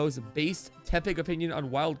is the most based Tepig opinion on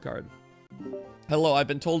Wildcard. Hello, I've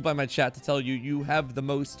been told by my chat to tell you you have the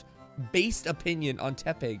most based opinion on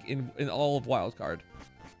Tepig in all of Wildcard.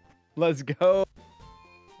 Let's go.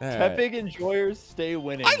 Right. Tepig enjoyers stay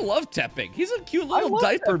winning. I love Tepig. He's a cute little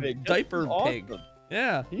diaper Tepig. pig. Awesome.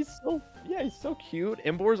 Yeah. He's so cute.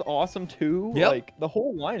 Embor's awesome too. Yep. Like the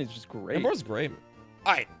whole line is just great. Embor's great.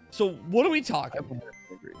 All right. So what are we talking?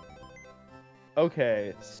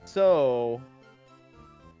 Okay, so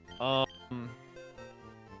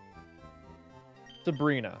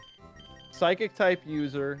Sabrina, psychic type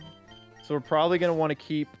user. So we're probably gonna want to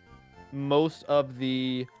keep most of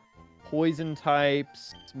the poison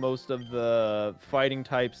types, most of the fighting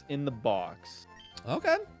types in the box.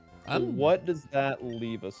 Okay. So what does that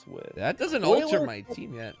leave us with? That doesn't Coiler alter my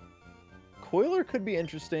team yet. Coiler could be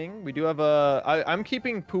interesting. We do have I'm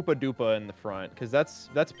keeping Poopa Doopa in the front because that's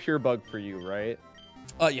pure bug for you, right?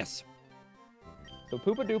 Yes. So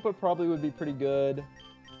Poopa Doopa probably would be pretty good.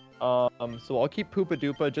 So I'll keep Poopa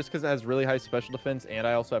Doopa just because it has really high special defense, and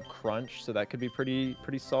I also have Crunch, so that could be pretty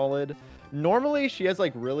solid. Normally, she has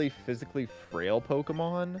like really physically frail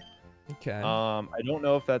Pokemon. Okay. I don't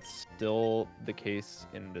know if that's still the case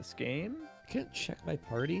in this game. I can't check my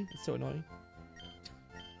party. It's so annoying.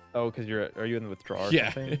 Oh, because are you in the withdrawal? Or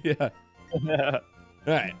Yeah. something? Yeah.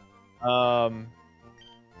 All right.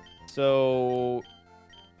 So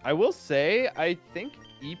I will say I think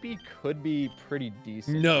Eepee could be pretty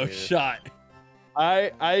decent. No here. shot.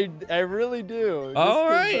 I really do. All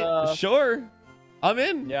right. Sure. I'm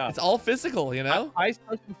in. Yeah. It's all physical, you know? High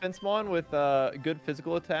special defensemon with good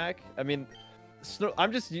physical attack. I mean,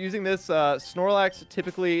 I'm just using this. Snorlax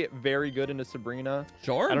typically very good into Sabrina.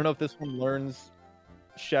 Sure. I don't know if this one learns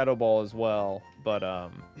Shadow Ball as well, but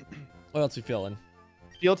What else are you feeling?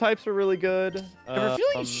 Steel types are really good. We're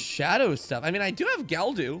feeling shadow stuff. I mean, I do have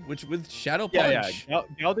Galdu, which with Shadow Punch. Yeah.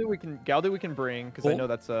 Galdu we can bring because I Cool. know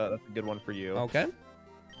that's a good one for you. Okay.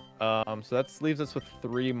 So that leaves us with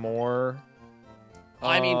 3 more.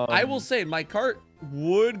 I mean, I will say my cart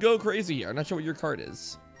would go crazy here. I'm not sure what your cart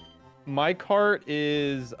is. My cart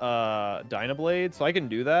is Dynablade, so I can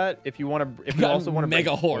do that. If you want to, if you also want to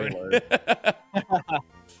Mega Horn.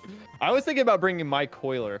 I was thinking about bringing my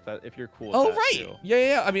Coiler if you're cool with Oh that right. too.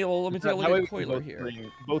 Yeah. I mean, well, let me take a That look way at we can Coiler here.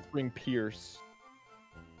 both bring Pierce.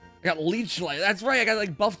 I got Leech Life. That's right. I got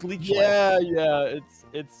like buffed Leech Life. Yeah.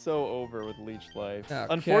 It's so over with Leech Life. Okay.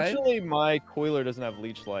 Unfortunately, my Coiler doesn't have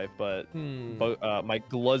Leech Life, but Hmm. my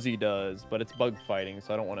Gluzzy does. But it's bug fighting,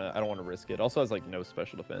 so I don't want to risk it. Also has like no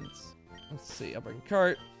special defense. Let's see. I'll bring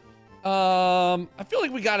cart. I feel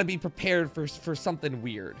like we gotta be prepared for something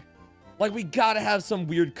weird. Like we gotta have some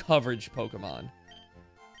weird coverage Pokemon.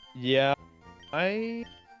 Yeah, We're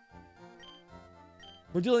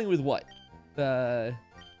dealing with what? Psychic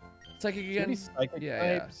Should again? be psychic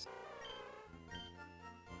Yeah. types.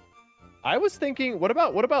 I was thinking, what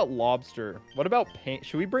about Lobster? What about Pain?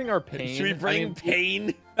 Should we bring our Pain? Should we bring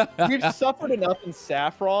Pain? We've suffered enough in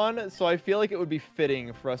Saffron, so I feel like it would be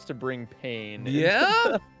fitting for us to bring Pain.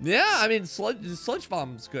 Yeah. Yeah. I mean, Sludge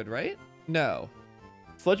Bomb's good, right? No.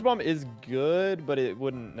 Sludge Bomb is good, but it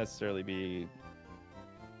wouldn't necessarily be.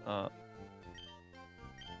 But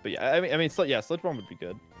yeah, I mean, Sludge Bomb would be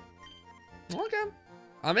good. Okay,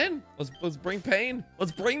 I'm in. Let's bring pain.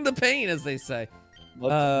 Let's bring the pain, as they say.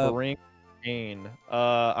 Let's bring pain.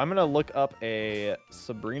 I'm gonna look up a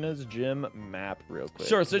Sabrina's Gym map real quick.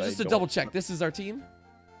 Sure. So just to double check, this is our team.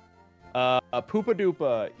 Poopa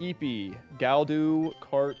Doopa, Eepy, Galdu,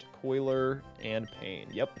 Cart, Coiler, and Pain.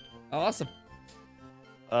 Yep. Awesome.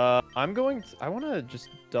 I want to just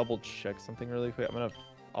double check something really quick.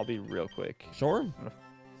 I'll be real quick. Sure. I'm gonna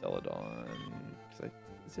Celadon.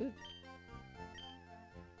 Is it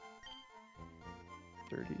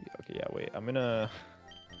 30? Okay, yeah, wait.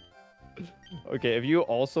 Okay, if you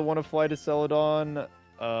also want to fly to Celadon,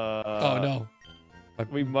 oh no.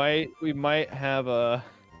 We might have a.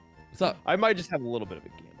 What's up? I might just have a little bit of a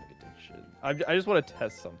gambling addiction. I just want to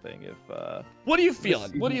test something. If what are you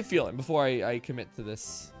feeling? What are you feeling before I commit to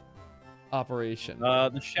this operation?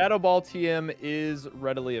 The Shadow Ball TM is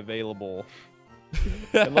readily available.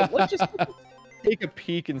 Let's just take a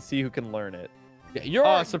peek and see who can learn it. Yeah,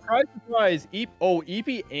 you're surprise.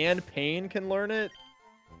 Eepy and Pain can learn it.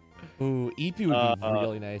 Ooh, Eepy would be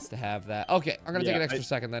really nice to have that. Okay, I'm gonna take an extra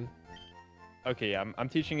second then. Okay, yeah, I'm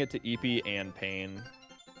teaching it to Eepy and Pain.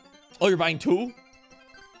 Oh, you're buying two?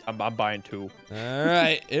 I'm buying two. All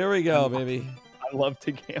right, here we go, baby. I love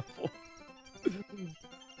to gamble.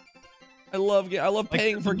 I love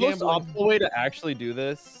paying for gambling. The most optimal way to actually do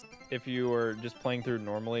this, if you were just playing through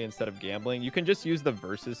normally instead of gambling, you can just use the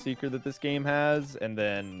Versus Seeker that this game has, and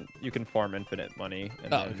then you can farm infinite money.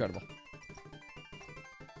 And then incredible.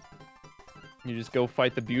 You just go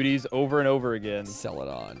fight the beauties over and over again. Sell it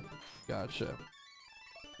on. Gotcha.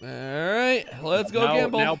 All right, let's go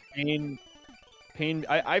gamble. Now Pain.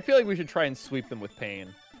 I feel like we should try and sweep them with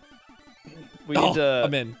Pain. We need to.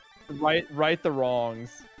 I'm in. Right the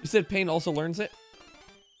wrongs. You said Pain also learns it?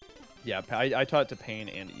 Yeah, I taught it to Pain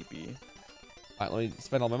and Eepy. All right, let me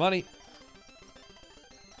spend all my money.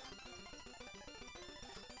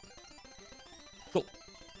 Cool.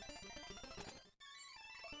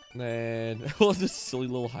 And well, this silly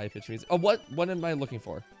little high pitch music. Oh, what am I looking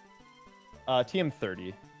for? TM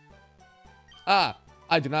 30. Ah,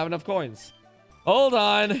 I do not have enough coins. Hold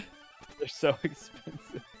on. They're so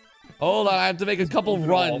expensive. Hold on, I have to make a couple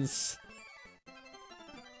runs.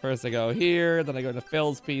 First I go here, then I go to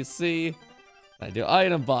Phil's PC. I do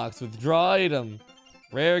item box, withdraw item,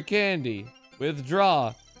 rare candy,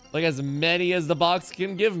 withdraw. Like as many as the box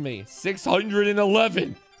can give me.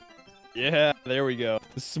 611. Yeah, there we go.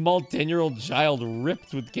 The small 10-year-old child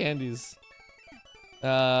ripped with candies.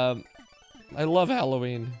 I love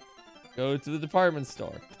Halloween. Go to the department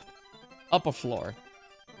store. Up a floor.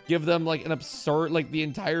 Give them like an absurd, like the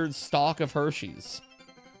entire stock of Hershey's.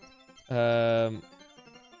 Where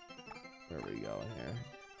are we going here?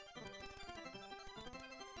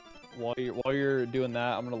 While you're doing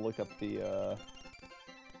that, I'm gonna look up the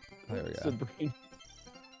There we go. Sabrina.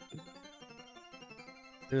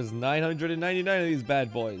 There's 999 of these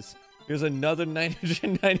bad boys. Here's another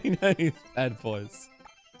 999 of these bad boys.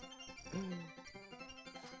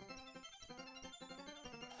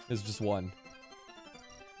 There's just one.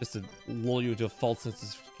 Just to lull you into a false sense of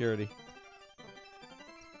security.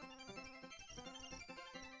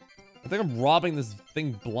 I think I'm robbing this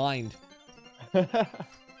thing blind.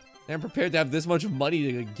 I'm prepared to have this much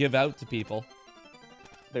money to give out to people.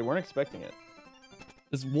 They weren't expecting it.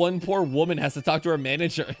 This one poor woman has to talk to her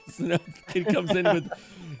manager. So it comes in with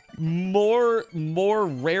more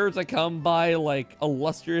rare to come by, like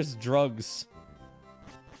illustrious drugs.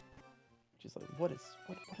 Just like, what is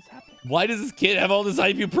happening? Why does this kid have all this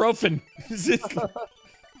ibuprofen?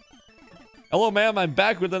 Hello, ma'am. I'm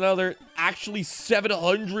back with another actually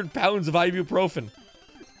 700 pounds of ibuprofen.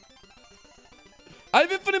 I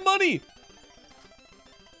have infinite money.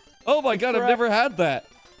 Oh my god, I've never had that.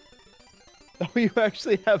 Oh, you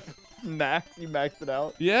actually have max? You maxed it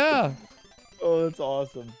out? Yeah. Oh, that's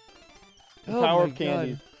awesome. The Oh power my of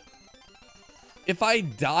candy. God. If I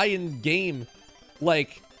die in game,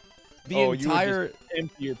 like the entire you would just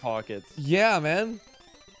empty your pockets. Yeah, man.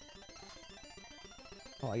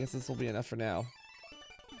 Oh, I guess this will be enough for now.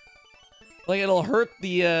 Like it'll hurt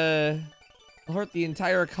the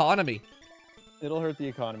entire economy. It'll hurt the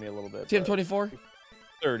economy a little bit. TM 24?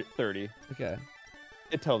 30. Okay.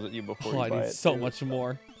 It tells it you before you Oh, I buy need it. so too. much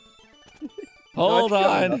more. No, Hold it's good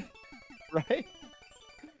on. enough, right?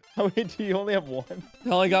 How many do you only have one? I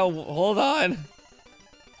only got. Hold on.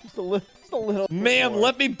 Just a little. Ma'am, more.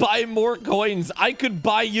 let me buy more coins. I could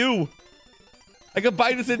buy you. I could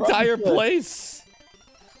buy this entire Probably. place.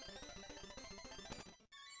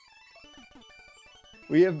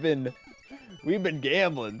 We've been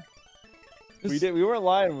gambling. We weren't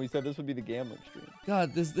lying when we said this would be the gambling stream.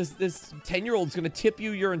 God, this 10-year-old's gonna tip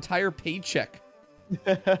you your entire paycheck.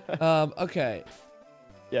 Okay.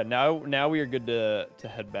 Yeah, now we are good to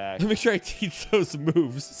head back. Make sure I teach those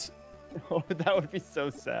moves. Oh, that would be so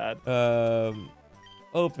sad.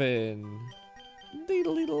 Open. Then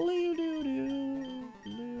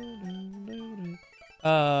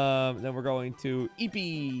we're going to EP.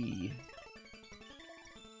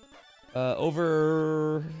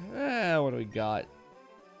 Over. What do we got?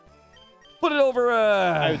 Put it over.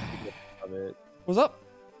 I would take it over Covet. What's up?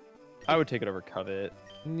 I would take it over Covet.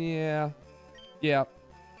 Yeah. Yeah.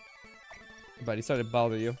 Buddy, sorry to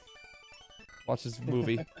bother you. Watch this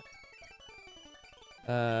movie.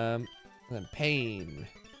 And then Pain.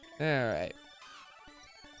 All right.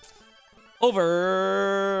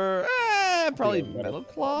 Over. Probably Yeah, Metal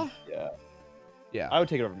Claw. Yeah. Yeah. I would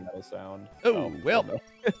take it over Metal Sound. Oh, well. no.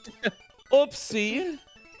 Oopsie.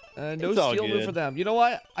 No It's all steel move good. for them. You know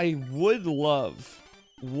what? I would love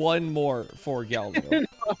one more for Galdo.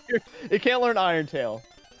 It can't learn Iron Tail.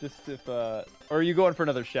 Just if or are you going for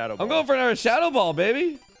another Shadow Ball? I'm going for another Shadow Ball,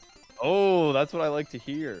 baby. Oh, that's what I like to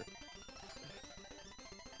hear.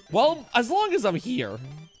 Well, as long as I'm here.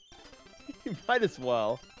 You might as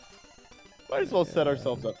well. Might as well set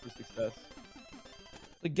ourselves up for success.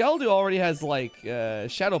 The Galdo already has like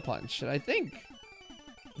Shadow Punch, and I think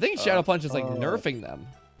Shadow Punch is like nerfing them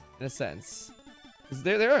in a sense, because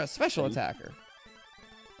they're a special attacker.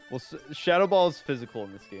 Well, Shadow Ball is physical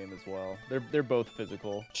in this game as well. They're both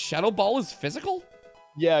physical. Shadow Ball is physical?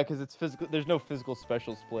 Yeah, because it's physical. There's no physical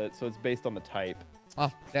special split, so it's based on the type.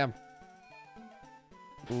 Oh, damn.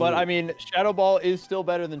 But Ooh. I mean, Shadow Ball is still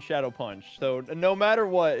better than Shadow Punch. So no matter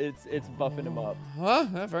what, it's buffing him up. Huh?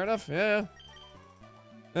 Yeah, fair enough. Yeah.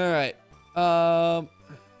 All right.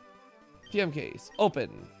 PM case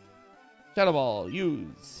open. Shadow Ball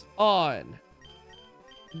use on.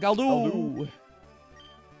 Galdo.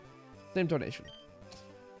 Same donation.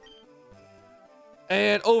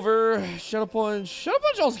 And over Shadow Punch. Shadow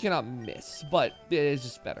Punch also cannot miss, but it is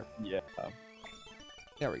just better. Yeah.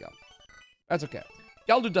 There we go. That's okay.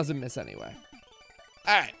 Galdo doesn't miss anyway.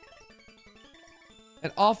 All right.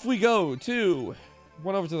 And off we go to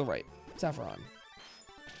one over to the right. Saffron.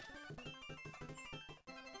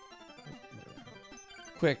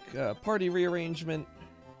 Quick party rearrangement.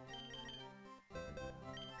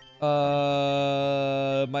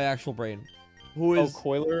 My actual brain. Who is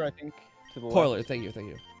Coiler, I think. To the Coiler? left. Thank you, thank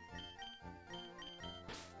you.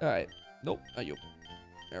 All right. Nope, not you.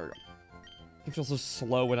 There we go. I feel so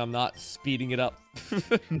slow when I'm not speeding it up.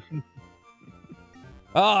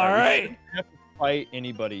 All right. We don't have to fight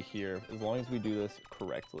anybody here as long as we do this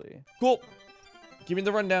correctly. Cool. Give me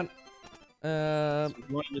the rundown. So if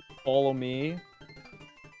you want to just follow me,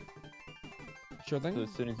 Sure thing. so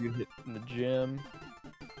as soon as you hit in the gym,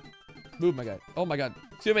 Move, my guy. Oh my god.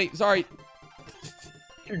 Excuse me. Sorry.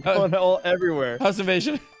 you're going all everywhere. House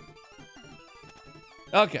invasion.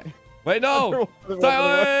 Okay. Wait, no.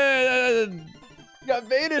 Sorry. You got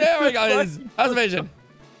baited. There we go. It's House invasion.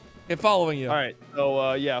 Okay, following you. All right.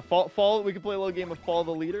 So yeah, follow. We can play a little game of follow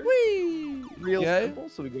the leader. Whee! Real Okay. simple.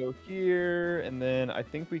 So we go here, and then I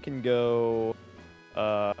think we can go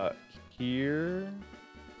here.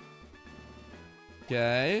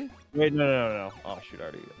 Okay. Wait, no. Oh shoot, I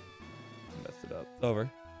already messed it up. It's over.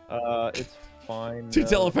 It's fine. Two no.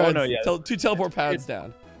 teleports. Oh, no, yeah. Two teleport pads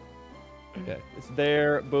down. Okay. It's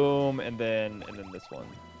there. Boom, and then this one.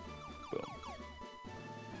 Boom.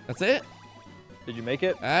 That's it. Did you make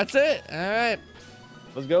it? That's it. All right.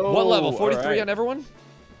 Let's go. What level? All 43 right. on everyone?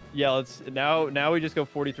 Yeah, let's now we just go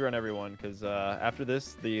 43 on everyone because after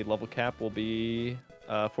this the level cap will be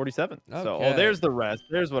 47. So Okay. there's the rest.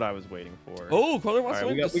 There's what I was waiting for. Oh, Coiler All wants right,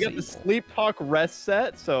 to we got the sleep talk rest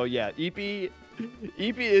set. So yeah, EP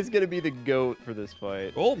is gonna be the goat for this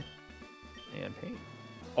fight. Oh. And paint.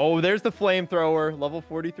 Oh, there's the flamethrower, level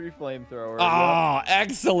 43 flamethrower. Ah,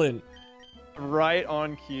 excellent. Yep, right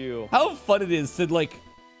on cue. How fun it is to like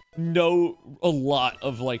know a lot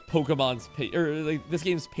of like Pokemon's or like this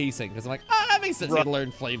game's pacing because I'm like, that makes sense Right. to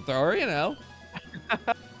learn flamethrower, you know.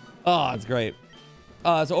 Oh, it's great.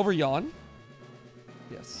 So over yawn.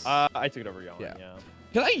 Yes. I took it over Yawn. Yeah. Yeah.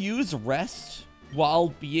 Can I use rest while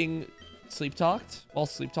being sleep talked? While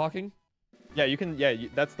sleep talking? Yeah, you can. Yeah,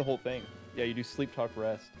 that's the whole thing. Yeah, you do sleep talk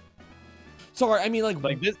rest. Sorry, I mean like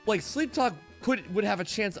Like this- like sleep talk would have a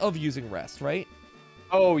chance of using rest, right?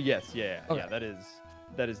 Oh yes, yeah, Okay. yeah.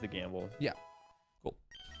 That is the gamble. Cool.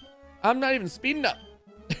 I'm not even speeding up.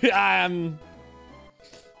 I'm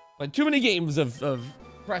like too many games of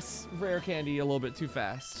press rare candy a little bit too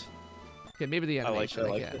fast. Okay, maybe the animation. I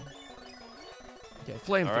like it. Okay,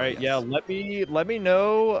 flame. All right, yeah. Let me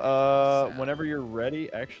know whenever you're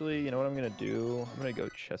ready. Actually, you know what I'm gonna do? I'm gonna go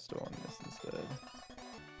Chesto on this instead.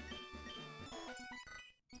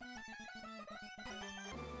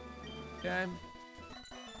 Okay.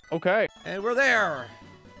 Okay. And we're there.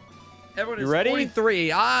 Everyone You is ready?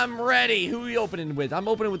 43. I'm ready. Who are you opening with? I'm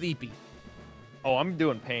opening with Eepy. Oh, I'm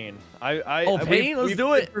doing Pain. Pain? Let's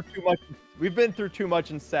do it. We've been through too much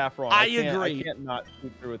in Saffron. I agree. I can't not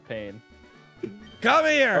shoot through with Pain. Come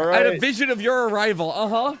here. All I had a right. vision of your arrival.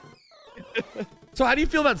 Uh-huh. So how do you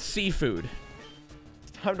feel about seafood?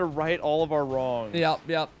 It's time to right all of our wrongs.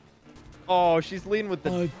 Yep. Oh, she's leading with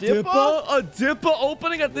the Dippa? A Dippa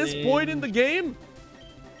opening at this point in the game?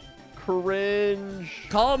 Cringe.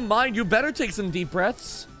 Calm mind. You better take some deep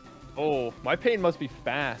breaths. Oh, my Pain must be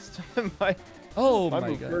fast. my my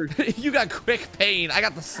move God. You got quick pain. I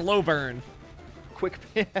got the slow burn. quick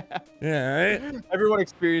Pain. Yeah, right? Everyone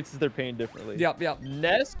experiences their pain differently. Yep.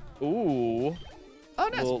 Nest. Ooh. Oh,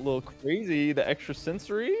 nice. Little crazy. The extra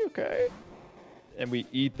sensory. Okay. And we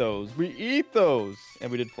eat those.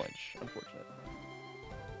 And we did flinch. Unfortunate.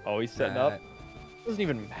 Oh, he's setting up. Doesn't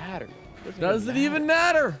even matter. Doesn't even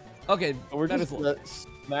matter. Okay. We're just gonna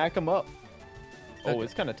smack him up. Oh, Okay.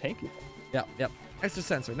 it's kind of tanky. Yep. Extra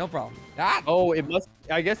sensor. No problem. Ah! Oh, it must.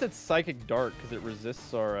 I guess it's Psychic Dart because it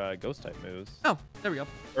resists our ghost type moves. Oh, there we go.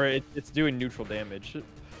 Or it's doing neutral damage.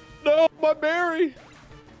 No, my berry.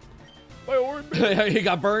 My orange berry. He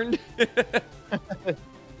got burned. Got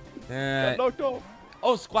knocked off.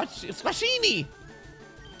 Oh, Squashini.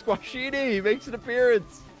 Squashini makes an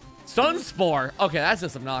appearance. Stun Spore. Okay, that's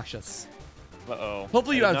just obnoxious. Uh-oh.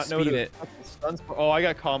 Hopefully you I did not know outspeed to it. stun Spore. Oh, I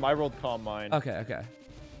got Calm. I rolled Calm mine. Okay.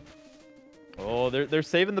 Oh, they're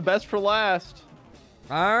saving the best for last.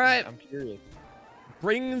 All right. I'm curious.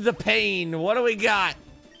 Bring the pain. What do we got?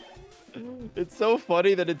 It's so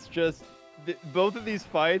funny that it's just both of these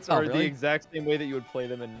fights are really? the exact same way that you would play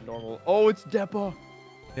them in normal. Oh, it's Deppa.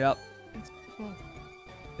 Yep. It's Deppa.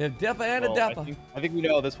 We have Dippa and a Well, Deppa. I think we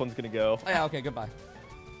know how this one's gonna go. Oh, yeah, okay, goodbye.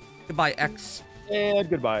 Goodbye, X. And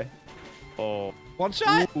goodbye. Oh. One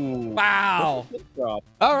shot? Ooh. Wow. Drop.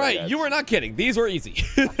 All right, you were not kidding. These were easy.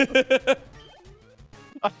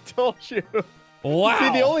 I told you. Wow.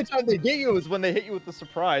 See, the only time they get you is when they hit you with the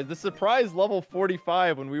surprise. The surprise level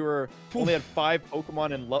 45 when we were only had 5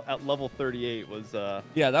 Pokemon and at level 38 was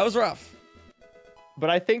Yeah, that was rough.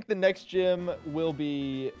 But I think the next gym will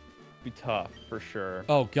be tough for sure.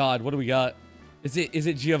 Oh God, what do we got? Is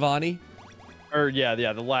it Giovanni? Or yeah,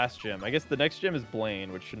 the last gym. I guess the next gym is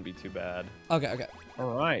Blaine, which shouldn't be too bad. Okay.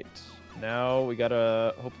 All right. Now we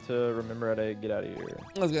gotta hope to remember how to get out of here.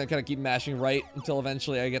 I was gonna kind of keep mashing right until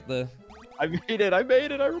eventually I get the. I made it. I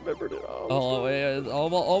remembered it. Oh, wait,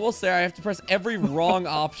 almost there. I have to press every wrong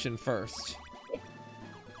option first.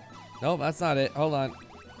 Nope, that's not it. Hold on.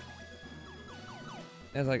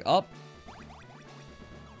 It's like up.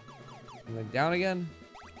 And then down again.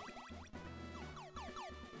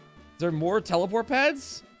 Is there more teleport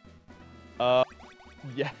pads?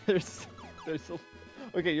 Yeah, there's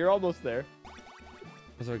okay, you're almost there.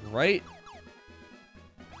 It's like right.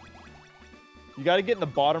 You got to get in the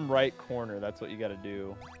bottom right corner. That's what you got to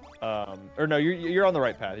do. Or no, you're on the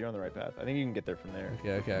right path. You're on the right path. I think you can get there from there.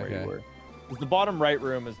 Okay. 'Cause the bottom right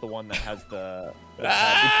room is the one that has the.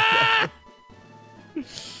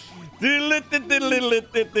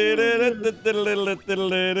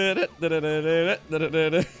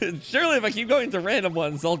 Surely if I keep going to random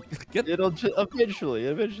ones, I'll get. Eventually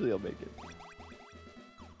I'll make it.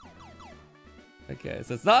 Okay,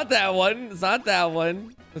 so it's not that one. It's not that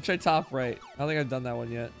one. Let's try top right. I don't think I've done that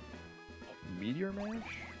one yet. Meteor Mash?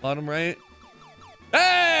 Bottom right.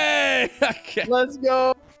 Hey! Okay. Let's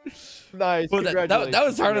go. Nice. Well, that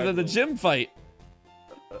was harder than the gym fight.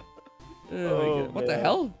 Oh, what the man.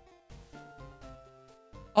 hell?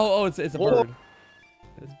 Oh, it's a Whoa. bird.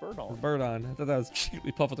 It's bird It's a on. bird on. I thought that was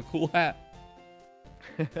Jigglypuff with a cool hat.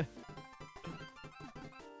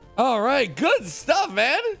 All right, good stuff,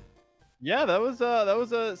 man. Yeah, that was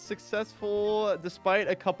a successful, despite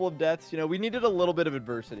a couple of deaths. You know, we needed a little bit of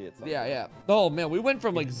adversity at some point. Yeah. Oh man, we went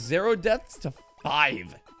from like 0 deaths to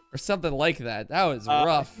 5 or something like that. That was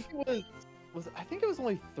rough. I think it was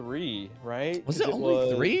only 3, right? Was it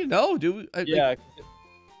only 3? No, dude. Yeah.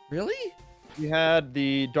 Really? We had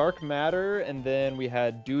the Dark Matter, and then we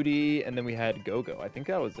had Duty, and then we had Go-Go. I think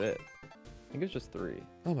that was it. I think it was just 3.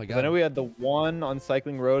 Oh my 'Cause I god. know we had the 1 on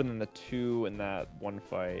Cycling Road, and then the 2 in that one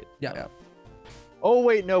fight. Yeah. Oh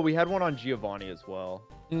wait, no, we had one on Giovanni as well.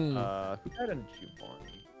 Mm. Who had on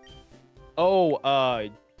Giovanni? Oh,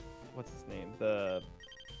 what's his name? The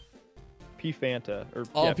P Fanta or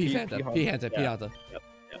Oh, yeah, P Fanta. P Fanta. P yeah. Fanta. Yep.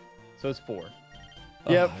 So it's 4.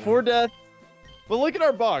 Oh, Yeah, man. 4 deaths. But look at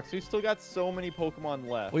our box. We've still got so many Pokemon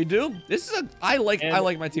left. We do. This is I like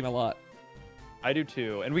my team a lot. I do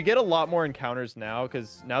too, and we get a lot more encounters now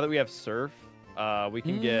because now that we have Surf, we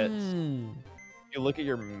can get. If you look at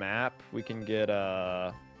your map, we can get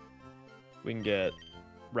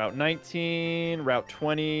Route 19, Route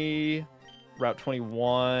 20, Route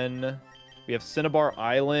 21. We have Cinnabar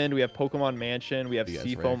Island. We have Pokemon Mansion. We have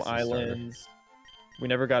Seafoam Islands. We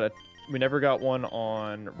never got one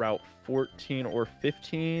on Route 14 or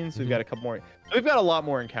 15, so we've got a couple more. So we've got a lot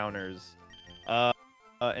more encounters.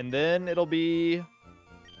 And then it'll be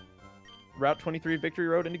Route 23, Victory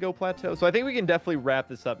Road, Indigo Plateau. So I think we can definitely wrap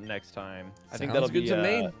this up next time. I think that'll be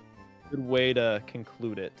a good way to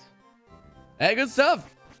conclude it. Hey, good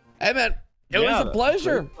stuff. Hey, man, it was a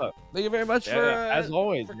pleasure. Thank you very much for as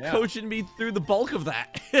always, coaching me through the bulk of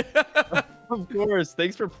that. Of course.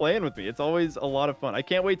 Thanks for playing with me. It's always a lot of fun. I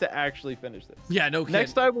can't wait to actually finish this. Yeah, no kidding.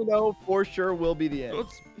 Next time we know for sure will be the end.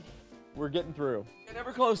 We're getting through. Get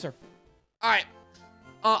ever closer. All right.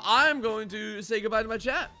 I'm going to say goodbye to my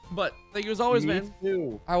chat, but thank you as always, man.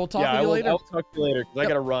 Too. I will talk to you later. I'll talk to you later because I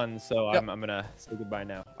gotta run, so I'm gonna say goodbye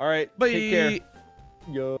now. All right, bye. Take care.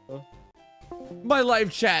 Yo. My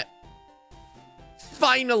live chat.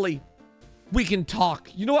 Finally, we can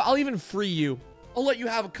talk. You know what? I'll even free you. I'll let you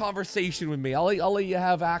have a conversation with me. I'll let you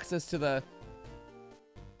have access to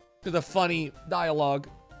the funny dialogue.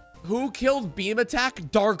 Who killed Beam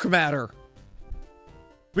Attack? Dark Matter.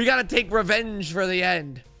 We gotta take revenge for the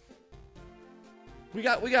end. We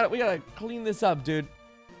gotta clean this up, dude.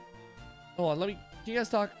 Hold on, can you guys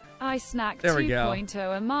talk? I snacked there we go.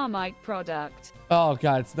 2.0, a Marmite product. Oh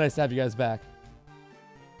god, it's nice to have you guys back.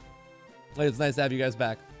 It's nice to have you guys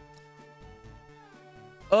back.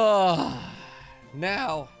 Oh,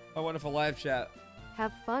 now my wonderful live chat.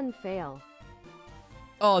 Have fun, Fail.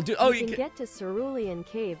 Oh, dude. Oh, you can get to Cerulean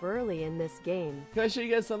Cave early in this game. Can I show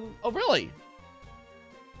you guys some? Oh, really?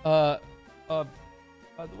 By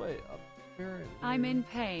the way, apparently, I'm in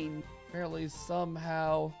pain. Apparently,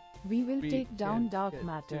 somehow we will take down Dark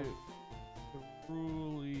Matter.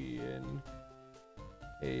 Cerulean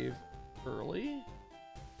Cave early.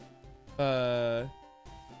 All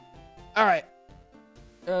right.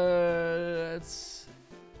 That's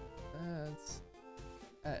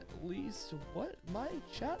at least what my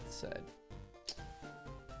chat said.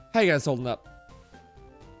 How you guys holding up?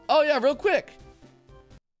 Oh yeah, real quick.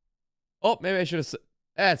 Oh, maybe I should have.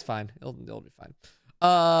 That's fine. It'll be fine.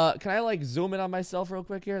 Can I like zoom in on myself real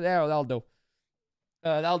quick here? There, that'll do.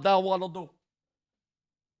 That'll do.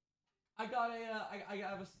 I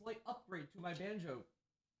have a slight upgrade to my banjo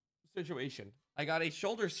situation. I got a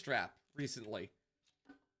shoulder strap recently.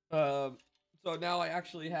 So now I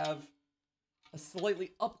actually have a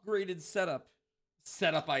slightly upgraded setup.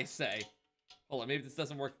 I say. Hold on, maybe this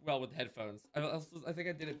doesn't work well with headphones. I think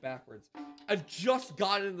I did it backwards. I've just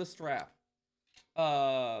gotten the strap.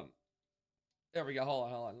 There we go.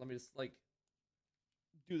 Hold on. Let me just like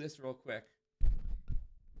do this real quick.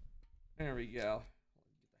 There we go.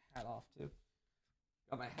 Get the hat off too.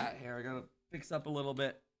 Got my hat here. I gotta fix up a little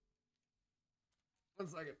bit. 1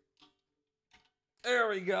 second. There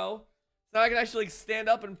we go. So now I can actually like, stand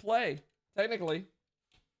up and play. Technically.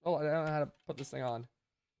 Oh, I don't know how to put this thing on.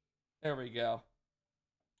 There we go.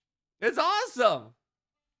 It's awesome.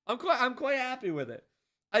 I'm quite happy with it.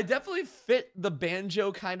 I definitely fit the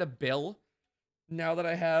banjo kind of bill. Now that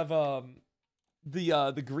I have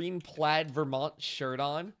the green plaid Vermont shirt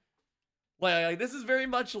on. Like this is very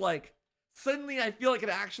much like suddenly I feel like an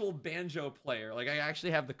actual banjo player. Like I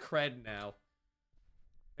actually have the cred now.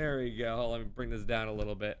 There we go. Let me bring this down a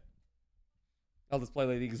little bit. I'll just play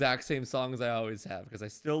like the exact same songs I always have because I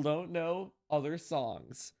still don't know other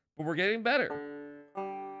songs. But we're getting better.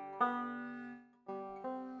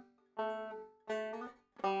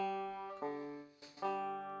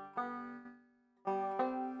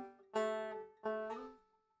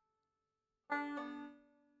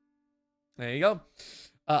 There you go.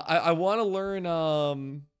 I want to learn.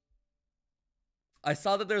 I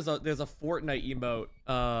saw that there's a Fortnite emote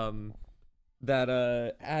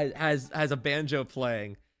that has a banjo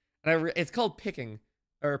playing, and it's called picking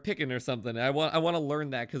or something. I want to learn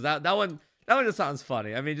that because that one just sounds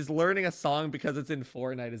funny. I mean, just learning a song because it's in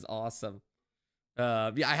Fortnite is awesome.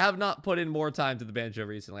 Yeah, I have not put in more time to the banjo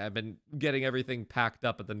recently. I've been getting everything packed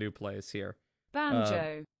up at the new place here.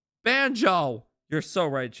 Banjo. You're so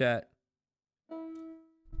right, chat.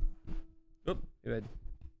 Oop, good.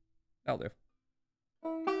 That'll do.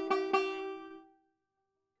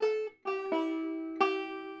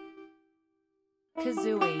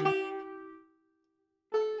 Kazooie.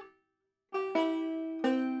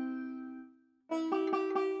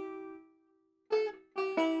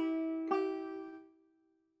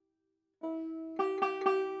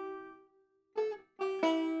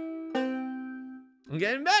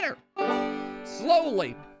 getting better.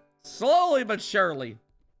 Slowly but surely.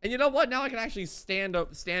 And you know what? Now I can actually stand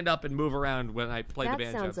up and move around when I play the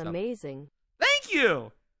banjo. That sounds amazing. Thank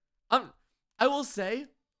you. I will say,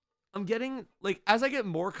 I'm getting, like, as I get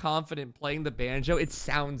more confident playing the banjo, it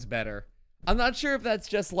sounds better. I'm not sure if that's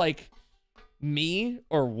just, like, me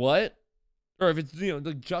or what, or if it's, you know,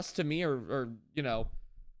 like, just to me or you know,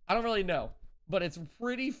 I don't really know. But it's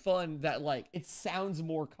pretty fun that, like, it sounds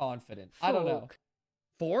more confident. I don't know.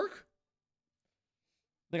 Fork?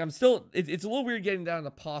 Like, I'm still, it's a little weird getting down to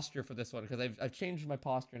the posture for this one, because I've changed my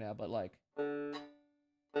posture now, but, like,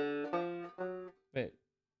 wait.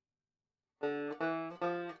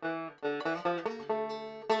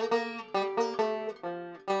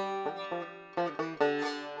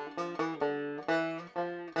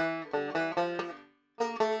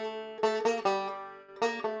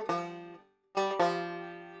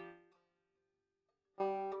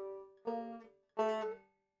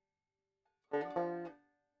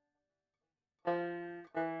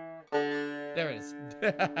 There it is.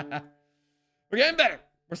 We're getting better.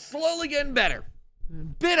 We're slowly getting better.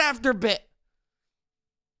 Bit after bit.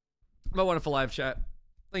 My wonderful live chat.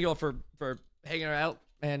 Thank you all for hanging out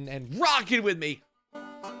and rocking with me.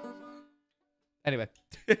 Anyway.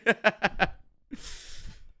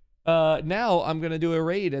 Now I'm going to do a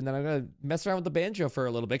raid, and then I'm going to mess around with the banjo for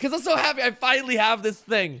a little bit, because I'm so happy I finally have this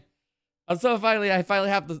thing. I finally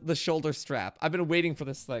have the shoulder strap. I've been waiting for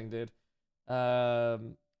this thing, dude.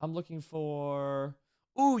 I'm looking for...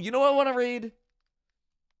 Ooh, you know what I want to raid?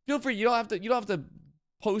 Feel free. You don't have to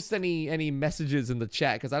post any messages in the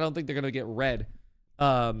chat, because I don't think they're gonna get read.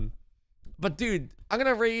 But dude, I'm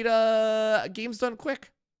gonna raid Games Done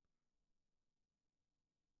Quick.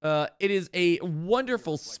 It is a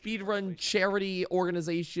wonderful speedrun charity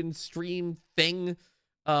organization stream thing.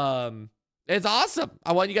 It's awesome.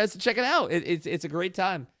 I want you guys to check it out. It's a great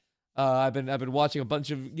time. I've been watching a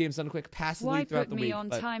bunch of Games Done Quick passively throughout the week. Why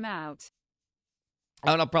put me on timeout? I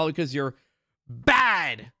don't know, probably because you're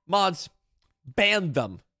bad. Mods, ban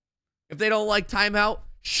them. If they don't like timeout,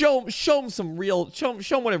 show them some real, show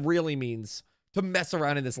them what it really means to mess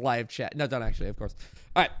around in this live chat. No, don't actually, of course.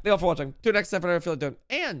 All right, thank you all for watching. Till next time, I feel like doing.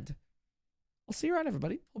 And I'll see you around,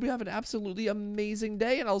 everybody. Hope you have an absolutely amazing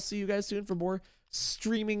day, and I'll see you guys soon for more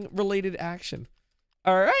streaming-related action.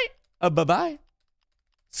 All right, bye-bye.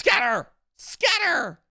 Scatter! Scatter!